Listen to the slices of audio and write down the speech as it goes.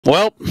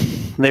Well,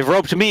 they've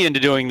roped me into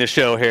doing the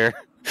show here.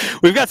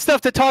 We've got stuff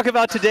to talk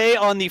about today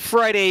on the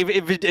Friday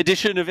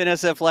edition of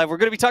NSF Live. We're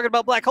going to be talking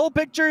about black hole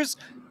pictures.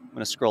 I'm going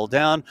to scroll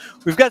down.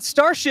 We've got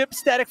Starship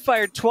static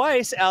fired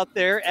twice out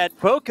there at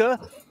Boca.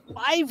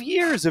 5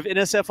 years of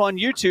NSF on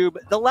YouTube.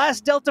 The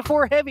last Delta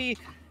IV Heavy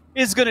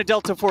is going to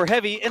Delta IV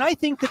Heavy, and I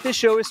think that this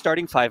show is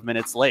starting 5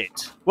 minutes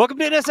late. Welcome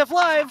to NSF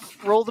Live.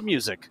 Roll the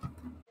music.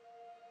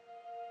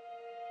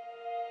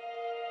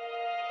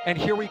 And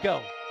here we go.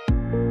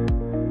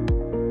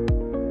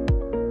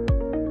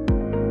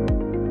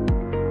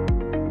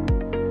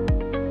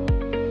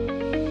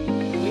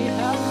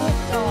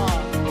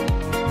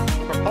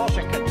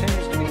 Propulsion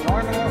continues to be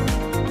normal.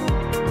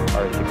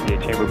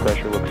 R68 chamber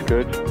pressure looks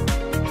good.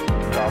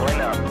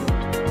 Following up.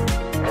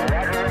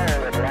 Roger,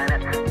 roger,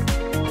 planet.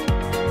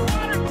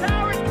 Water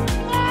towers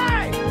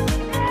fly!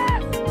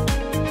 Yes!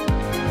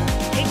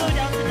 Echo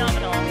down to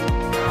nominal.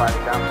 Flight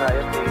downside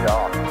FD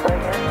off.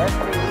 Bring in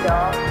FD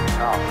off.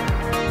 Off.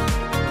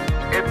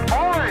 It's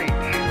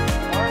orange!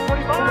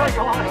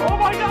 145! Oh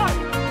my god!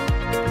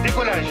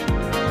 Decollage.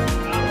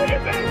 What do you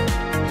think?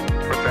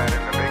 Put that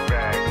in the big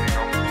bag, you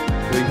know.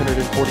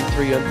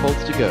 343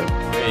 unfolds to go.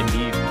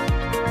 Indeed.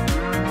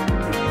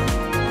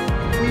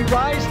 We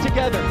rise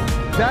together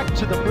back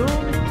to the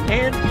moon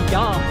and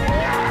beyond.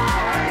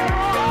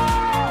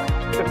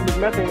 The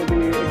methane would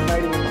be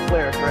igniting in the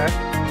flare, correct?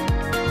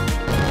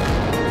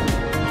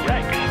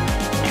 Yikes.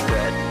 You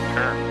dead?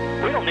 Sure.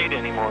 We don't need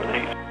any more of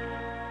these.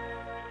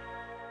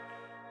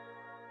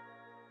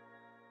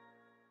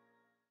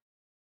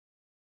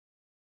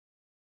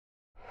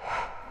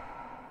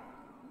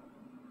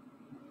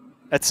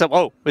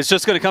 It's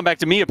just going to come back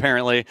to me,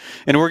 apparently,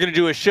 and we're going to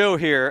do a show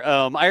here.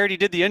 I already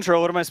did the intro.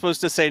 What am I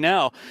supposed to say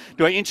now?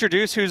 Do I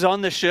introduce who's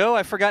on the show?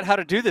 I forgot how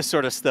to do this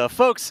sort of stuff.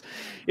 Folks,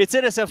 it's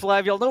NSF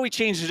Live. Y'all know we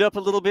changed it up a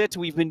little bit.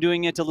 We've been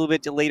doing it a little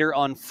bit later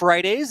on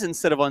Fridays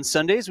instead of on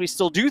Sundays. We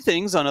still do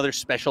things on other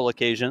special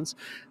occasions.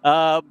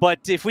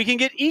 But if we can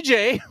get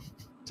EJ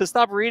to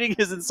stop reading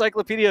his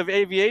Encyclopedia of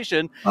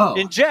Aviation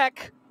and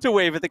Jack to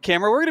wave at the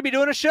camera, we're going to be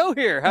doing a show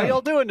here. How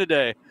y'all doing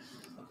today?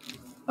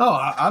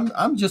 Oh,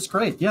 I'm just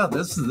great. Yeah,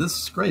 this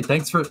is great.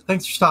 Thanks for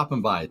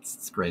stopping by.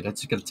 It's great. I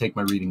just got to take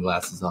my reading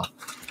glasses off.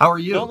 How are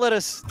you? Don't let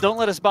us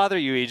bother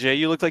you, EJ.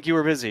 You look like you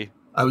were busy.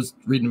 I was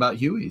reading about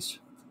Hueys.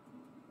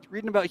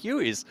 Reading about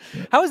Hueys.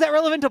 How is that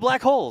relevant to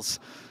black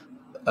holes?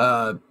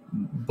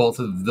 Both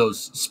of those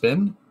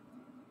spin.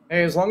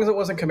 Hey, as long as it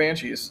wasn't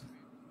Comanches.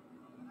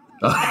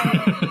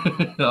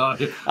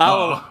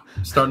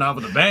 Starting off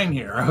with a bang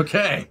here.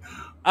 Okay.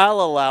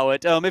 I'll allow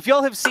it. If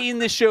y'all have seen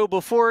this show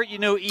before, you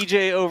know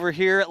EJ over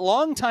here,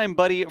 longtime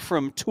buddy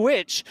from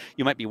Twitch.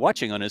 You might be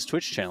watching on his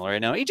Twitch channel right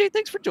now. EJ,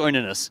 thanks for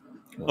joining us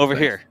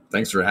here.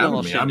 Thanks for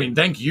having me. I mean,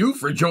 thank you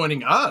for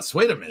joining us.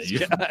 Wait a minute.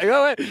 You're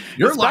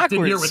it's locked backwards.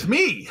 in here with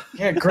me.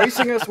 Yeah,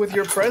 gracing us with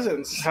your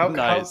presence. How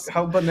Nice.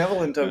 how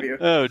benevolent of you.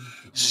 Oh,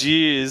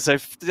 jeez.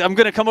 I'm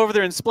going to come over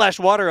there and splash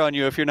water on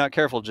you if you're not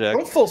careful, Jack.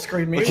 Don't full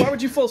screen me. Why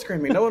would you full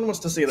screen me? No one wants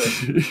to see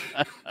this.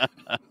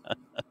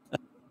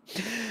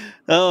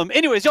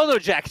 Anyways, y'all know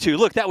Jack too.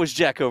 Look, that was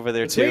Jack over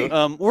there too.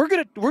 We're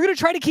gonna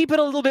try to keep it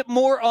a little bit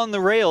more on the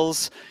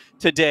rails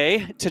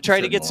today to try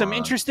to get some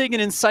interesting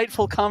and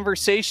insightful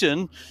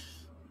conversation.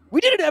 We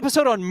did an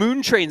episode on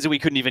moon trains and we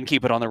couldn't even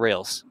keep it on the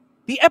rails.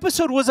 The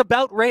episode was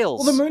about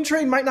rails. Well, the moon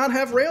train might not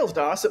have rails,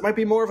 Doss. It might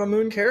be more of a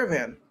moon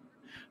caravan.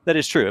 That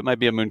is true. It might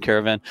be a moon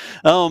caravan.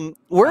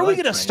 Where are we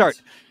gonna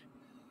start?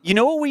 You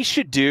know what we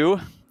should do?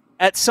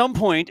 At some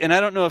point, and I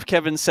don't know if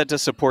Kevin's set to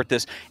support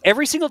this,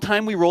 every single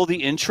time we roll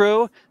the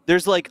intro,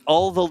 there's like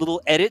all the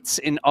little edits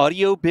and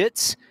audio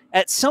bits.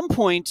 At some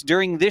point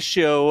during this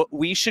show,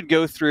 we should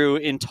go through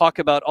and talk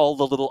about all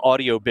the little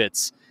audio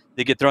bits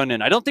that get thrown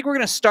in. I don't think we're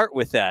going to start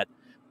with that,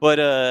 but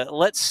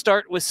let's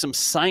start with some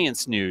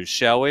science news,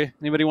 shall we?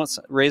 Anybody want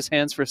to raise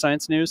hands for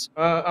science news?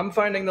 I'm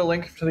finding the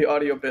link to the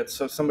audio bits,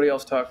 so somebody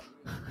else talk.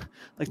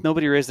 Like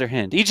nobody raised their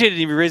hand. EJ didn't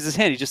even raise his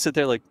hand. He just sit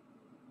there like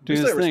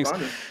doing his things.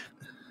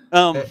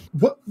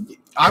 What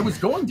I was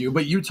going to,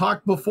 but you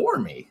talked before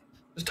me.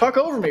 Just talk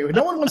over me.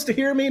 No one wants to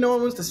hear me. No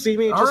one wants to see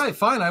me. All right,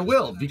 fine. I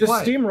will. Be Just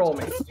quiet. steamroll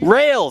me.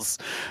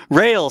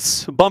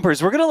 Rails,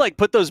 bumpers. We're gonna like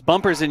put those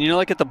bumpers in. You know,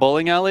 like at the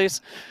bowling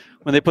alleys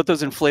when they put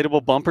those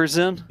inflatable bumpers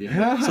in.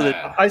 Yeah. So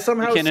that I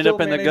somehow you can't end still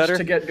up in the manage gutter.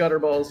 to get gutter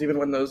balls even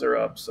when those are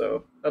up.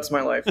 So that's my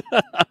life.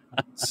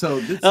 So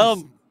this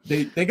is,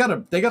 they got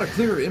a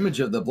clearer image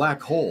of the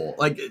black hole.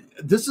 Like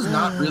this is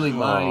not really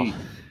my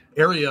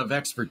area of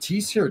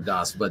expertise here,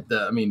 Das. But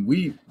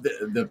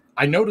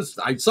I noticed,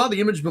 I saw the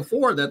image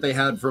before that they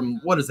had from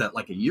what is that,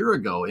 like a year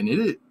ago,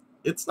 and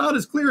it's not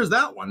as clear as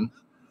that one.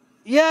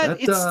 Yeah,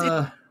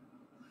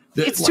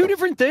 That, it's two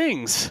different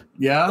things.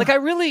 Yeah. Like I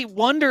really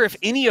wonder if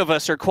any of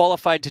us are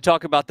qualified to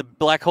talk about the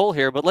black hole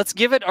here, but let's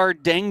give it our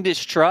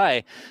dangdest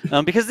try.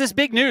 Because this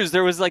big news,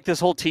 there was like this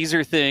whole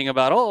teaser thing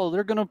about,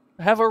 they're going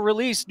to have a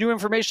release, new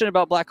information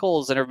about black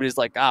holes. And everybody's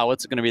like,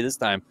 what's it going to be this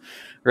time?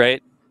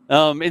 Right.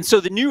 And so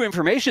the new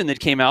information that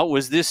came out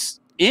was this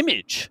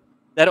image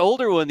That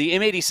older one, the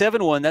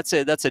M87 one, that's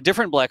a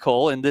different black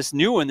hole, and this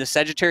new one, the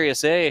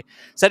Sagittarius A.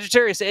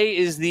 Sagittarius A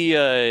is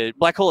the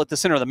black hole at the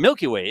center of the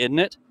Milky Way, isn't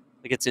it?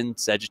 Like it's in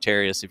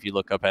Sagittarius if you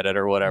look up at it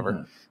or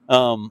whatever.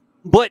 Mm-hmm.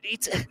 But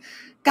it's,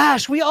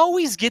 gosh, we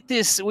always get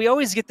this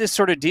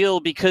sort of deal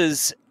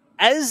because,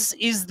 as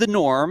is the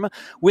norm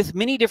with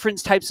many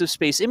different types of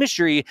space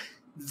imagery,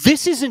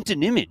 this isn't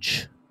an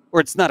image. Or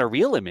it's not a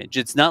real image.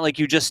 It's not like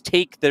you just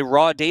take the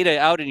raw data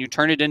out and you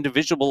turn it into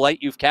visible light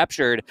you've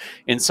captured,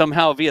 and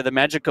somehow via the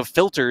magic of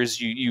filters,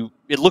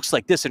 it looks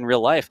like this in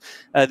real life.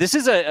 This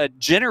is a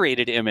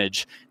generated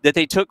image that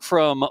they took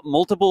from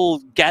multiple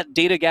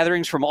data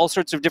gatherings from all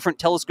sorts of different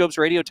telescopes,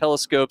 radio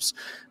telescopes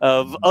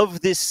of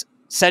this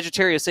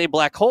Sagittarius A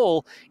black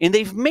hole, and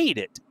they've made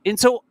it. And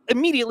so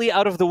immediately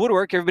out of the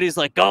woodwork, everybody's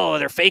like, oh,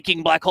 they're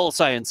faking black hole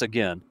science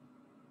again.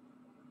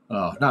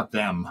 Oh, not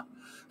them.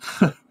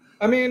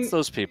 I mean, it's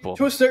those people.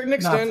 To a certain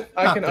extent,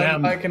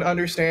 I can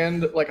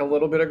understand like a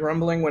little bit of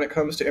grumbling when it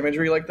comes to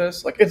imagery like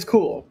this. Like, it's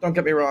cool. Don't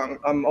get me wrong.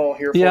 I'm all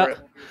here for it.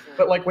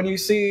 But like when you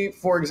see,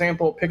 for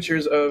example,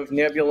 pictures of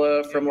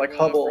nebula from like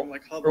Hubble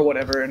or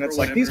whatever, and it's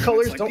like these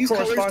colors don't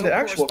correspond to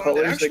actual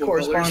colors. They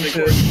correspond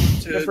to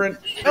different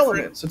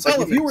elements. It's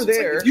like if you were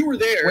there,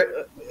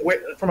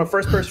 from a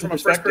first-person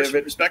perspective,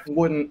 it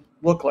wouldn't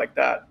look like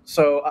that.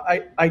 So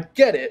I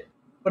get it,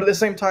 but at the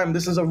same time,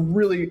 this is a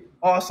really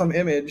awesome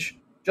image.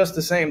 Just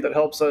the same, that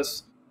helps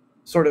us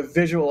sort of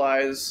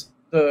visualize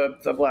the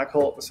black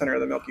hole at the center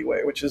of the Milky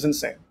Way, which is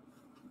insane.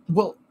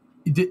 Well,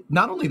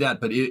 not only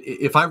that, but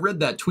if I read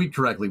that tweet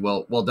correctly,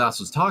 while Das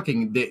was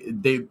talking,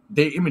 they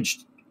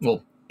imaged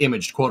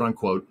quote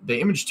unquote,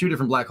 they imaged two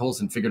different black holes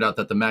and figured out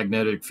that the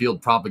magnetic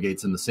field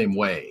propagates in the same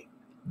way.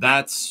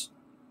 That's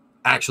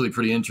actually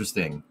pretty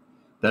interesting.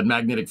 That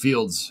magnetic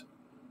fields,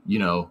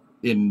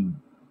 in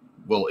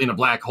a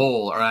black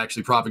hole are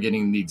actually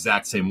propagating in the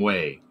exact same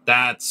way.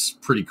 That's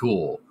pretty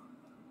cool.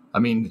 I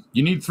mean,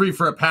 you need 3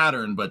 for a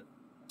pattern, but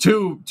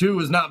two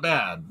is not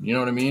bad. You know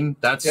what I mean?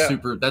 That's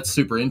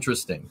super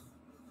interesting.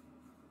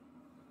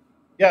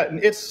 Yeah,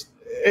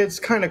 it's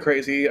kind of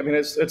crazy. I mean,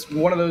 it's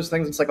one of those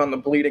things that's like on the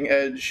bleeding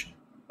edge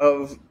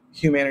of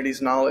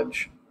humanity's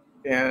knowledge,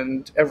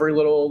 and every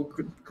little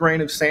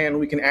grain of sand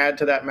we can add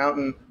to that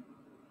mountain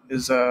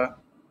is I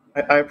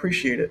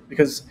appreciate it,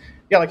 because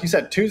yeah, like you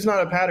said, 2's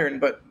not a pattern,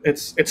 but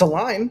it's a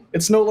line.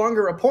 It's no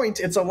longer a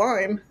point, it's a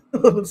line.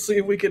 Let's see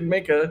if we can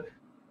make a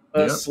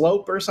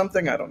slope or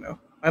something. I don't know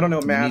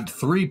math. You need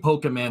 3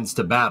 Pokemons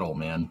to battle,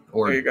 man,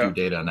 or do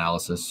data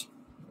analysis.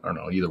 I don't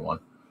know, either one.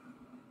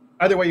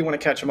 Either way, you want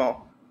to catch them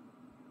all.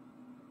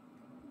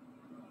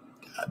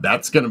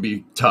 That's going to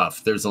be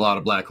tough. There's a lot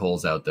of black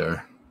holes out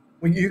there.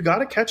 Well, you got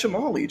to catch them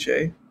all,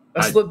 EJ.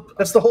 That's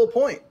the whole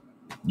point.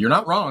 You're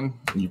not wrong.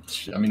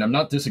 I'm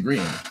not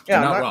disagreeing.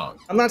 Yeah, you're not wrong.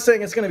 I'm not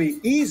saying it's going to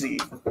be easy.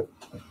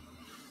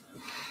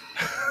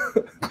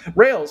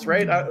 Rails,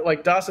 right?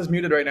 Like DOS is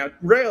muted right now.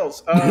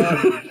 Rails.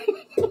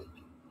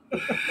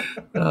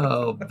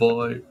 Oh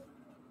boy.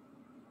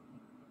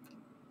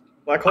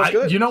 Black hole's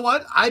good. You know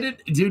what?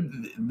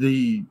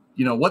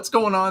 What's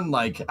going on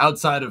like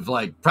outside of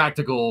like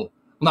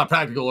not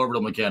practical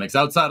orbital mechanics,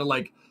 outside of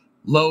like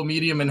low,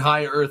 medium, and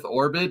high Earth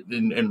orbit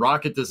and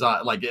rocket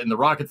design, like in the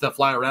rockets that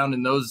fly around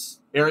in those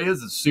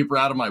areas, is super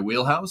out of my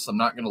wheelhouse. I'm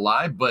not going to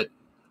lie, but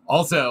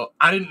also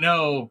I didn't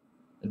know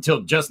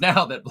until just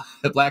now that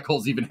black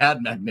holes even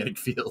had magnetic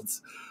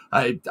fields.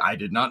 I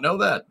did not know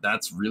that.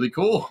 That's really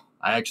cool.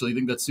 I actually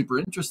think that's super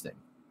interesting.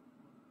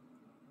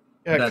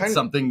 Yeah, that's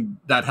something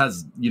that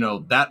has,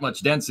 that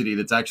much density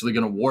that's actually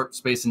going to warp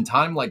space and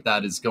time like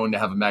that is going to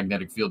have a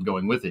magnetic field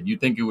going with it.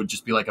 You'd think it would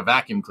just be like a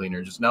vacuum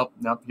cleaner. Just nope,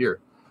 here.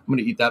 I'm going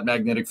to eat that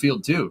magnetic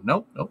field too.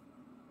 Nope.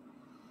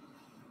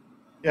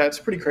 Yeah, it's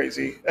pretty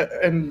crazy.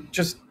 And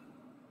just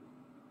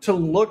to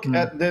look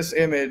at this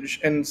image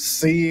and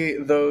see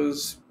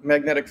those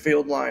magnetic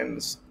field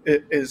lines,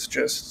 it is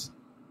just...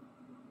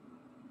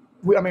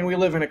 we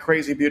live in a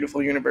crazy,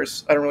 beautiful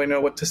universe. I don't really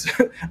know what to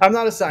say. I'm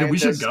not a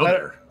scientist. Yeah, we should go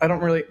there. I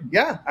don't really...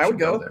 Yeah, I would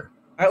go there.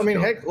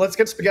 Heck, let's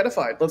get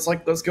spaghettified.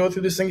 Let's go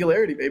through the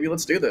singularity, baby.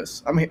 Let's do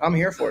this. I'm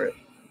here for it.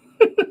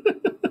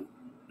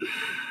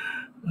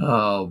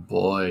 Oh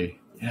boy,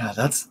 yeah,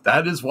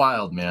 that is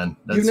wild, man.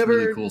 That's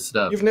really cool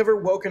stuff. You've never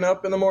woken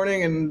up in the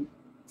morning and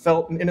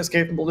felt an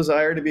inescapable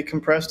desire to be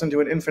compressed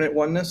into an infinite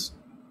oneness?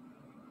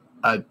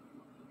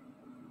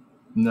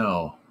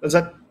 No. Is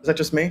that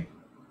just me?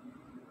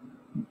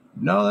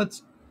 No,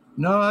 that's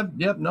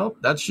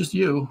just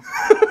you.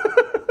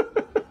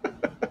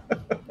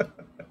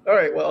 All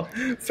right, well,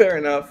 fair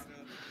enough.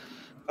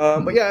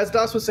 But yeah, as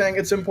Das was saying,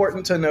 it's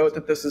important to note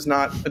that this is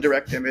not a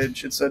direct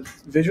image. It's a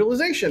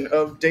visualization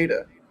of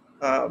data.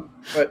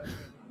 But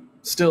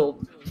still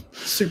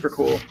super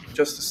cool,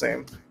 just the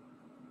same.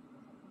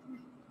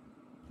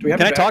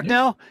 Can I talk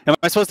now? Am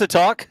I supposed to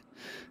talk?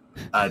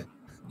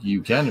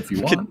 You can if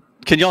you want.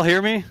 Can y'all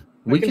hear me?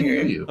 We can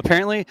hear you.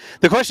 Apparently.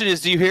 The question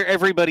is, do you hear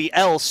everybody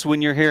else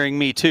when you're hearing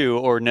me too,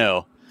 or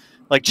no?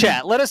 Like,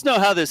 chat, let us know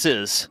how this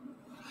is.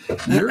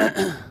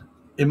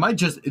 It might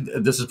just...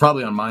 This is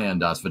probably on my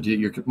end, Das, but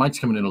your mic's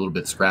coming in a little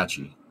bit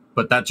scratchy.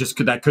 but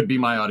that could be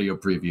my audio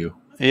preview.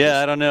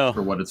 Yeah, I don't know.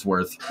 For what it's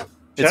worth.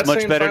 It's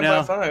much better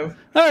now. 5x5.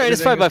 All right,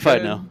 it's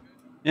 5x5 now.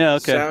 Yeah,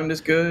 okay. Sound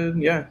is good.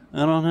 Yeah.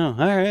 I don't know.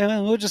 All right,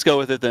 we'll just go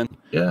with it then.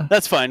 Yeah.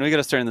 That's fine. We got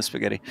to stir in the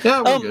spaghetti.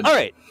 Yeah, we're good. All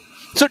right.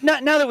 So now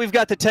that we've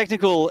got the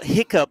technical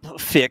hiccup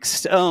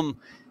fixed,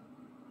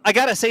 I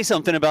got to say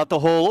something about the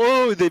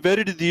whole, they've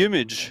edited the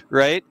image,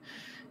 right?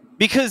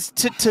 Because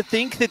to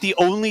think that the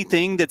only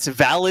thing that's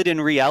valid in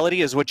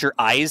reality is what your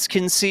eyes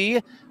can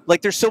see,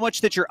 like there's so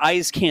much that your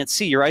eyes can't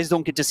see. Your eyes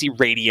don't get to see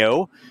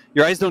radio.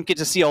 Your eyes don't get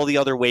to see all the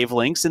other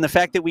wavelengths. And the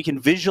fact that we can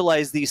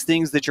visualize these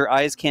things that your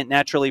eyes can't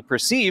naturally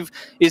perceive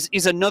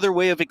is another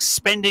way of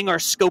expanding our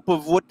scope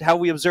of how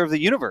we observe the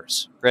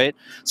universe, right?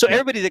 So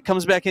everybody that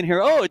comes back in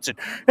here,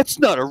 it's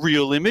not a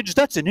real image.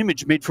 That's an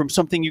image made from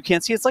something you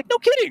can't see. It's like, no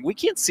kidding. We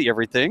can't see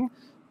everything.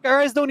 Our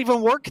eyes don't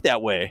even work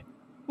that way.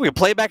 We can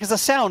play it back as a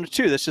sound,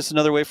 too. That's just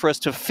another way for us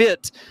to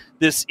fit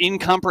this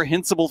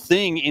incomprehensible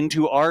thing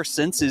into our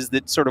senses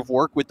that sort of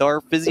work with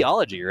our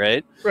physiology,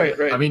 right? Right.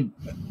 I mean,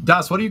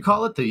 Das, what do you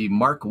call it? The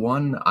Mark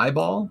I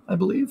eyeball, I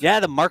believe?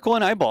 Yeah, the Mark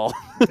I eyeball.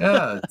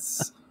 Yeah,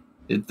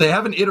 they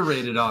haven't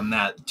iterated on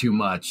that too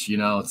much.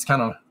 It's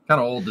kind of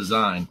old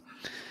design.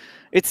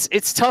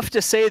 It's tough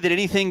to say that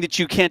anything that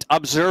you can't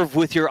observe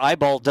with your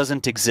eyeball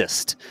doesn't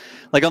exist.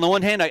 Like, on the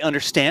one hand, I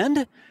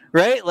understand,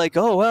 right? Like,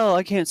 oh, well,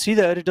 I can't see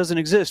that. It doesn't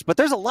exist. But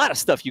there's a lot of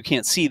stuff you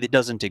can't see that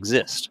doesn't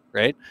exist,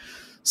 right?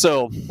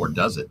 So, or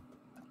does it?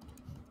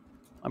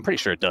 I'm pretty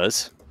sure it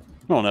does.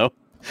 I don't know.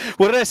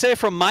 What did I say?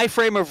 From my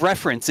frame of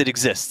reference, it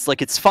exists.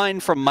 Like, it's fine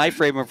from my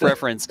frame of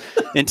reference.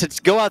 And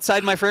to go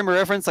outside my frame of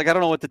reference, like, I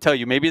don't know what to tell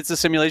you. Maybe it's a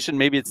simulation.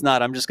 Maybe it's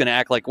not. I'm just going to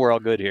act like we're all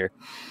good here.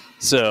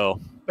 So.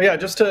 But yeah,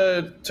 just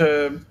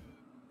to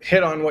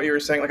hit on what you were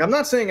saying, like, I'm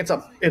not saying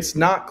it's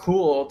not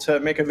cool to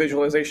make a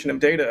visualization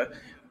of data.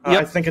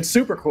 I think it's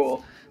super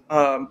cool.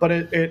 But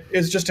it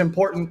is just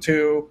important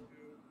to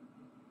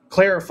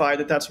clarify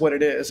that that's what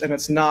it is, and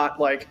it's not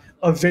like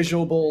a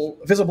visible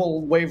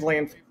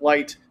wavelength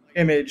light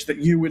image that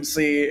you would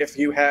see if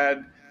you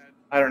had,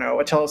 I don't know,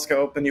 a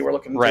telescope and you were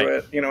looking through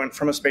it, and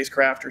from a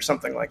spacecraft or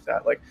something like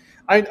that. Like,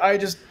 I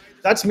just,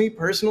 that's me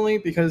personally,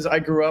 because I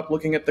grew up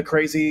looking at the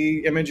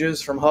crazy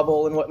images from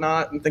Hubble and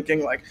whatnot and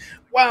thinking like,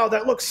 wow,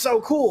 that looks so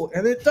cool,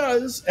 and it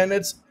does, and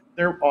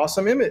they're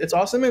awesome it's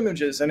awesome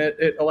images, and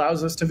it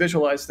allows us to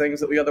visualize things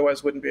that we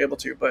otherwise wouldn't be able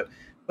to. But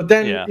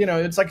then,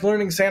 it's like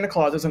learning Santa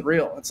Claus isn't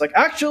real. It's like,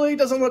 actually, it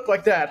doesn't look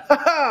like that.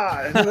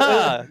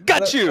 Ha!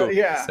 Got you.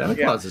 Yeah. Santa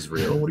Claus is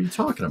real. What are you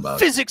talking about?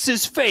 Physics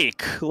is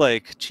fake.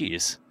 Like,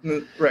 geez.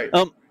 Right.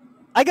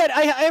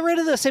 I read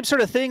the same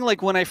sort of thing,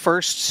 like when I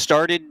first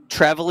started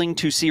traveling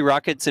to see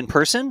rockets in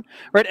person,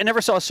 right? I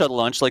never saw a shuttle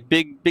launch. Like,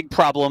 big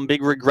problem,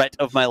 big regret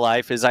of my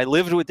life is I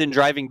lived within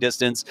driving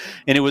distance,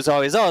 and it was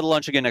always, it'll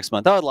launch again next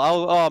month.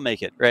 I'll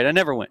make it, right? I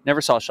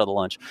never saw a shuttle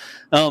launch.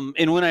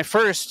 And when I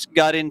first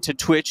got into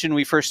Twitch and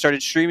we first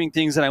started streaming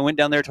things and I went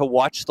down there to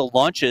watch the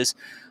launches,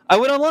 I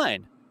went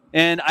online.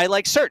 And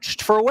I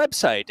searched for a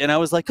website, and I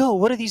was like, oh,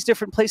 what are these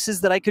different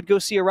places that I could go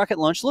see a rocket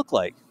launch look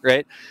like,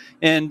 right?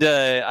 And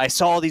I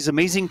saw all these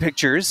amazing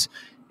pictures,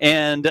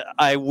 and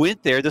I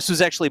went there. This was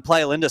actually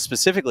Playa Linda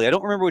specifically. I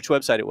don't remember which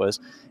website it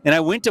was. And I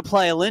went to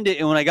Playa Linda,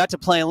 and when I got to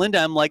Playa Linda,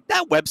 I'm like,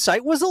 that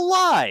website was a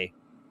lie.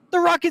 The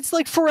rocket's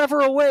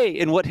forever away.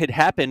 And what had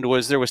happened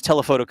was there was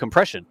telephoto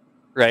compression.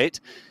 Right?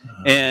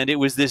 And it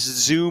was this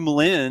zoom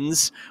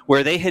lens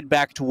where they had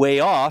backed way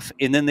off,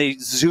 and then they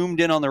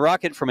zoomed in on the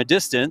rocket from a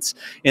distance,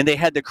 and they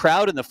had the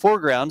crowd in the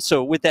foreground.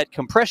 So with that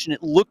compression,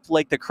 it looked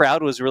like the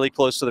crowd was really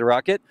close to the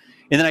rocket.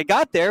 And then I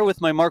got there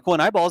with my Mark I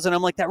eyeballs, and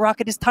I'm like, that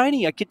rocket is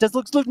tiny. It does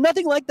look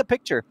nothing like the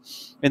picture.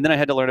 And then I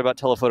had to learn about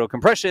telephoto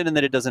compression, and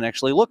that it doesn't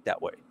actually look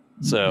that way.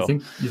 So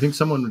you think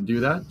someone would do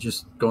that?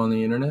 Just go on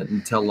the internet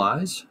and tell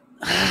lies?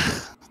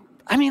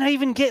 I mean, I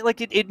even get,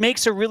 it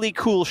makes a really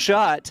cool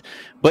shot,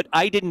 but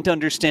I didn't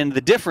understand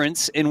the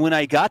difference. And when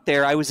I got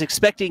there, I was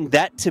expecting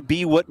that to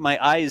be what my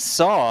eyes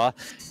saw.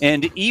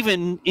 And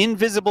even in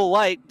visible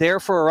light there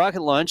for a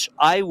rocket launch,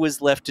 I was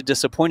left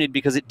disappointed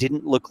because it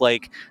didn't look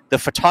like the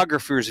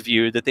photographer's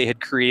view that they had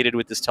created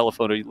with this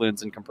telephoto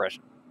lens and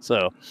compression.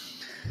 So,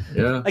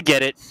 yeah, I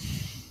get it.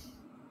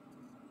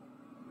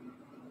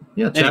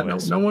 Yeah,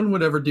 Chad, no one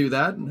would ever do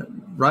that,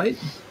 right?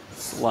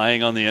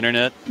 Lying on the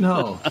internet?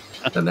 No,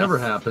 that never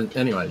happened.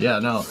 Anyway,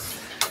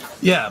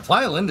 yeah,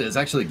 Playa Linda is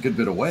actually a good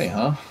bit away,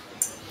 huh?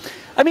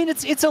 I mean,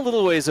 it's a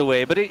little ways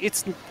away, but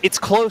it's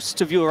close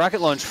to view a rocket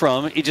launch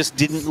from. It just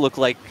didn't look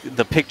like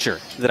the picture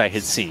that I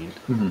had seen,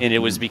 and it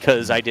was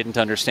because I didn't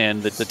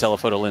understand that the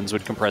telephoto lens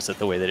would compress it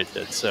the way that it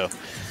did. So,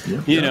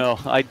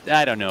 I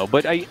don't know,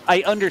 but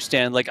I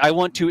understand. I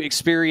want to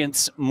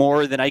experience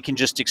more than I can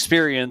just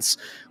experience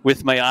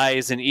with my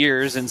eyes and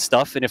ears and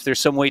stuff. And if there's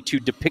some way to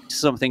depict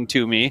something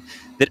to me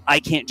that I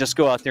can't just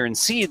go out there and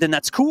see, then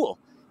that's cool.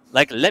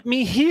 Let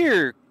me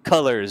hear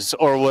colors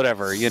or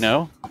whatever,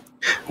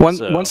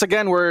 Once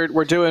again, we're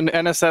doing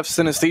NSF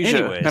synesthesia,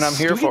 anyways, and I'm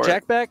here for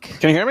Jack it. Back?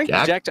 Can you hear me?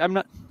 Jack, I'm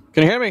not.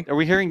 Can you hear me? Are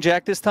we hearing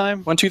Jack this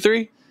time? 1, 2,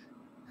 3.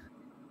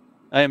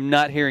 I am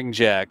not hearing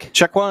Jack.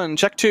 Check 1,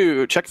 check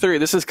 2, check 3.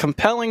 This is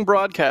compelling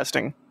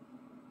broadcasting.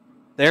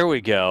 There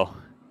we go.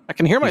 I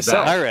can hear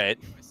myself. All right.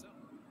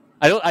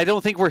 I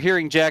don't think we're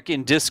hearing Jack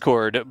in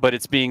Discord, but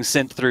it's being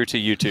sent through to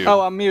YouTube.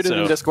 Oh, I'm muted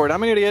in Discord.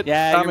 I'm an idiot.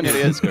 Yeah, I'm an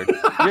idiot. Discord.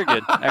 You're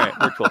good. All right,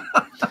 we're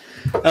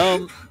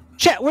cool.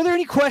 Chat, were there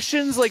any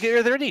questions? Like,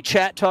 are there any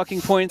chat talking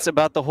points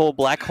about the whole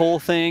black hole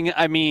thing?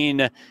 I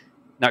mean,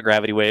 not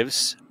gravity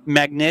waves,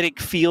 magnetic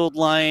field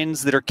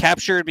lines that are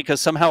captured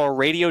because somehow a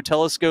radio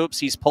telescope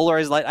sees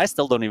polarized light. I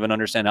still don't even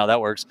understand how that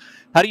works.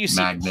 How do you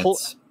see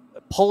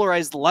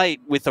polarized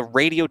light with a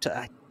radio?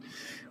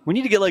 We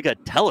need to get like a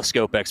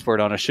telescope expert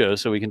on a show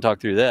so we can talk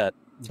through that.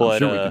 But, I'm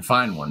sure we can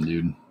find one,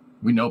 dude.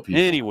 We know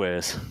people.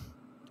 Anyways.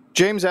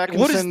 James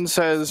Atkinson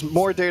says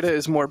more data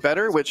is more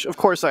better, which of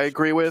course I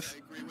agree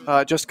with.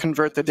 Just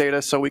convert the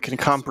data so we can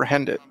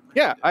comprehend it.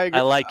 Yeah, I agree.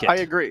 I like it. I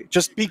agree.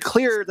 Just be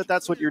clear that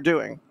that's what you're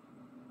doing.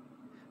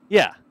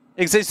 Yeah.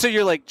 So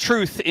you're like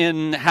truth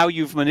in how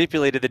you've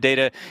manipulated the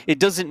data. It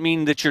doesn't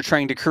mean that you're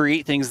trying to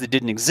create things that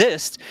didn't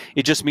exist.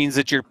 It just means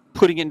that you're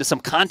putting it into some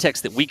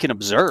context that we can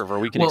observe or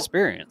we can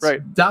experience.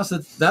 Right. Das,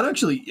 that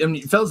actually, I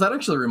mean, fellas, that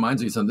actually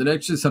reminds me of something.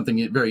 Actually,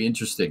 something very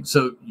interesting.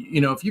 So,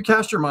 if you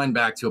cast your mind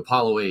back to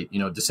Apollo 8,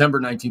 December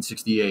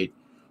 1968,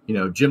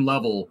 Jim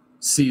Lovell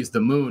sees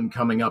the moon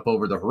coming up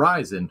over the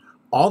horizon.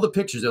 All the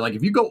pictures are like,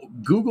 if you go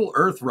Google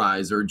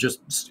Earthrise or just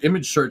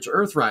image search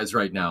Earthrise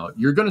right now,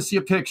 you're going to see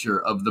a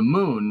picture of the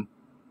moon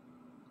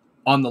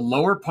on the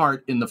lower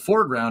part in the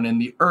foreground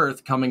and the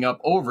Earth coming up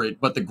over it.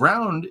 But the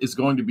ground is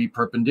going to be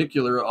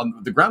perpendicular.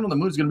 The ground on the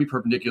moon is going to be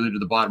perpendicular to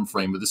the bottom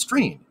frame of the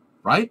screen,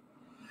 right?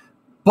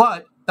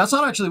 But that's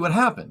not actually what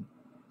happened.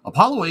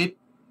 Apollo 8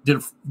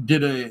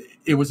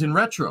 it was in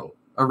retro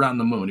around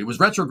the moon. It was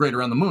retrograde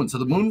around the moon. So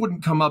the moon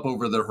wouldn't come up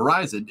over the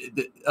horizon.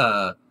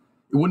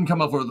 It wouldn't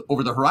come up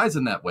over the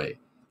horizon that way.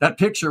 That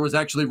picture was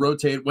actually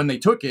rotated. When they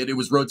took it, it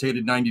was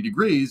rotated 90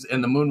 degrees,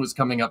 and the moon was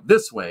coming up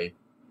this way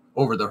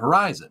over the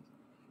horizon.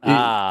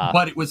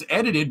 But it was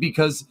edited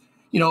because,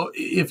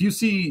 if you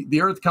see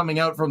the Earth coming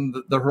out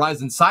from the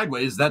horizon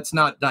sideways, that's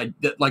not like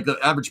the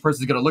average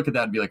person is going to look at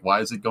that and be like,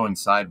 why is it going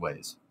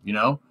sideways?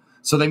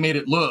 So they made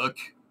it look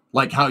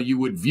like how you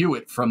would view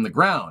it from the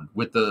ground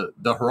with the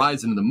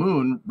horizon of the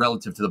moon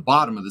relative to the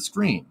bottom of the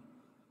screen.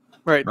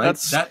 Right.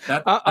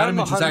 That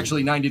image is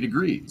actually 90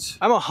 degrees.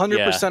 I'm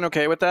 100%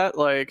 okay with that.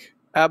 Like,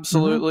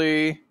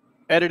 absolutely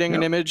editing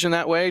an image in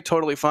that way,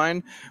 totally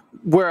fine.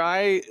 Where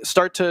I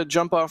start to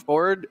jump off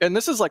board, and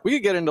this is like, we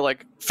could get into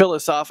like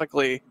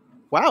philosophically,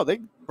 wow, they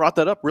brought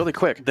that up really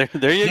quick. There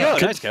you go.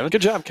 Good, nice, Kevin.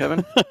 Good job,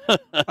 Kevin.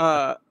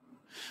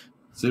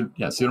 See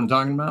what I'm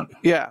talking about?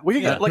 Yeah, we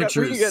can get like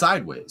picture is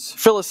sideways.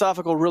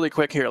 Philosophical really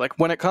quick here. Like,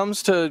 when it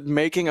comes to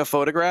making a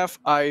photograph,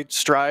 I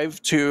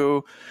strive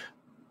to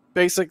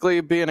basically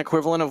be an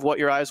equivalent of what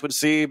your eyes would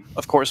see,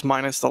 of course,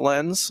 minus the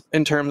lens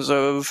in terms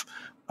of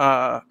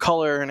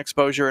color and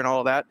exposure and all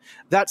of that.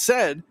 That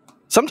said,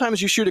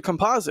 sometimes you shoot a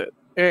composite,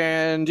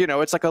 and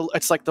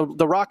it's like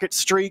the rocket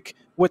streak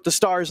with the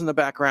stars in the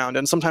background,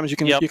 and sometimes you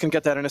can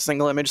get that in a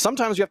single image.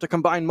 Sometimes you have to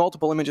combine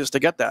multiple images to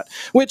get that,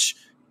 which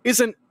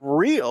isn't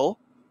real.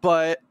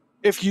 But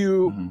if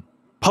you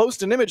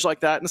post an image like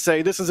that and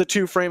say, this is a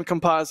 2-frame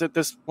composite,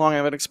 this long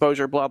of an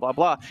exposure, blah blah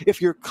blah,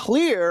 if you're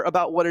clear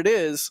about what it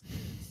is,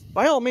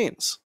 by all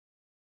means.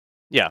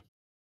 Yeah.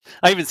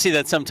 I even see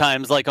that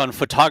sometimes, like on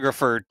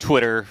photographer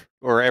Twitter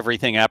or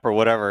Everything app or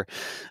whatever.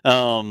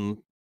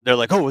 They're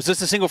like, oh, is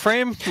this a single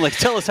frame? Like,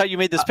 tell us how you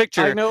made this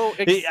picture. I know.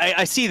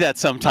 I see that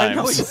sometimes. I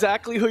know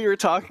exactly who you're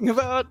talking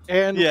about,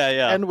 and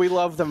and we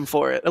love them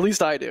for it. At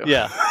least I do.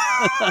 Yeah.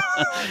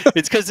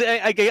 It's because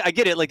I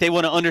get it. Like, they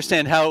want to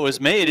understand how it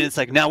was made, and it's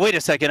like, now wait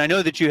a second. I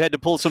know that you had to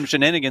pull some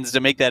shenanigans to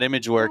make that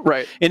image work.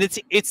 Right. And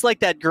it's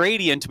like that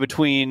gradient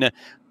between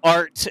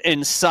art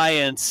and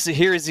science.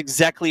 Here's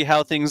exactly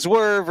how things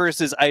were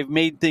versus I've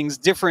made things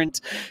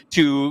different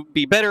to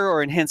be better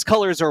or enhance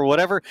colors or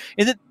whatever.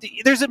 And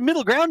there's a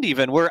middle ground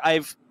even where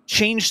I've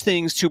changed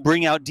things to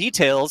bring out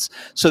details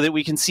so that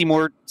we can see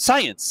more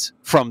science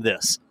from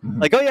this.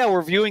 Like, oh yeah,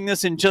 we're viewing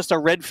this in just a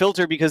red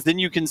filter because then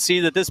you can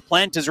see that this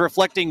plant is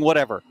reflecting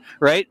whatever,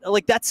 right?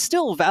 Like, that's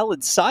still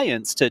valid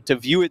science to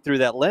view it through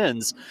that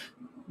lens.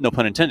 No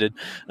pun intended.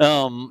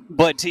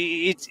 But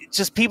it's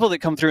just people that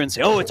come through and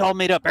say, oh, it's all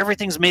made up.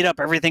 Everything's made up.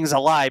 Everything's a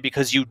lie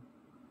because you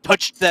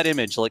touched that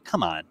image. Like,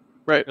 come on.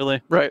 Right.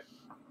 Really? Right.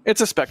 It's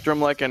a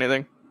spectrum like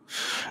anything.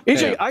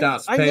 EJ,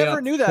 I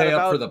never knew that pay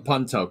about... up for the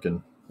pun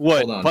token.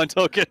 What? Pun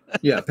token?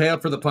 Yeah, pay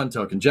up for the pun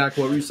token. Jack,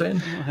 what were you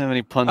saying? I don't have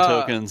any pun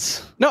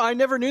tokens. No, I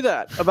never knew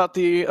that about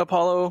the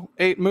Apollo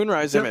 8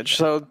 moonrise image.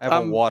 So I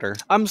have water.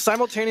 I'm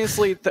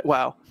simultaneously...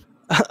 wow.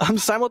 I'm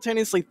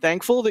simultaneously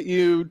thankful that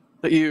you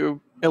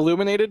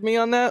illuminated me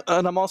on that,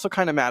 and I'm also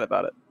kind of mad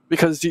about it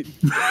because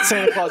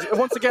Santa Claus.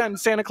 Once again,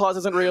 Santa Claus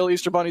isn't real.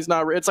 Easter Bunny's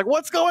not real. It's like,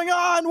 what's going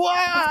on?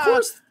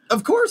 Wow!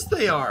 Of course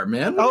they are,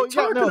 man. What are you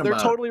talking they're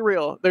about? totally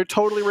real. They're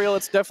totally real.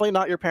 It's definitely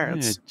not your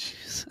parents.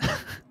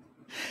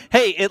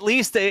 Hey, at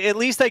least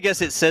I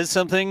guess it says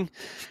something,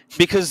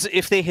 because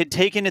if they had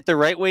taken it the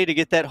right way to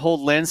get that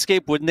whole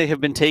landscape, wouldn't they have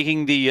been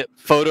taking the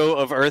photo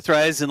of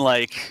Earthrise and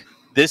like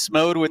this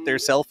mode with their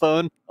cell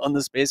phone on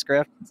the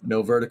spacecraft.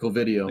 No vertical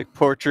video. Like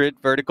portrait,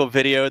 vertical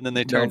video, and then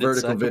they turned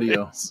vertical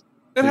video.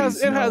 It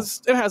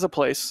has a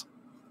place.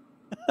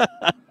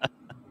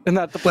 And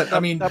that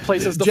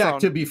place is the Jack, phone.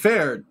 to be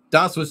fair,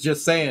 Das was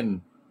just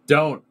saying,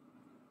 don't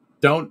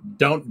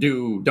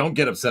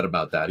get upset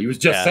about that. He was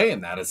just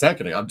saying that a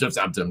second ago. I'm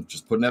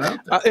just putting it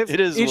out there.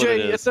 It is EJ, what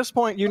it is. At this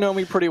point, you know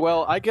me pretty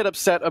well. I get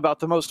upset about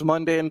the most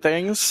mundane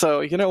things,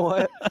 so you know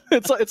what?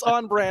 it's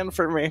on brand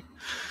for me.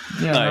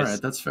 Yeah, nice. All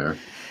right, that's fair.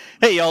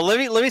 Hey, y'all, let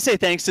me say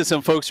thanks to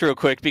some folks real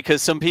quick,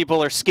 because some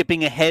people are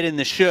skipping ahead in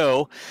the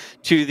show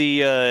to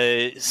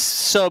the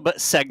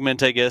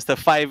sub-segment, I guess, the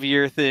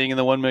 5-year thing and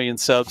the 1 million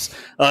subs.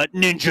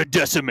 Ninja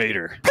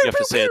Decimator. You have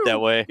to say it that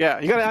way. Yeah,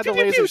 you got to add the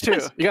lasers,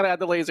 too. You got to add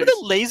the lasers.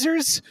 The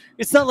lasers?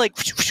 It's not like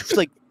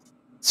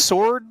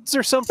swords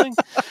or something.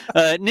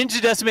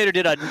 Ninja Decimator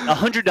did a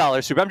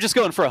 $100 super. I'm just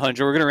going for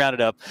 100. We're going to round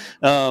it up.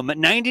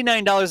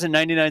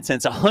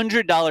 $99.99,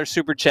 $100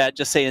 super chat,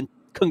 just saying,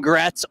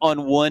 congrats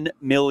on 1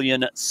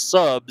 million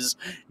subs.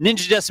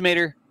 Ninja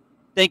Decimator,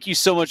 thank you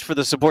so much for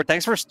the support.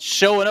 Thanks for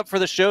showing up for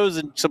the shows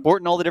and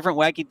supporting all the different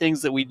wacky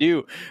things that we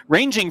do,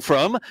 ranging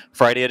from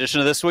Friday edition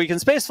of This Week in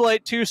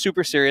Spaceflight to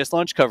super serious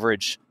launch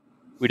coverage.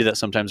 We do that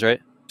sometimes, right?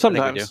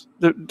 Sometimes.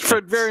 For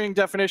varying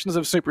definitions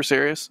of super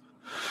serious.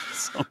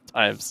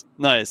 Sometimes.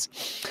 Nice.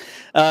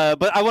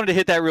 But I wanted to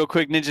hit that real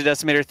quick. Ninja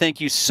Decimator, thank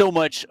you so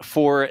much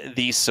for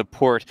the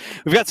support.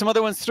 We've got some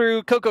other ones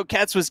through. Coco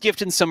Cats was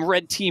gifting some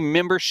Red Team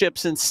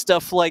memberships and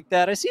stuff like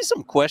that. I see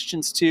some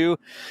questions too.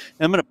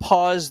 I'm going to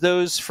pause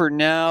those for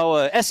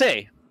now.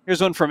 SA.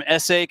 Here's one from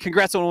SA.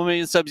 Congrats on 1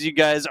 million subs, you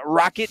guys.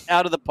 Rock it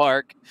out of the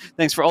park.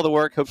 Thanks for all the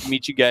work. Hope to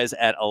meet you guys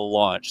at a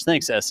launch.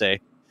 Thanks, SA,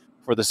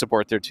 for the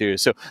support there too.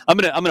 So I'm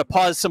gonna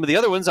pause some of the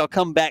other ones. I'll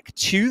come back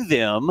to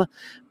them.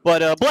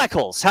 But black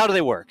holes, how do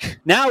they work?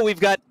 Now we've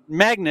got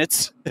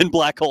magnets in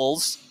black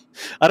holes.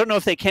 I don't know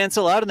if they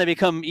cancel out and they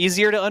become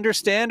easier to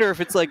understand, or if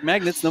it's like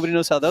magnets, nobody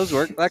knows how those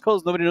work. Black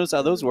holes, nobody knows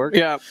how those work.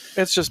 Yeah,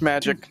 it's just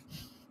magic.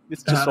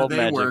 It's just all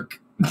magic. Work?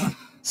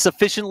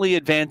 Sufficiently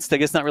advanced, I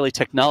guess not really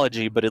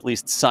technology, but at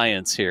least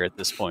science here at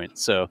this point.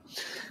 So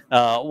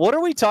what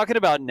are we talking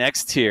about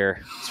next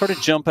here? Sort of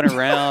jumping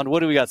around. What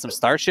do we got? Some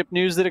Starship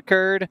news that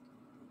occurred?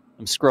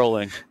 I'm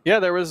scrolling. Yeah,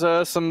 there was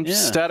some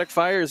static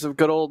fires of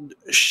good old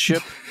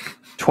Ship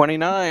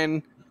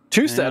 29.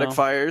 Two static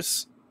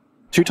fires.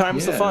 2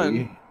 times the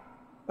fun.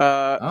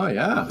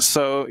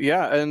 So,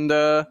 yeah. And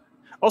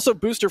also,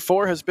 Booster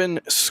 4 has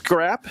been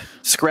scrapped.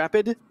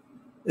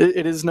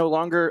 It is no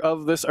longer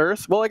of this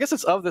Earth. Well, I guess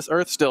it's of this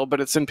Earth still,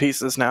 but it's in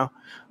pieces now.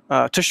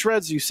 To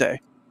shreds, you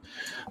say.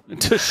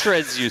 To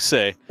shreds, you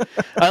say.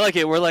 I like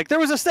it. We're like, there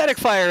was a static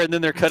fire, and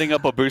then they're cutting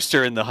up a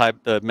booster in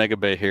the Mega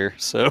Bay here.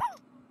 So...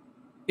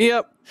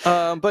 Yep,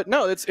 but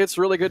no, it's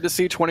really good to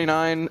see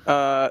 29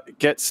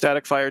 get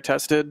static fire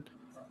tested.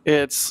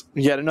 It's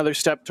yet another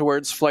step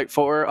towards Flight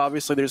 4.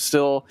 Obviously, there's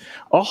still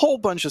a whole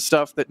bunch of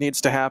stuff that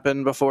needs to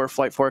happen before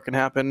Flight 4 can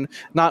happen,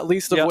 not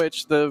least of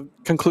which the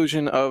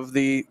conclusion of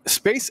the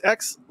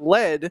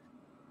SpaceX-led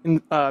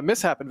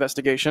mishap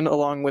investigation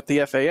along with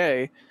the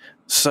FAA.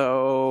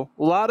 So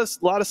a lot of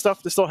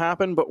stuff to still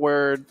happen, but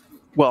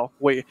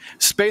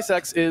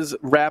SpaceX is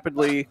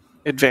rapidly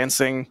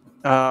advancing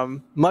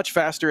much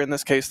faster in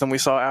this case than we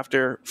saw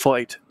after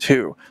Flight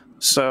 2.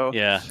 So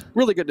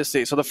really good to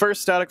see. So the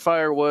first static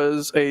fire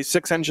was a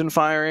 6-engine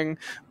firing,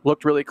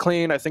 looked really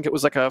clean. I think it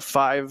was like a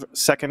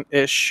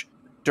 5-second-ish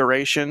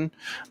duration.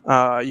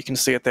 You can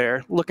see it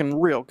there, looking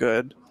real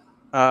good.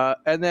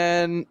 And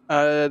then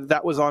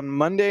that was on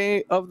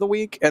Monday of the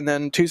week, and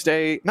then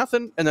Tuesday,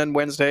 nothing, and then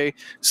Wednesday,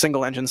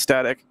 single-engine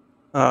static.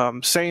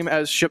 Same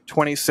as Ship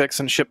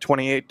 26 and Ship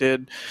 28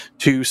 did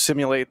to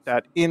simulate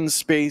that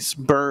in-space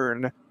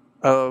burn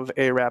of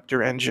a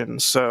Raptor engine.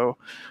 So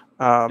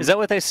is that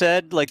what they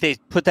said? Like they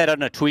put that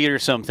on a tweet or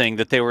something,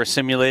 that they were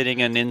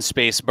simulating an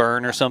in-space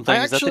burn or something?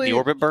 Is that the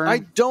deorbit burn?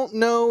 I don't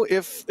know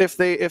if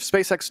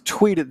SpaceX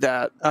tweeted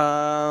that.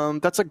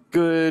 That's a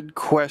good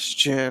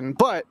question.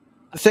 But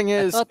the thing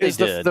is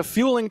the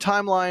fueling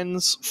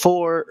timelines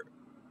for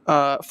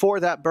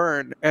that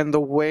burn and the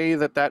way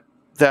that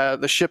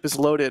the ship is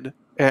loaded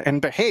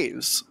and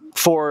behaves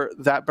for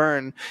that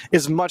burn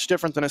is much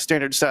different than a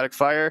standard static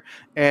fire,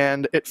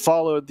 and it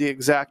followed the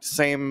exact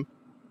same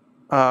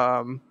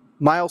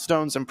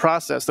milestones and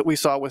process that we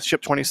saw with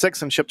Ship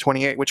 26 and Ship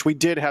 28, which we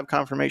did have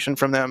confirmation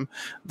from them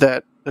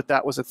that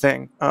was a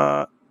thing.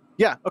 They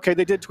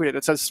did tweet it.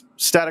 It says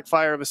static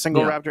fire of a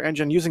single Raptor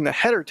engine using the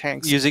header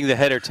tanks.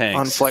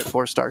 On Flight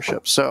 4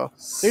 Starship. So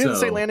they didn't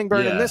say landing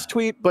burn in this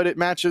tweet, but it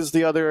matches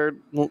the other,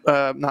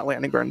 not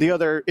landing burn, the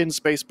other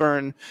in-space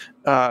burn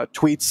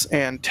tweets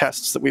and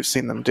tests that we've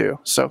seen them do.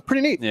 So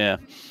pretty neat. Yeah.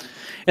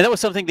 And that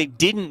was something they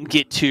didn't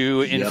get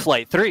to in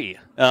Flight 3.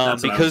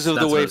 Because of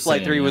the way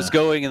Flight 3 was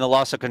going and the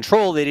loss of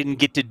control, they didn't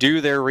get to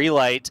do their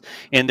relight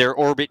and their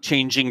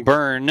orbit-changing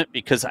burn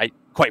because,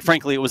 quite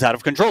frankly, it was out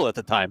of control at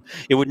the time.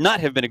 It would not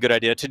have been a good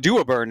idea to do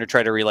a burn to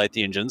try to relight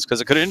the engines because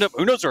it could end up,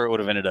 who knows where it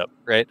would have ended up,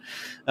 right?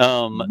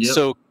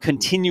 So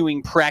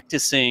continuing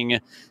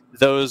practicing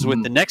those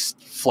with the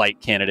next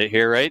flight candidate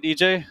here, right,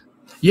 EJ?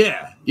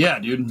 Yeah,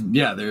 dude.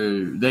 Yeah,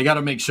 they got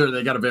to make sure,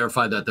 they got to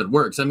verify that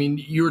works. I mean,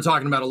 you were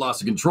talking about a loss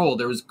of control.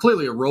 There was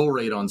clearly a roll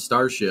rate on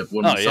Starship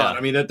when we saw it.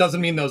 I mean, that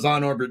doesn't mean those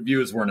on-orbit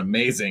views weren't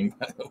amazing,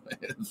 by the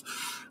way.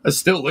 I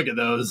still look at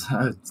those.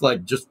 It's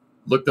like, just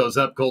looked those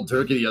up cold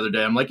turkey the other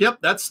day. I'm like, yep,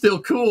 that's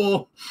still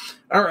cool.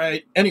 All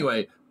right.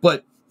 Anyway,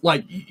 but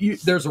like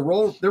there was a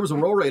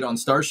roll rate on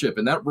Starship,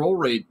 and that roll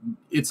rate,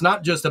 it's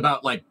not just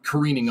about like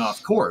careening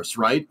off course,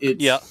 right?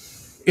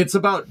 It's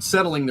about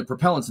settling the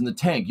propellants in the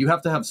tank. You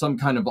have to have some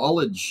kind of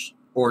ullage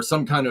or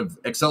some kind of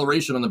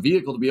acceleration on the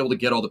vehicle to be able to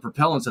get all the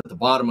propellants at the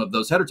bottom of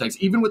those header tanks,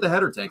 even with the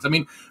header tanks. I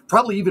mean,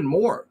 probably even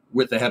more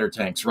with the header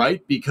tanks,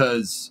 right?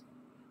 Because,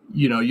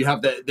 you know, you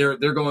have that,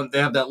 they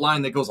have that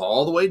line that goes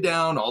all the way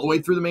down, all the way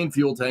through the main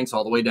fuel tanks,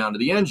 all the way down to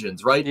the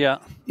engines, right? Yeah.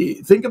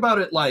 Think about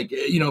it like,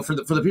 you know, for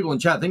the people in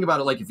chat, think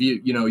about it like if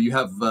you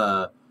have,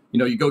 you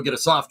know, you go get a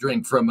soft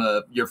drink from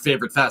your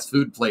favorite fast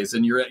food place,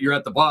 and you're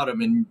at the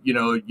bottom, and you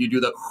know you do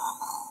the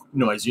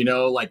noise, you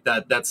know, like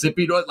that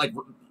sippy noise. Like,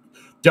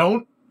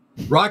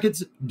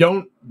 rockets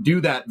don't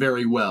do that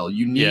very well.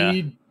 You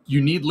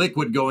need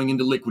liquid going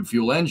into liquid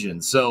fuel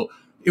engines. So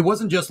it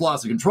wasn't just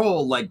loss of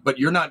control, but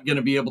you're not going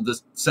to be able to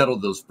settle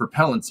those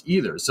propellants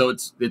either. So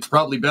it's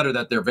probably better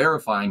that they're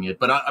verifying it.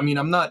 But I mean,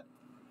 I'm not.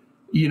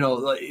 You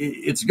know,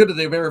 it's good that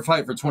they verify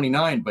it for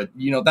 29, but,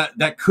 you know,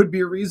 that could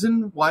be a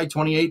reason why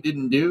 28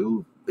 didn't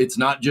do. It's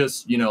not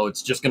just, you know,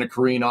 it's just going to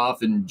careen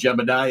off and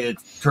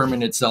Jebediah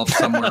Kerman itself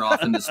somewhere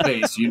off into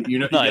space. You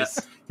know,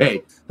 nice.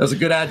 Hey, that's a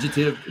good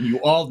adjective. You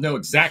all know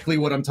exactly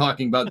what I'm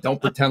talking about. Don't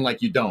pretend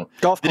like you don't.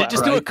 Golf clap. Did it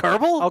just do a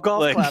Kerbal? I'll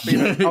golf clap.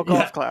 I'll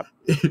golf clap.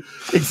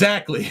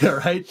 Exactly. All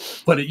right.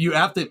 But you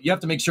have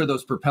to make sure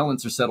those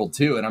propellants are settled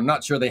too. And I'm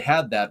not sure they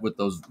had that with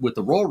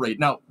the roll rate.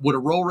 Now, would a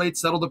roll rate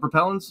settle the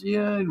propellants?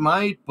 Yeah, it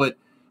might, but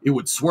it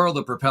would swirl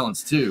the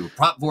propellants too.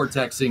 Prop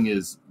vortexing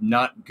is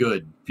not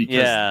good,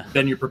 because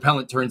then your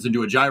propellant turns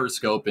into a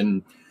gyroscope,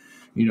 and,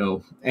 you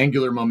know,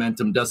 angular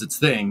momentum does its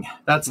thing.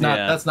 That's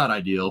not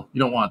ideal. You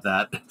don't want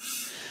that.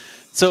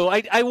 So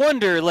I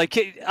wonder,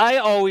 like, I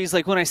always,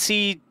 like, when I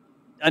see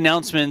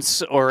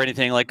announcements or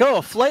anything like,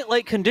 oh,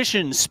 flight-like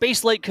conditions,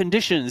 space-like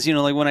conditions, you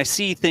know, like when I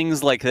see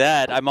things like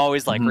that, I'm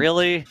always like,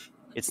 really?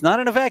 It's not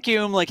in a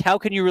vacuum. Like, how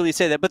can you really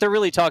say that? But they're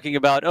really talking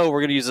about, oh, we're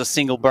going to use a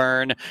single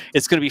burn.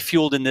 It's going to be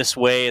fueled in this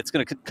way. It's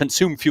going to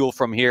consume fuel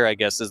from here, I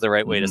guess is the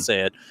right way to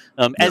say it.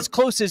 As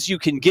close as you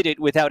can get it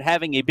without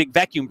having a big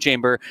vacuum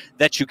chamber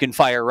that you can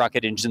fire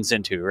rocket engines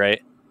into,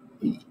 right?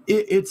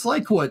 It's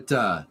like what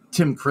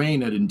Tim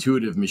Crane at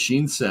Intuitive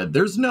Machines said.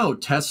 There's no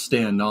test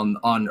stand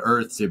on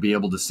Earth to be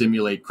able to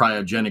simulate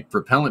cryogenic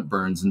propellant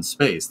burns in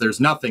space. There's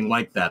nothing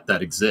like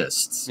that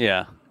exists.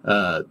 Yeah.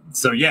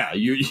 So yeah,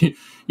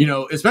 you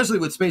know, especially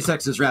with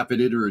SpaceX's rapid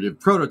iterative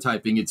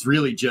prototyping, it's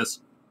really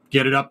just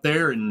get it up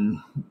there and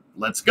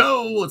let's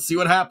go. Let's see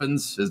what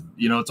happens.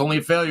 You know, it's only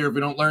a failure if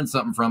we don't learn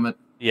something from it.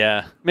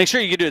 Yeah. Make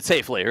sure you can do it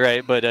safely,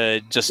 right? But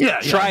just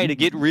try to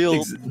get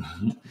real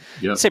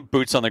say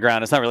boots on the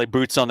ground. It's not really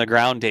boots on the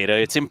ground data.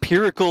 It's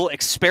empirical,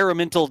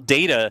 experimental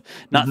data,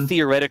 not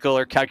theoretical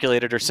or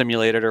calculated or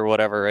simulated or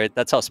whatever, right?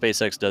 That's how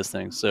SpaceX does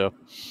things. So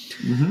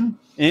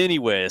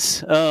anyways,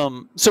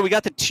 so we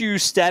got the 2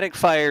 static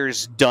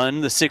fires done,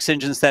 the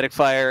 6-engine static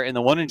fire and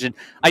the 1-engine.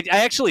 I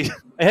actually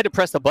I had to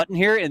press the button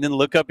here and then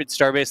look up at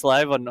Starbase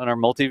Live on our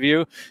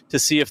multi-view to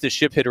see if the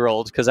ship had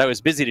rolled, because I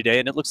was busy today,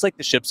 and it looks like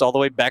the ship's all the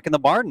way back in the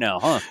barn now,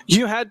 huh?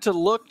 You had to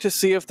look to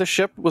see if the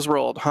ship was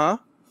rolled, huh?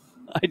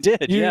 I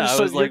did, I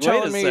was like,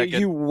 wait a me second.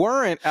 You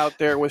weren't out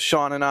there with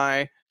Sean and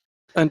I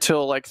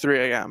until like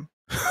 3 a.m.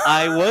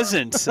 I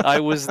wasn't. I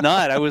was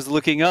not. I was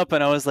looking up,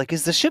 and I was like,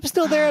 is the ship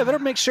still there? I better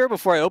make sure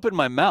before I open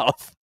my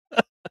mouth.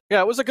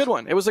 Yeah, it was a good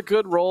one. It was a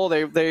good roll.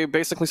 They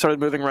basically started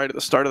moving right at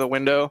the start of the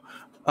window.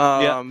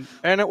 And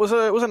it was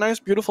a nice,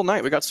 beautiful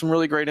night. We got some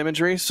really great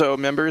imagery. So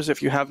members,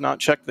 if you have not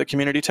checked the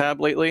community tab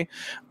lately,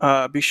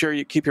 be sure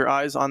you keep your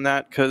eyes on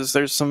that, because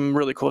there's some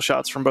really cool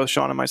shots from both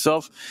Sean and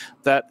myself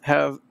that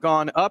have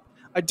gone up.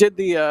 I did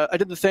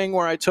the thing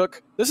where I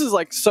took, this is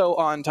like so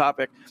on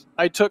topic,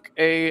 I took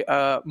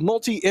a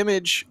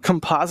multi-image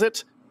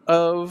composite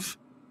of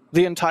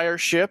the entire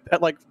ship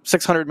at like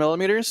 600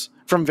 millimeters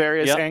from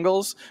various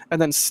angles,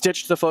 and then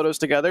stitched the photos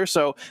together.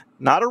 So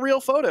not a real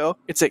photo,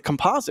 it's a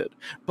composite,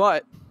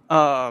 but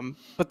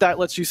that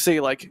lets you see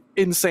like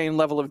insane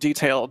level of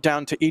detail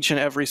down to each and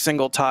every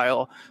single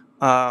tile.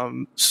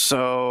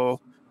 So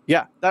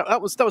yeah,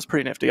 that was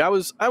pretty nifty. I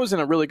was in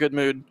a really good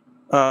mood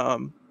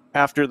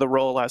after the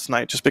roll last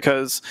night, just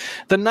because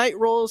the night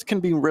rolls can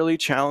be really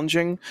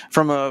challenging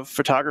from a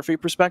photography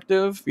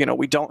perspective. You know,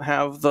 we don't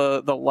have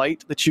the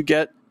light that you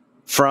get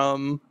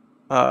from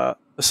the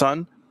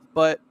sun,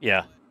 but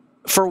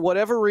for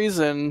whatever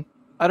reason,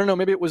 I don't know,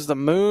 maybe it was the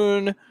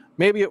moon,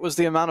 maybe it was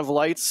the amount of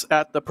lights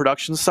at the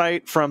production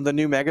site from the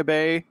new Mega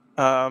Bay,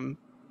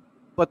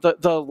 but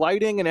the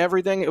lighting and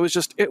everything, it was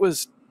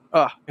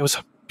a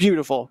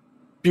beautiful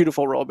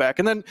rollback.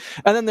 And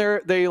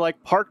then they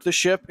like parked the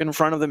ship in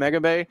front of the Mega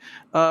Bay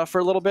for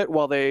a little bit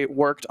while they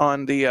worked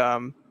on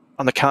the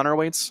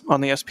counterweights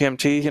on the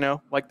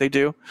SPMT, like they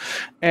do.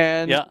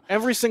 And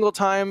every single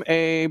time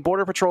a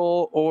Border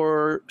Patrol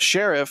or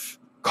sheriff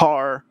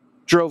car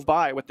drove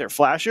by with their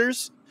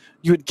flashers,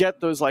 you would get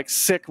those like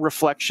sick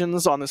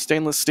reflections on the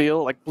stainless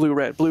steel, like blue,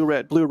 red, blue,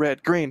 red, blue,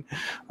 red, green.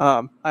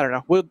 I don't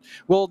know.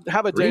 We'll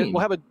have a day.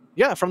 We'll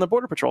have from the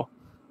Border Patrol.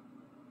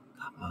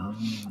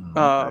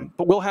 But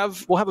we'll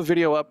have a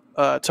video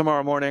up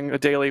tomorrow morning, a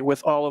daily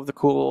with all of the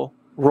cool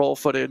roll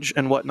footage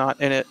and whatnot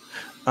in it.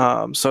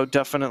 So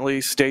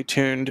definitely stay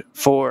tuned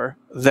for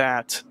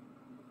that.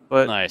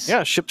 But nice.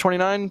 Yeah, Ship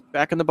 29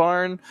 back in the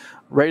barn,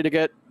 ready to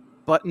get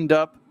buttoned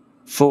up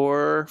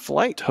for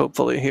flight.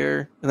 Hopefully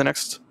here in the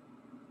next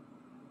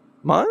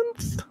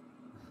month.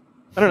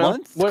 I don't know.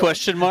 Month?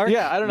 Question mark?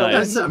 Yeah, I don't know.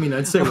 Nice. I mean,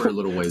 I'd say we're a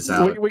little ways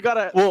out. We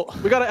gotta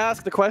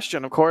ask the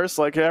question, of course.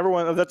 Like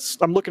everyone,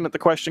 I'm looking at the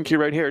question queue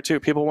right here too.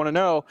 People want to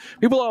know.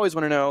 People always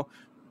want to know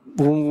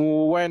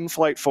when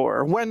flight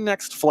 4, when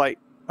next flight.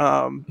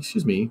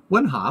 Excuse me.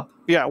 When hop?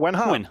 Yeah, when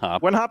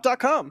hop.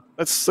 Whenhop.com.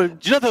 That's. Do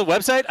you know the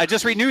website? I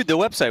just renewed the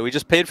website. We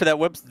just paid for the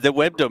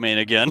web domain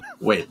again.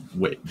 Wait.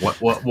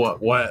 What?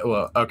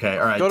 Okay,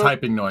 all right.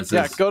 Typing noises.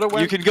 Yeah,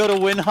 you can go to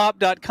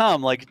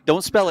whenhop.com. Like,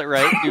 don't spell it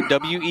right. Do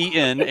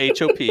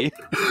WENHOP.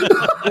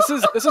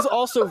 This is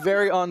also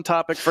very on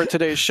topic for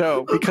today's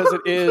show because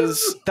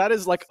that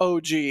is like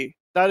OG.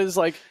 That is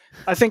like,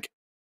 I think,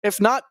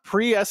 if not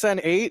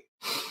pre-SN8,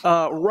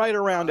 right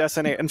around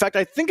SN8. In fact,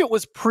 I think it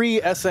was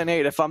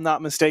pre-SN8, if I'm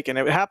not mistaken.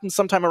 It happened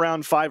sometime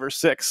around 5 or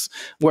 6,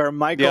 where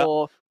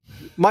Michael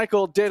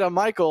did a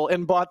Michael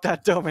and bought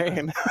that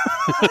domain.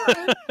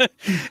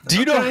 Do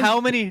you know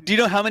how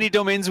many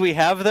domains we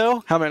have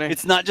though? How many?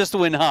 It's not just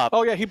WinHop.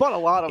 Oh yeah, he bought a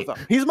lot of them.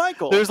 He's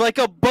Michael. There's like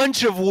a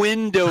bunch of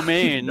Win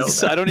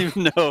domains. I don't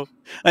even know.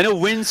 I know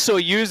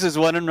WinSoyuz is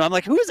one, and I'm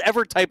like, who has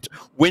ever typed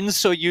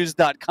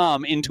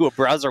winsoyuz.com into a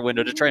browser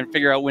window to try and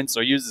figure out when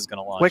Soyuz is going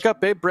to launch? Wake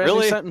up, babe. Brand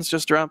new sentence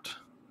just dropped.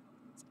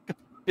 A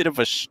bit of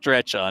a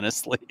stretch,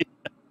 honestly.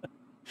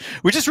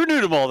 We just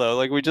renewed them all, though.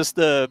 Like, we just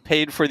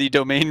paid for the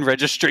domain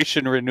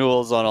registration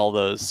renewals on all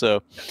those.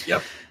 So,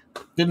 yep.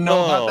 Didn't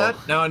know about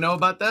that. Now I know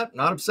about that.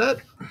 Not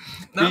upset.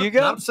 There you go.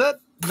 Not upset.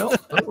 No,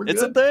 we're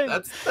it's good. A thing.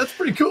 That's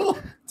pretty cool.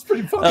 It's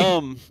pretty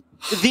funny.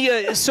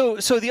 So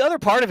the other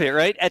part of it,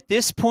 right? At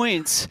this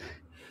point,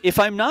 if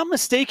I'm not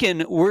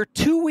mistaken, we're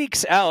 2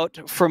 weeks out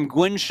from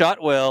Gwyn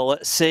Shotwell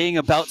saying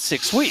about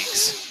 6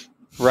 weeks.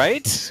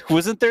 Right?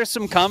 Wasn't there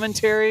some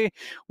commentary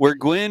where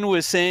Gwyn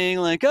was saying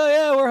like, oh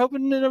yeah, we're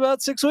hoping in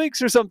about 6 weeks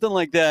or something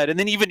like that. And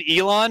then even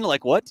Elon,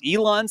 like what?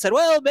 Elon said,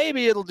 well,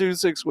 maybe it'll do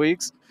 6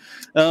 weeks.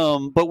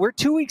 But we're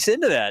 2 weeks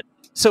into that.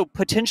 So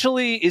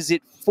potentially, is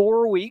it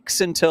 4 weeks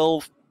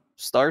until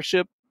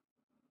Starship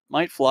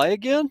might fly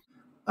again?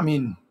 I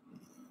mean,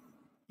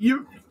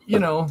 you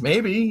know,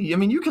 maybe. I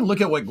mean, you can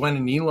look at what Gwyn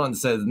and Elon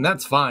said, and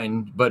that's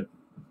fine. But,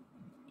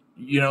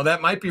 that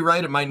might be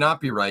right. It might not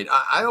be right.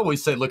 I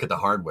always say look at the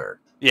hardware.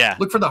 Yeah.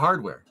 Look for the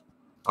hardware.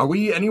 Are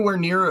we anywhere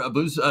near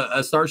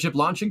a Starship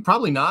launching?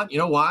 Probably not. You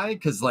know why?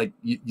 Because like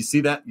you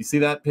see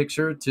that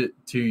picture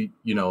to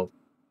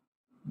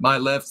my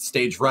left,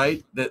 stage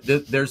right.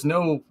 There's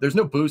no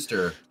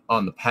booster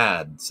on the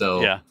pad.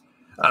 So yeah.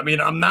 I mean,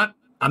 I'm not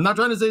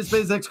trying to say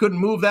SpaceX couldn't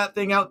move that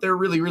thing out there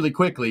really, really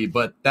quickly,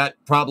 but that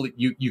probably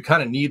you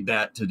kind of need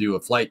that to do a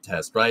flight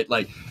test, right?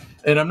 Like,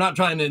 and I'm not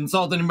trying to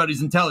insult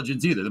anybody's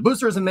intelligence either. The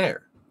booster isn't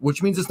there,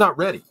 which means it's not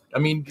ready. I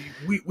mean,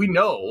 we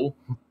know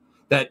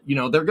that,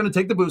 they're going to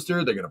take the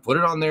booster, they're going to put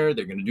it on there,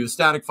 they're going to do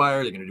static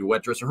fire, they're going to do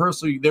wet dress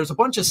rehearsal. There's a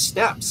bunch of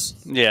steps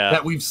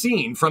that we've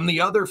seen from the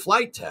other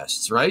flight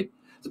tests, right?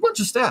 It's a bunch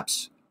of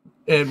steps.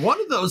 And one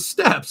of those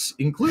steps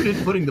included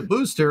putting the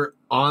booster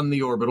on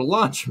the orbital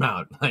launch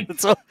mount. Like,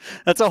 that's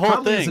a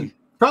whole thing.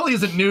 Probably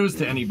isn't news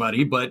to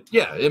anybody, but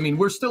yeah, I mean,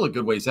 we're still a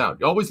good ways out.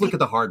 You always look at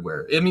the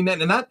hardware. I mean,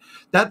 that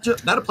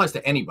applies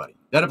to anybody.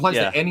 That applies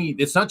to any.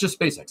 It's not just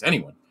SpaceX.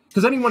 Anyone.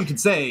 Because anyone could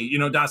say,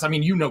 Das, I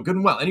mean, good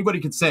and well. Anybody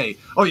could say,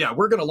 oh, yeah,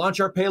 we're going to launch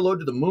our payload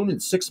to the moon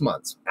in 6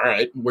 months. All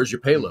right, where's your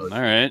payload?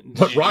 All right.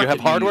 You have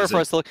hardware for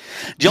us to look.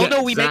 Do y'all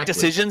know we make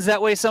decisions that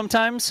way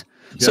sometimes?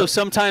 Yep. So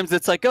sometimes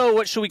it's like, oh,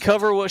 what should we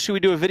cover? What should we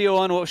do a video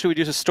on? What should we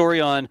do a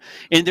story on?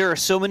 And there are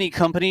so many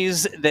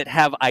companies that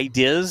have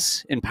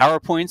ideas and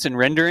PowerPoints and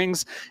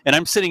renderings. And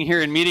I'm sitting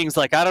here in meetings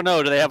like, I don't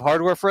know, do they have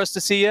hardware for us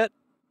to see yet?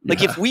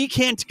 Like, if we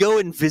can't go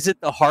and visit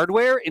the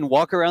hardware and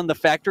walk around the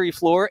factory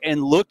floor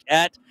and look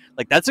at,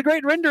 like, that's a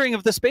great rendering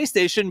of the space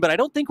station, but I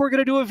don't think we're going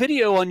to do a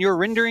video on your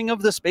rendering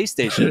of the space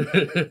station.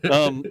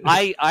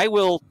 I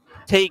will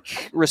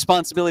take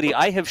responsibility.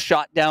 I have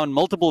shot down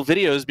multiple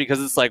videos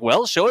because it's like,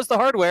 well, show us the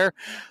hardware.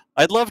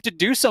 I'd love to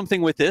do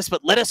something with this,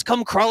 but let us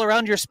come crawl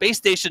around your space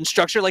station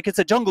structure like it's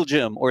a jungle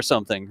gym or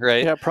something,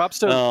 right? Yeah, props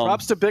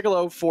to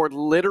Bigelow for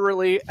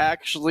literally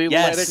actually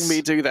letting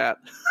me do that.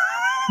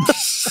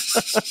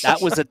 That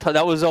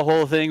was a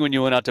whole thing when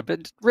you went out to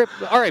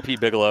RIP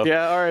Bigelow.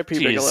 Yeah, RIP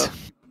Bigelow.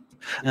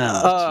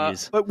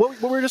 But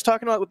what we were just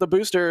talking about with the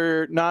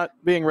booster not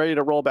being ready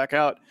to roll back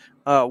out,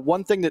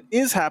 one thing that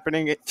is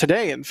happening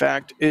today, in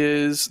fact,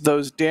 is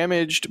those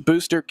damaged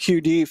booster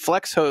QD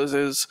flex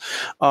hoses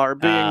are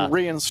being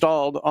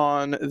reinstalled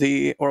on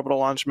the orbital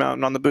launch mount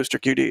and on the booster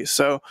QD.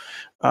 So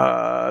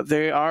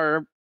they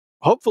are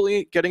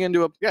hopefully getting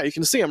into a... Yeah, you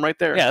can see them right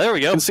there. Yeah, there we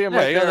go. You can see them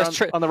right there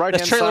on the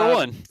right-hand side. Trailer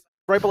 1.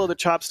 Right below the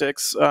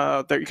chopsticks,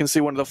 there you can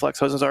see one of the flex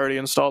hoses already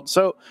installed.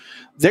 So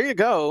there you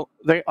go.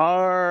 They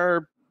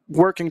are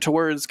working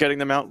towards getting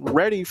the mount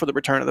ready for the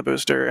return of the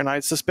booster, and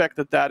I suspect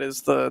that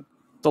is the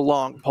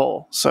long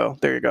pole. So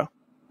there you go.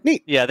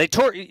 Neat. Yeah, they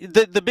tore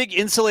the big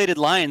insulated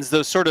lines,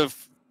 those sort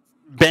of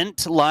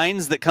bent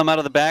lines that come out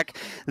of the back.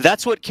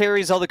 That's what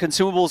carries all the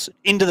consumables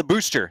into the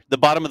booster, the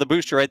bottom of the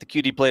booster, right? The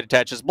QD plate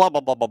attaches, blah,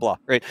 blah, blah, blah, blah,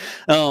 right?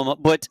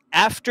 But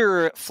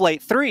after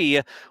Flight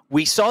 3,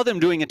 we saw them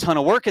doing a ton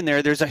of work in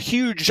there. There's a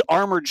huge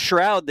armored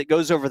shroud that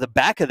goes over the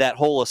back of that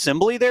whole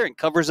assembly there and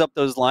covers up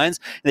those lines.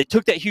 And they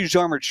took that huge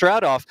armored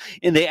shroud off,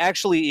 and they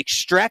actually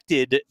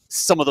extracted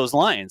some of those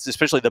lines,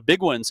 especially the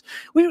big ones.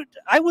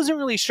 I wasn't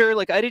really sure.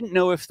 Like, I didn't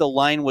know if the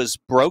line was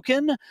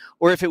broken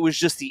or if it was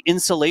just the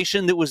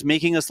insulation that was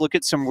making us look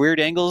at some weird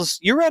angles.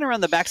 You ran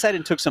around the backside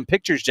and took some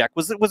pictures, Jack.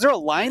 Was there a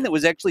line that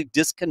was actually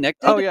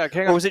disconnected? Oh yeah,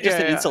 or was it just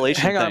an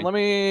insulation Hang on,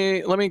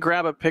 thing? let me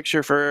grab a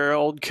picture for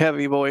old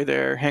Kevy boy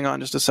there. Hang on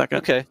just a second.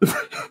 Okay.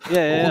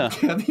 Yeah. Old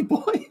Kevy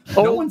boy?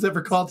 No one's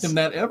ever called him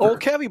that ever. Old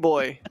Kevy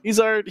boy. He's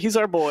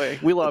our boy.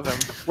 We love him.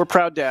 We're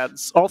proud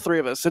dads. All three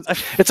of us.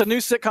 It's a new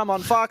sitcom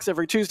on Fox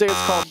every Tuesday.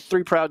 It's called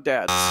Three Proud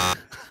Dads.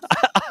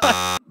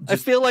 I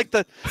feel like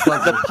the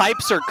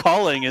pipes are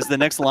calling is the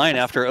next line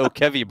after "Oh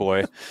Kevy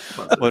boy,"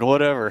 but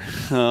whatever.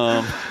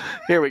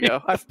 Here we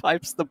go.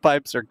 The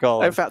pipes are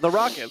calling. I found the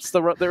rockets.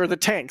 The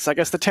tanks. I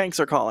guess the tanks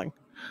are calling.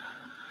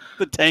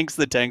 The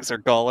tanks are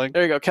calling.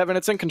 There you go, Kevin.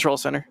 It's in control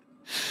center.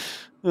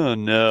 Oh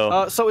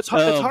no. So it's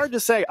hard to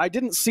say. I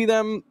didn't see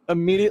them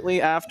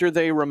immediately after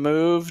they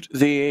removed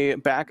the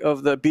back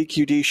of the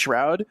BQD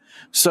shroud,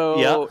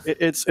 so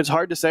it's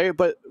hard to say.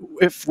 But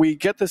if we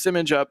get this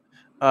image up.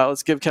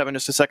 Let's give Kevin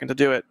just a second to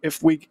do it.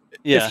 If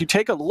you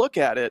take a look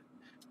at it,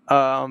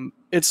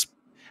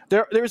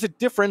 there's a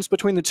difference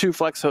between the two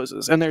flex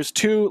hoses, and there's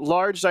two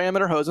large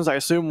diameter hoses. I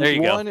assume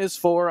one is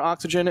for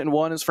oxygen and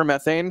one is for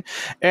methane.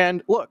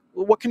 And look,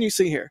 what can you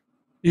see here?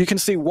 You can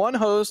see one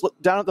hose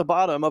down at the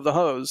bottom of the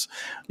hose.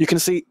 You can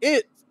see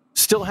it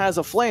still has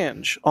a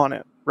flange on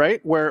it, right,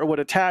 where it would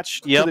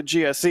attach to the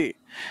GSE.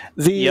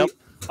 The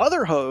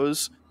other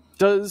hose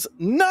does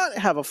not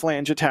have a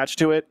flange attached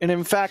to it, and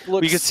in fact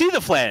looks... You can see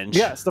the flange.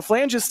 Yes, the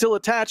flange is still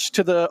attached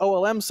to the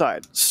OLM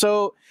side.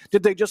 So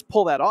did they just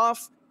pull that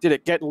off? Did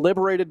it get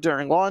liberated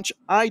during launch?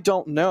 I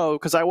don't know,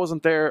 because I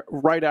wasn't there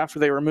right after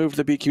they removed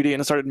the BQD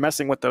and started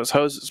messing with those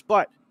hoses.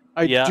 But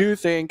I do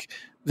think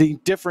the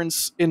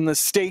difference in the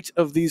state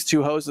of these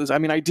two hoses, I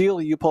mean,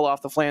 ideally you pull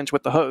off the flange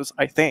with the hose,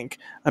 I think.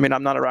 I mean,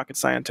 I'm not a rocket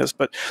scientist,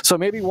 but so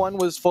maybe one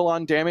was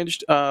full-on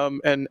damaged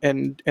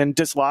and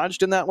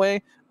dislodged in that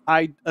way.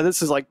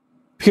 This is like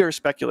pure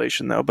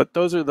speculation, though, but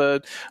those are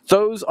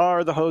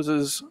the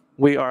hoses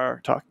we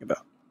are talking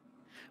about.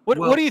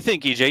 What do you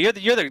think, EJ?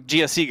 You're the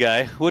GSE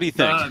guy. What do you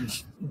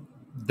think?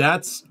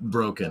 That's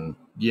broken.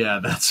 Yeah,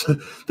 that's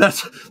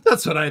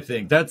what I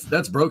think.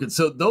 That's broken.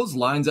 So those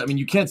lines, I mean,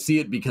 you can't see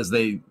it because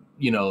they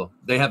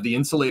have the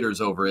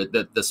insulators over it,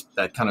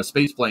 that kind of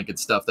space blanket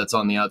stuff that's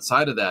on the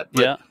outside of that.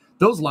 But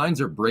those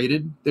lines are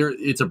braided.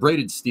 It's a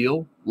braided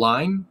steel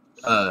line.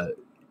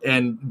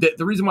 And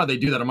the reason why they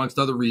do that, amongst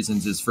other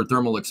reasons, is for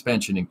thermal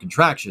expansion and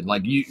contraction.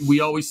 Like we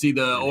always see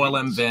the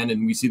OLM vent,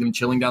 and we see them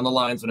chilling down the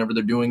lines whenever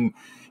they're doing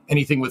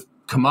anything with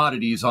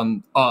commodities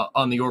on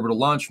the orbital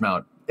launch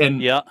mount.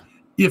 And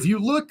if you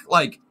look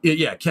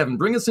Kevin,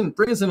 bring us in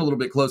a little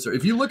bit closer.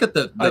 If you look at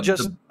I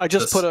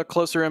just put a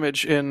closer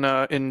image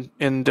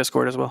in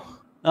Discord as well.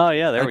 Oh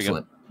yeah, there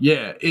Excellent. we go.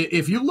 Yeah,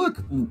 if you look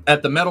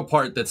at the metal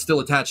part that's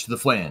still attached to the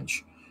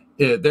flange,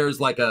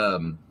 there's like a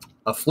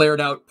flared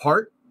out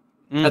part.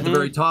 At the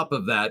very top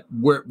of that,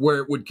 where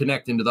it would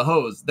connect into the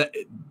hose,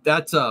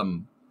 that's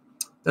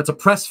a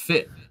press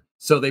fit.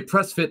 So they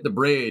press fit the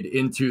braid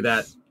into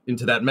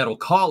that metal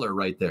collar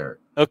right there.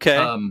 Okay.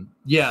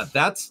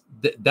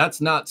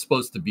 That's not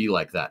supposed to be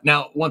like that.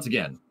 Now, once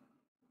again,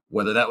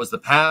 whether that was the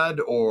pad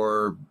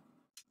or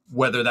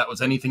whether that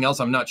was anything else,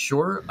 I'm not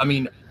sure. I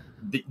mean,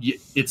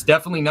 it's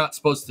definitely not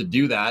supposed to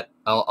do that.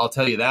 I'll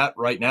tell you that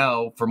right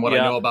now. From what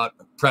I know about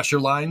pressure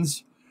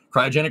lines,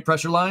 cryogenic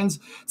pressure lines,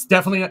 it's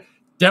definitely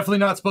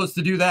not supposed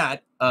to do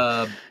that.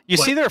 You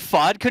see their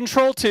FOD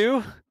control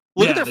too?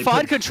 Look at their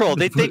FOD control.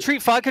 They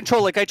treat FOD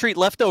control like I treat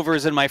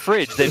leftovers in my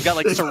fridge. They've got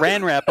like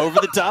saran wrap over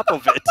the top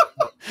of it.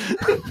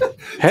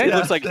 It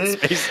looks like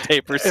space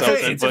tape or something.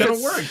 Hey, it's going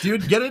to work,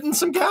 dude. Get it in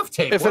some gaff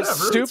tape. If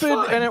it's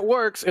stupid and it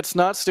works, it's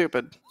not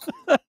stupid.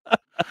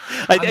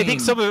 I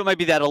think some of it might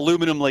be that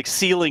aluminum like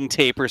sealing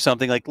tape or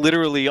something, like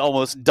literally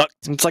almost duct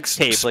it's like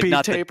tape, speed like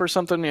not tape or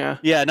something.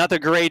 Yeah, not the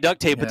gray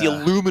duct tape, but the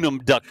aluminum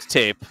duct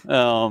tape.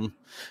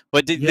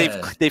 But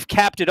they've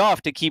capped it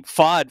off to keep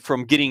FOD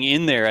from getting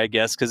in there, I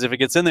guess, because if it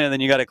gets in there,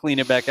 then you got to clean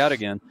it back out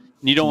again.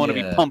 And you don't want to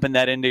be pumping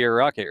that into your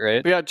rocket,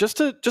 right? But yeah, just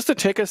to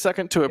take a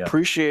second to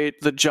appreciate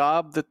the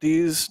job that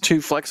these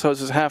two flex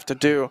hoses have to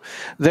do.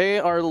 They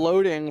are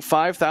loading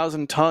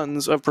 5,000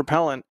 tons of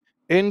propellant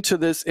into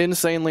this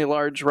insanely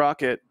large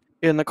rocket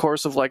in the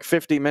course of like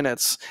 50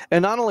 minutes.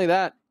 And not only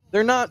that,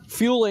 they're not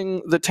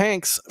fueling the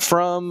tanks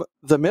from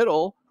the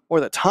middle or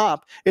the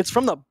top, it's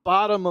from the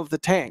bottom of the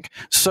tank.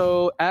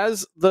 So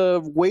as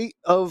the weight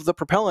of the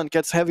propellant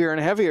gets heavier and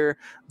heavier,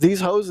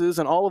 these hoses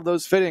and all of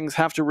those fittings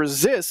have to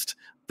resist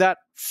that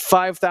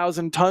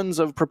 5,000 tons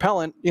of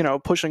propellant,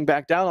 pushing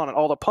back down on it.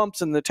 All the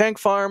pumps in the tank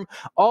farm,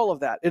 all of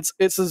that. It's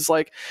just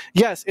like,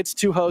 yes, it's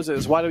two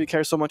hoses. Why do we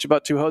care so much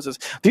about two hoses?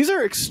 These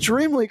are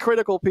extremely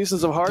critical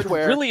pieces of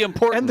hardware. Really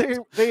important. And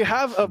they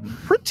have a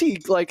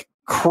pretty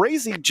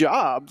crazy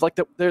job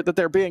that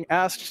they're being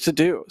asked to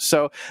do.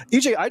 So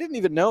EJ, I didn't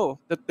even know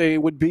that they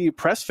would be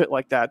press fit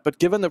like that, but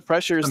given the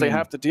pressures they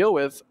have to deal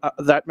with,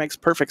 that makes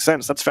perfect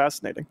sense. That's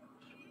fascinating.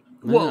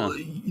 Well,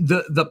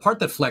 the part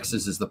that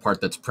flexes is the part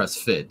that's press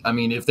fit. I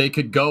mean, if they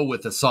could go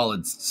with a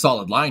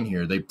solid line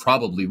here, they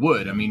probably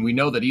would. I mean, we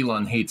know that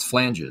Elon hates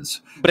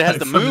flanges. But it has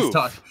to move.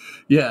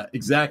 Yeah,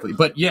 exactly.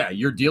 But yeah,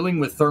 you're dealing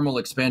with thermal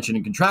expansion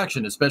and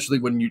contraction, especially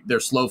when they're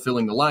slow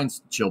filling the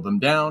lines, chill them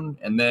down.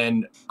 And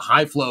then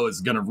high flow is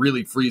going to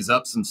really freeze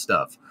up some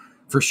stuff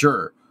for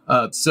sure.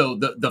 So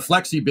the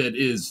flexi bit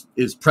is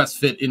press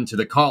fit into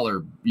the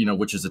collar,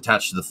 which is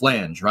attached to the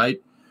flange, right?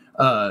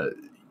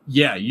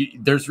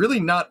 There's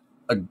really not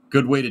a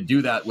good way to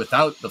do that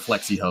without the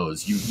flexi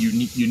hose.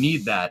 You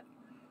need that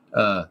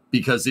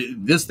because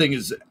this thing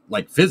is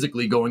like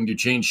physically going to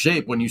change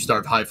shape when you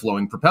start high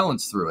flowing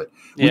propellants through it.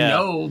 We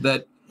know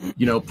that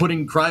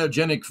putting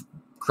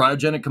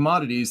cryogenic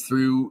commodities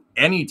through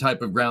any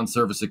type of ground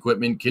service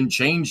equipment can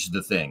change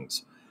the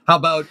things. How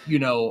about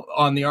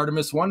on the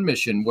Artemis 1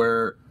 mission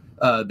where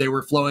they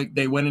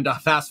went into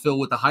fast fill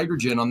with the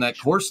hydrogen on that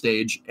core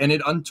stage and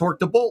it untorqued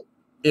the bolt.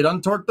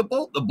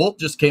 The bolt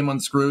just came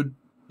unscrewed.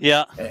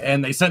 Yeah.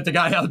 And they sent the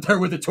guy out there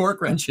with a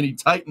torque wrench and he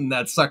tightened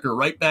that sucker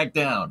right back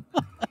down.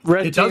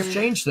 It does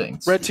change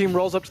things. Red team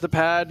rolls up to the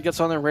pad, gets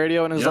on their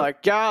radio, and is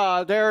like,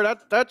 "Yeah, there,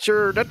 that's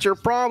your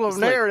problem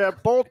there.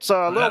 That bolt's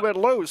a little bit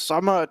loose.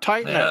 I'm gonna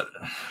tighten it."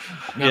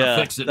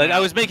 Fix it now. I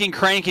was making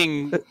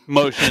cranking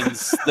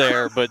motions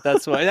there, but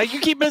that's why you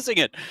keep missing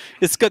it.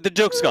 It's good. The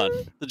joke's gone.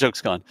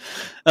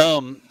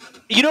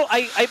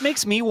 It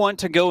makes me want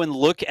to go and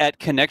look at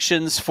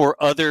connections for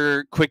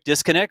other quick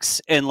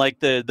disconnects and like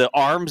the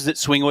arms that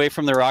swing away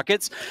from the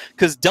rockets,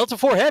 because Delta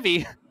IV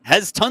Heavy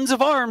has tons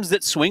of arms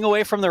that swing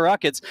away from the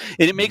rockets,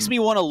 and it makes me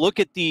want to look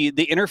at the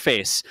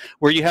interface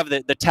where you have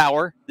the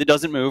tower that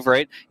doesn't move,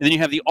 right? And then you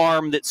have the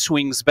arm that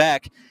swings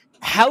back.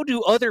 How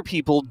do other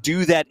people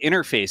do that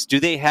interface? Do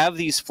they have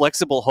these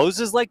flexible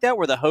hoses like that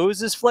where the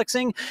hose is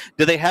flexing?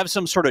 Do they have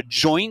some sort of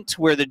joint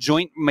where the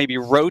joint maybe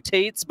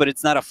rotates, but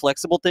it's not a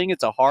flexible thing,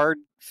 it's a hard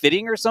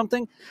fitting or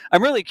something?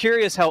 I'm really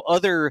curious how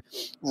other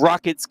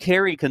rockets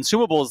carry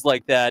consumables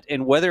like that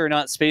and whether or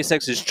not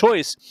SpaceX's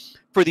choice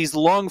for these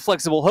long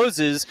flexible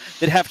hoses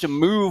that have to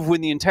move when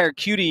the entire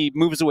cutie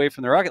moves away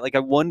from the rocket. Like, I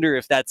wonder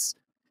if that's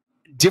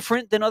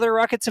different than other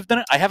rockets have done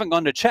it. I haven't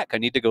gone to check. I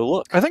need to go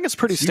look. I think it's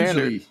pretty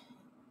standard.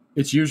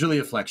 It's usually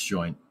a flex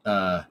joint.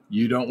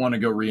 You don't want to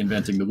go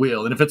reinventing the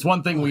wheel. And if it's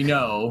one thing we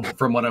know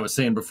from what I was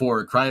saying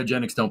before,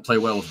 cryogenics don't play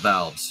well with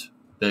valves.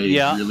 They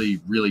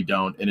really, really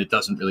don't. And it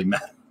doesn't really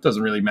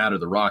matter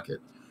the rocket.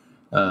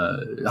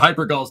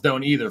 Hypergulls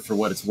don't either, for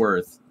what it's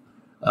worth.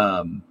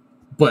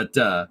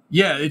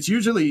 It's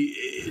usually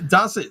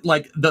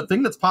like the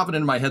thing that's popping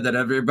into my head that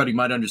everybody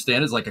might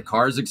understand is like a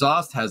car's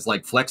exhaust has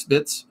like flex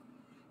bits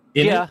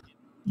in it.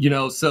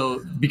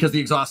 So because the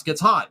exhaust gets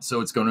hot,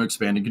 so it's going to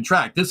expand and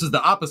contract. This is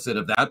the opposite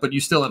of that, but you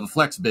still have a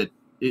flex bit.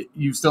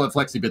 You still have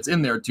flexi bits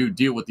in there to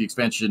deal with the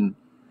expansion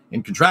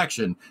and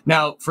contraction.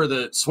 Now, for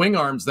the swing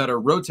arms that are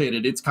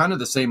rotated, it's kind of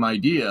the same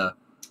idea.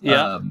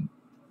 Yeah.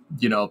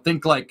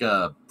 Think like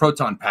a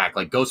proton pack,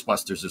 like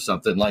Ghostbusters or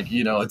something. Like,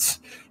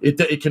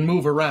 it can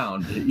move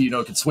around.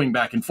 It can swing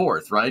back and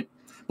forth, right?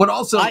 But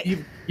also,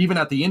 even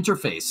at the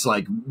interface,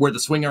 like where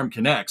the swing arm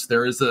connects,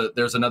 there's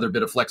another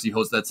bit of flexi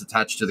hose that's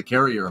attached to the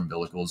carrier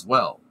umbilical as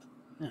well.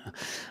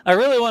 I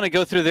really want to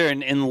go through there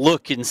and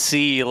look and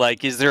see,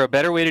 like, is there a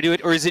better way to do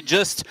it? Or is it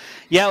just,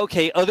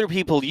 other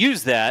people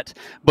use that,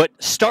 but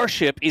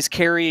Starship is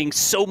carrying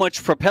so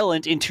much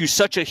propellant into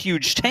such a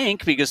huge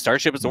tank because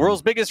Starship is the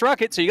world's biggest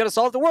rocket, so you got to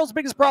solve the world's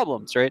biggest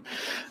problems, right?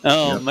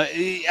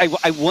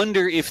 I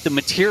wonder if the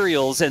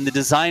materials and the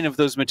design of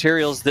those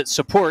materials that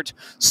support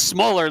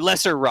smaller,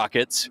 lesser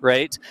rockets,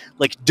 right,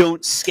 like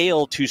don't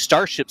scale to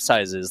Starship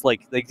sizes.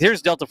 Like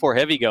there's Delta IV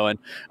Heavy going.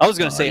 I was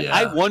going to say,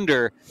 I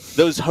wonder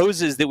those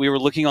hoses that we were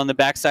looking on the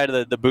backside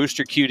of the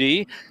booster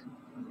QD,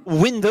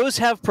 when those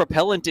have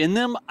propellant in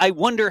them, I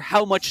wonder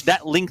how much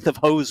that length of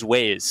hose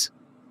weighs.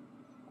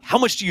 How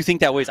much do you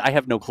think that weighs? I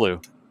have no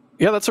clue.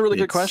 Yeah, that's a really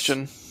good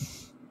question.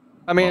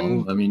 I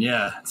mean,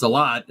 yeah, it's a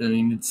lot. I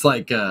mean, it's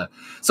like,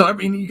 so I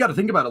mean, you got to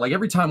think about it. Like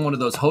every time one of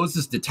those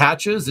hoses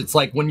detaches, it's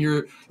like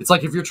it's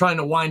like if you're trying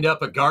to wind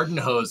up a garden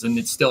hose and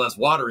it still has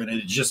water in it,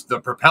 it's just the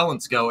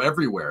propellants go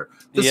everywhere.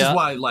 This is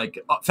why, like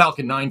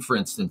Falcon 9, for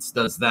instance,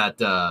 does that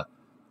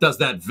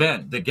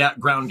vent, the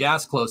ground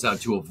gas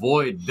closeout to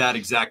avoid that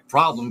exact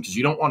problem because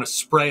you don't want to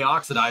spray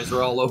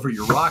oxidizer all over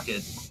your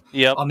rocket.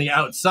 On the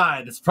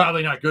outside. It's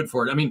probably not good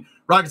for it. I mean,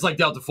 rockets like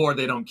Delta IV,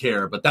 they don't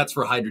care, but that's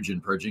for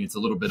hydrogen purging. It's a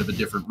little bit of a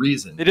different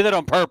reason. They do that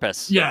on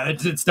purpose. Yeah,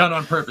 it's done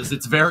on purpose.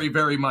 It's very,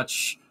 very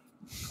much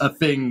a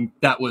thing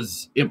that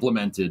was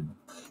implemented.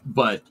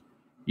 But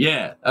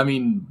yeah, I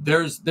mean,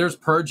 there's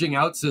purging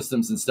out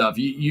systems and stuff.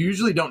 You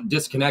usually don't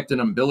disconnect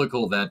an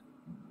umbilical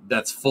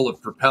that's full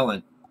of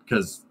propellant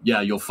because,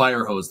 yeah, you'll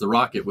fire hose the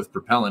rocket with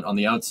propellant on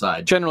the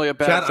outside. Generally a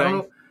bad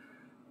thing.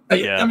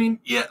 I mean,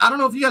 yeah, I don't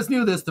know if you guys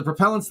knew this. The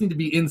propellants need to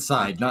be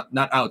inside, not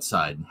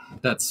outside.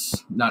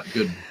 That's not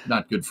good.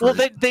 Not good for. Well,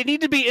 they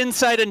need to be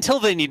inside until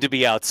they need to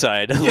be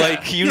outside. Yeah,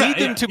 like you need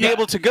them to be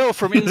able to go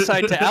from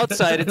inside to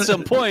outside at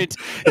some point.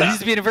 It needs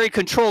to be in a very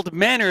controlled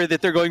manner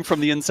that they're going from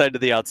the inside to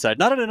the outside,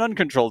 not in an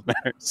uncontrolled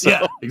manner. So,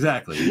 yeah,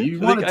 exactly.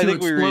 You want it to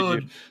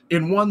explode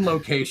in one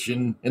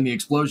location, and the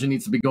explosion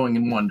needs to be going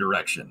in one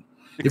direction.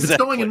 If it's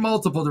going in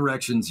multiple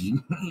directions,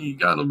 you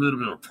got a little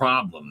bit of a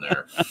problem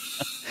there.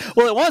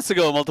 Well, it wants to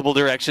go in multiple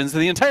directions.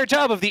 And the entire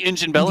job of the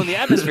engine bell in the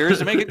atmosphere is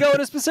to make it go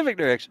in a specific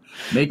direction.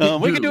 We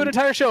could do an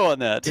entire show on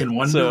that. In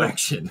one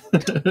direction.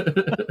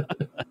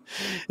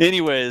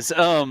 Anyways,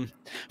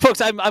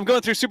 folks, I'm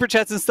going through super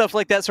chats and stuff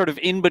like that, sort of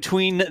in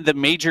between the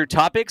major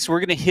topics. We're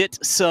going to hit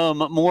some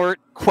more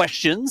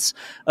questions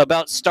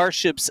about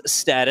Starship's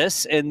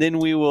status, and then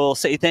we will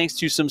say thanks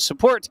to some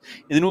support,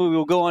 and then we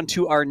will go on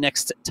to our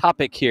next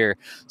topic here.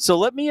 So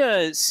let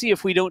me see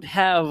if we don't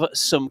have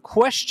some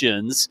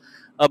questions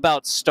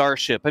about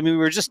Starship. I mean, we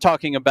were just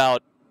talking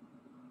about...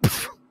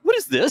 What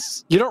is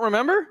this? You don't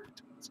remember?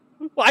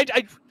 Well,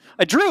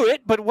 I drew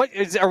it, but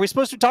are we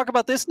supposed to talk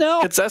about this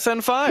now? It's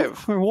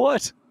SN5. Or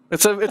what?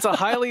 It's a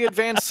highly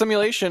advanced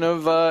simulation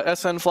of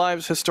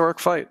SN5's historic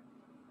fight.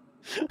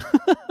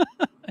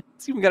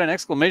 It's even got an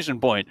exclamation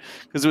point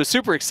because it was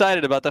super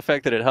excited about the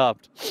fact that it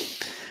hopped.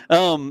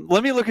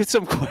 Let me look at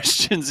some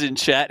questions in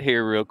chat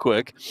here real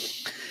quick.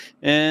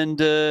 And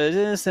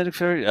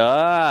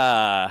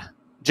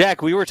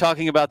Jack, we were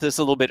talking about this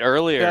a little bit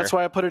earlier. Yeah, that's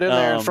why I put it in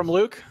there. From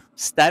Luke?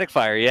 Static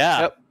fire,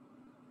 yeah. Yep.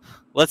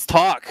 Let's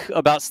talk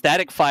about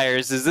static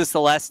fires. Is this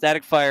the last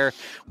static fire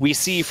we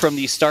see from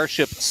the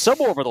Starship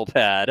suborbital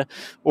pad,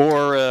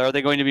 or are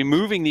they going to be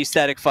moving these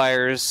static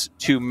fires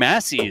to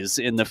Massey's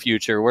in the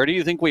future? Where do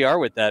you think we are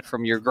with that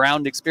from your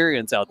ground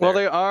experience out there? Well,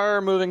 they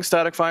are moving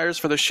static fires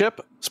for the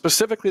ship,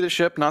 specifically the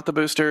ship, not the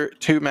booster,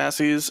 to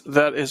Massey's.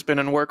 That has been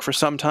in work for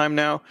some time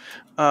now.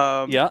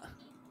 Yeah.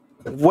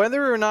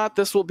 Whether or not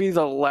this will be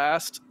the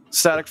last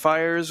static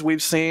fires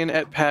we've seen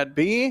at Pad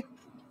B,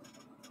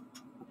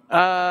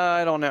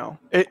 I don't know.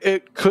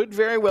 It could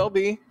very well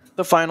be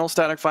the final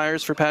static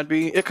fires for Pad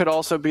B. It could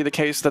also be the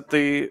case that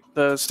the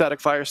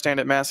static fire stand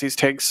at Massey's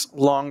takes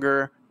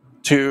longer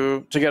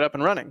to get up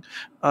and running.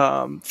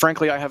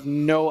 Frankly, I have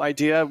no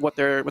idea what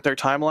their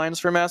timelines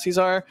for Massey's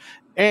are.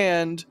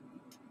 And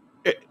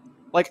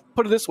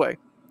put it this way: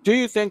 do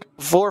you think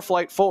for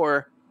Flight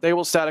 4 they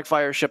will static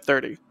fire Ship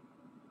 30?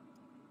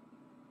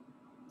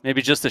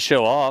 Maybe just to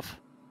show off.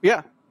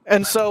 Yeah.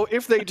 And so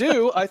if they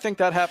do, I think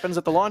that happens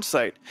at the launch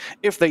site.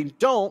 If they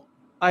don't,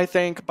 I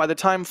think by the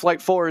time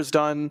Flight 4 is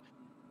done,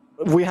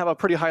 we have a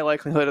pretty high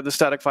likelihood of the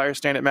static fire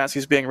stand at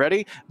Massey's being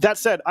ready. That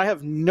said, I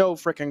have no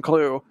freaking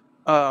clue.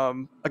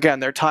 Again,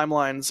 their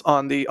timelines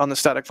on the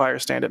static fire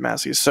stand at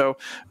Massey's. So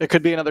it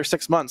could be another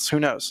 6 months. Who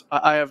knows?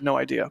 I have no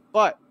idea.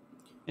 But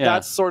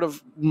that's sort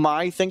of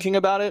my thinking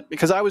about it,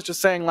 because I was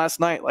just saying last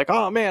night, like,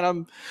 oh man,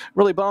 I'm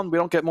really bummed we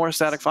don't get more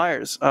static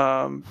fires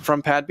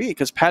from Pad B,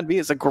 because Pad B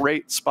is a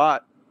great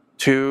spot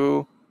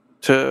to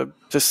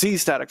see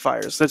static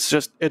fires. It's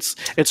just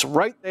it's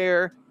right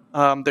there.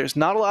 There's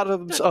not a lot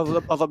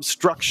of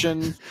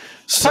obstruction.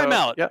 So, time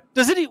out. Yeah.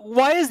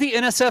 Why is the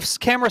NSF's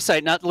camera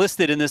site not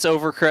listed in this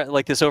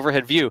this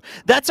overhead view?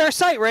 That's our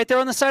site right there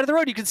on the side of the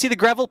road. You can see the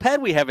gravel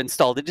pad we have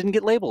installed. It didn't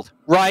get labeled.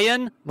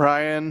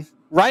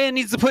 Ryan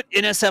needs to put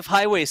NSF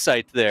highway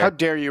site there. How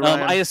dare you,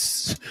 Ryan?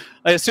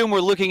 I assume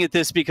we're looking at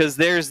this because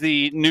there's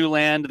the new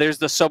land. There's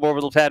the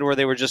suborbital pad where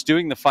they were just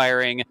doing the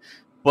firing.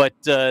 But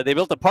they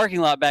built a parking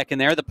lot back in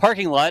there. The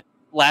parking lot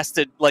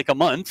lasted like a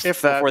month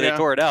before they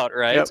tore it out,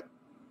 right?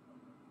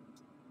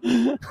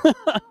 Yep.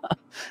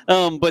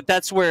 But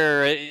that's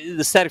where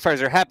the static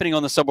fires are happening,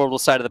 on the suborbital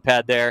side of the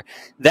pad there.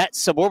 That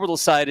suborbital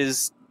side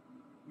is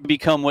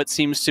become what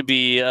seems to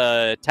be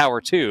Tower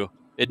 2,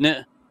 isn't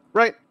it?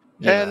 Right.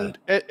 Yeah. And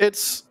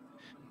it's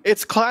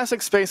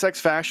classic SpaceX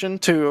fashion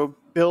to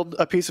build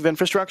a piece of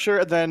infrastructure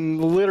and then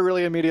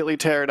literally immediately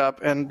tear it up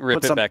and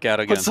rip it back out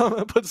again.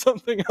 Put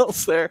something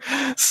else there.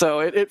 So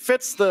it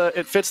fits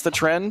the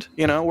trend.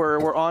 You know,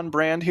 we're on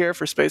brand here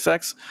for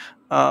SpaceX.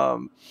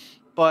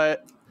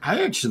 But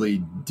I actually,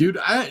 dude,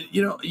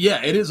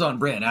 yeah, it is on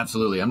brand.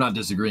 Absolutely. I'm not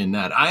disagreeing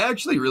that. I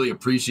actually really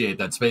appreciate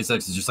that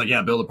SpaceX is just like,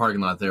 yeah, build a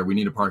parking lot there. We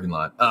need a parking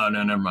lot. Oh,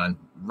 no, never mind.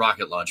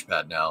 Rocket launch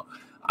pad now.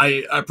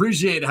 I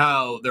appreciate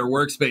how their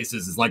workspaces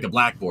is like a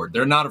blackboard.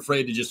 They're not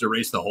afraid to just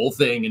erase the whole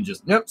thing and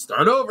just,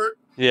 start over.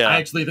 Yeah. I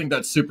actually think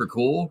that's super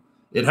cool.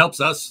 It helps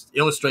us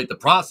illustrate the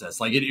process.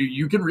 Like,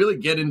 you can really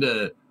get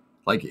into,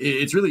 like,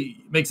 it's really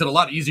makes it a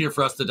lot easier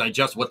for us to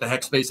digest what the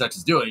heck SpaceX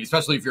is doing,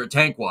 especially if you're a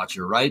tank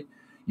watcher, right?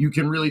 You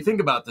can really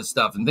think about this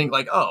stuff and think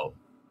like, oh,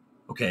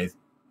 okay,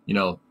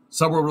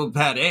 suborbital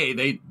pad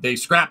A, they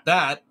scrapped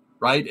that,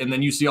 right? And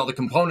then you see all the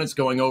components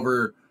going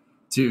over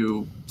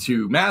to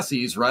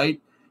Massey's, right?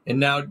 And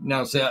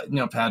now say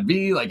pad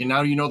B, like, and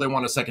now they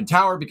want a second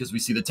tower because we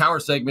see the tower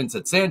segments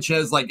at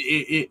Sanchez. Like,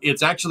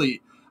 it's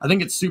actually, I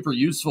think it's super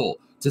useful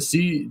to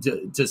see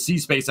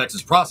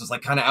SpaceX's process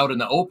like kind of out in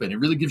the open. It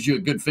really gives you a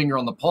good finger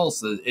on the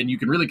pulse, and you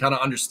can really kind of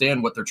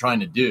understand what they're trying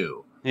to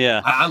do.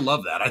 Yeah, I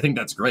love that. I think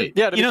that's great.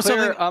 Yeah, to be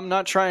clear, I'm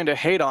not trying to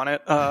hate on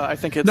it. I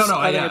think it's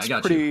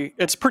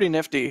it's pretty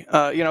nifty.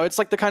 It's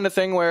like the kind of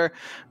thing where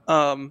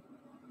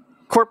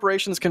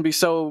corporations can be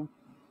so.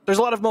 There's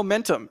a lot of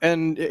momentum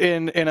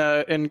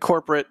in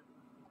corporate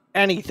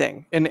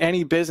anything, in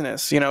any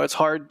business. It's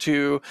hard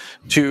to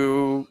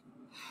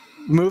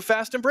move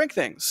fast and break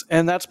things,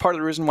 and that's part of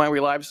the reason why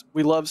we love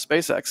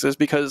SpaceX, is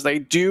because they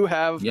do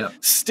have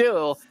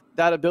still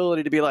that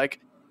ability to be like,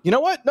 you know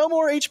what? No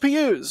more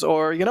HPUs.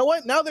 Or, you know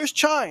what? Now there's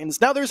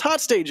chines. Now there's hot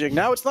staging.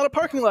 Now it's not a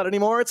parking lot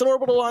anymore. It's an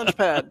orbital launch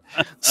pad.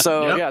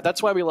 So, yeah,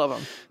 that's why we love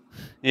them.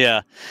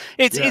 Yeah.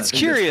 It's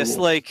curious.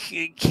 Cool.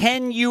 Like,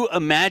 can you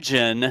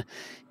imagine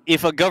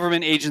if a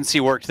government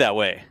agency worked that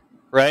way?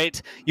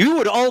 Right? You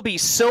would all be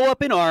so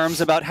up in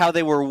arms about how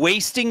they were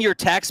wasting your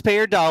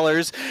taxpayer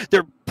dollars.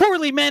 They're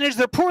poorly managed.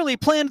 They're poorly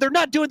planned.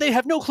 They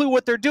have no clue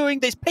what they're doing.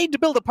 They paid to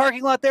build a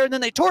parking lot there, and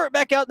then they tore it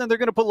back out, and then they're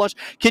going to put lunch.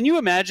 Can you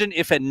imagine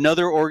if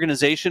another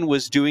organization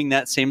was doing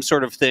that same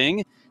sort of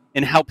thing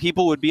and how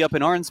people would be up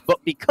in arms?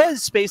 But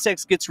because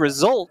SpaceX gets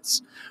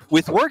results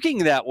with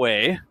working that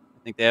way,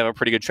 I think they have a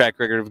pretty good track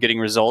record of getting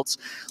results.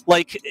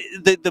 Like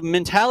the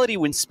mentality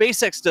when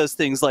SpaceX does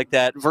things like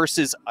that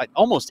versus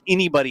almost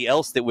anybody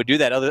else that would do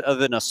that other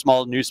than a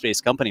small new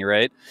space company,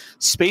 right?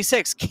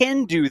 SpaceX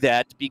can do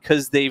that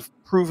because they've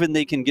proven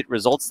they can get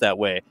results that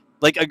way.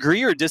 Like,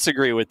 agree or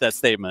disagree with that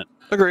statement?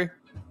 Agree.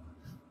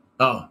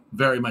 Oh,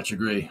 very much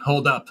agree.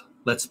 Hold up.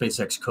 Let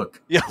SpaceX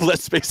cook. Yeah, let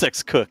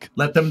SpaceX cook.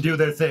 Let them do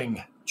their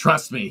thing.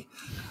 Trust me.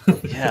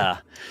 Yeah.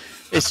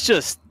 It's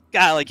just...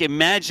 God, like,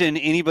 imagine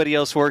anybody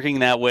else working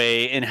that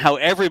way and how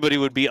everybody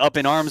would be up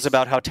in arms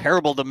about how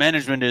terrible the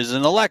management is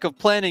and the lack of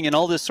planning and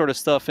all this sort of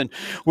stuff. And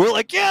we're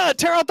like, yeah,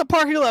 tear out the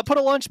parking lot, put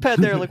a launch pad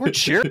there. Like, we're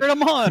cheering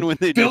them on when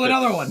they do Build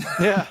another one.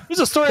 Yeah. There's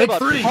a story about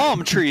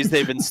palm trees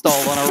they've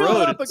installed on a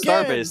road at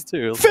Starbase,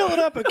 too. Fill it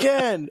up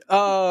again.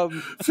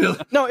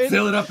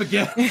 Fill it up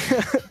again.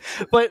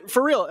 But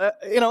for real,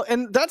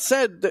 and that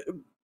said,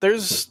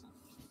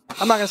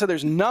 I'm not gonna say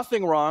there's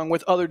nothing wrong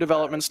with other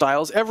development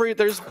styles. Every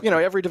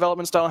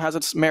development style has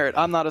its merit.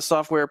 I'm not a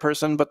software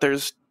person, but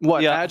there's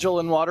Agile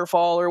and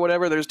Waterfall or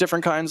whatever. There's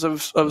different kinds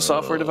of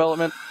software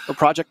development or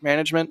project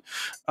management.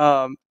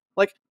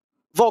 Like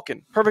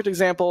Vulcan, perfect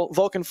example.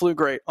 Vulcan flew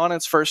great on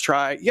its first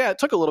try. Yeah, it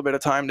took a little bit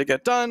of time to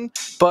get done,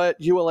 but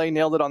ULA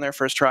nailed it on their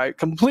first try.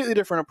 Completely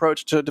different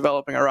approach to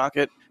developing a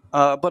rocket.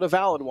 But a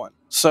valid one.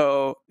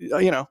 So,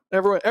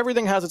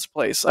 everything has its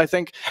place. I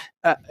think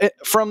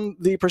from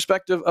the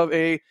perspective of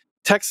a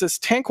Texas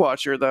tank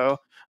watcher, though,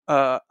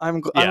 I'm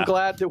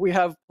glad that we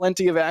have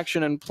plenty of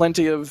action and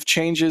plenty of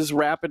changes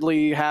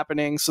rapidly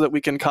happening so that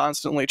we can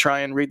constantly try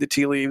and read the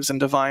tea leaves and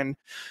divine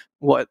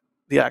what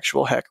the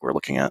actual heck we're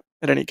looking at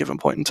any given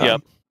point in time.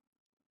 Yep.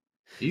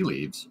 Tea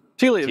leaves.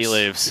 Tea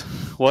leaves.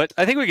 What?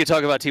 I think we could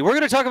talk about tea. We're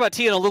going to talk about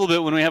tea in a little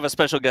bit when we have a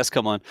special guest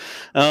come on.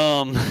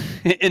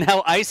 And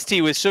how iced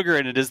tea with sugar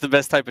in it is the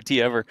best type of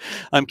tea ever.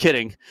 I'm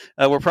kidding.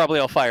 We're probably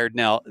all fired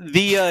now.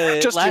 The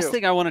last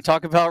thing I want to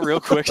talk about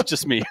real quick,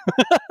 just me.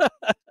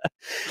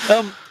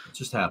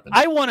 Just happened.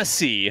 I want to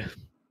see,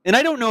 and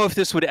I don't know if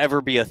this would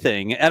ever be a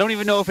thing. I don't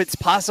even know if it's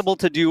possible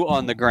to do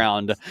on the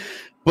ground.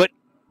 But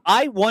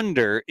I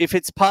wonder if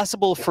it's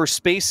possible for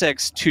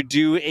SpaceX to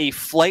do a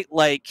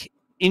flight-like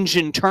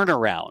engine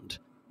turnaround,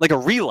 like a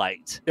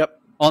relight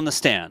on the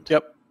stand.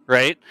 Yep.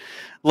 Right?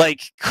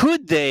 Like,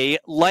 could they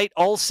light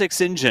all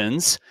 6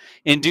 engines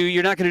and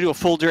you're not going to do a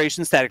full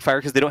duration static fire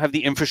because they don't have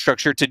the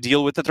infrastructure to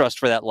deal with the thrust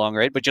for that long,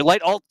 right? But you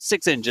light all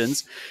 6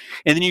 engines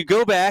and then you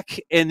go back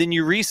and then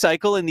you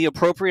recycle in the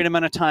appropriate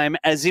amount of time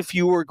as if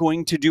you were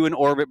going to do an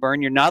orbit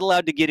burn. You're not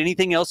allowed to get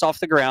anything else off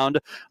the ground,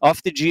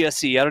 off the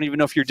GSE. I don't even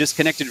know if you're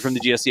disconnected from the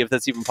GSE, if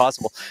that's even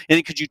possible. And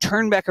then could you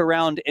turn back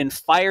around and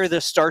fire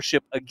the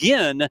Starship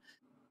again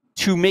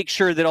to make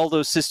sure that all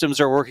those systems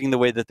are working the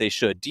way that they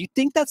should? Do you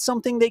think that's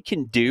something they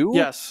can do?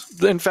 Yes.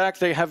 In fact,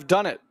 they have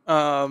done it.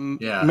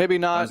 Maybe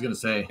not I was gonna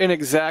say. in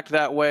exactly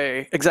that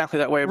way.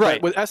 Right.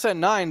 But with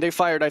SN9, they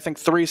fired, I think,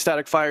 3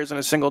 static fires in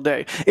a single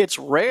day. It's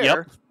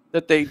rare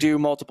that they do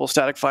multiple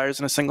static fires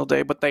in a single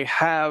day, but they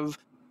have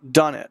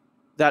done it.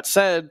 That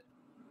said,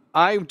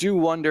 I do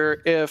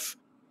wonder if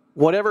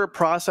whatever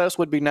process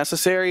would be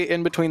necessary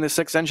in between the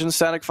 6-engine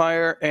static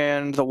fire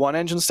and the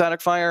 1-engine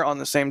static fire on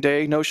the same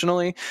day,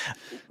 notionally,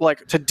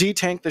 like to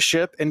detank the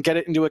ship and get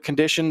it into a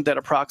condition that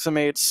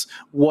approximates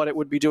what it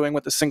would be doing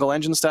with a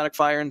single-engine static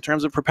fire in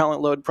terms of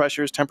propellant load,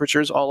 pressures,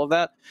 temperatures, all of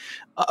that.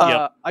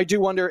 I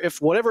do wonder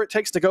if whatever it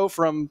takes to go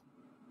from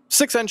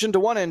 6-engine to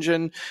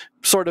 1-engine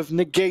sort of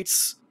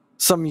negates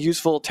some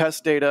useful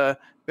test data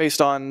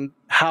based on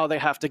how they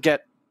have to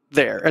get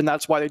there, and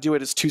that's why they do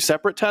it as 2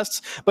 separate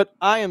tests. But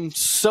I am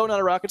so not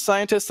a rocket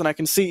scientist, and I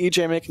can see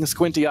EJ making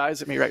squinty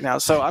eyes at me right now.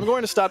 So I'm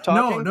going to stop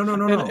talking. No.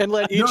 And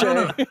let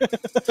EJ.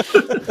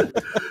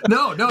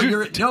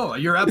 No,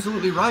 you're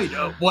absolutely right.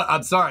 What?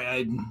 I'm sorry.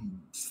 I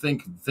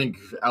think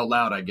out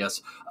loud, I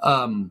guess.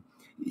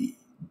 You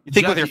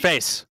think with your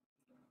face.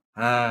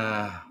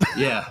 Yeah.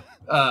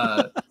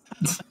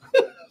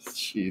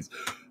 Jeez.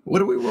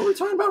 What were we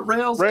talking about?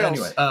 Rails?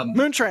 Anyway,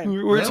 Moontrain.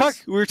 We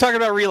were talking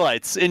about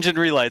relights, engine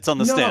relights on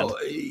the stand.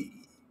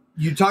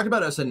 You talked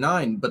about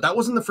SN9, but that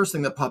wasn't the first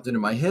thing that popped into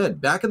my head.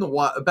 Back a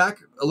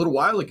little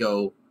while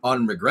ago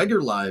on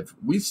McGregor Live,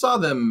 we saw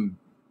them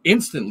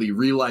instantly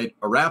relight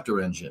a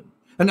Raptor engine.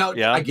 And now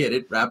I get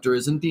it. Raptor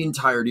isn't the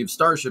entirety of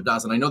Starship,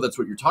 Dawson. I know that's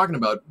what you're talking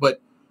about,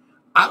 but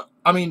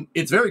I mean,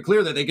 it's very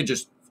clear that they could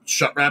just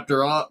shut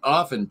Raptor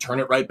off and turn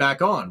it right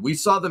back on. We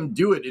saw them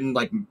do it in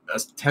like a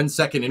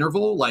 10-second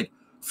interval, like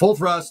full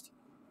thrust,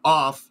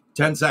 off,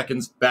 10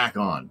 seconds, back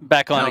on.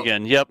 Back on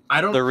again, yep.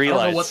 I don't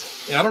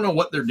know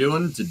what they're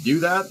doing to do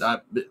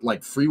that,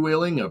 like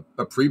freewheeling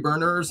a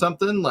pre-burner or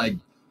something. Like,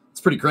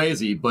 it's pretty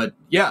crazy. But,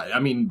 yeah,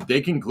 I mean,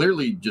 they can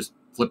clearly just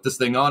flip this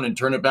thing on and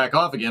turn it back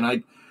off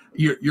again.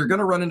 You're going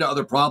to run into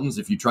other problems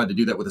if you try to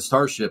do that with a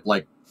Starship,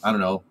 like, I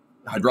don't know,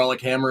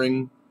 hydraulic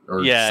hammering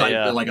or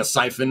like a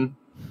siphon.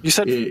 You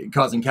said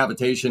causing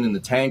cavitation in the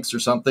tanks or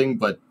something.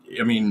 But,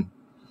 I mean...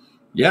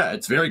 Yeah,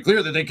 it's very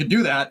clear that they could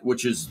do that,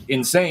 which is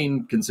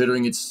insane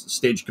considering it's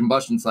staged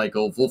combustion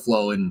cycle, full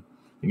flow, and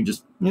you can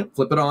just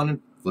flip it on and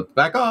flip it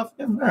back off.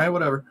 Yeah, all right,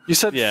 whatever. You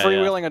said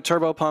freewheeling a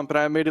turbo pump, and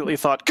I immediately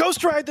thought,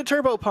 Ghost Ride the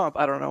turbo pump.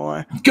 I don't know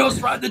why.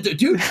 Ghost Ride the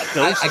dude.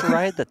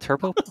 Ride the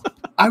turbo pump?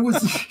 I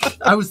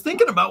was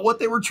thinking about what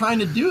they were trying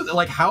to do.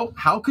 Like,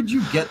 how could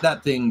you get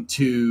that thing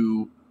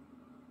to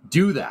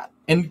do that?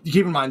 And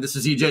keep in mind, this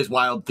is EJ's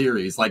wild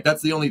theories. Like,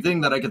 that's the only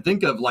thing that I could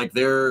think of. Like,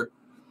 they're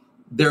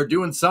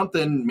doing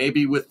something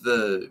maybe with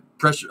the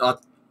pressure,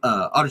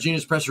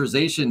 autogenous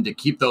pressurization to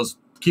keep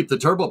the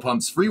turbo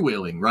pumps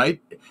freewheeling, right?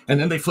 And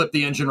then they flip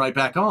the engine right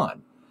back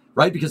on,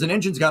 right? Because an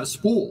engine's got a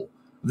spool.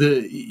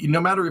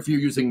 No matter if you're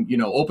using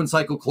open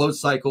cycle, closed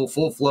cycle,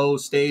 full flow,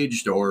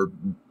 staged, or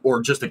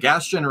just a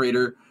gas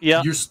generator,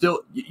 you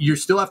still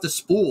have to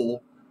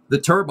spool the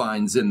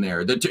turbines in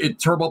there. The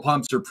turbo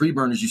pumps or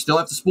pre-burners, you still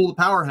have to spool the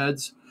power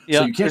heads,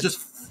 so you can't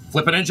just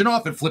flip an engine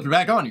off and flip it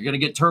back on. You're going to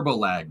get turbo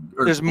lag.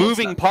 There's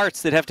moving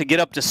parts that have to get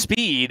up to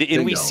speed,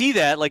 and we see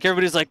that. Like,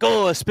 everybody's like,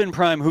 oh, a spin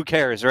prime, who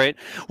cares, right?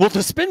 Well,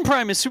 the spin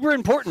prime is super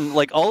important.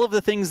 Like, all of the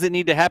things that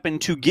need to happen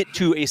to get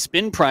to a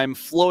spin prime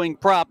flowing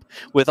prop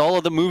with all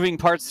of the moving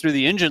parts through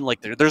the engine, like,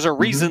 there's a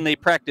reason they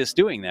practice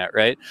doing that,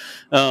 right?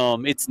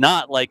 It's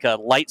not like a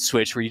light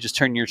switch where you just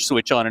turn your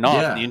switch on and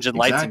off, and the engine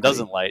lights and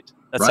doesn't light.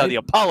 That's how the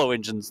Apollo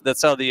engines,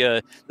 that's how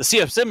the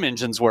CFM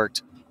engines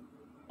worked.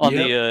 On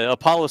the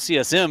Apollo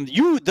CSM,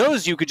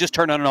 you could just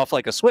turn on and off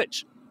like a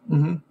switch.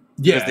 Mm-hmm.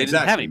 Yeah, they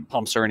didn't have any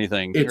pumps or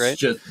anything. It's right?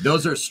 just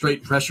those are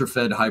straight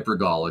pressure-fed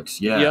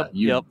hypergolics. Yeah,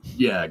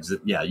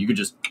 you could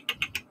just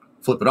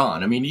flip it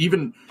on. I mean,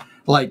 even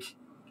like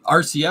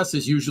RCS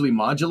is usually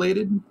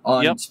modulated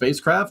on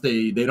spacecraft.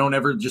 They don't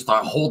ever just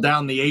hold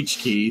down the H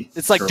key.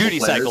 It's like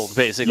duty cycle,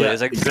 basically. Yeah,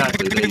 it's like,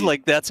 exactly.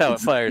 Like that's how it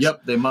fires.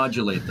 Yep, they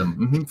modulate them.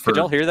 Mm-hmm, could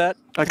y'all hear that?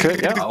 I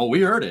could. Yeah. Oh,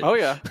 we heard it. Oh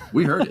yeah,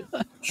 we heard it.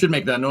 Should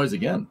make that noise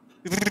again.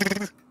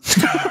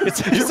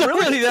 It's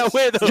really that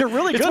way though. You're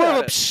really good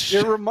at it.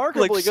 You're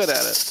remarkably good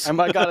at it.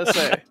 I gotta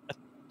say,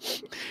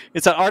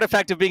 it's an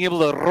artifact of being able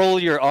to roll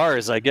your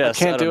R's. I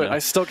guess I can't do it. I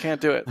still can't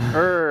do it.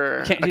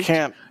 I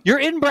can't. You're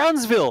in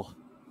Brownsville.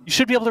 You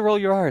should be able to roll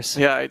your R's.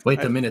 Yeah.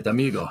 Wait a minute,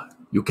 amigo.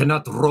 You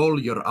cannot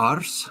roll your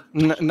R's?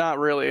 Not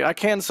really. I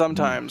can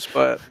sometimes,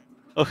 but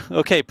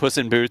okay. Puss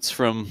in Boots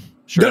from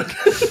Shrek.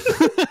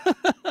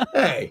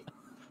 Hey.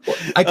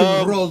 I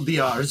can roll the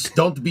R's.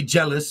 Don't be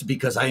jealous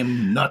because I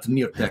am not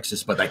near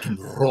Texas, but I can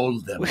roll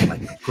them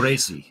like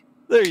crazy.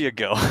 There you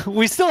go.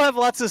 We still have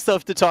lots of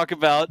stuff to talk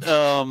about.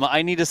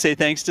 I need to say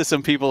thanks to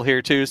some people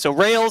here too. So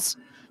Rails,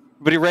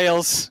 everybody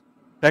Rails,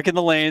 back in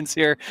the lanes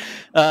here.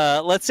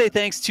 Let's say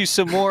thanks to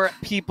some more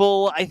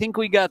people. I think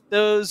we got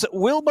those.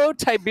 Wilbo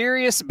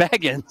Tiberius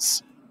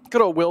Baggins.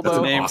 Good old Wilbo. That's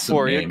a name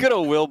for you. Good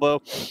old Wilbo.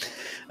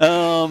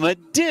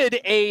 Did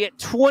a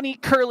 20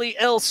 Curly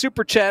L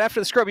super chat after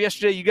the scrub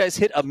yesterday. You guys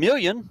hit 1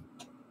 million.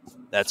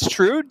 That's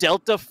true.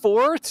 Delta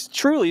Force,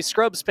 truly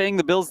Scrubs paying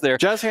the bills there.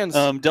 Jazz hands.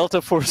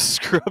 Delta Force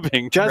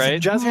scrubbing.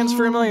 Jazz hands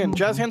for 1 million.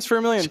 Jazz hands for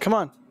 1 million. Come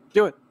on,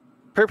 do it.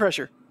 Peer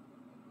pressure.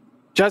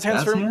 Jazz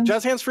hands for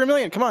 1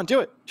 million. Come on, do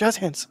it. Jazz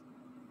hands.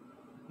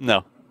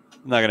 No,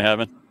 not gonna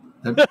happen.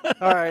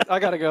 All right, I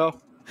gotta go.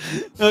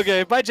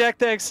 Okay, bye, Jack.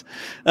 Thanks.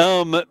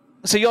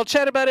 So y'all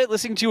chat about it.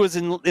 Listening to you was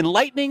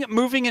enlightening,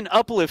 moving, and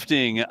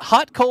uplifting.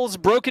 Hot coals,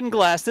 broken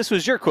glass. This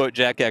was your quote,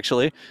 Jack,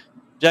 actually.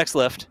 Jack's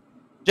left.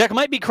 Jack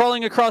might be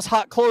crawling across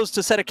hot clothes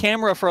to set a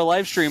camera for a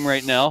live stream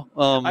right now.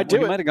 I'd do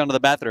it. He might have gone to the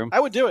bathroom. I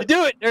would do it.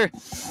 Do it!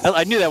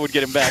 I knew that would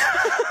get him back.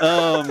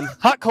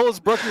 Hot coals,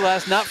 broken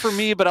glass, not for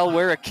me, but I'll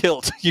wear a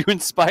kilt. You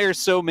inspire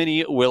so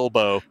many,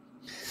 Wilbo.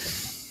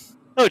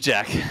 Oh,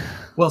 Jack.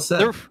 Well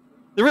said.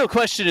 The real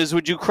question is,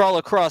 would you crawl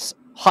across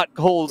hot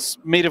coals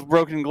made of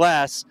broken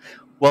glass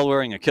while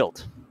wearing a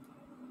kilt?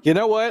 You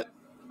know what?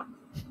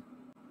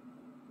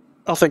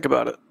 I'll think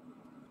about it.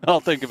 I'll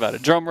think about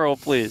it. Drum roll,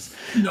 please.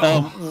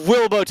 No.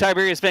 Wilbo,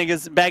 Tiberius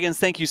Baggins,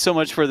 thank you so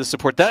much for the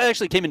support. That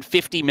actually came in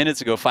 50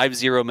 minutes ago,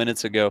 50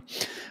 minutes ago.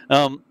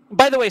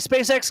 By the way,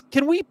 SpaceX,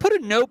 can we put a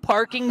no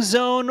parking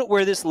zone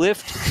where this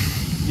lift,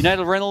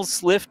 United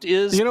Rentals lift,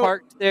 is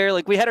parked there?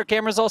 Like, we had our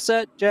cameras all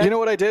set, Jack? You know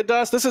what I did,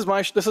 Das? This is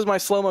my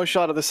slow-mo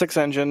shot of the 6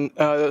 engine.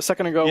 A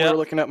second ago, we were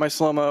looking at my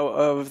slow-mo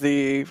of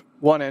the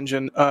 1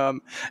 engine.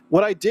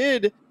 What I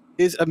did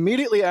is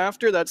immediately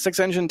after that 6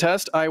 engine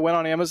test, I went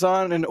on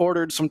Amazon and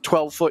ordered some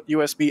 12-foot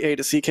USB A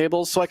to C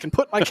cables so I can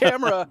put my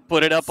camera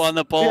put it up on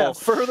the pole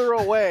further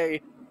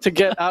away to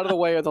get out of the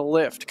way of the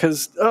lift.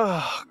 Because,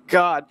 oh,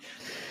 God.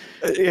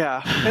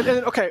 Yeah. And,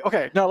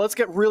 okay. Now let's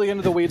get really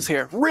into the weeds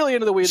here.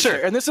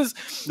 Sure. And this is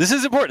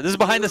important. This is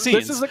behind the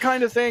scenes. This is the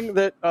kind of thing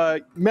that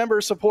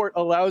member support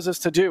allows us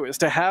to do, is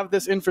to have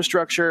this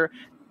infrastructure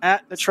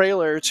at the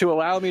trailer to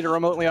allow me to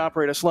remotely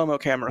operate a slow-mo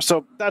camera.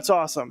 So that's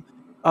awesome.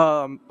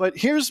 But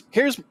here's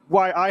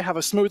why I have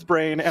a smooth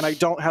brain and I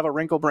don't have a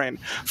wrinkle brain.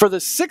 For the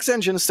 6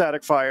 engine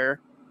static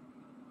fire,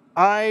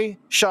 I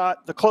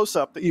shot the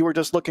close-up that you were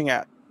just looking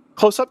at.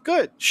 Close-up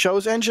good.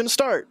 Shows engine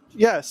start.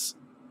 Yes.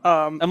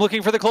 I'm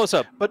looking for the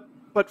close-up.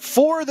 But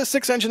for the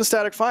 6 engine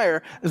static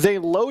fire, they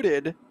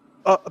loaded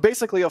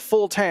basically a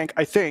full tank,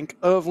 I think,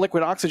 of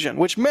liquid oxygen,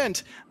 which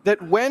meant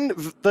that when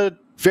the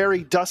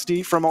very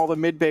dusty from all the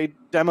mid-bay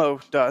demo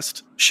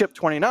dust ship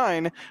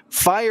 29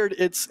 fired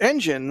its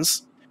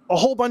engines, a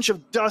whole bunch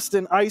of dust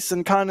and ice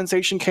and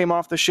condensation came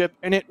off the ship,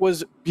 and it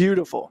was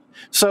beautiful.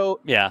 So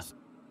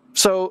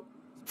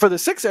for the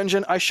 6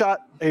 engine, I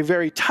shot a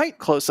very tight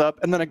close-up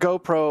and then a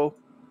GoPro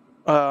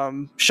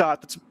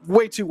shot that's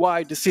way too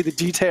wide to see the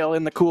detail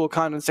in the cool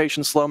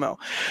condensation slow-mo.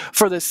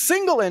 For the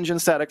single engine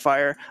static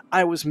fire,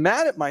 I was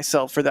mad at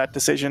myself for that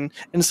decision,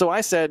 and so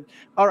I said,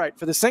 all right,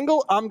 for the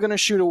single, I'm going to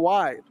shoot a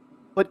wide.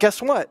 But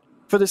guess what?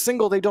 For the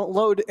single, they don't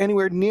load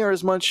anywhere near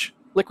as much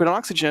liquid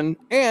oxygen,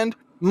 and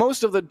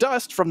most of the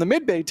dust from the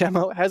mid-bay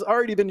demo has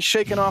already been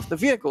shaken off the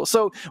vehicle.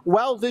 So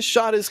while this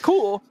shot is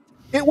cool,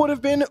 it would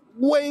have been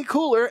way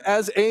cooler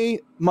as a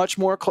much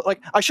more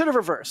I should have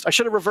reversed. I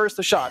should have reversed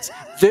the shots.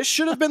 This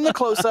should have been the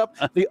close-up.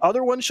 The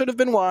other one should have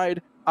been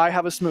wide. I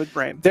have a smooth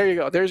brain. There you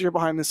go. There's your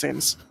behind the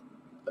scenes.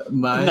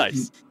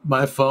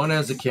 My phone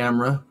has a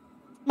camera.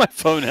 My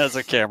phone has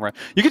a camera.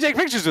 You can take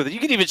pictures with it. You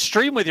can even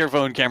stream with your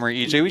phone camera,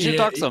 EJ. We should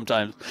talk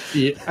sometimes.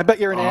 Yeah. I bet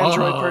you're an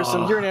Android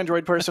person. You're an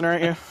Android person,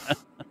 aren't you?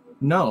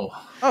 No.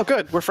 Oh,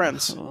 good. We're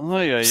friends.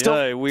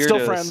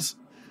 Still friends.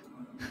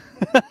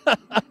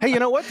 Hey, you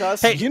know what,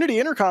 Das? Hey, Unity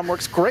Intercom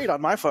works great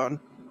on my phone.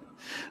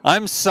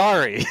 I'm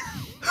sorry.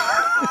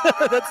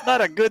 That's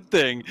not a good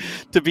thing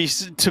to be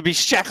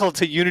shackled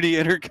to Unity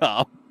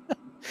Intercom.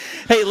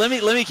 Hey, let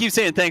me keep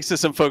saying thanks to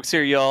some folks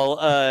here, y'all.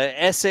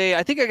 SA,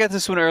 I think I got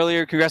this one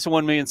earlier. Congrats on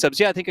 1 million subs.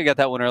 Yeah, I think I got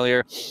that one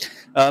earlier.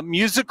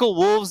 Musical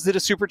Wolves did a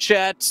super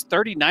chat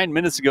 39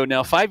 minutes ago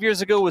now. 5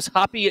 years ago was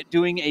Hoppy at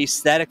doing a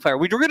static fire.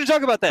 We were going to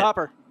talk about that.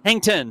 Hopper.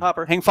 Hang 10.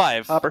 Hopper. Hang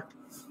 5. Hopper.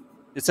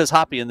 It says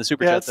Hoppy in the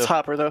super chat, though. Yeah, it's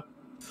Hopper, though.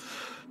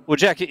 Well,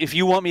 Jack, if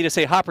you want me to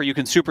say Hopper, you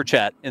can super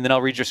chat, and then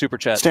I'll read your super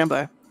chat. Stand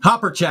by.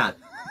 Hopper chat.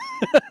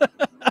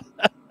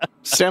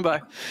 Stand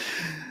by.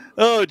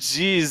 Oh,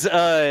 geez.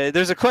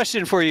 There's a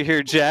question for you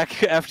here,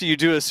 Jack, after you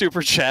do a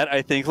super chat,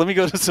 I think. Let me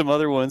go to some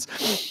other ones.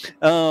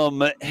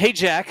 Hey,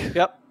 Jack.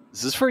 Yep.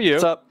 This is for you.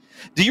 What's up?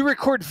 Do you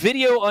record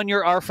video on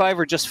your R5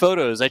 or just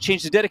photos? I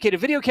changed to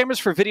dedicated video cameras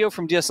for video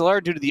from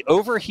DSLR due to the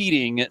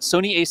overheating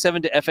Sony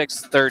A7 to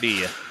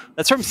FX30.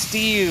 That's from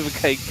Steve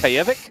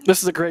Kajevic.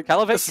 This is a great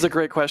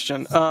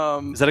question. Is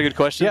that a good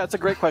question? Yeah, it's a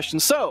great question.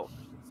 So,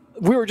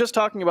 we were just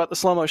talking about the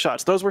slow-mo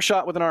shots. Those were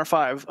shot with an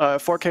R5,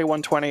 4K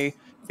 120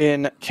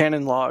 in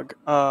Canon log.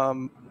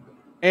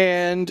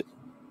 And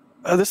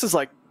this is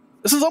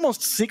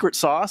almost secret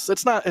sauce.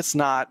 It's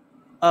not.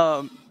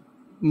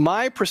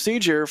 My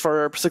procedure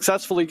for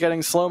successfully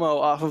getting slow-mo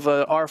off of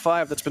a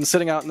R5 that's been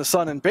sitting out in the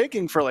sun and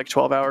baking for like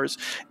 12 hours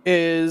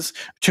is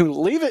to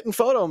leave it in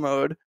photo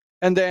mode,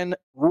 and then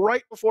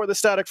right before the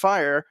static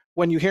fire,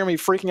 when you hear me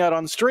freaking out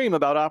on stream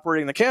about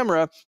operating the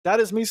camera, that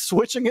is me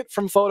switching it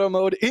from photo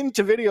mode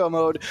into video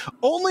mode,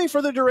 only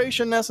for the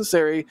duration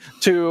necessary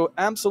to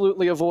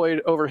absolutely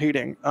avoid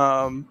overheating.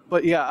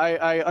 But yeah,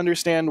 I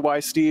understand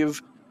why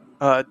Steve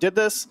did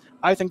this.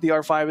 I think the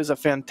R5 is a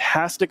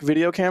fantastic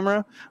video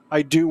camera.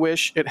 I do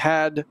wish it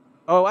had,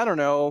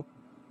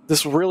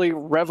 this really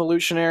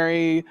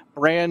revolutionary,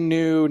 brand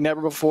new, never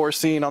before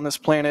seen on this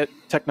planet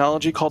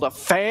technology called a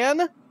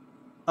fan.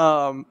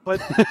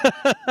 But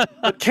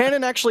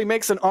Canon actually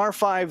makes an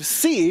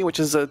R5C, which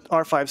is a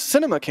R5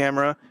 cinema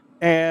camera,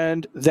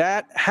 and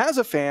that has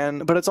a fan,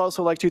 but it's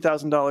also like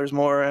 $2,000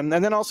 more. And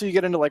then also you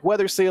get into like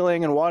weather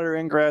sealing and water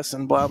ingress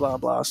and blah, blah,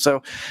 blah.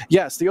 So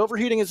yes, the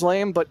overheating is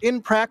lame, but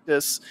in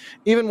practice,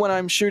 even when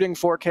I'm shooting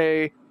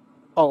 4K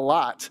a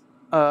lot,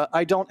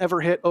 I don't ever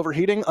hit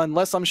overheating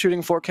unless I'm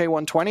shooting 4K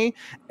 120,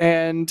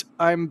 and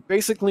I'm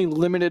basically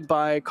limited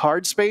by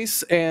card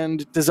space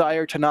and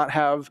desire to not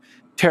have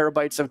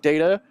terabytes of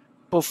data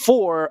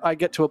before I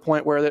get to a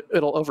point where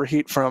it'll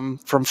overheat from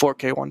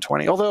 4K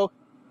 120, although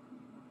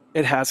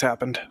it has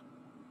happened.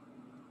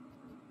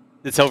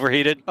 It's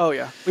overheated? Oh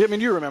yeah. I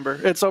mean, you remember.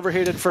 It's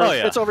overheated for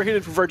it's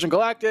overheated for Virgin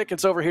Galactic,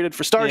 it's overheated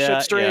for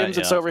Starship streams,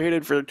 it's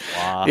overheated for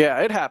yeah,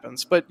 it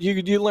happens. But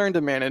you learn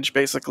to manage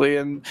basically,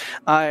 and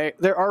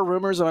there are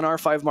rumors of an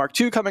R5 Mark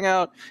II coming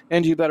out,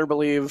 and you better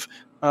believe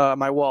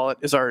my wallet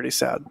is already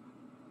sad.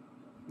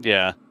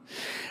 Yeah.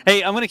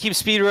 Hey, I'm going to keep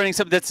speed running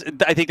something.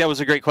 I think that was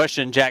a great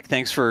question, Jack.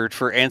 Thanks for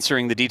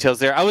answering the details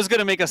there. I was going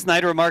to make a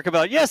snide remark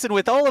about, yes, and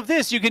with all of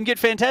this, you can get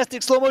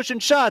fantastic slow motion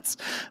shots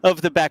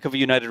of the back of a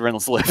United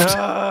Rentals lift.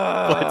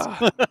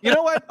 You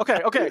know what?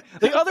 Okay.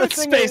 The other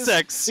thing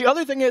SpaceX. The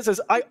other thing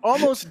is I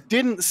almost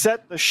didn't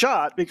set the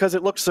shot because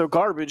it looked so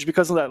garbage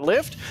because of that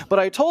lift. But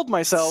I told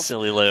myself,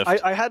 silly lift.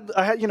 I had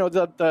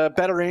the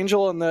better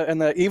angel and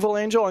the evil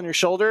angel on your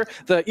shoulder.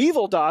 The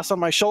evil DOS on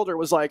my shoulder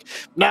was like,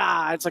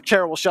 nah, it's a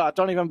terrible shot.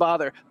 Don't even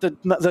bother.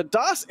 The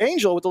DOS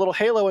angel with the little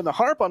halo and the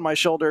harp on my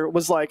shoulder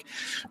was like,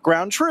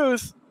 ground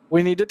truth.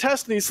 We need to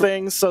test these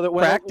things so that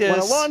when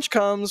a launch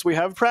comes, we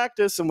have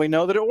practice and we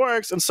know that it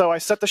works. And so I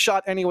set the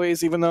shot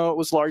anyways, even though it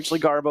was largely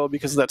garbo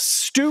because of that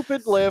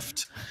stupid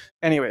lift.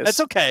 Anyways, that's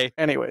okay.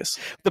 Anyways,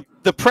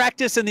 the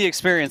practice and the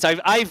experience.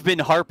 I've been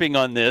harping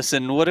on this,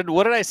 and what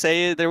did I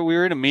say? There we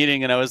were in a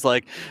meeting, and I was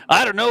like,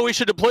 I don't know, we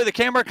should deploy the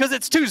camera because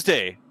it's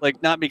Tuesday.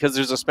 Like, not because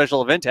there's a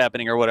special event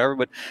happening or whatever,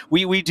 but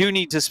we do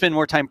need to spend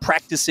more time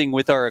practicing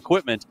with our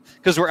equipment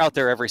because we're out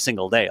there every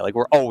single day. Like,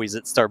 we're always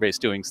at Starbase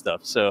doing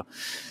stuff. So.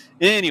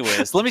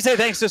 Anyways, let me say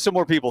thanks to some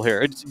more people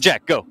here.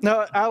 Jack, go.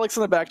 No, Alex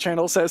in the back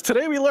channel says,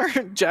 today we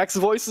learned Jack's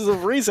voices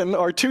of reason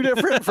are two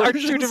different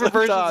versions of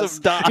DOS.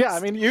 Yeah, I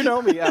mean, you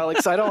know me,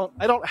 Alex. I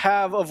don't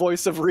have a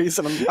voice of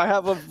reason. I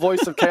have a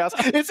voice of chaos.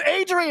 It's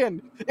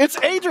Adrian! It's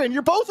Adrian!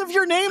 Both of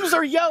your names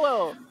are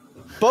yellow!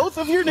 Both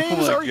of your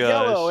names are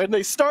yellow, and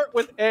they start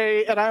with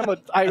A, and I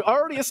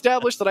already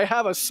established that I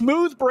have a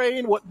smooth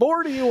brain. What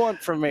more do you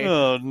want from me?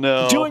 Oh,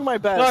 no. Doing my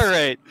best. All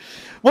right.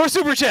 More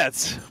super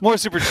chats. We got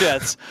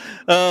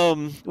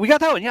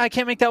that one. Yeah, I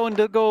can't make that one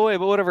go away,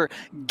 but whatever.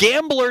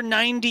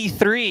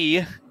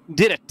 Gambler93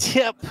 did a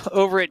tip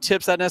over at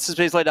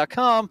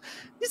tips.nssspaceflight.com.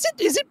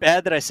 Is it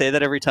bad that I say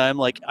that every time?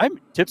 Like, I'm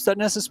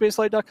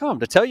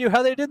tips.nssspaceflight.com to tell you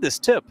how they did this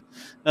tip.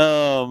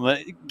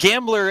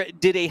 Gambler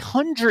did a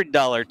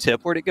 $100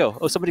 tip. Where'd it go?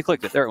 Oh, somebody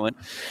clicked it. There it went.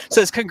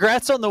 Says,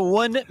 congrats on the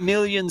 1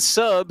 million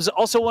subs.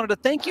 Also wanted to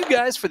thank you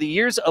guys for the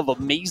years of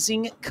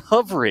amazing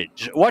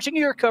coverage. Watching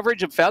your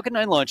coverage of Falcon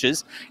 9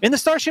 launches and the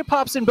Starship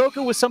hops in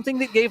Boca was something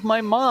that gave my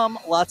mom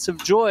lots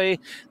of joy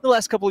the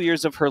last couple of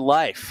years of her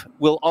life.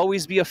 Will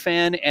always be a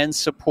fan and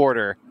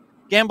supporter.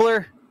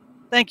 Gambler,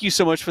 thank you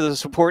so much for the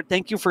support.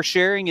 Thank you for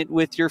sharing it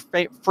with your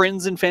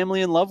friends and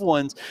family and loved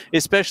ones,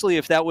 especially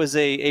if that was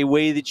a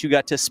way that you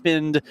got to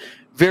spend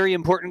very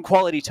important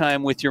quality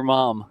time with your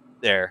mom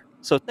there.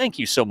 So thank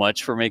you so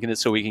much for making it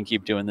so we can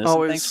keep doing this.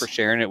 And thanks for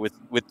sharing it with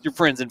your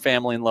friends and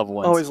family and loved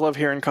ones. Always love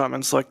hearing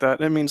comments like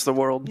that. It means the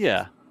world.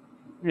 Yeah.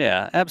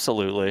 Yeah,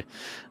 absolutely.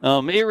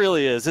 It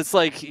really is. It's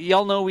like,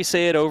 y'all know we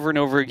say it over and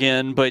over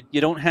again, but you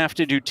don't have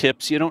to do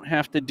tips. You don't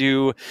have to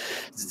do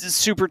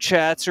super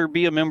chats or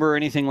be a member or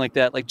anything like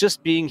that. Like,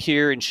 just being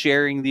here and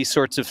sharing these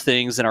sorts of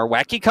things and our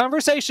wacky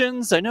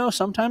conversations. I know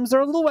sometimes they're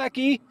a little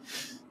wacky.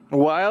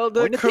 Wild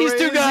and crazy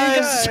these two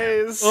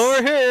guys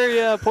over here,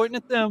 yeah, pointing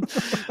at them.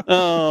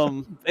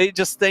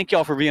 Just thank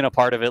y'all for being a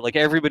part of it. Like,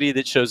 everybody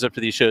that shows up to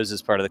these shows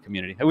is part of the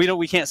community.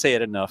 We can't say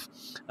it enough.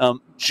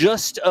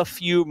 Just a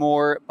few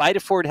more.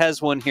 Bideford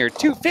has one here.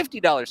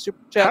 $250 super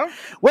chat.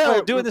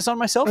 Doing this on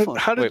my cell phone.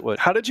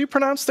 How did you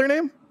pronounce their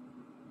name?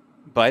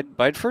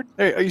 Bideford?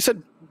 Hey, you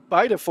said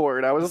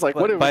Bideford. I was like,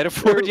 what?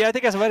 Bideford? Yeah, I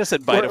think I might have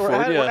said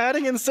Bideford. We're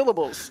adding in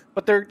syllables,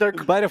 but they're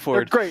Bideford.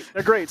 They're great.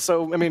 They're great.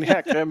 So I mean,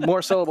 heck,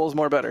 more syllables,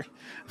 more better.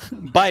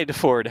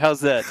 Bideford.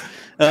 How's that?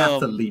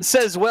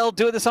 Says,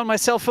 doing this on my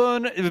cell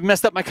phone. It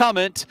messed up my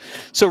comment.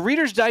 So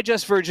Reader's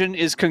Digest version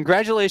is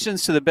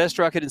congratulations to the best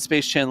rocket and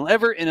space channel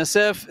ever,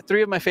 NSF.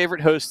 3 of my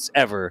favorite hosts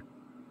ever.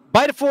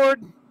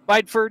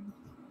 Bideford.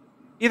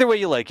 Either way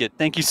you like it.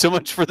 Thank you so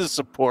much for the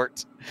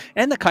support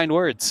and the kind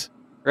words.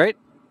 Right?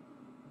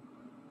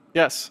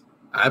 Yes.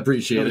 I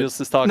appreciate it. Else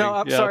is talking. No,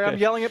 I'm sorry. Okay. I'm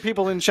yelling at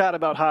people in chat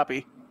about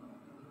Hoppy.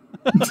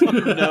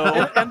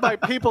 No. And by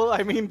people,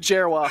 I mean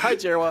Jerwa. Hi,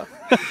 Jerwa.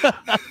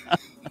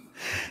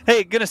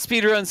 Hey, gonna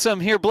speed run some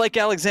here. Blake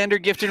Alexander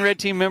gifting Red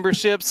Team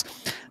memberships.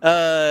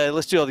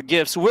 Let's do all the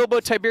gifts. Wilbo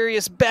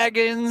Tiberius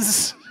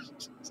Baggins.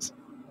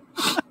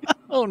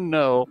 Oh,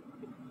 no.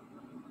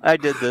 I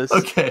did this.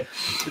 Okay.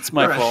 It's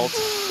my fault.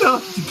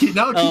 keep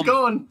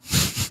going.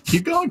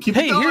 Keep going.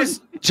 Hey,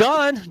 here's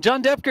John.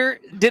 John Depker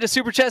did a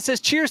super chat, says,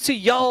 cheers to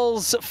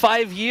y'all's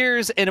 5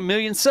 years and 1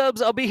 million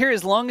subs. I'll be here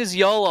as long as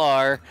y'all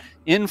are.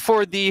 In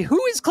for the, who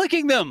is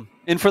clicking them?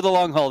 In for the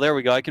long haul. There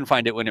we go. I can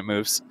find it when it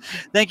moves.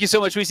 Thank you so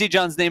much. We see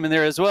John's name in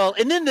there as well.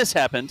 And then this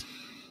happened,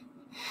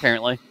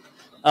 apparently.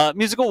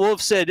 Musical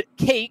Wolf said,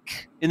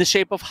 cake in the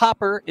shape of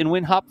Hopper in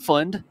Win Hop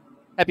Fund.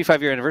 Happy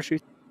 5-year anniversary.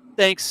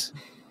 Thanks.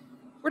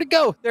 Where'd it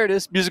go? There it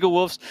is. Musical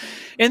Wolves.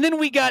 And then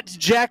we got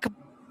Jack.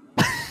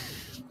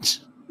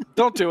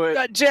 Don't do it.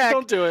 Got Jack.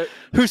 Don't do it.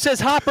 Who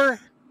says Hopper?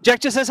 Jack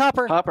just says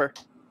Hopper. Hopper.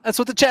 That's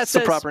what the chat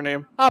says. The proper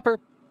name. Hopper.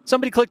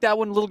 Somebody clicked that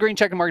one, little green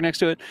check mark next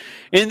to it.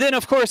 And then,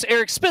 of course,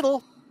 Eric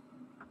Spittle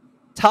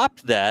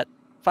topped that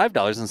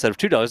 $5 instead of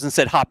 $2 and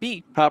said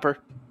Hoppy. Hopper.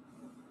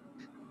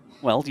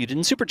 Well, you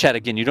didn't super chat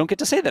again. You don't get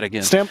to say that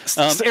again.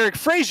 Eric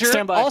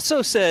Frazier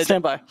also said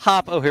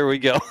Hop. Oh, here we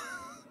go.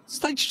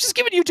 It's like just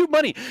giving YouTube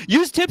money.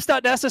 Use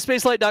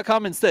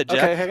tips.nasaspaceflight.com instead, Jack.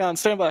 Okay, hang on.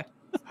 Stand by.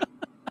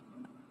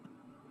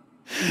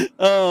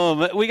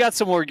 We got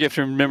some more gift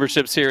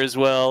memberships here as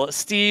well.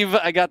 Steve,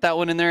 I got that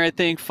one in there, I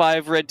think.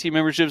 5 Red Team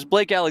memberships.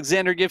 Blake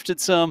Alexander gifted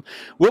some.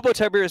 Wilbo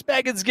Tiberius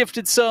Baggins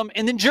gifted some.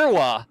 And then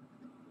Jerwa,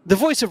 the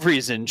voice of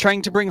reason,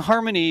 trying to bring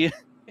harmony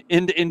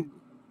in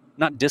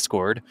not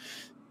discord,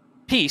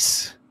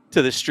 peace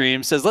to the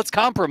stream, says, let's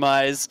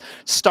compromise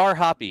Star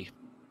Hoppy.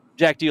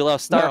 Jack, do you allow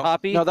Star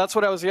Hoppy? No, that's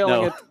what I was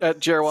yelling at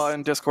Jerwa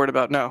in Discord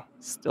about. No.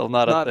 Still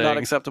not a thing. Not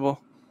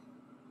acceptable.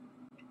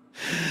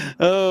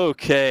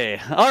 Okay.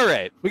 All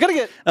right. We gotta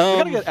get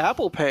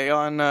Apple Pay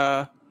on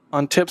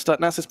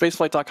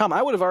tips.nasaspaceflight.com.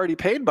 I would have already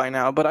paid by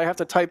now, but I have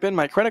to type in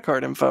my credit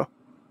card info.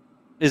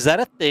 Is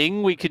that a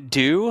thing we could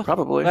do?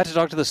 Probably. I have to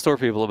talk to the store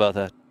people about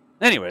that.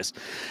 Anyways,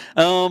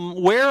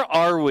 where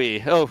are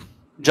we? Oh,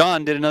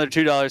 John did another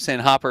 $2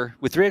 saying Hopper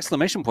with 3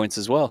 exclamation points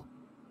as well.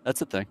 That's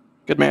the thing.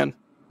 Good man.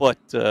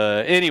 But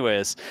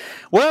anyways,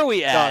 where are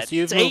we at? Goss,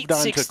 you've moved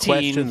on to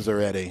questions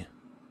already.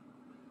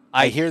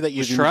 I hear that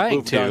you've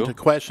moved on to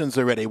questions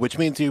already, which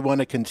means you want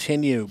to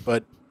continue,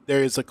 but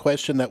there is a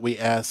question that we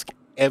ask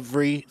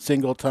every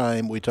single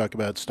time we talk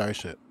about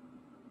Starship.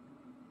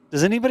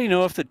 Does anybody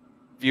know if the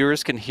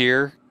viewers can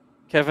hear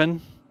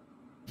Kevin?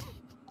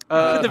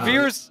 Can the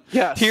viewers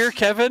hear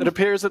Kevin? It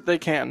appears that they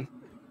can.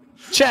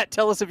 Chat,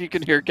 tell us if you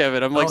can hear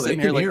Kevin. I'm like sitting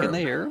here like, can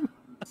they hear him?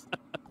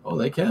 Oh,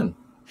 they can.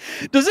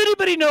 Does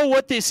anybody know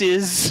what this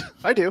is?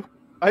 I do.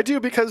 I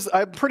do, because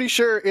I'm pretty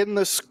sure in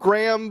the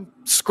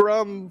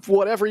scrum,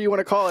 whatever you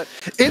want to call it,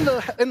 in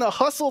the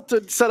hustle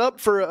to set up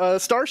for a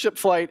Starship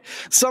flight,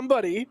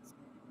 somebody,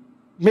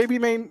 maybe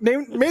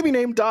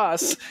named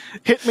Das,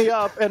 hit me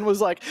up and was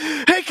like,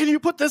 "Hey, can you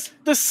put this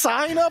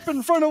sign up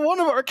in front of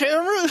one of our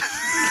cameras?"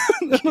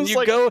 Can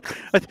you go?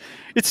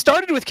 It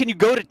started with, "Can you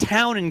go to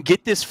town and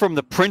get this from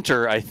the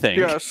printer?" I think.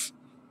 Yes.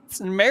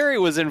 And Mary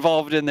was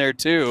involved in there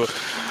too.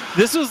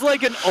 This was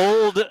like an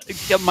old,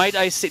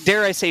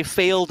 dare I say,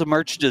 failed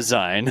merch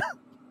design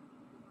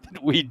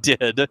that we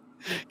did.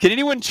 Can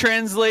anyone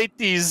translate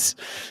these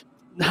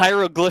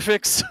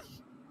hieroglyphics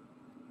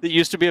that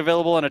used to be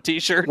available on a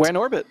T-shirt? When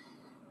orbit.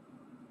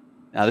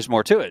 Now there's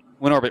more to it.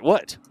 When orbit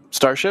what?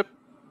 Starship.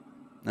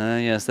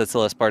 Yes, that's the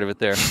last part of it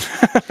there.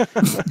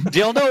 Do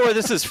y'all know where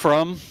this is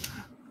from?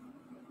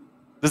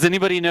 Does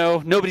anybody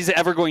know? Nobody's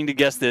ever going to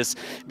guess this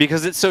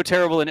because it's so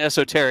terrible and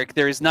esoteric.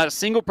 There is not a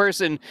single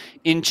person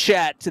in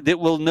chat that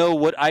will know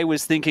what I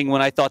was thinking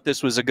when I thought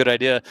this was a good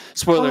idea.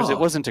 Spoilers, it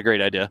wasn't a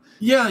great idea.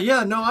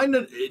 Yeah, no, I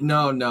know.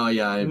 No,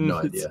 I have no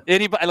idea.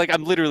 Anybody? Like,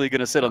 I'm literally going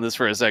to sit on this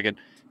for a second.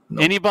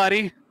 No.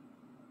 Anybody?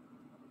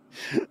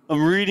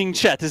 I'm reading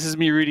chat. This is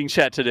me reading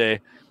chat today.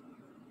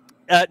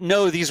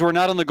 No, these were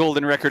not on the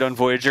golden record on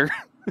Voyager.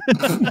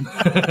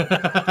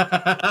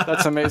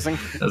 That's amazing.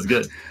 That's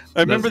good.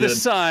 I remember the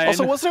sign.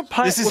 Also, was it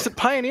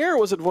Pioneer or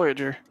was it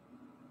Voyager?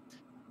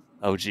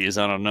 Oh, geez,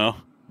 I don't know.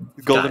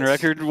 Golden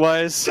record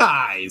wise,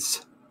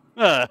 guys.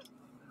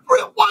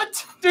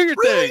 What? Do your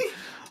thing.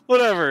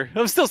 Whatever.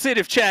 I'm still seeing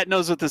if chat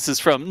knows what this is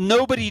from.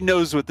 Nobody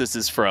knows what this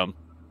is from.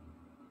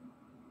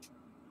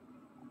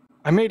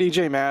 I made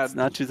EJ mad. It's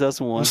not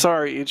 2001. I'm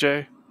sorry,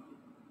 EJ.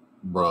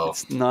 Bro.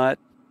 It's not.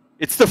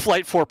 It's the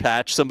Flight 4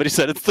 patch. Somebody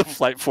said it's the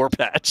Flight 4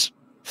 patch.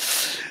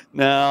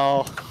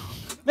 Now,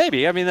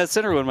 maybe. I mean, that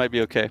center one might be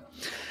okay.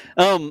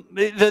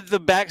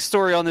 The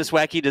backstory on this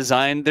wacky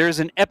design, there's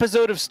an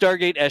episode of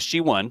Stargate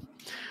SG-1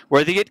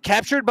 where they get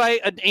captured by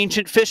an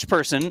ancient fish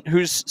person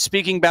who's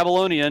speaking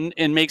Babylonian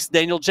and makes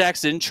Daniel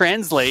Jackson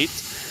translate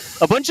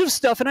a bunch of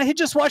stuff, and I had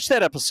just watched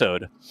that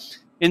episode.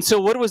 And so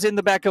what was in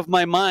the back of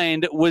my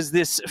mind was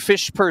this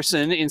fish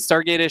person in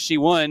Stargate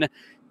SG-1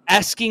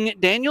 asking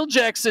Daniel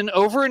Jackson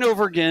over and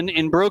over again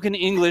in broken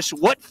English,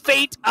 "What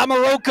fate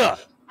Amaroka?"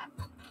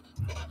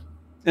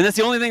 And that's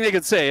the only thing they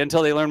could say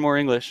until they learn more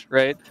English,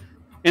 right?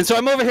 And so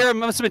I'm over here, I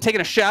must have been taking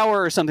a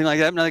shower or something like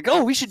that. And I'm like,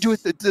 oh, we should do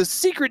it the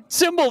secret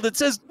symbol that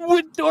says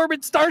Wind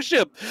Orbit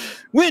Starship.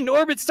 Wind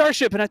Orbit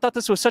Starship. And I thought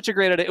this was such a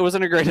great idea. It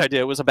wasn't a great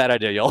idea. It was a bad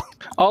idea, y'all.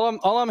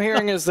 All I'm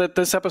hearing is that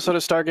this episode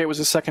of Stargate was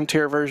a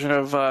second-tier version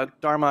of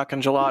Darmok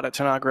and Jalad at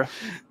Tanagra.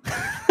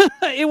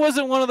 It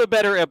wasn't one of the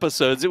better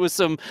episodes. It was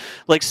some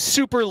like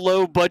super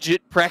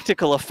low-budget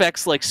practical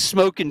effects like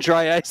smoke and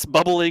dry ice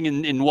bubbling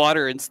in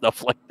water and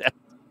stuff like that.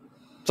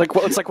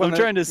 It's like when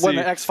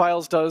the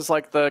X-Files does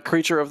like the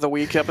Creature of the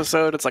Week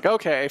episode. It's like,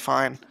 okay,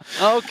 fine.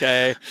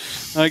 Okay.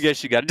 I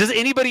guess you got it. Does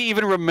anybody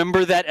even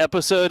remember that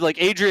episode?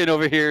 Like Adrian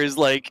over here is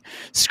like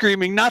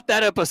screaming, not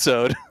that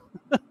episode.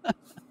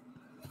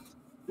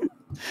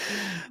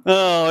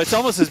 Oh, it's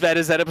almost as bad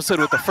as that episode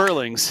with the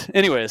Furlings.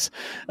 Anyways,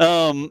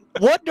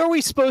 what are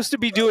we supposed to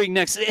be doing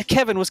next?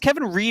 Was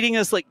Kevin reading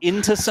us like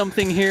into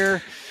something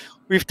here?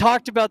 We've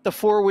talked about the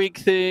 4-week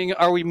thing.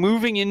 Are we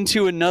moving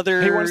into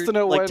another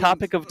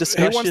topic of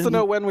discussion? He wants to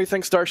know when we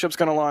think Starship's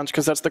going to launch,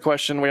 because that's the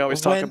question we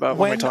always talk about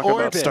when we talk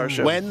about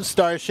Starship. When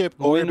Starship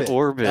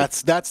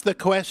orbit? That's the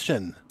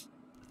question.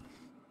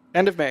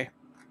 End of May.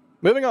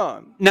 Moving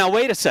on. Now,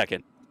 wait a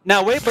second.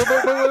 Wait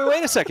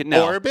a second.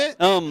 Now, orbit?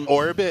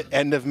 Orbit,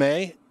 end of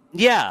May?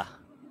 Yeah.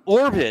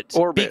 Orbit.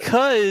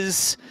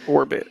 Because...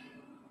 Orbit.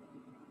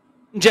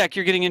 Jack,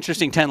 you're getting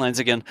interesting timelines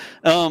again.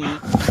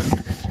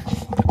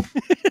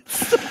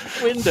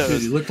 Windows.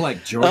 Dude, you look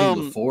like Jordy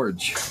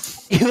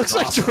LaForge. He looks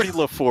like Jordy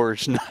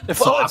LaForge.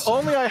 If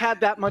only I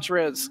had that much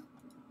Riz.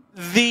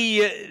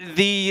 The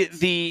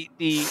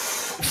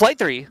Flight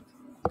 3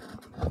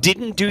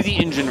 didn't do the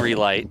engine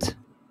relight,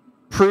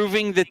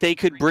 proving that they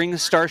could bring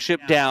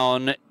Starship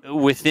down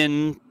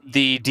within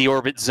the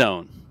deorbit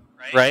zone,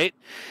 right?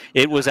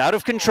 It was out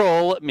of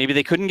control. Maybe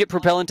they couldn't get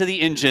propellant to the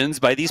engines.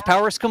 By these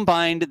powers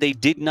combined, they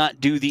did not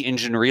do the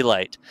engine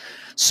relight.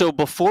 So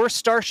before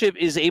Starship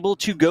is able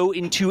to go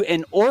into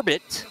an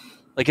orbit,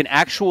 like an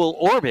actual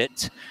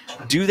orbit,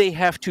 do they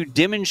have to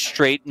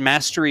demonstrate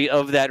mastery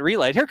of that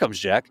relight? Here comes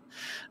Jack.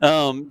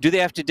 Do they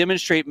have to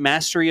demonstrate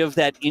mastery of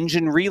that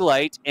engine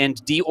relight and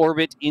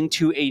deorbit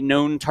into a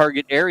known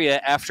target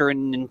area after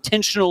an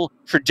intentional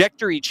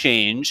trajectory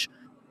change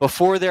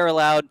before they're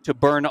allowed to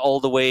burn all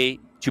the way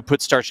to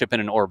put Starship in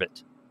an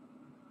orbit?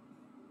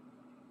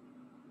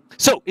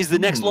 So, is the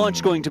next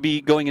launch going to be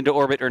going into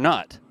orbit or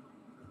not?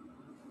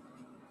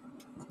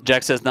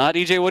 Jack says not.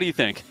 EJ, what do you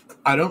think?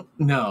 I don't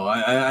know.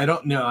 I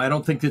don't know. I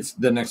don't think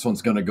the next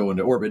one's going to go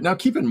into orbit. Now,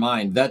 keep in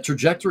mind, that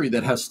trajectory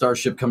that has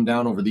Starship come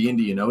down over the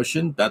Indian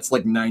Ocean, that's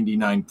like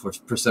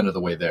 99% of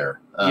the way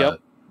there. Yep.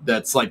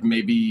 That's like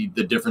maybe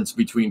the difference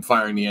between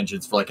firing the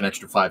engines for like an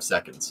extra 5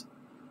 seconds.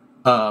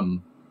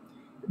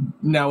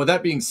 Now, with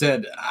that being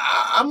said,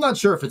 I'm not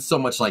sure if it's so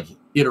much like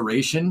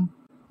iteration,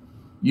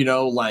 they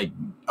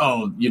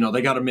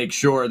got to make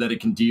sure that it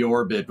can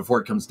deorbit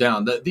before it comes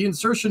down. The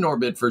insertion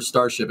orbit for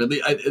Starship, at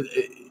least,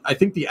 I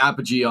think the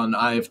apogee on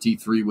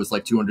IFT-3 was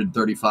like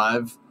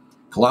 235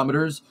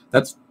 kilometers.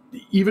 That's,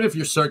 even if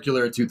you're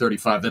circular at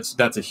 235,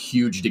 that's a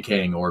huge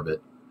decaying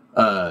orbit.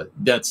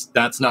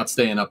 That's not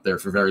staying up there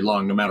for very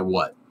long, no matter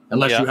what,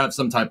 unless you have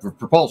some type of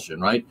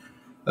propulsion, right?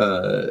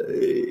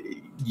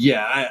 I'm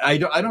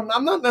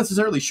not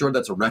necessarily sure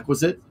that's a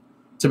requisite,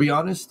 to be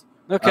honest.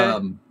 Okay.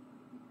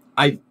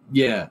 I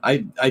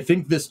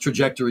think this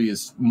trajectory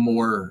is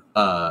more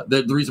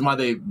the reason why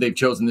they've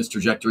chosen this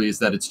trajectory is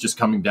that it's just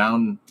coming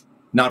down,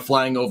 not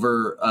flying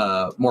over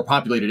more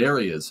populated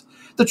areas.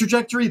 The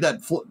trajectory that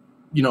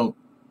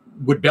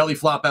would belly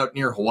flop out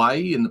near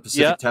Hawaii in the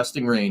Pacific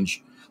testing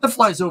range, that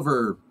flies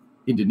over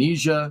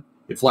Indonesia,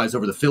 it flies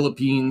over the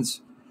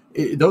Philippines.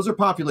 Those are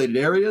populated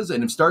areas,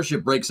 and if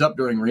Starship breaks up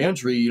during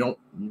reentry, you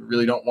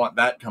really don't want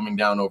that coming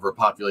down over a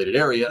populated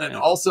area. And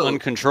also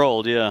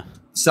uncontrolled,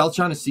 South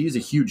China Sea is a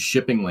huge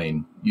shipping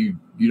lane. You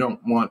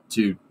don't want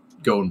to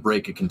go and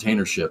break a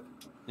container ship.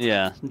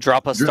 Yeah,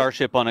 drop a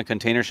Starship on a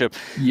container ship.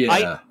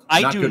 Yeah,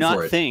 I do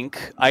not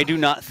think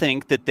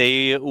that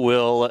they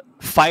will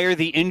fire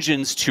the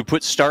engines to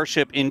put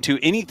Starship into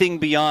anything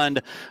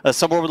beyond a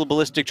suborbital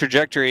ballistic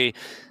trajectory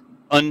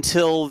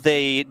until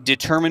they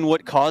determine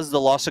what caused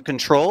the loss of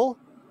control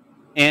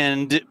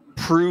and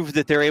prove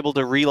that they're able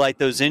to relight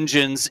those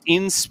engines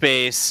in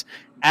space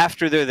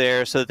after they're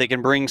there so that they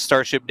can bring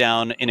Starship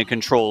down in a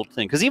controlled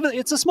thing. Because even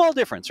it's a small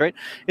difference, right?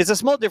 It's a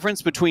small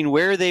difference between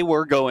where they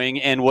were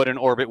going and what an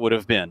orbit would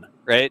have been,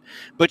 right?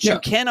 But you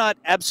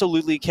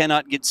absolutely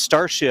cannot get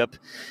Starship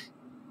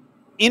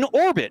in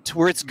orbit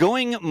where it's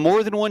going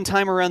more than one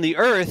time around the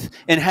Earth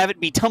and have it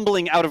be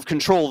tumbling out of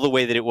control the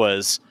way that it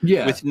was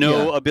with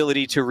no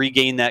ability to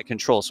regain that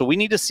control. So we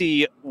need to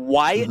see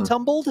why it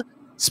tumbled.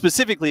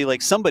 Specifically,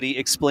 like somebody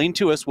explain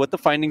to us what the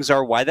findings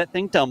are, why that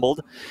thing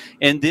tumbled,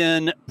 and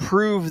then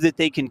prove that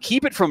they can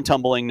keep it from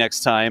tumbling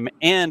next time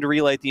and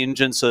relight the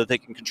engine so that they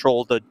can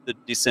control the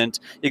descent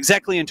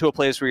exactly into a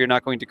place where you're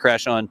not going to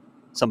crash on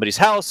somebody's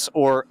house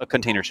or a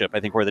container ship. I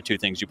think were the two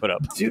things you put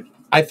up. Dude,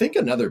 I think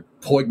another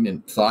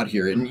poignant thought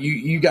here, and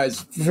you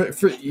guys,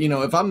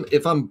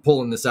 if I'm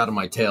pulling this out of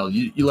my tail,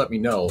 you let me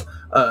know.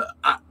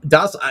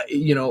 Das,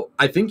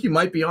 I think you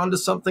might be onto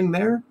something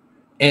there.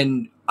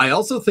 And I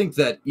also think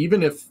that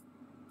even if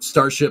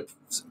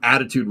Starship's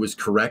attitude was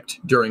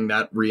correct during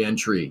that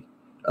reentry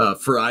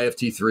for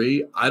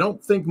IFT-3, I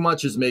don't think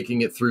much is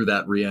making it through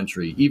that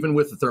reentry, even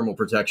with the thermal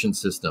protection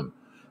system.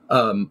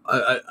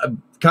 I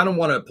kind of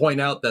want to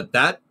point out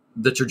that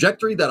the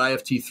trajectory that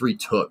IFT-3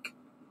 took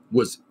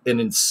was an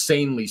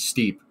insanely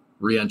steep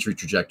reentry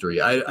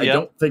trajectory. I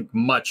don't think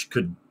much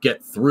could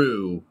get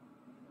through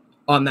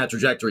on that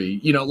trajectory.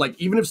 You know, like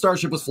even if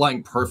Starship was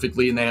flying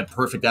perfectly and they had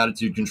perfect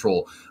attitude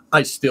control,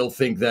 I still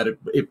think that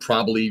it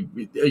probably,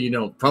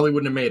 probably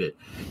wouldn't have made it.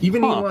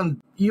 Even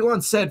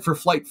Elon said for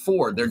Flight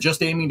 4, they're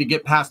just aiming to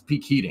get past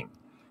peak heating.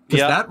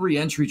 Because that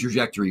reentry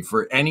trajectory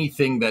for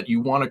anything that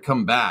you want to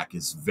come back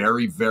is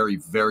very, very,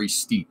 very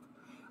steep.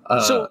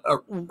 So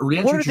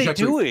what are they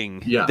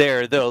doing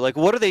there, though? Like,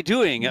 what are they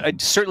doing?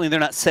 Certainly, they're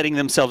not setting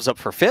themselves up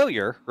for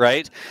failure,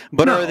 right?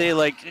 But are they,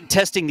 like,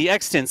 testing the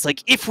extents?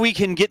 Like, if we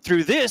can get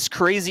through this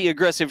crazy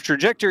aggressive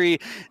trajectory,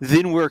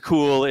 then we're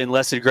cool in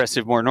less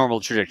aggressive, more normal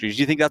trajectories.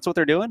 Do you think that's what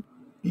they're doing?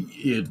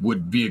 It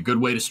would be a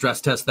good way to stress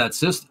test that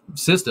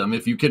system.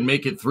 If you can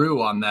make it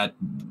through on that,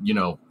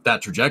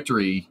 that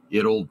trajectory,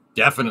 it'll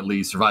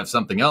definitely survive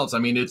something else. I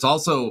mean, it's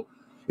also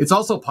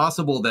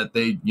possible that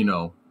they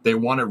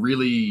want to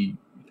really.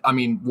 I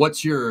mean,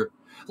 what's your,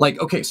 like,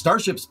 okay,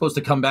 Starship's supposed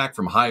to come back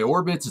from high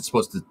orbits. It's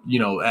supposed to,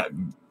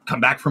 come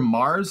back from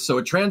Mars. So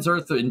a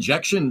trans-Earth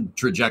injection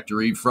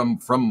trajectory from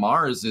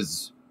Mars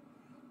is,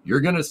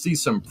 you're going to see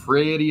some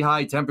pretty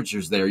high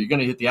temperatures there. You're going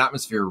to hit the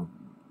atmosphere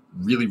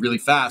really, really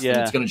fast. And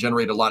it's going to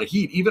generate a lot of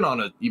heat, even on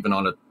a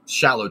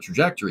shallow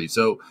trajectory.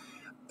 So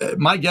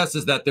my guess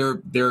is that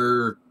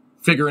they're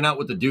figuring out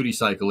what the duty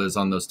cycle is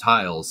on those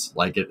tiles,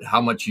 like how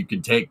much you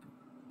can take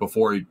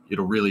before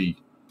it'll really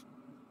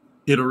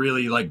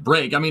like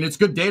break. I mean, it's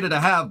good data to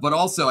have, but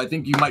also I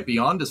think you might be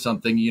onto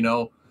something.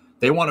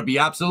 They want to be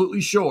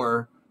absolutely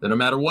sure that no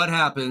matter what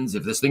happens,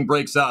 if this thing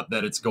breaks up,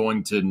 that it's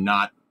going to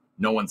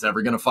no one's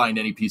ever going to find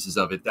any pieces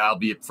of it,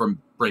 albeit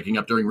from breaking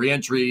up during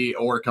reentry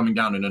or coming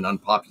down in an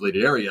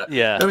unpopulated area.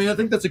 Yeah. I mean, I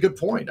think that's a good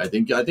point. I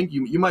think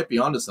you might be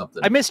onto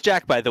something. I miss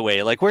Jack, by the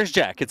way. Like, where's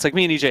Jack? It's like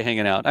me and EJ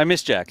hanging out. I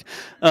miss Jack.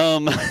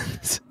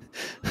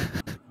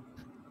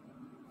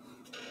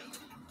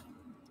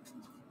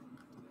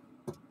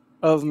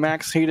 Of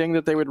max heating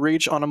that they would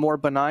reach on a more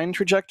benign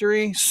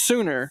trajectory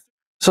sooner,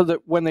 so that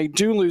when they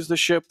do lose the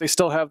ship, they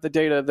still have the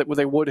data that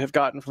they would have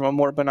gotten from a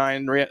more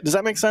benign. Does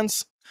that make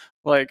sense?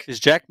 Like, is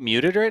Jack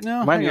muted right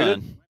now? Am I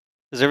muted?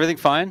 Is everything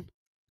fine?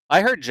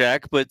 I heard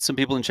Jack, but some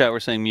people in chat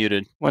were saying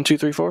muted. 1, 2,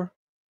 3, 4.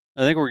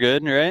 I think we're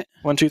good, right?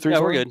 1, 2, 3, 4.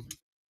 Yeah, we're good.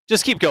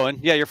 Just keep going.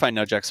 Yeah, you're fine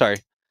now, Jack. Sorry.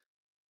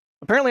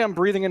 Apparently, I'm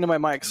breathing into my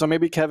mic, so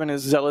maybe Kevin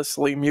is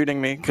zealously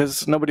muting me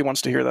because nobody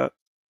wants to hear that.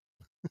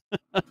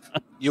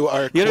 You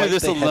are quite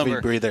the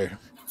heavy breather.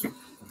 You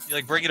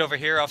like bring it over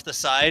here off the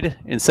side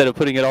instead of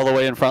putting it all the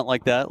way in front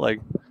like that. Like,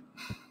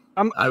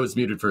 I was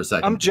muted for a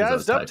second. I'm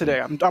jazzed up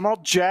today. I'm all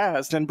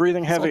jazzed and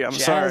breathing heavy. I'm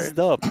jazzed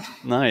sorry. Up.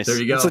 Nice. There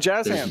you go. It's the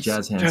jazz There's hands.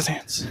 Jazz hands. Jazz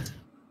hands.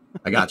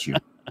 I got you.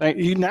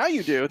 Now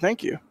you do.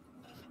 Thank you.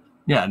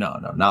 Yeah, no,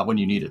 not when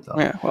you need it though.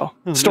 Yeah, well,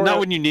 not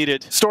when you need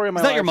it. Story of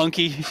my life. life. Not your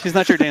monkey. He's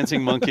not your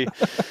dancing monkey.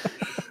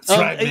 That's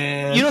right,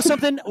 man. You know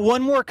something?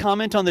 One more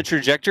comment on the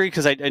trajectory,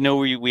 because I know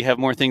we have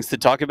more things to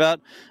talk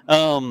about.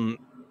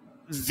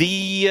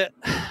 The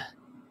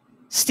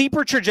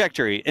steeper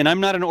trajectory, and I'm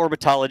not an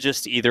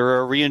orbitologist either,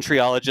 or a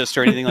reentryologist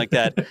or anything like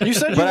that. You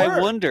said but you were. I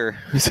wonder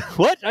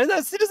what?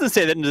 It doesn't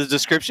say that in the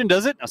description,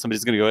 does it? Oh,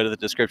 somebody's going to go into the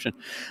description.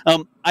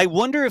 I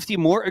wonder if the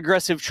more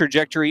aggressive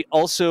trajectory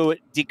also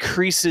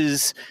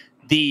decreases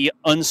the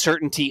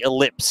uncertainty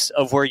ellipse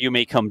of where you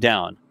may come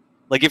down.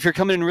 Like, if you're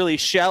coming in really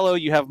shallow,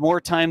 you have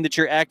more time that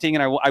you're acting,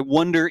 and I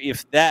wonder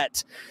if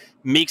that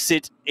makes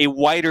it a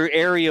wider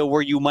area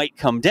where you might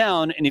come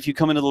down, and if you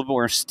come in a little bit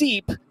more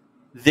steep,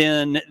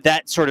 then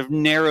that sort of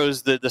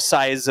narrows the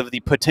size of the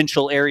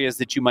potential areas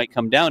that you might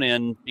come down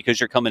in, because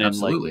you're coming in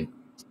like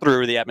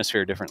through the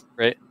atmosphere different,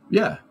 right?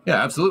 Yeah,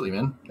 absolutely,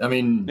 man. I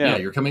mean, yeah,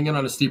 you're coming in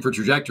on a steeper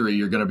trajectory,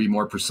 you're going to be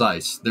more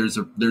precise. There's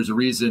a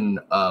reason,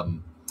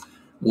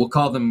 we'll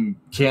call them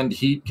canned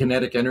heat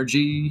kinetic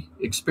energy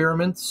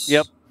experiments.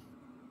 Yep.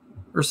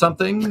 Or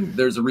something.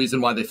 There's a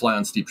reason why they fly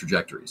on steep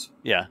trajectories.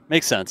 Yeah,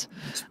 makes sense.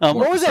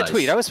 What was that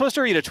tweet? I was supposed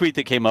to read a tweet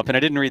that came up, and I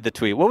didn't read the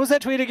tweet. What was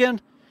that tweet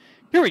again?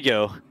 Here we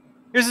go.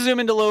 Here's a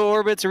zoom into low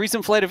orbits. A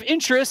recent flight of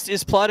interest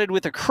is plotted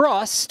with a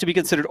cross. To be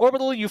considered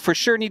orbital, you for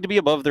sure need to be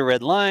above the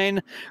red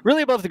line,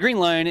 really above the green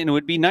line, and it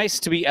would be nice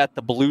to be at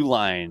the blue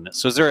line.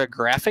 So is there a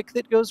graphic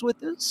that goes with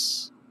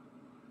this?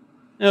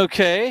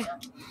 Okay.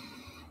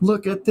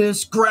 Look at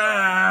this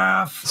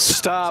graph.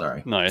 Stop.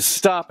 Sorry. Nice.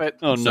 Stop it.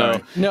 Oh, no.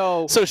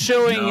 No. So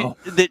showing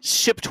that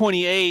ship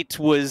 28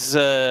 was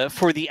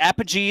for the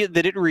apogee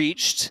that it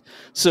reached.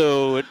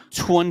 So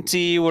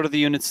 20, what are the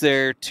units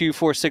there? 2,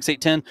 4, 6, 8,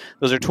 10.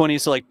 Those are 20,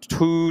 so like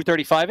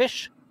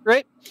 235-ish,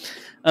 right?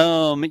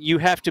 You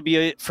have to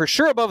be for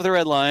sure above the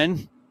red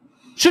line.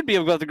 should be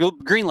above the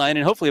green line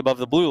and hopefully above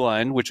the blue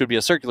line, which would be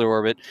a circular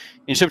orbit.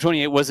 And Ship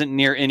 28 wasn't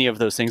near any of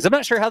those things. I'm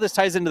not sure how this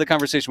ties into the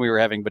conversation we were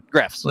having, but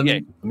graphs. Let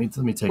me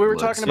take We were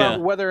talking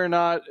about whether or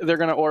not they're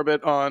going to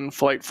orbit on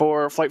Flight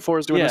 4. Flight 4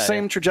 is doing the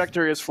same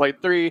trajectory as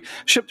Flight 3.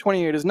 Ship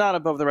 28 is not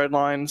above the red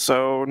line,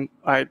 so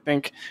I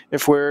think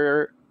if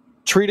we're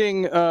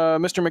treating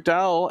Mr.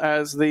 McDowell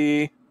as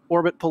the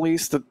orbit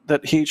police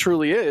that he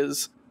truly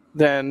is,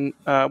 then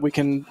we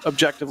can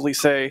objectively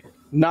say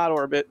not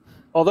orbit.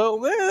 Although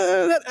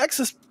that X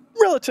is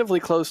relatively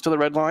close to the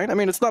red line. I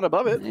mean, it's not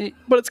above it,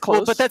 but it's close.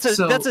 Well, but that's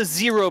a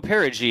zero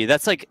perigee.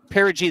 That's like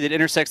perigee that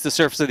intersects the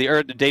surface of the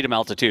Earth at datum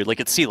altitude,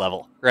 like it's sea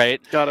level,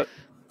 right? Got it.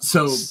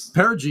 So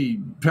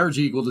perigee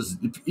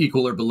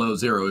equal or below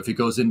zero. If it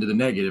goes into the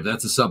negative,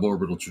 that's a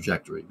suborbital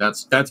trajectory.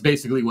 That's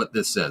basically what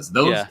this says.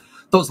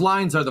 Those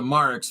lines are the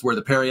marks where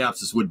the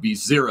periapsis would be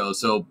zero.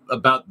 So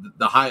about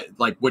the high,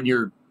 like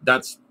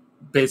that's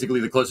basically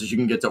the closest you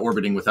can get to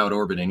orbiting without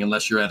orbiting,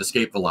 unless you're at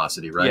escape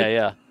velocity, right?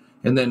 Yeah.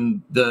 And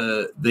then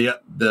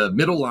the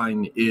middle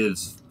line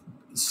is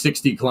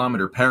 60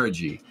 kilometer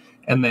perigee,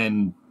 and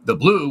then the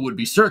blue would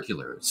be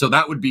circular. So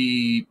that would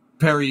be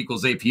peri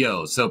equals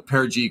APO. So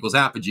perigee equals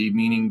apogee,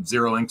 meaning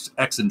zero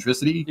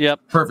eccentricity.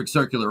 Yep. Perfect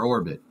circular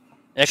orbit.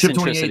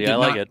 Eccentricity, I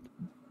like it.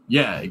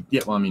 Yeah.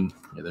 Well, I mean,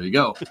 there you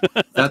go.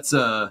 That's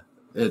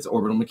it's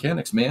orbital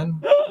mechanics,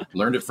 man.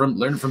 Learned it from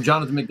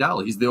Jonathan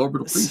McDowell. He's the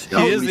orbital police.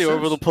 He is the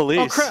orbital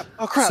police.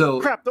 Oh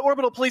crap! The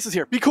orbital police is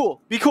here. Be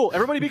cool.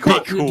 Everybody, be cool.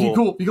 Be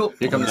cool.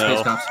 Here come the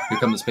space cops. Here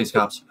come the space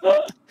cops.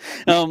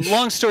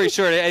 Long story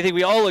short, I think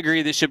we all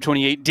agree that Ship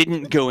 28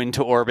 didn't go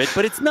into orbit,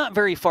 but it's not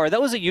very far.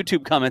 That was a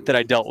YouTube comment that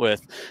I dealt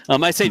with.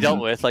 I say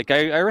dealt with, like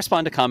I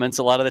respond to comments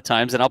a lot of the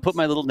times, and I'll put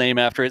my little name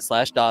after it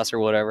 /DOS or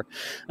whatever.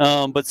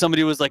 But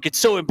somebody was like, "It's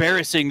so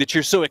embarrassing that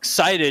you're so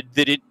excited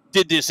that it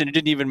did this and it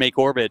didn't even make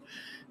orbit."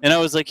 And I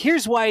was like,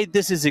 here's why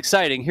this is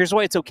exciting. Here's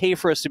why it's okay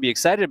for us to be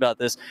excited about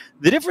this.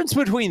 The difference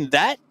between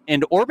that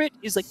and orbit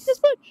is like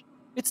this much.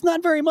 It's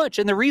not very much.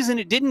 And the reason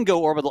it didn't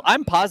go orbital,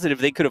 I'm positive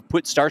they could have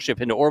put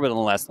Starship into orbit on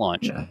the last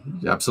launch. Yeah,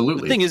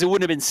 absolutely. The thing is, it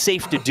wouldn't have been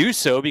safe to do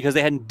so because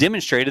they hadn't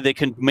demonstrated they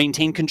can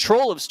maintain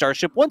control of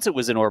Starship once it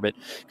was in orbit.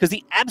 Because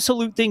the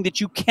absolute thing that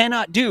you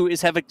cannot do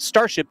is have a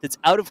Starship that's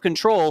out of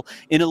control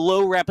in a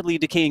low, rapidly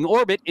decaying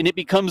orbit, and it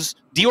becomes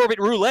deorbit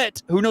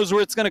roulette. Who knows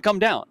where it's going to come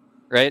down?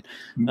 Right?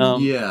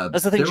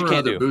 That's the thing you can't do. There were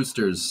other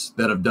boosters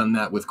that have done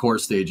that with core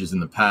stages in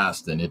the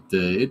past, and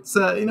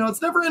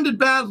it's never ended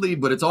badly,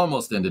 but it's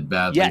almost ended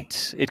badly.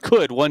 Yet it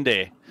could one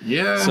day.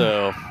 Yeah.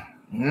 So,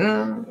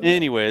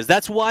 anyways,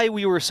 that's why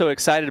we were so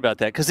excited about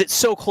that, because it's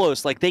so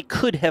close. Like they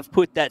could have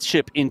put that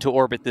ship into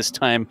orbit this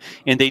time,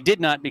 and they did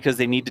not because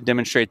they need to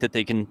demonstrate that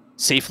they can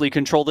safely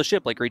control the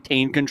ship, like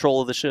retain control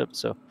of the ship.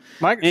 So,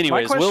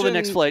 anyways, will the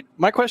next flight?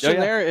 My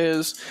question there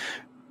is: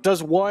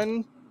 does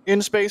one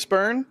in space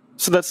burn?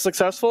 So that's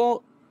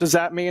successful. Does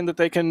that mean that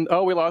they can?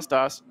 Oh, we lost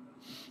DOS.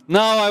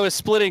 No, I was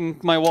splitting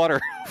my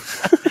water.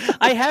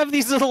 I have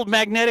these little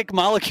magnetic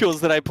molecules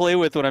that I play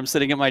with when I'm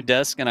sitting at my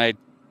desk, and I.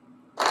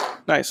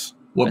 Nice.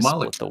 What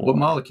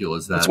molecule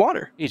is that? It's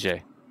water.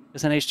 EJ,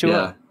 it's an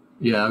H2O.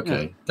 Yeah.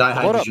 Okay.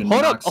 Dihydrogen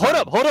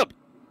Hold up.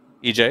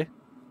 EJ.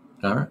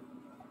 All right.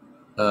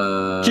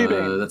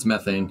 That's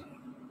methane.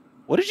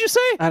 What did you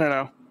say? I don't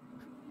know.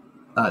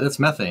 That's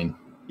methane.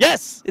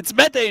 Yes, it's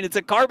methane. It's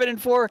a carbon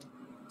and 4.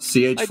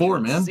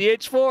 CH4, man.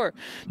 CH4. Do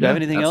you have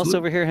anything else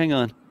over here? Hang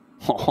on.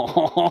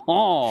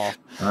 All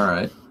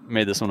right. I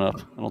made this one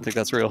up. I don't think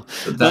that's real.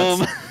 That's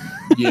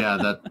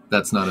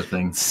not a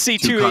thing.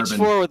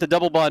 C2H4 with a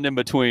double bond in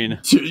between.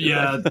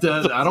 Yeah,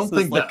 I don't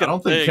think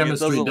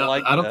chemistry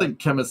does. I don't think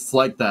chemists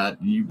like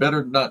that. You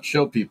better not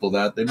show people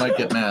that. They might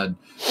get mad.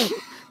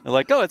 They're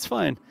like, oh, it's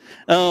fine.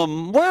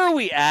 Where are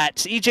we at?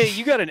 EJ,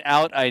 you got an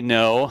out, I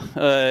know.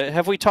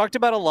 Have we talked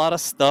about a lot of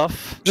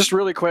stuff? Just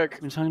really quick.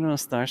 We're talking about a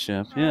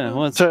Starship.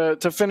 Yeah.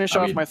 To finish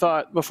off my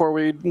thought before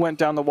we went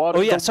down the water.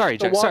 Oh, yeah, sorry,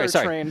 Jack. Sorry.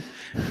 Train.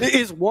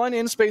 Is one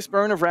in-space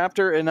burn of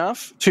Raptor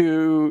enough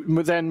to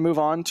then move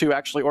on to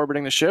actually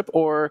orbiting the ship?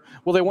 Or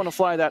will they want to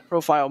fly that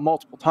profile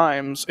multiple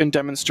times and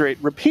demonstrate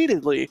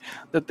repeatedly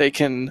that they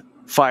can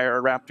fire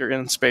a Raptor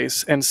in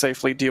space and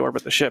safely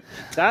deorbit the ship?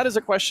 That is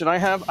a question I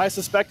have. I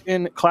suspect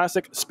in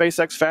classic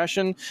SpaceX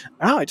fashion.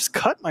 I just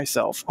cut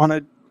myself on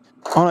a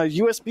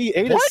USB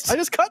A to I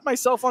just cut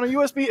myself on a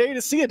USB A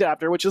to C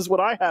adapter, which is what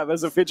I have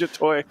as a fidget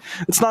toy.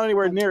 It's not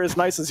anywhere near as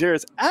nice as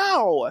yours.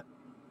 Ow!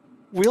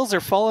 Wheels are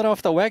falling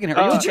off the wagon.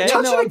 Are you okay? Did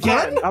you touch it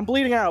again? I'm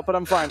bleeding out, but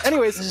I'm fine.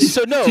 Anyways,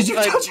 so no. Did you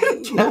touch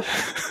it? No.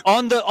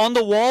 On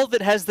the wall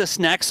that has the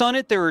snacks on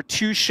it, there are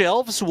 2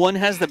 shelves. One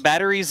has the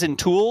batteries and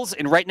tools,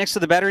 and right next to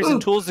the batteries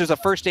and tools, there's a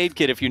first aid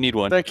kit if you need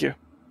one. Thank you.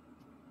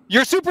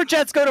 Your super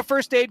chats go to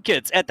first aid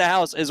kits at the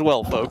house as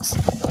well, folks.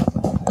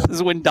 This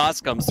is when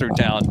DOS comes through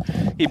town.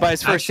 He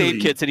buys first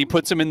aid kits and he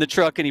puts them in the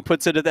truck and he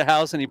puts it at the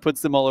house and he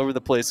puts them all over the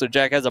place. So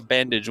Jack has a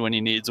bandage when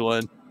he needs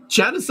one.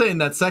 Chad is saying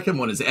that second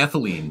one is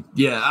ethylene.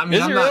 Yeah, I mean,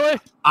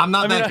 I'm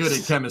not that good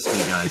at chemistry,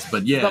 guys,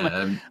 but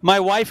yeah. My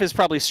wife is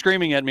probably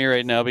screaming at me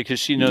right now because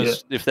she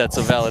knows if that's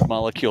a valid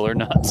molecule or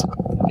not.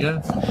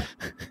 Yeah.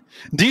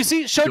 Do you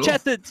see show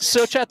chat the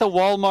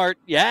Walmart?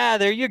 Yeah,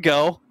 there you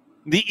go.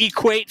 The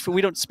Equate,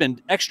 we don't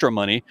spend extra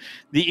money.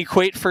 The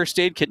Equate first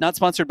aid kit, not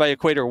sponsored by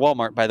Equate or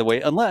Walmart, by the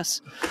way,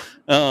 unless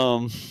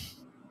it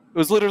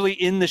was literally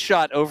in the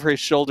shot over his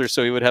shoulder,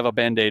 so he would have a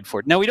Band-Aid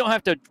for it. Now we don't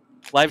have to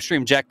live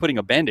stream Jack putting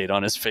a Band-Aid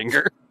on his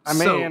finger.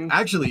 So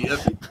actually,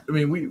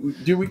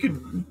 we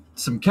could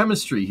some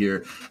chemistry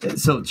here.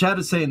 So Chad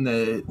is saying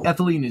the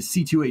ethylene is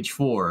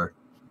C2H4.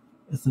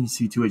 Ethylene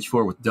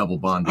C2H4 with double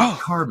bonded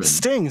carbon.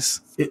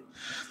 Stings.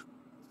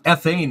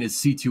 Ethane is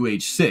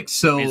C2H6.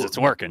 So means it's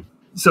working.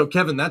 So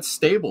Kevin, that's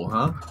stable,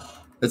 huh?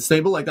 It's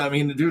stable like that. I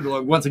mean, dude,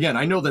 once again,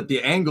 I know that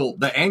the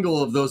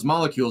angle of those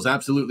molecules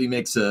absolutely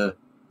makes a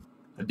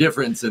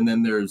difference. And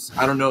then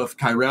I don't know if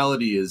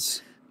chirality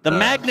is the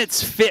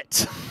magnets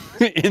fit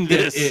in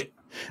this.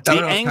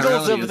 The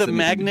angles of the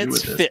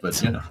magnets fit.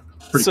 But, you know,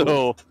 so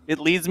cool. It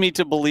leads me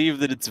to believe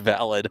that it's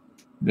valid.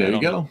 There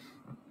you go.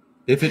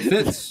 If it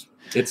fits.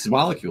 It's a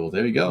molecule.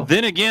 There you go.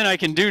 Then again, I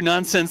can do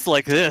nonsense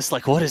like this.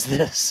 Like, what is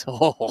this?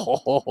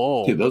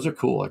 Dude, those are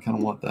cool. I kind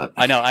of want that.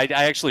 I know. I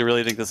actually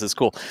really think this is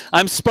cool.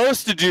 I'm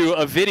supposed to do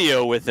a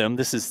video with him.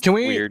 This is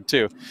weird,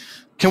 too.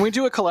 Can we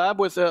do a collab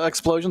with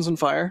Explosions and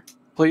Fire?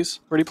 Please?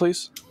 Pretty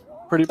please?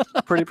 Pretty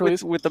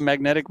please? with the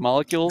magnetic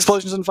molecules?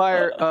 Explosions and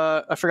Fire.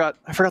 I forgot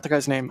the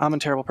guy's name. I'm a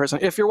terrible person.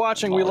 If you're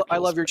watching, I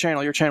love your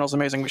channel. Your channel's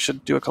amazing. We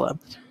should do a collab.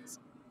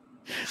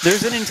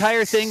 There's an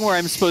entire thing where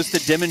I'm supposed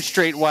to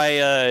demonstrate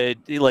why,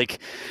 like,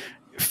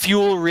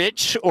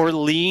 fuel-rich or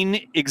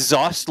lean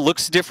exhaust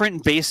looks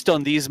different based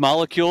on these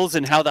molecules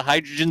and how the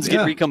hydrogens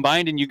get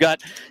recombined, and you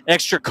got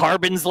extra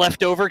carbons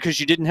left over because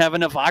you didn't have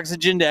enough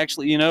oxygen to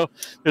actually, you know.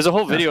 There's a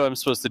whole video I'm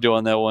supposed to do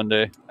on that one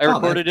day. I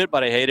recorded it,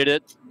 but I hated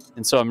it,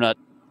 and so I'm not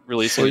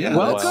releasing it.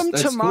 Welcome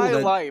to my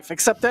life.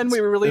 Except then we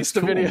released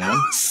the video.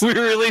 We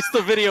released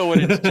the video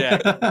when it's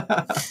Jack.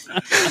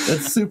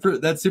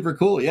 That's super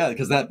cool. Yeah,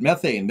 because that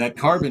methane, that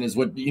carbon is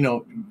what, you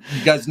know,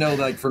 you guys know,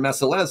 like from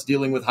SLS,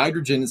 dealing with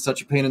hydrogen is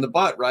such a pain in the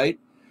butt, right?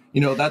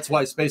 You know, that's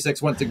why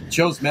SpaceX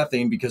chose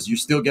methane, because you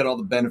still get all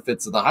the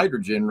benefits of the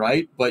hydrogen,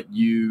 right? But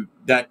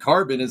that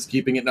carbon is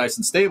keeping it nice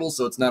and stable,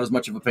 so it's not as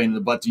much of a pain in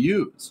the butt to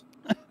use.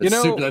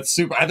 That's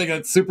super. I think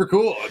that's super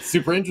cool. It's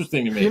super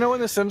interesting to me. You know,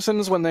 in The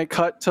Simpsons, when they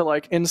cut to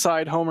like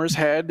inside Homer's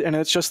head and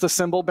it's just the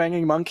cymbal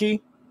banging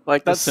monkey,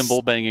 like that's the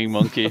cymbal banging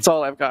monkey. That's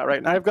all I've got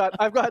right now.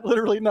 I've got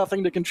literally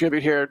nothing to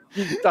contribute here.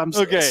 I'm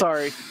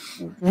sorry.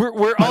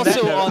 We're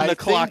also on the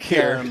clock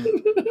here.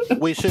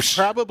 We should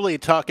probably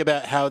talk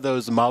about how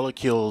those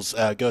molecules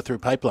go through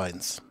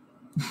pipelines.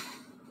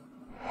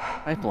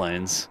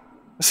 Pipelines.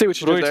 Let's see what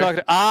you did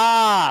there.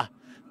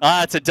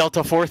 It's a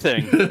Delta 4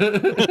 thing. That's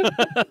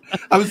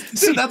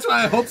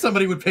why I hope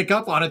somebody would pick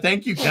up on it.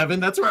 Thank you, Kevin.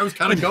 That's where I was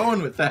kind of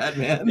going with that,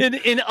 man.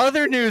 In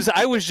other news,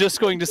 I was just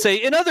going to say,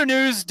 in other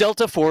news,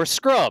 Delta 4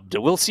 scrubbed.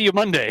 We'll see you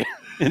Monday.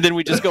 And then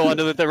we just go on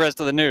to the rest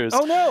of the news.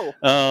 Oh,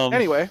 no.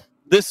 Anyway.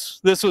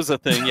 This was a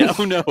thing. Yeah,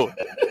 oh, no.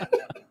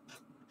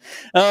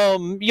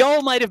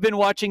 Y'all might have been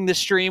watching the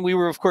stream. We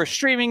were, of course,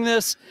 streaming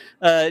this.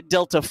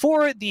 Delta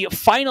 4, the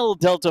final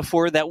Delta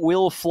 4 that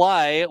will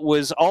fly,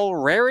 was all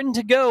raring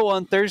to go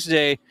on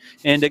Thursday,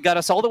 and it got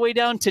us all the way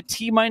down to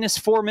T-minus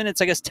 4 minutes.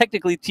 I guess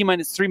technically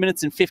T-minus 3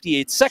 minutes and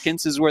 58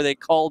 seconds is where they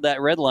called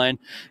that red line.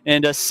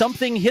 And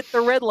something hit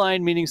the red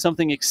line, meaning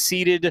something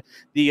exceeded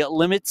the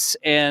limits,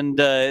 and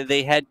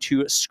they had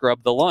to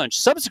scrub the launch.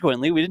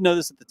 Subsequently, we didn't know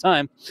this at the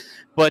time,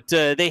 but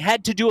they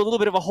had to do a little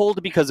bit of a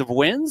hold because of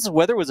winds.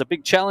 Weather was a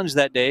big challenge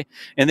that day,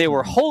 and they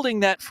were holding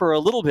that for a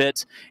little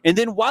bit. And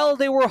then while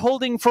they were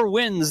holding for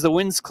winds, the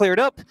winds cleared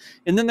up,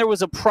 and then there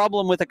was a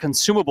problem with a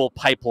consumable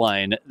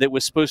pipeline that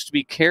was supposed to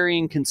be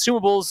carrying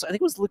consumables. I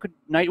think it was liquid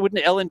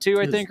nitrogen, LN2,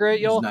 I think, right,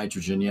 y'all?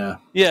 Nitrogen, yeah.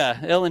 Yeah,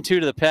 LN2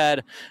 to the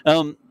pad.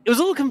 It was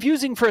a little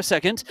confusing for a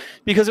second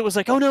because it was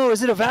like, oh no,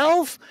 is it a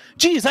valve?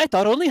 Geez, I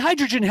thought only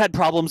hydrogen had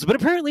problems, but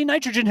apparently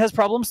nitrogen has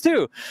problems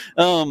too.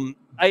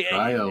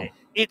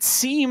 It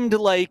seemed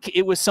like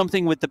it was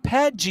something with the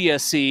pad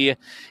GSE,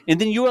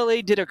 and then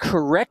ULA did a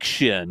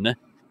correction,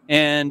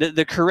 and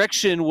the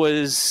correction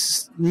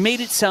made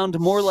it sound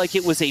more like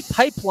it was a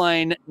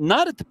pipeline,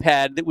 not at the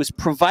pad, that was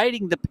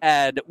providing the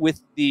pad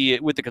with the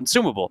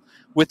consumable,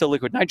 with the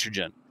liquid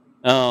nitrogen.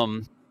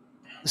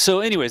 So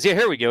anyways, yeah,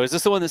 here we go. Is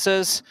this the one that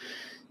says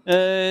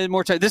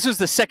more time? This was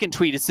the second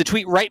tweet. It's the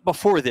tweet right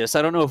before this.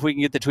 I don't know if we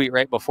can get the tweet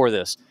right before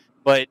this,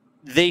 but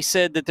they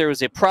said that there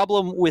was a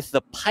problem with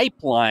the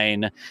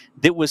pipeline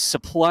that was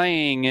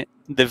supplying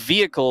the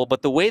vehicle,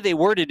 but the way they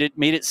worded it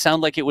made it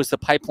sound like it was the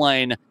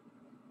pipeline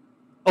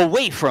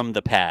away from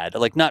the pad,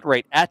 like not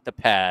right at the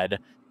pad,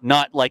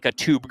 not like a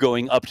tube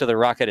going up to the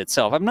rocket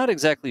itself. I'm not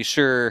exactly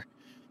sure.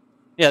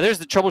 Yeah, there's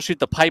the troubleshoot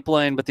the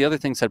pipeline, but the other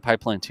thing said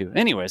pipeline too.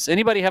 Anyways,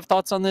 anybody have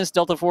thoughts on this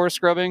Delta 4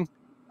 scrubbing?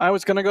 I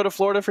was going to go to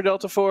Florida for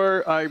Delta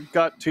 4. I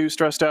got too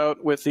stressed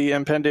out with the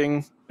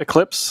impending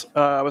eclipse.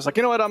 I was like,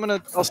 you know what,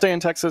 I'll stay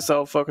in Texas.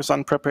 I'll focus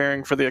on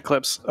preparing for the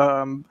eclipse.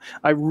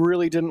 I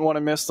really didn't want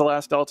to miss the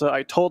last Delta.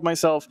 I told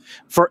myself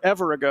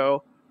forever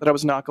ago that I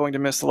was not going to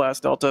miss the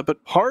last Delta.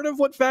 But part of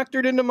what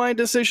factored into my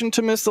decision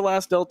to miss the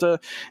last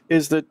Delta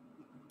is that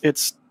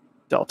it's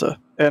Delta.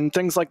 And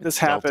things like this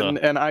happen,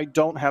 and I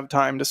don't have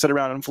time to sit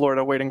around in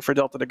Florida waiting for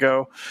Delta to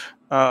go.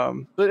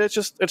 But it's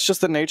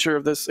just the nature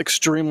of this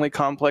extremely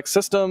complex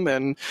system,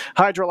 and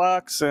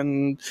hydrolocks,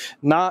 and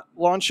not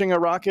launching a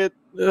rocket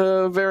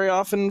very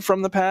often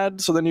from the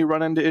pad. So then you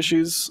run into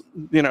issues,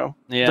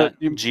 that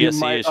you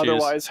might issues.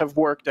 Otherwise have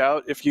worked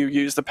out if you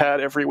use the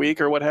pad every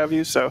week or what have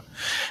you. So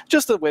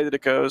just the way that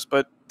it goes.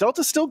 But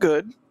Delta's still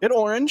good. It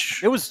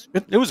orange. It was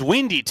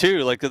windy too.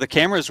 Like the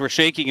cameras were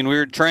shaking, and we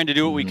were trying to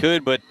do what we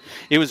could, but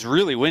it was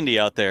really windy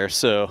out there.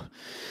 So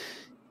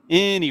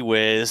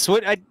anyways,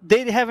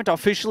 they haven't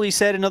officially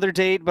said another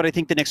date, but I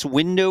think the next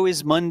window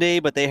is Monday,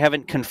 but they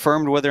haven't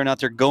confirmed whether or not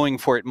they're going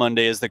for it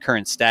Monday is the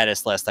current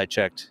status last I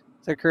checked.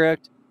 Is that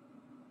correct?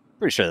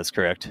 Pretty sure that's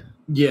correct.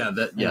 Yeah,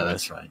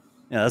 that's right.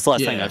 Yeah, that's the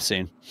last thing I've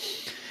seen.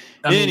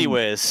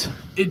 Anyways,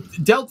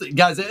 Delta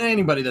guys,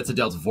 anybody that's a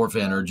Delta 4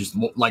 fan or just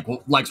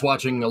likes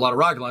watching a lot of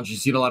rocket launches,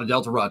 you've seen a lot of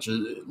Delta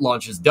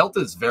launches. Delta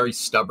is very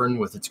stubborn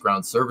with its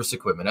ground service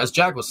equipment. As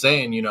Jack was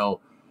saying,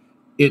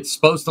 it's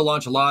supposed to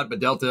launch a lot,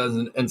 but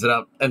Delta ends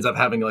up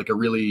having like a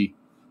really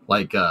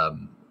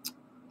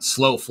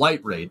slow flight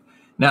rate.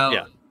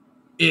 Now,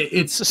 I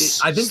think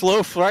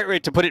slow flight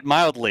rate, to put it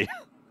mildly.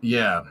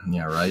 Yeah,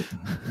 right.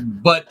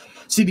 But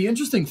see, the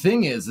interesting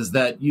thing is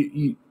that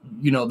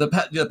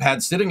the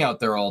pad's sitting out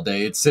there all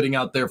day. It's sitting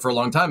out there for a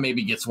long time.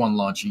 Maybe gets one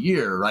launch a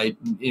year, right?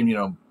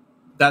 And,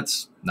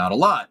 that's not a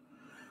lot.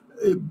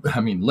 I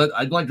mean,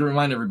 I'd like to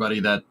remind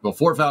everybody that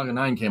before Falcon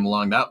 9 came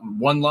along, that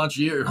one launch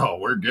a year,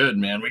 we're good,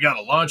 man. We got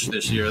to launch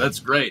this year. That's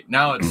great.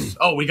 Now it's,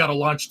 we got to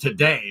launch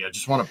today. I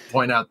just want to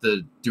point out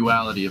the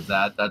duality of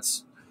that.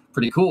 That's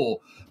pretty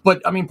cool. But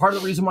I mean, part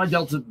of the reason why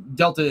Delta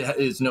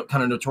is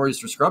kind of notorious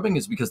for scrubbing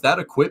is because that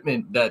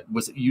equipment that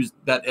was used,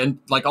 and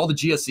like all the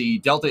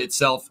GSE, Delta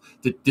itself,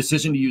 the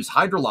decision to use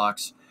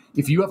hydrolocks,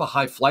 if you have a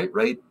high flight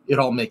rate, it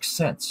all makes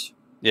sense.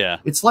 Yeah.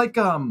 It's like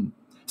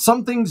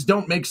some things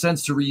don't make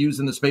sense to reuse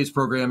in the space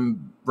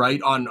program,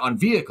 right, on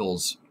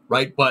vehicles,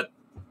 right? But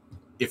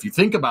if you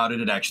think about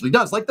it, it actually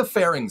does. Like the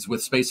fairings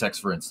with SpaceX,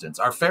 for instance.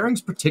 Are fairings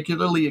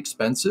particularly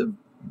expensive?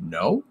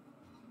 No.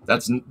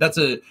 That's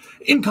a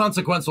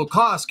inconsequential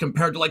cost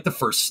compared to like the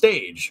first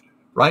stage,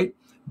 right?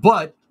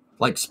 But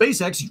like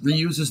SpaceX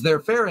reuses their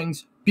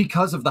fairings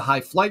because of the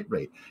high flight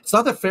rate. It's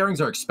not that fairings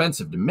are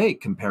expensive to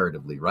make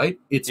comparatively, right?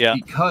 It's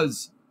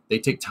because they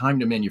take time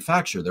to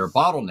manufacture. They're a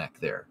bottleneck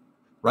there,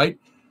 right?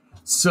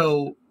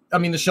 So, I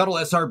mean, the shuttle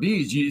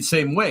SRBs,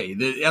 same way.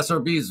 The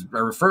SRBs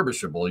are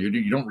refurbishable.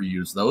 You don't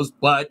reuse those.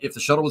 But if the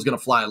shuttle was going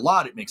to fly a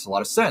lot, it makes a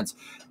lot of sense.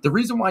 The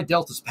reason why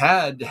Delta's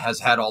pad has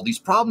had all these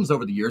problems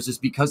over the years is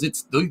because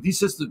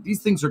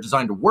these things are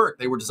designed to work.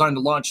 They were designed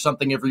to launch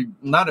something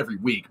not every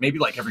week, maybe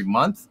like every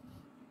month.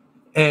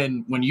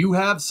 And when you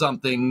have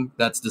something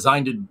that's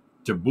designed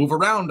to move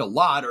around a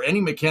lot, or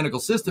any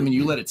mechanical system, and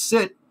you let it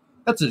sit,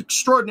 that's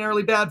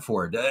extraordinarily bad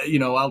for it.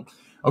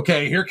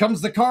 Okay, here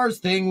comes the cars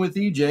thing with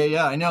EJ.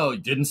 Yeah, I know.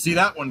 Didn't see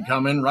that one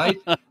coming, right?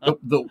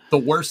 The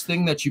worst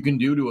thing that you can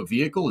do to a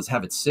vehicle is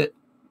have it sit,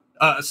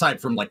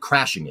 aside from like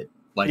crashing it.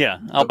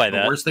 I'll buy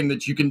that. The worst thing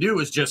that you can do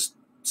is just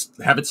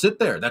have it sit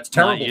there. That's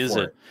terrible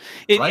for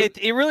it. Right?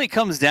 It really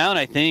comes down,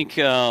 I think,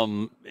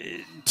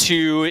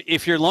 to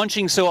if you're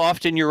launching so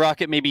often, your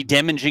rocket may be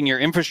damaging your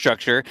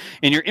infrastructure,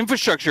 and your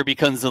infrastructure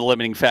becomes the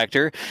limiting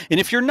factor. And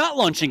if you're not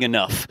launching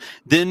enough,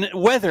 then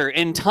weather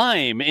and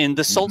time and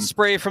the salt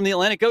spray from the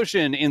Atlantic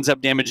Ocean ends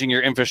up damaging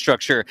your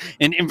infrastructure,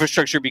 and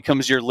infrastructure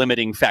becomes your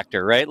limiting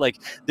factor, right? Like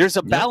there's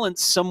a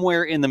balance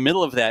somewhere in the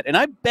middle of that. And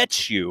I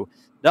bet you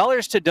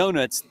dollars to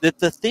donuts that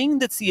the thing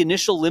that's the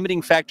initial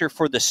limiting factor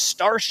for the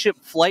Starship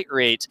flight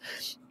rate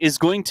is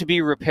going to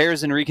be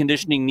repairs and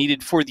reconditioning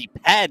needed for the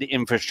pad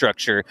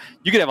infrastructure.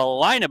 You could have a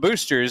line of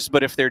boosters,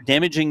 but if they're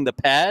damaging the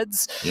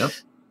pads,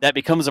 that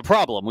becomes a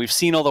problem. We've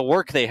seen all the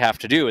work they have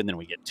to do, and then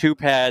we get two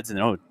pads and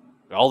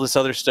all this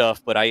other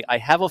stuff. But I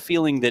have a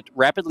feeling that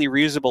rapidly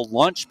reusable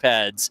launch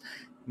pads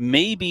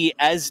may be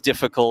as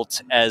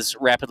difficult as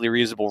rapidly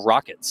reusable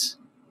rockets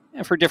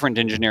for different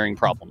engineering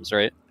problems,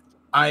 right?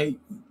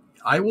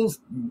 I will,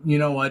 you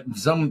know what?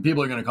 Some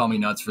people are going to call me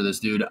nuts for this,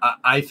 dude.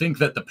 I think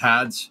that the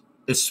pads,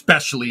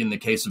 especially in the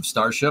case of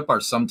Starship, are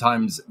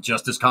sometimes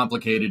just as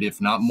complicated, if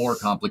not more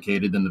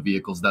complicated, than the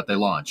vehicles that they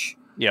launch.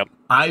 Yep.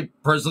 I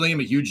personally am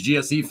a huge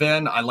GSE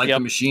fan. I like the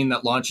machine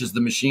that launches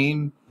the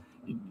machine.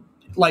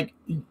 Like,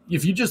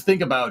 if you just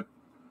think about,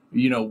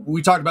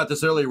 we talked about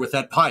this earlier with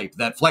that pipe,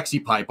 that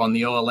flexi pipe on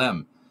the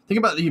OLM. Think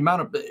about the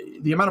amount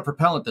of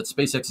propellant that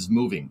SpaceX is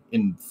moving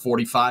in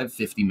 45,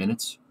 50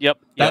 minutes. Yep.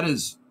 That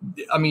is,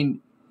 I mean,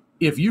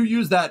 if you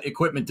use that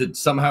equipment to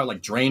somehow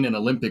like drain an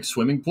Olympic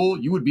swimming pool,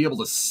 you would be able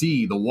to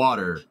see the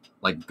water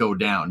like go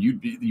down.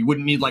 You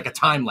wouldn't need like a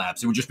time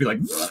lapse. It would just be like,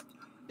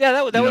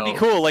 Yeah, that would be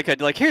cool.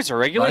 Like here's a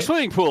regular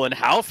swimming pool and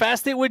how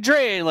fast it would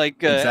drain. Like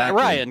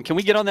Ryan, can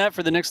we get on that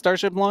for the next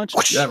Starship launch?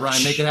 Yeah,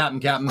 Ryan, make it happen,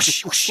 Captain.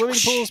 Swimming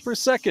pools per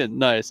second.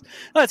 Nice.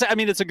 I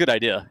mean, it's a good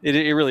idea.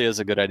 It really is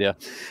a good idea.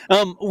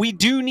 We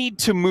do need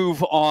to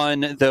move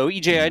on, though.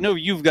 EJ, I know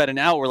you've got an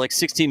out. We're like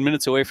 16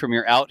 minutes away from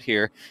your out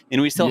here,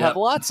 and we still have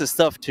lots of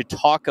stuff to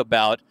talk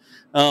about.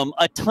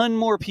 A ton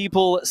more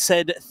people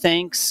said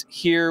thanks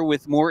here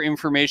with more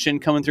information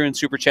coming through in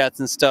Super Chats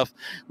and stuff.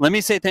 Let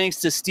me say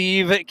thanks to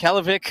Steve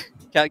Kajovic.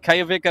 I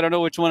don't know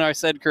which one I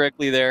said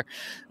correctly there.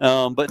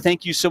 But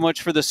thank you so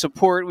much for the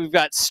support. We've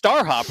got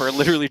Starhopper,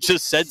 literally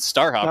just said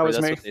Starhopper. That was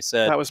That's me. what they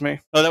said. That was me.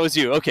 Oh, that was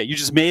you. Okay, you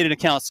just made an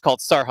account called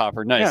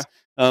Starhopper. Nice.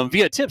 Yeah.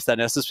 Via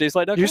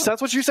tips.nsfspaceflight.com.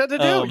 That's what you said to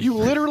do. You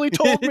literally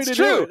told me to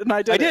do it, and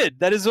I did.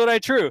 That is what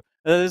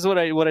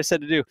I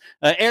said to do.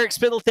 Eric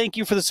Spittle, thank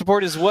you for the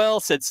support as well,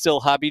 said Still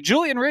Hobby.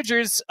 Julian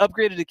Ridgers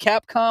upgraded to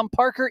Capcom.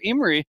 Parker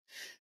Emery.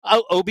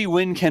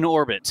 Obi-Wan can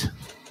orbit.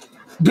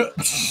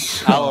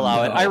 I'll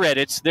allow it. I read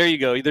it. There you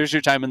go. There's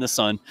your time in the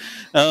sun.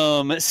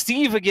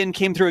 Steve again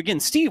came through again.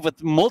 Steve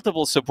with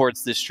multiple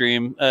supports this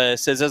stream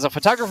says, as a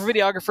photographer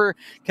videographer,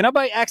 can I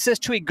buy access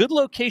to a good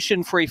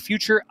location for a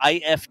future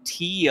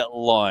IFT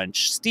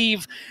launch?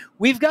 Steve,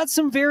 we've got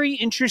some very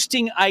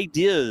interesting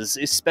ideas,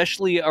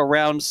 especially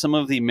around some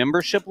of the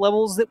membership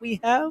levels that we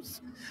have.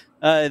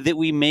 That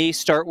we may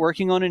start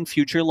working on in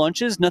future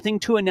launches. Nothing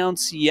to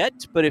announce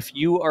yet, but if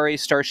you are a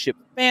Starship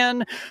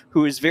fan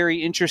who is very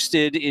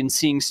interested in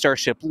seeing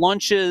Starship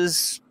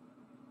launches,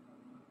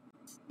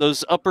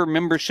 those upper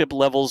membership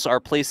levels are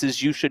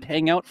places you should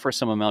hang out for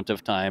some amount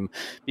of time,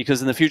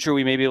 because in the future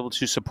we may be able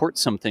to support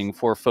something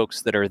for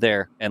folks that are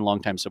there and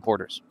longtime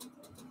supporters.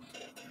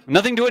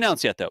 Nothing to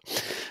announce yet, though.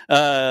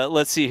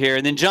 Let's see here.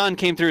 And then John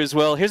came through as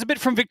well. Here's a bit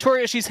from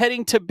Victoria. She's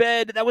heading to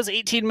bed. That was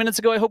 18 minutes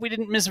ago. I hope we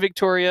didn't miss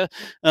Victoria.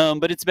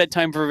 But it's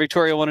bedtime for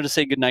Victoria. I wanted to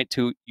say goodnight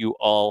to you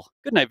all.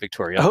 Good night,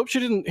 Victoria. I hope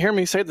she didn't hear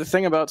me say the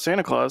thing about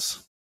Santa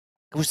Claus.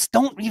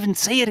 Don't even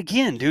say it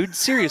again, dude.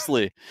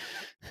 Seriously.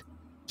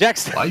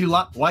 Jackson,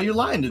 why are you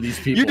lying to these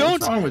people? You don't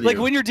What's wrong with like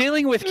you? when you're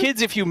dealing with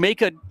kids. If you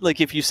make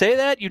if you say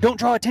that, you don't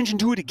draw attention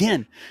to it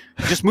again.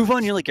 You just move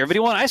on. You're like, everybody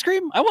want ice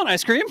cream? I want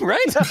ice cream,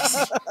 right?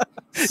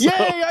 Yay,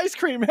 ice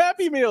cream!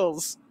 Happy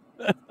Meals.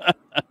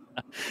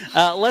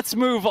 Let's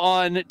move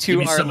on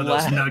to some of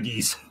those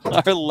nuggies.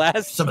 Our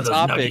last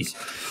topic.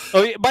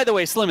 Oh, yeah, by the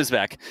way, Slim is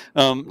back.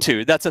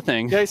 Too. That's a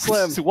thing. Yay,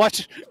 Slim! So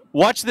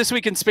watch This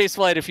Week in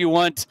Spaceflight if you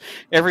want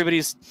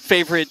everybody's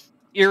favorite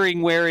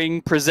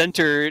earring-wearing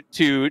presenter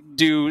to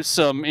do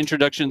some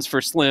introductions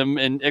for Slim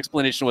and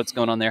explanation of what's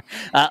going on there.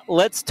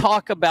 Let's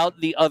talk about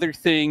the other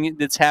thing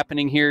that's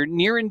happening here,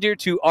 near and dear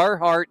to our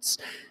hearts.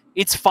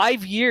 It's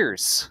 5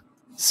 years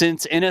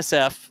since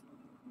NSF,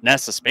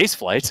 NASA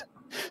Spaceflight,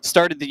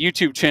 started the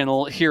YouTube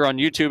channel here on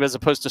YouTube, as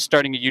opposed to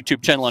starting a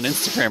YouTube channel on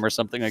Instagram or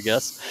something, I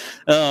guess.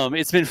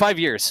 It's been 5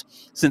 years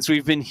since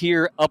we've been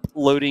here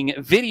uploading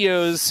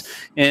videos,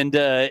 and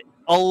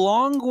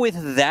along with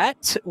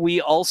that,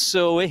 we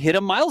also hit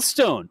a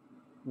milestone.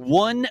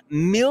 1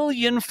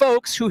 million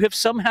folks who have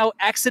somehow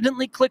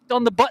accidentally clicked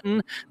on the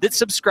button that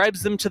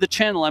subscribes them to the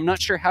channel. I'm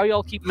not sure how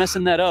y'all keep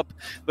messing that up,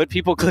 but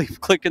people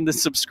clicking the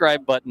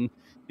subscribe button.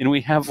 And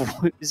we have...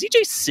 Is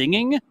EJ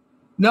singing?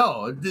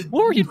 No.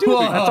 What were you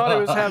doing? I thought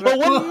it was having...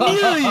 1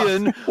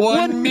 million!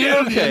 1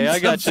 million! Okay, I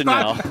got you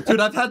now. Dude,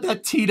 I've had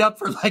that teed up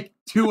for like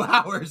 2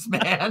 hours,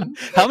 man.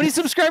 How many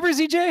subscribers,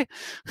 EJ?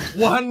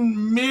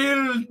 1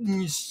 million.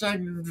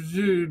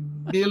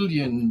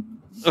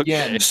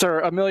 Okay.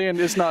 Sir, 1 million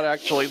is not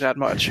actually that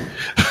much.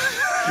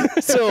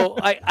 So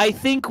I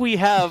think we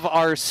have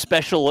our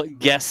special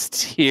guest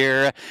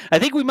here. I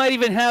think we might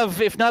even have,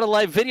 if not a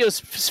live video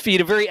feed,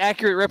 a very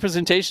accurate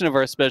representation of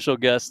our special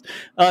guest.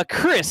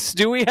 Chris,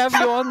 do we have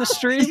you on the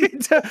stream?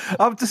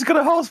 I've just got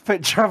a horse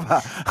picture of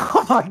her.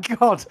 Oh my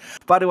god!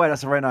 By the way,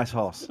 that's a very nice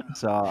horse.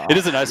 So it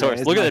is a nice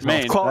horse. Look at that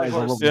mane. Quality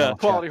horse. Yeah.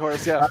 Quality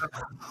horse. Yeah.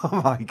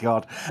 Oh my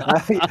god!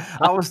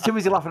 I was too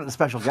busy laughing at the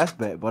special guest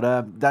bit, but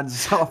then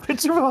saw a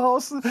picture of a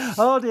horse.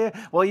 Oh dear.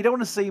 Well, you don't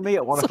want to see me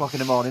at 1 o'clock in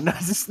the morning.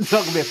 It's not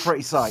going to be a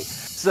pretty sight.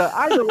 So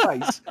either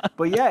way,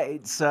 but yeah,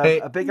 it's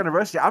a big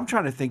anniversary. I'm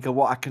trying to think of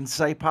what I can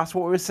say past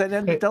what we were saying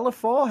in the Della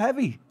 4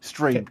 Heavy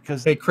stream.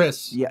 Because hey,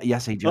 Chris. Yeah,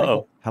 yes,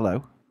 AJ.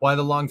 Hello. Why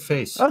the long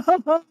face?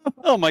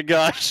 Oh my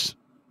gosh.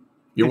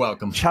 You're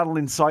welcome.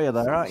 Channeling Sawyer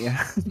there, aren't you?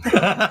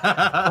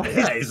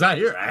 Yeah, he's not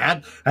here.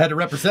 I had to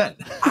represent.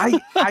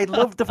 I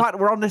love the fact that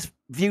we're on this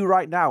view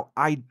right now.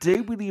 I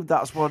do believe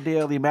that's one of the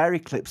early Mary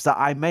clips that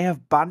I may have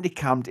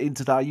bandicammed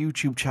into that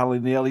YouTube channel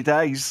in the early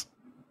days.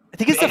 I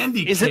think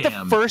is it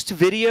the first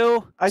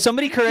video?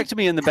 Somebody correct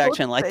me in the back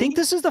channel. I think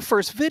this is the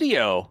first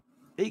video.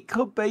 It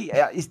could be.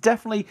 It's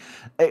definitely.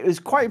 It was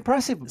quite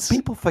impressive.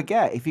 People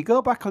forget. If you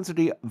go back onto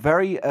the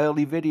very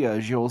early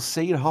videos, you'll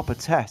see Hopper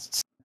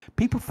tests.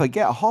 People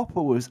forget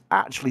Hopper was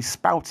actually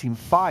spouting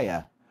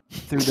fire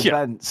through the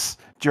vents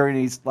during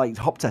his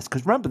hop test.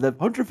 Because remember, the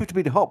 150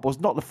 meter hop was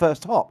not the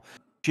first hop.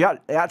 She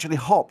actually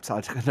hopped.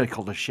 I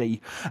called her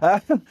she.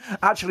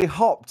 Actually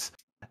hopped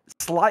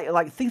slightly,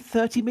 I think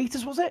 30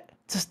 meters was it?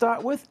 to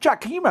start with?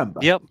 Jack, can you remember?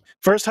 Yep.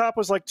 First hop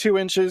was like 2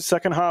 inches.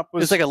 Second hop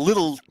was like a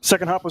little.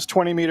 Second hop was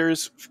 20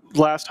 meters.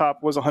 Last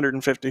hop was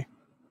 150.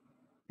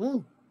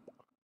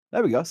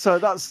 There we go. So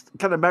that's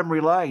kind of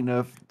memory lane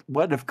of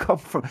where they've come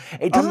from.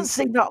 It doesn't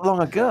seem that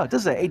long ago,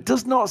 does it? It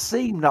does not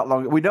seem that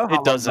long. We know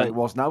how long ago it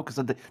was now because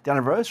of the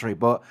anniversary,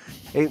 but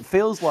it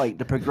feels like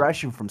the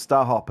progression from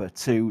Starhopper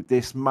to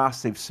this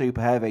massive,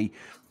 super heavy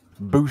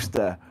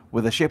booster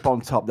with a ship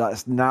on top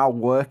that's now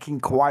working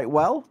quite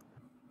well.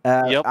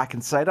 I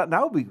can say that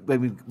now.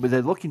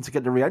 They're looking to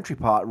get the re-entry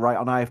part right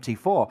on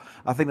IFT4.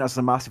 I think that's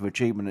a massive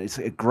achievement. It's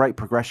a great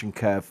progression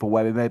curve for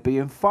where we may be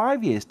in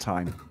 5 years'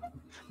 time.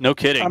 No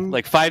kidding.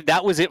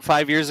 That was it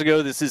 5 years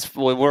ago. This is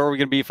where are we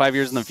going to be 5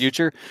 years in the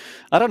future?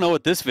 I don't know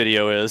what this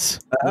video is.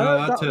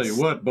 I'll tell you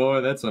what, boy,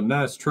 that's a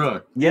nice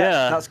truck.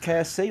 Yeah. That's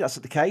KSC. That's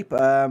at the Cape.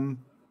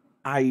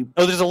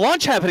 There's a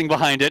launch happening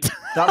behind it.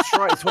 That's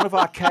right. It's one of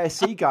our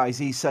KSC guys.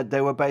 He said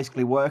they were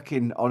basically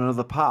working on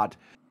another pad,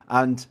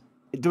 and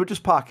they were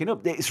just parking